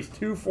Series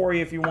 2 for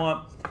you if you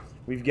want.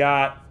 We've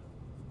got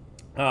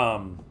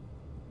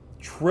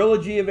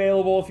Trilogy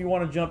available if you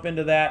want to jump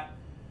into that.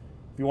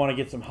 If you want to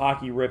get some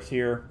hockey rips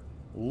here.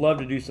 Love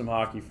to do some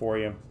hockey for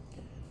you.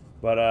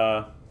 But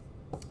I'd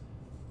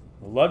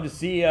love to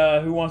see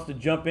who wants to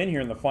jump in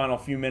here in the final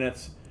few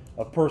minutes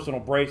of personal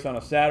breaks on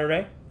a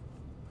Saturday.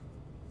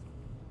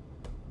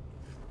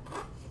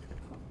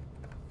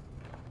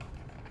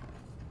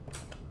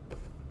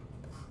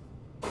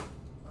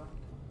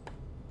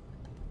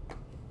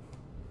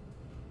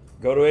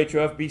 go to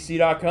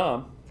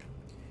hofbc.com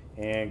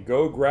and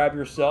go grab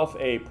yourself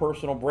a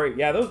personal break.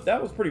 Yeah,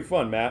 that was pretty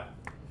fun, Matt.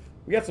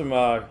 We got some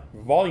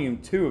Volume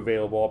 2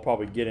 available I'll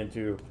probably get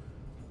into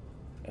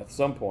at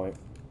some point.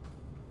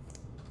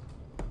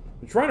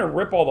 I'm trying to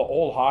rip all the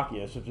old hockey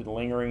that's just been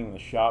lingering in the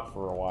shop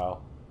for a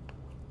while.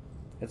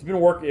 It's been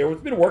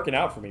working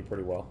out for me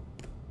pretty well.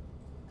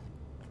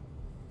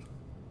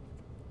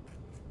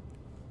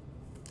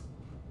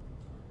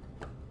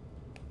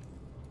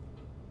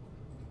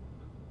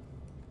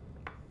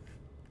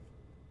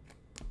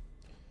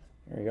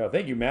 There you go.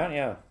 Thank you, Matt.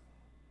 Yeah.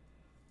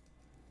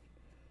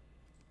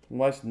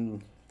 Nice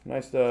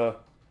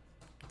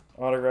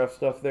autograph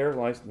stuff there.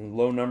 Nice and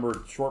low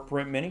numbered short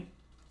print mini.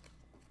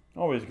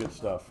 Always good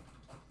stuff.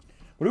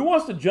 But who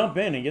wants to jump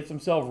in and get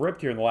himself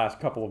ripped here in the last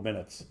couple of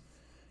minutes?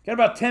 Got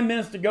about 10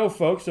 minutes to go,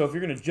 folks. So if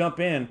you're going to jump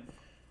in,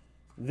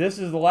 this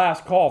is the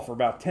last call for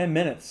about 10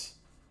 minutes.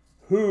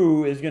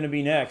 Who is going to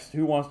be next?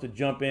 Who wants to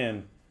jump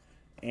in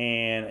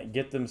and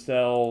get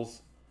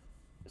themselves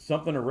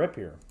something to rip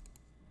here?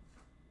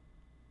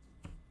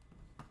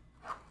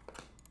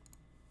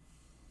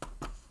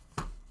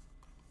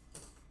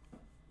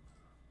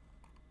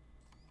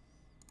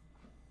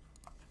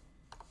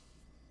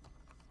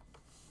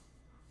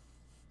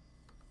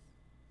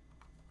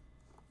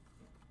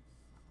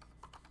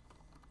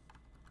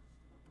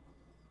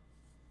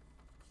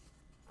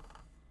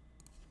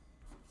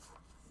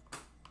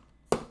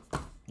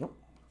 Nope.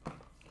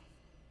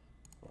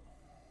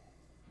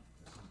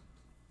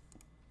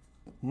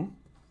 2019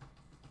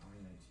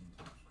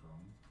 Topps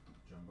Chrome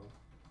Jumbo.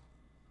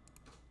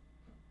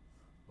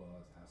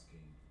 Buzz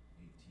asking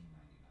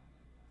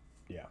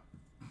 $18.99. Yeah,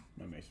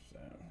 that makes me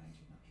sad.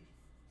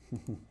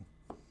 1900.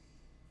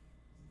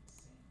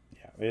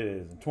 Yeah, it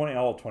is.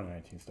 All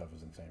 2019 stuff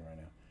is insane right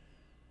now.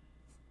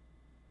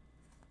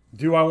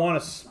 Do I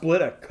want to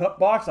split a cup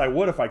box? I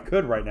would if I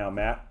could right now,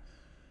 Matt.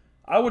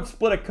 I would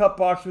split a cup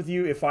box with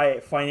you if I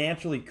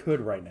financially could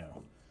right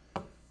now.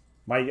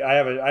 I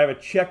have a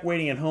check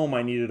waiting at home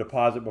I need to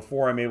deposit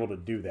before I'm able to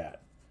do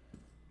that.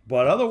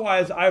 But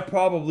otherwise, I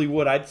probably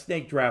would. I'd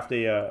snake draft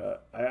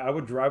I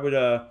would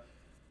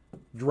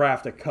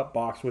draft a cup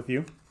box with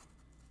you.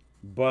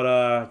 But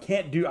I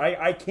can't do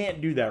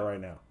that right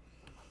now.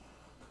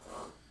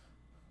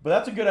 But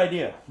that's a good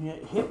idea.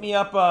 Hit me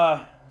up.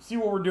 See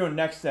what we're doing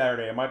next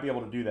Saturday. I might be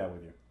able to do that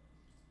with you.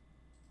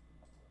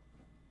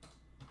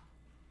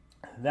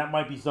 That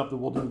might be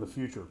something we'll do in the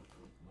future.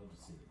 Love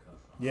to see the cup.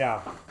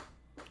 Yeah.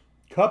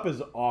 Cup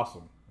is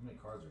awesome. How many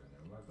cards are in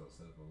there? We might be able to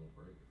set up a little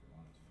break if we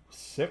wanted to.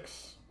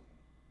 6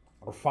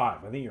 or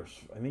 5. I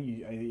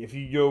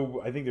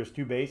think there's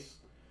 2 base,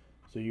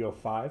 so you go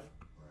 5.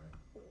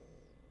 Right.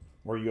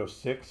 Or you go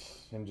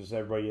 6 and just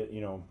everybody,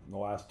 the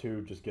last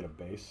 2 just get a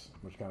base,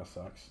 which kind of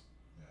sucks.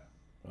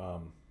 Yeah.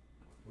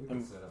 We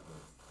could set up your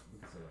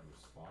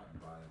spot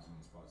and buy as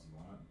many spots as you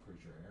want. I'm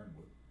pretty sure Aaron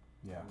would.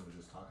 Yeah. Aaron was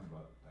just talking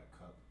about that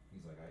cup.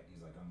 He's like,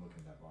 I'm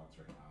looking at that box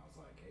right now. I was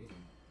like, hey, dude,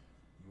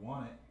 you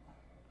want it?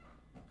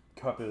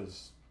 Cup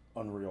is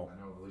unreal. I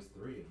know at least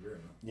 3 if you're in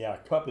it. Yeah,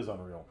 Cup is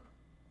unreal.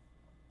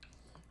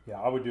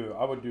 Yeah, I would do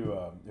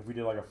if we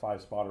did like a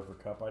 5 spotter for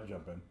Cup, I'd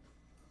jump in.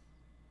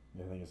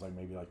 I think it's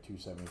maybe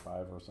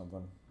 $275 or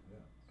something.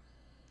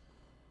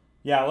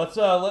 Yeah. Yeah,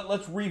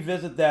 let's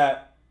revisit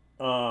that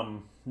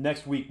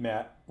next week,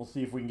 Matt. We'll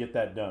see if we can get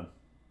that done.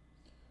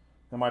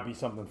 That might be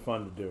something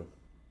fun to do.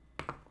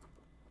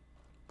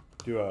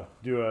 You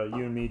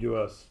and me do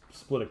a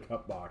split a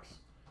cup box.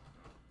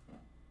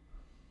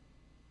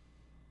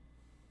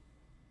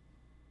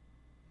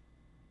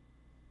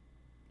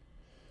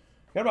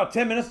 Got about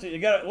 10 minutes. You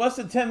got less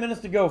than 10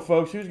 minutes to go,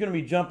 folks. Who's going to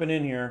be jumping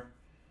in here?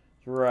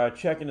 So we're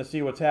checking to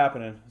see what's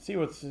happening. See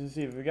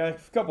if we got a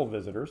couple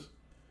visitors.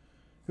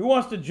 Who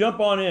wants to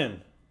jump on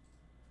in?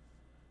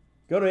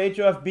 Go to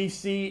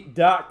hofbc.com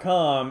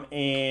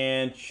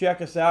and check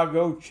us out.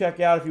 Go check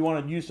out if you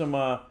want to use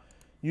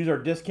use our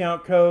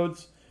discount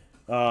codes.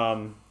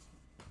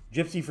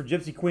 Gypsy for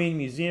Gypsy Queen,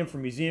 Museum for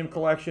Museum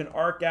Collection,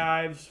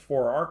 Archives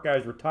for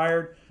Archives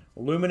Retired,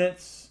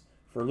 Luminance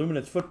for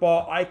Luminance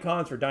Football,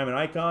 Icons for Diamond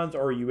Icons,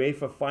 or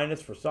UEFA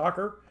Finest for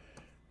Soccer,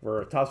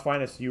 for Topps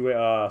Finest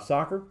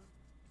Soccer.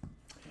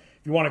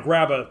 If you want to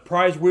grab a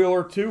prize wheel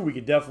or 2, we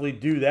could definitely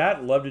do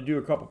that. Love to do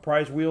a couple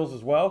prize wheels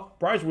as well.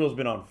 Prize wheel's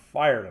been on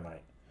fire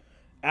tonight.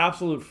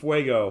 Absolute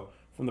fuego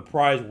from the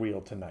prize wheel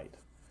tonight.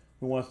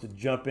 Who wants to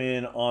jump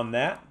in on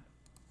that?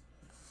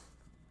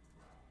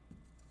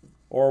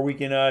 Or we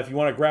can, if you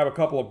want to grab a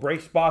couple of break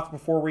spots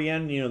before we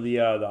end,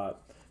 the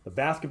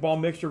basketball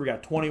mixture, we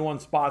got 21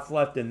 spots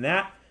left in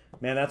that.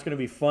 Man, that's going to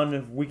be fun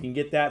if we can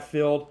get that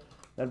filled.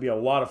 That'd be a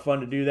lot of fun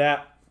to do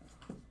that.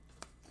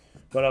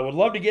 But I would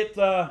love to get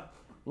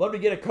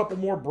a couple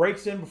more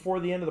breaks in before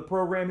the end of the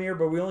program here,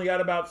 but we only got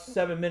about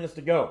 7 minutes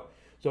to go.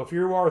 So if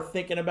you are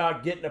thinking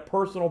about getting a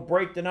personal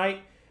break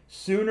tonight,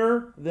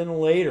 sooner than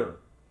later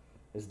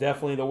is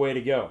definitely the way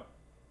to go.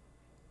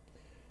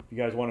 If you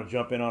guys want to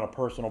jump in on a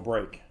personal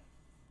break.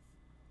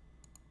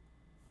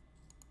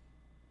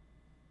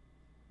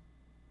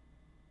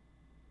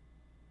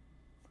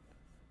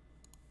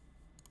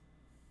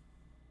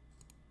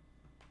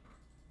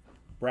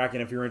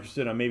 Bracken, if you're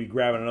interested on maybe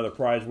grabbing another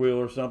prize wheel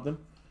or something.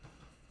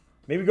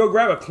 Maybe go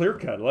grab a clear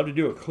cut. I'd love to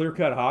do a clear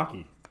cut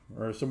hockey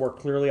or some more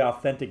clearly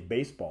authentic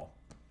baseball.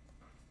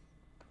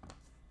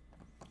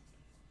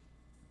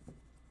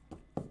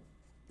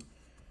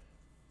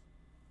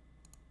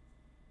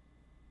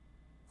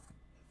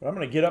 But I'm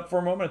going to get up for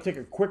a moment and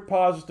take a quick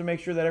pause just to make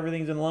sure that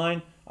everything's in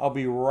line. I'll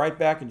be right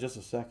back in just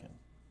a second.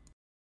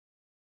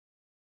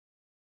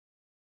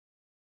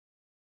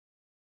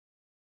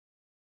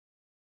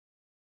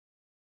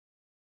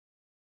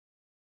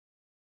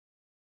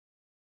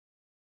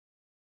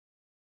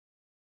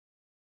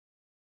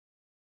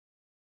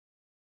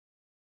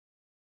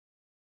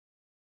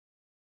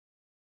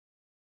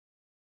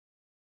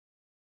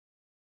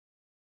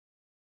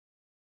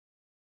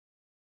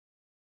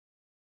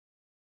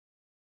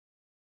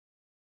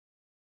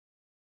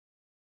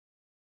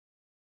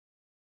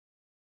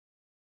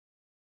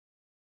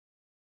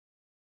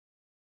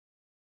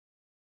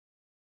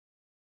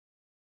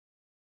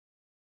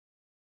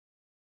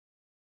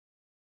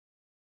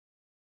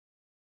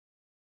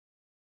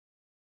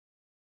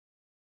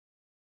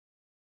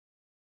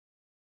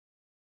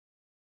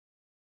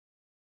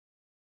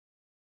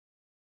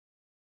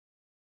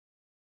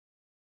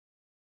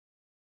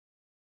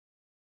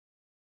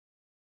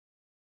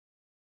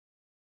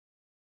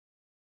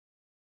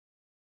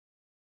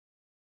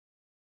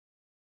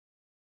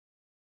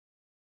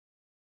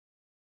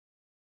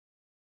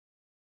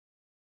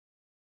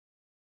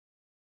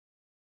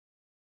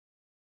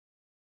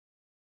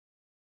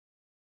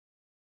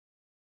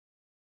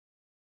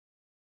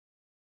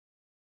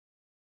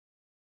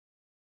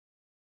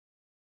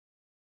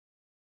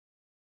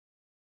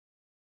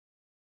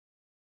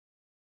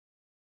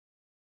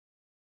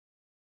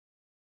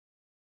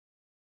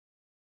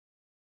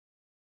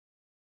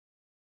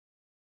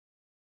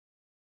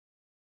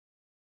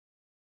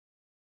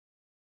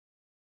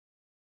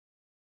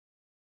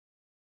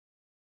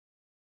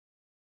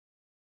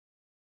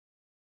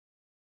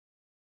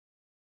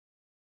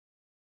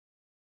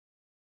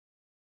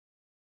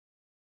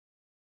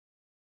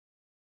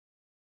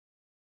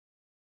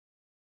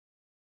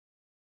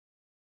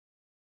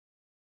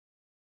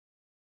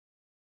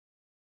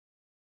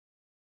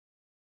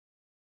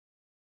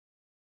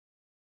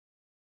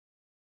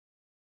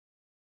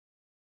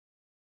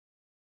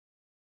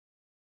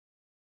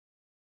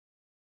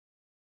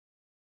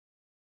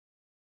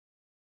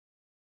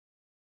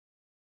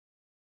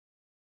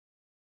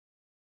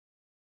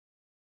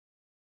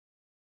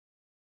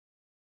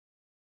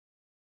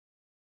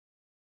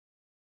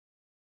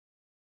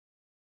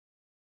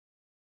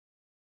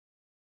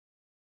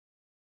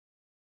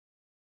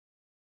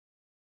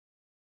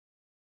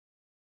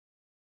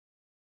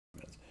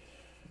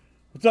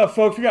 What's up,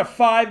 folks? We got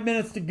 5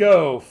 minutes to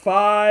go.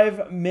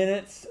 5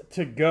 minutes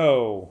to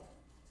go.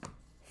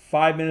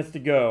 5 minutes to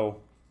go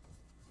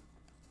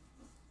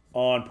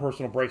on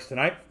personal breaks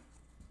tonight.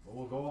 Well,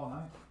 we'll go all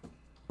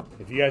night.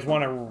 If you guys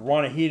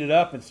want to heat it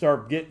up and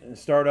start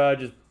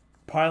just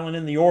piling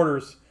in the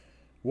orders,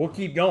 we'll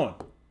keep going.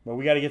 But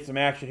we got to get some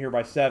action here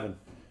by 7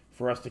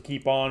 for us to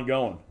keep on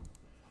going.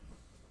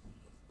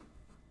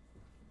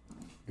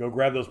 Go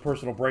grab those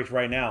personal breaks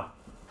right now.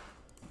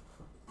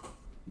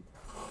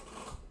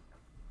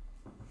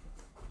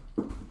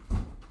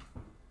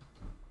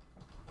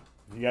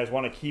 If you guys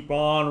want to keep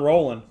on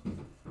rolling,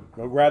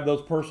 go grab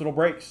those personal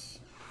breaks.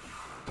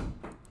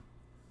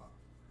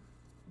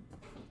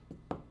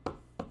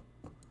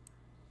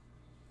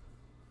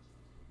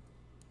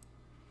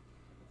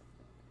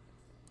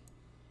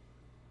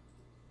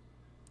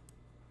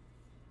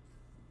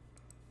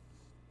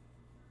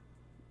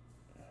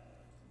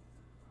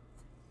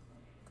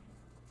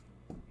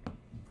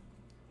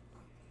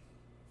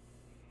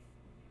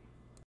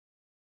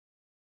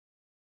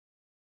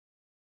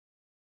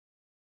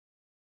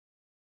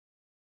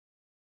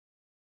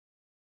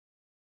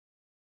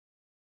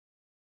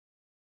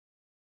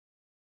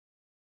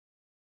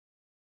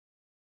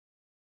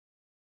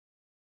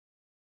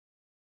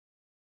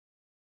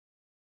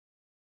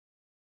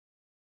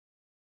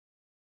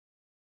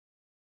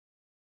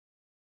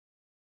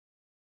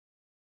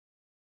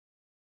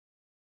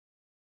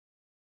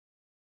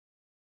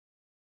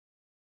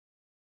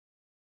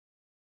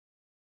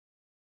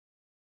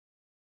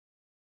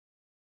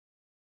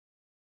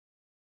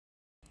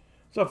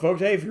 So,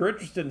 folks, hey, if you're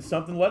interested in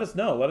something, let us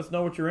know. Let us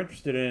know what you're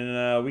interested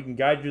in. We can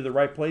guide you to the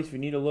right place if you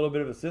need a little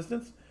bit of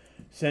assistance.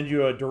 Send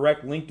you a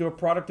direct link to a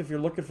product if you're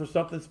looking for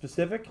something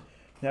specific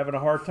and having a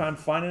hard time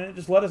finding it.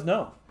 Just let us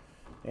know,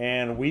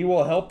 and we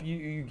will help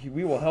you.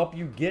 We will help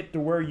you get to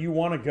where you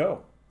want to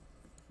go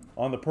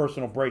on the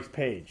Personal Breaks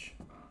page.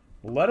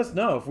 Let us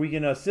know if we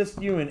can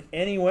assist you in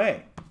any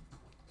way.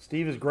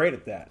 Steve is great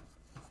at that.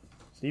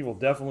 Steve will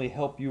definitely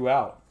help you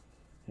out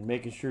in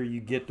making sure you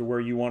get to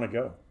where you want to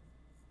go.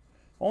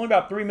 Only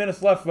about 3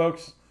 minutes left,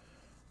 folks.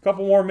 A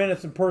couple more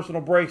minutes in personal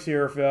breaks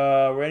here if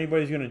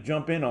anybody's going to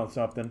jump in on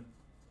something.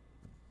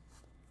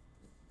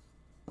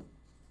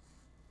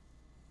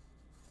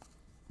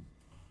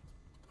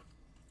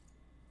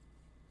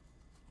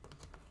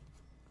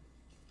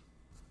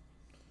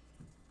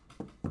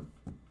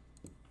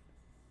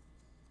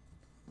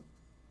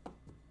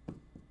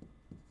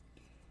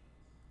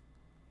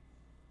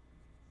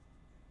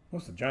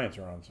 Most of the Giants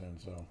are on soon,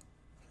 so.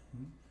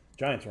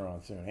 Giants are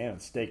on soon, and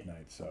it's steak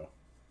night, so.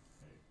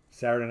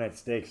 Saturday night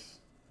steaks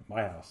at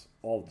my house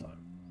all the time.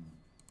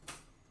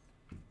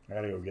 I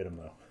gotta go get them,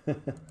 though.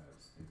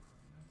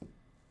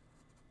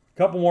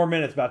 Couple more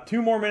minutes, about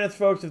 2 more minutes,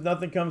 folks. If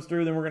nothing comes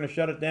through, then we're going to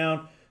shut it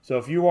down. So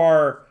if you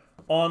are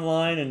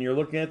online and you're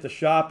looking at the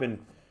shop,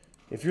 and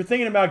if you're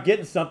thinking about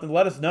getting something,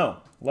 let us know.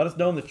 Let us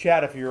know in the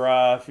chat if you're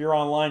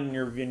online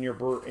and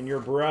you're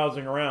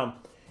browsing around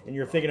and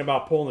you're thinking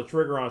about pulling the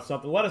trigger on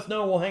something. Let us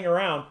know. We'll hang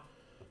around.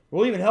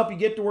 We'll even help you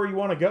get to where you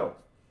want to go.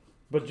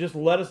 But just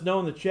let us know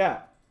in the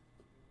chat.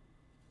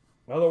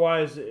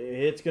 Otherwise,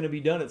 it's going to be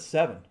done at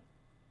 7.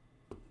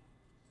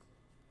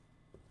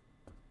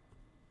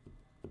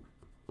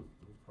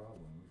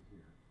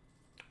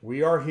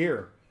 We are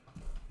here,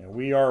 and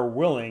we are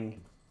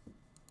willing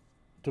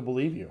to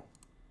believe you.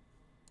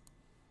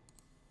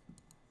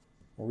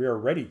 Or we are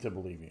ready to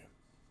believe you.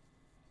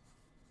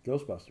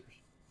 Ghostbusters.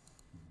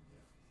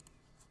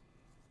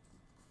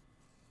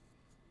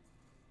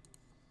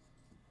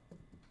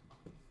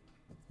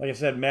 Like I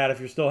said, Matt, if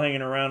you're still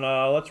hanging around,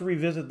 let's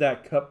revisit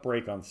that cup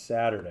break on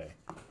Saturday.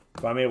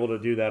 If I'm able to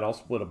do that, I'll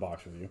split a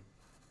box with you.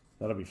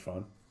 That'll be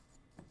fun.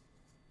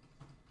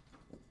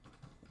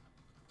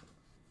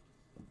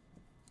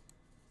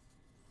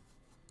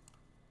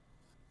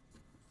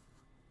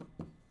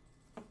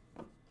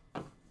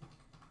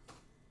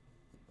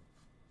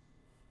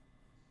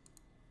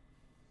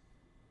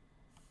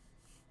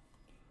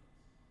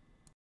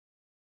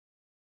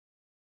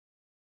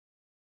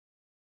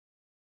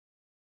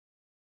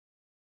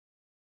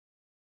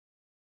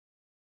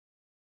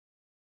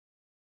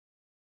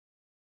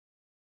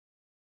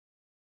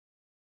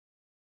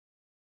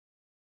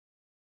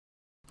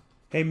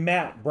 Hey,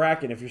 Matt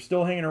Bracken, if you're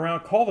still hanging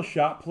around, call the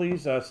shop,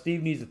 please.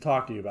 Steve needs to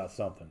talk to you about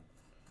something.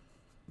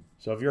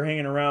 So if you're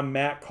hanging around,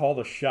 Matt, call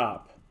the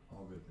shop.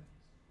 All good things.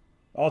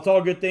 Oh, it's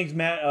all good things,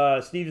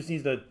 Matt. Steve just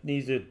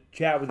needs to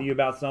chat with you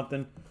about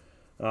something.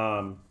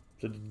 So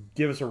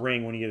give us a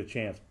ring when you get a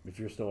chance, if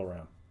you're still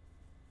around.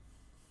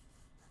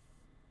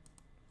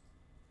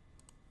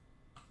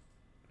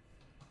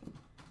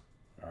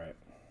 All right.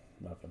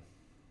 Nothing.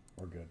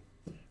 We're good.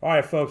 All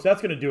right, folks.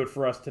 That's going to do it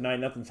for us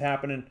tonight. Nothing's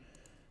happening.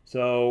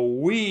 So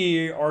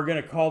we are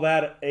going to call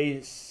that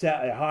a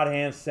Hot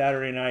Hands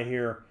Saturday night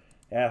here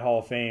at Hall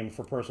of Fame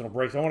for Personal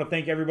Breaks. I want to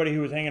thank everybody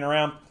who was hanging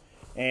around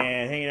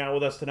and hanging out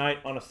with us tonight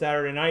on a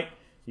Saturday night.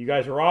 You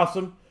guys are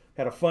awesome.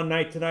 Had a fun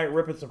night tonight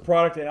ripping some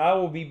product, and I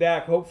will be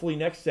back hopefully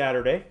next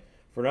Saturday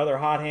for another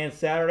Hot Hands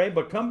Saturday.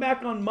 But come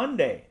back on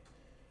Monday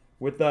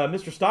with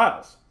Mr.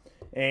 Styles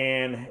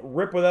and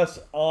rip with us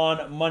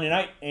on Monday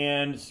night,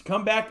 and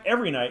come back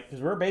every night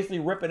because we're basically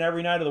ripping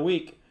every night of the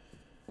week.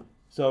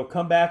 So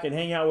come back and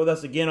hang out with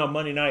us again on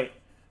Monday night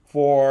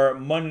for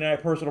Monday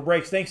Night Personal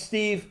Breaks. Thanks,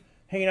 Steve,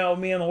 hanging out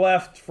with me on the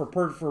left for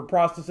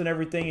processing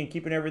everything and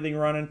keeping everything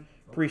running.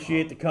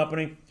 Appreciate the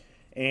company.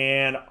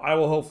 And I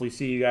will hopefully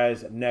see you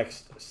guys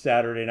next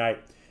Saturday night.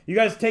 You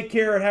guys take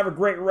care and have a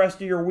great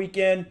rest of your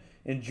weekend.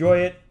 Enjoy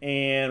it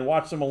and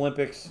watch some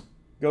Olympics.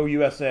 Go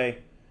USA.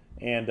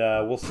 And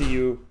we'll see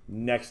you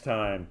next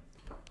time.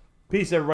 Peace, everybody.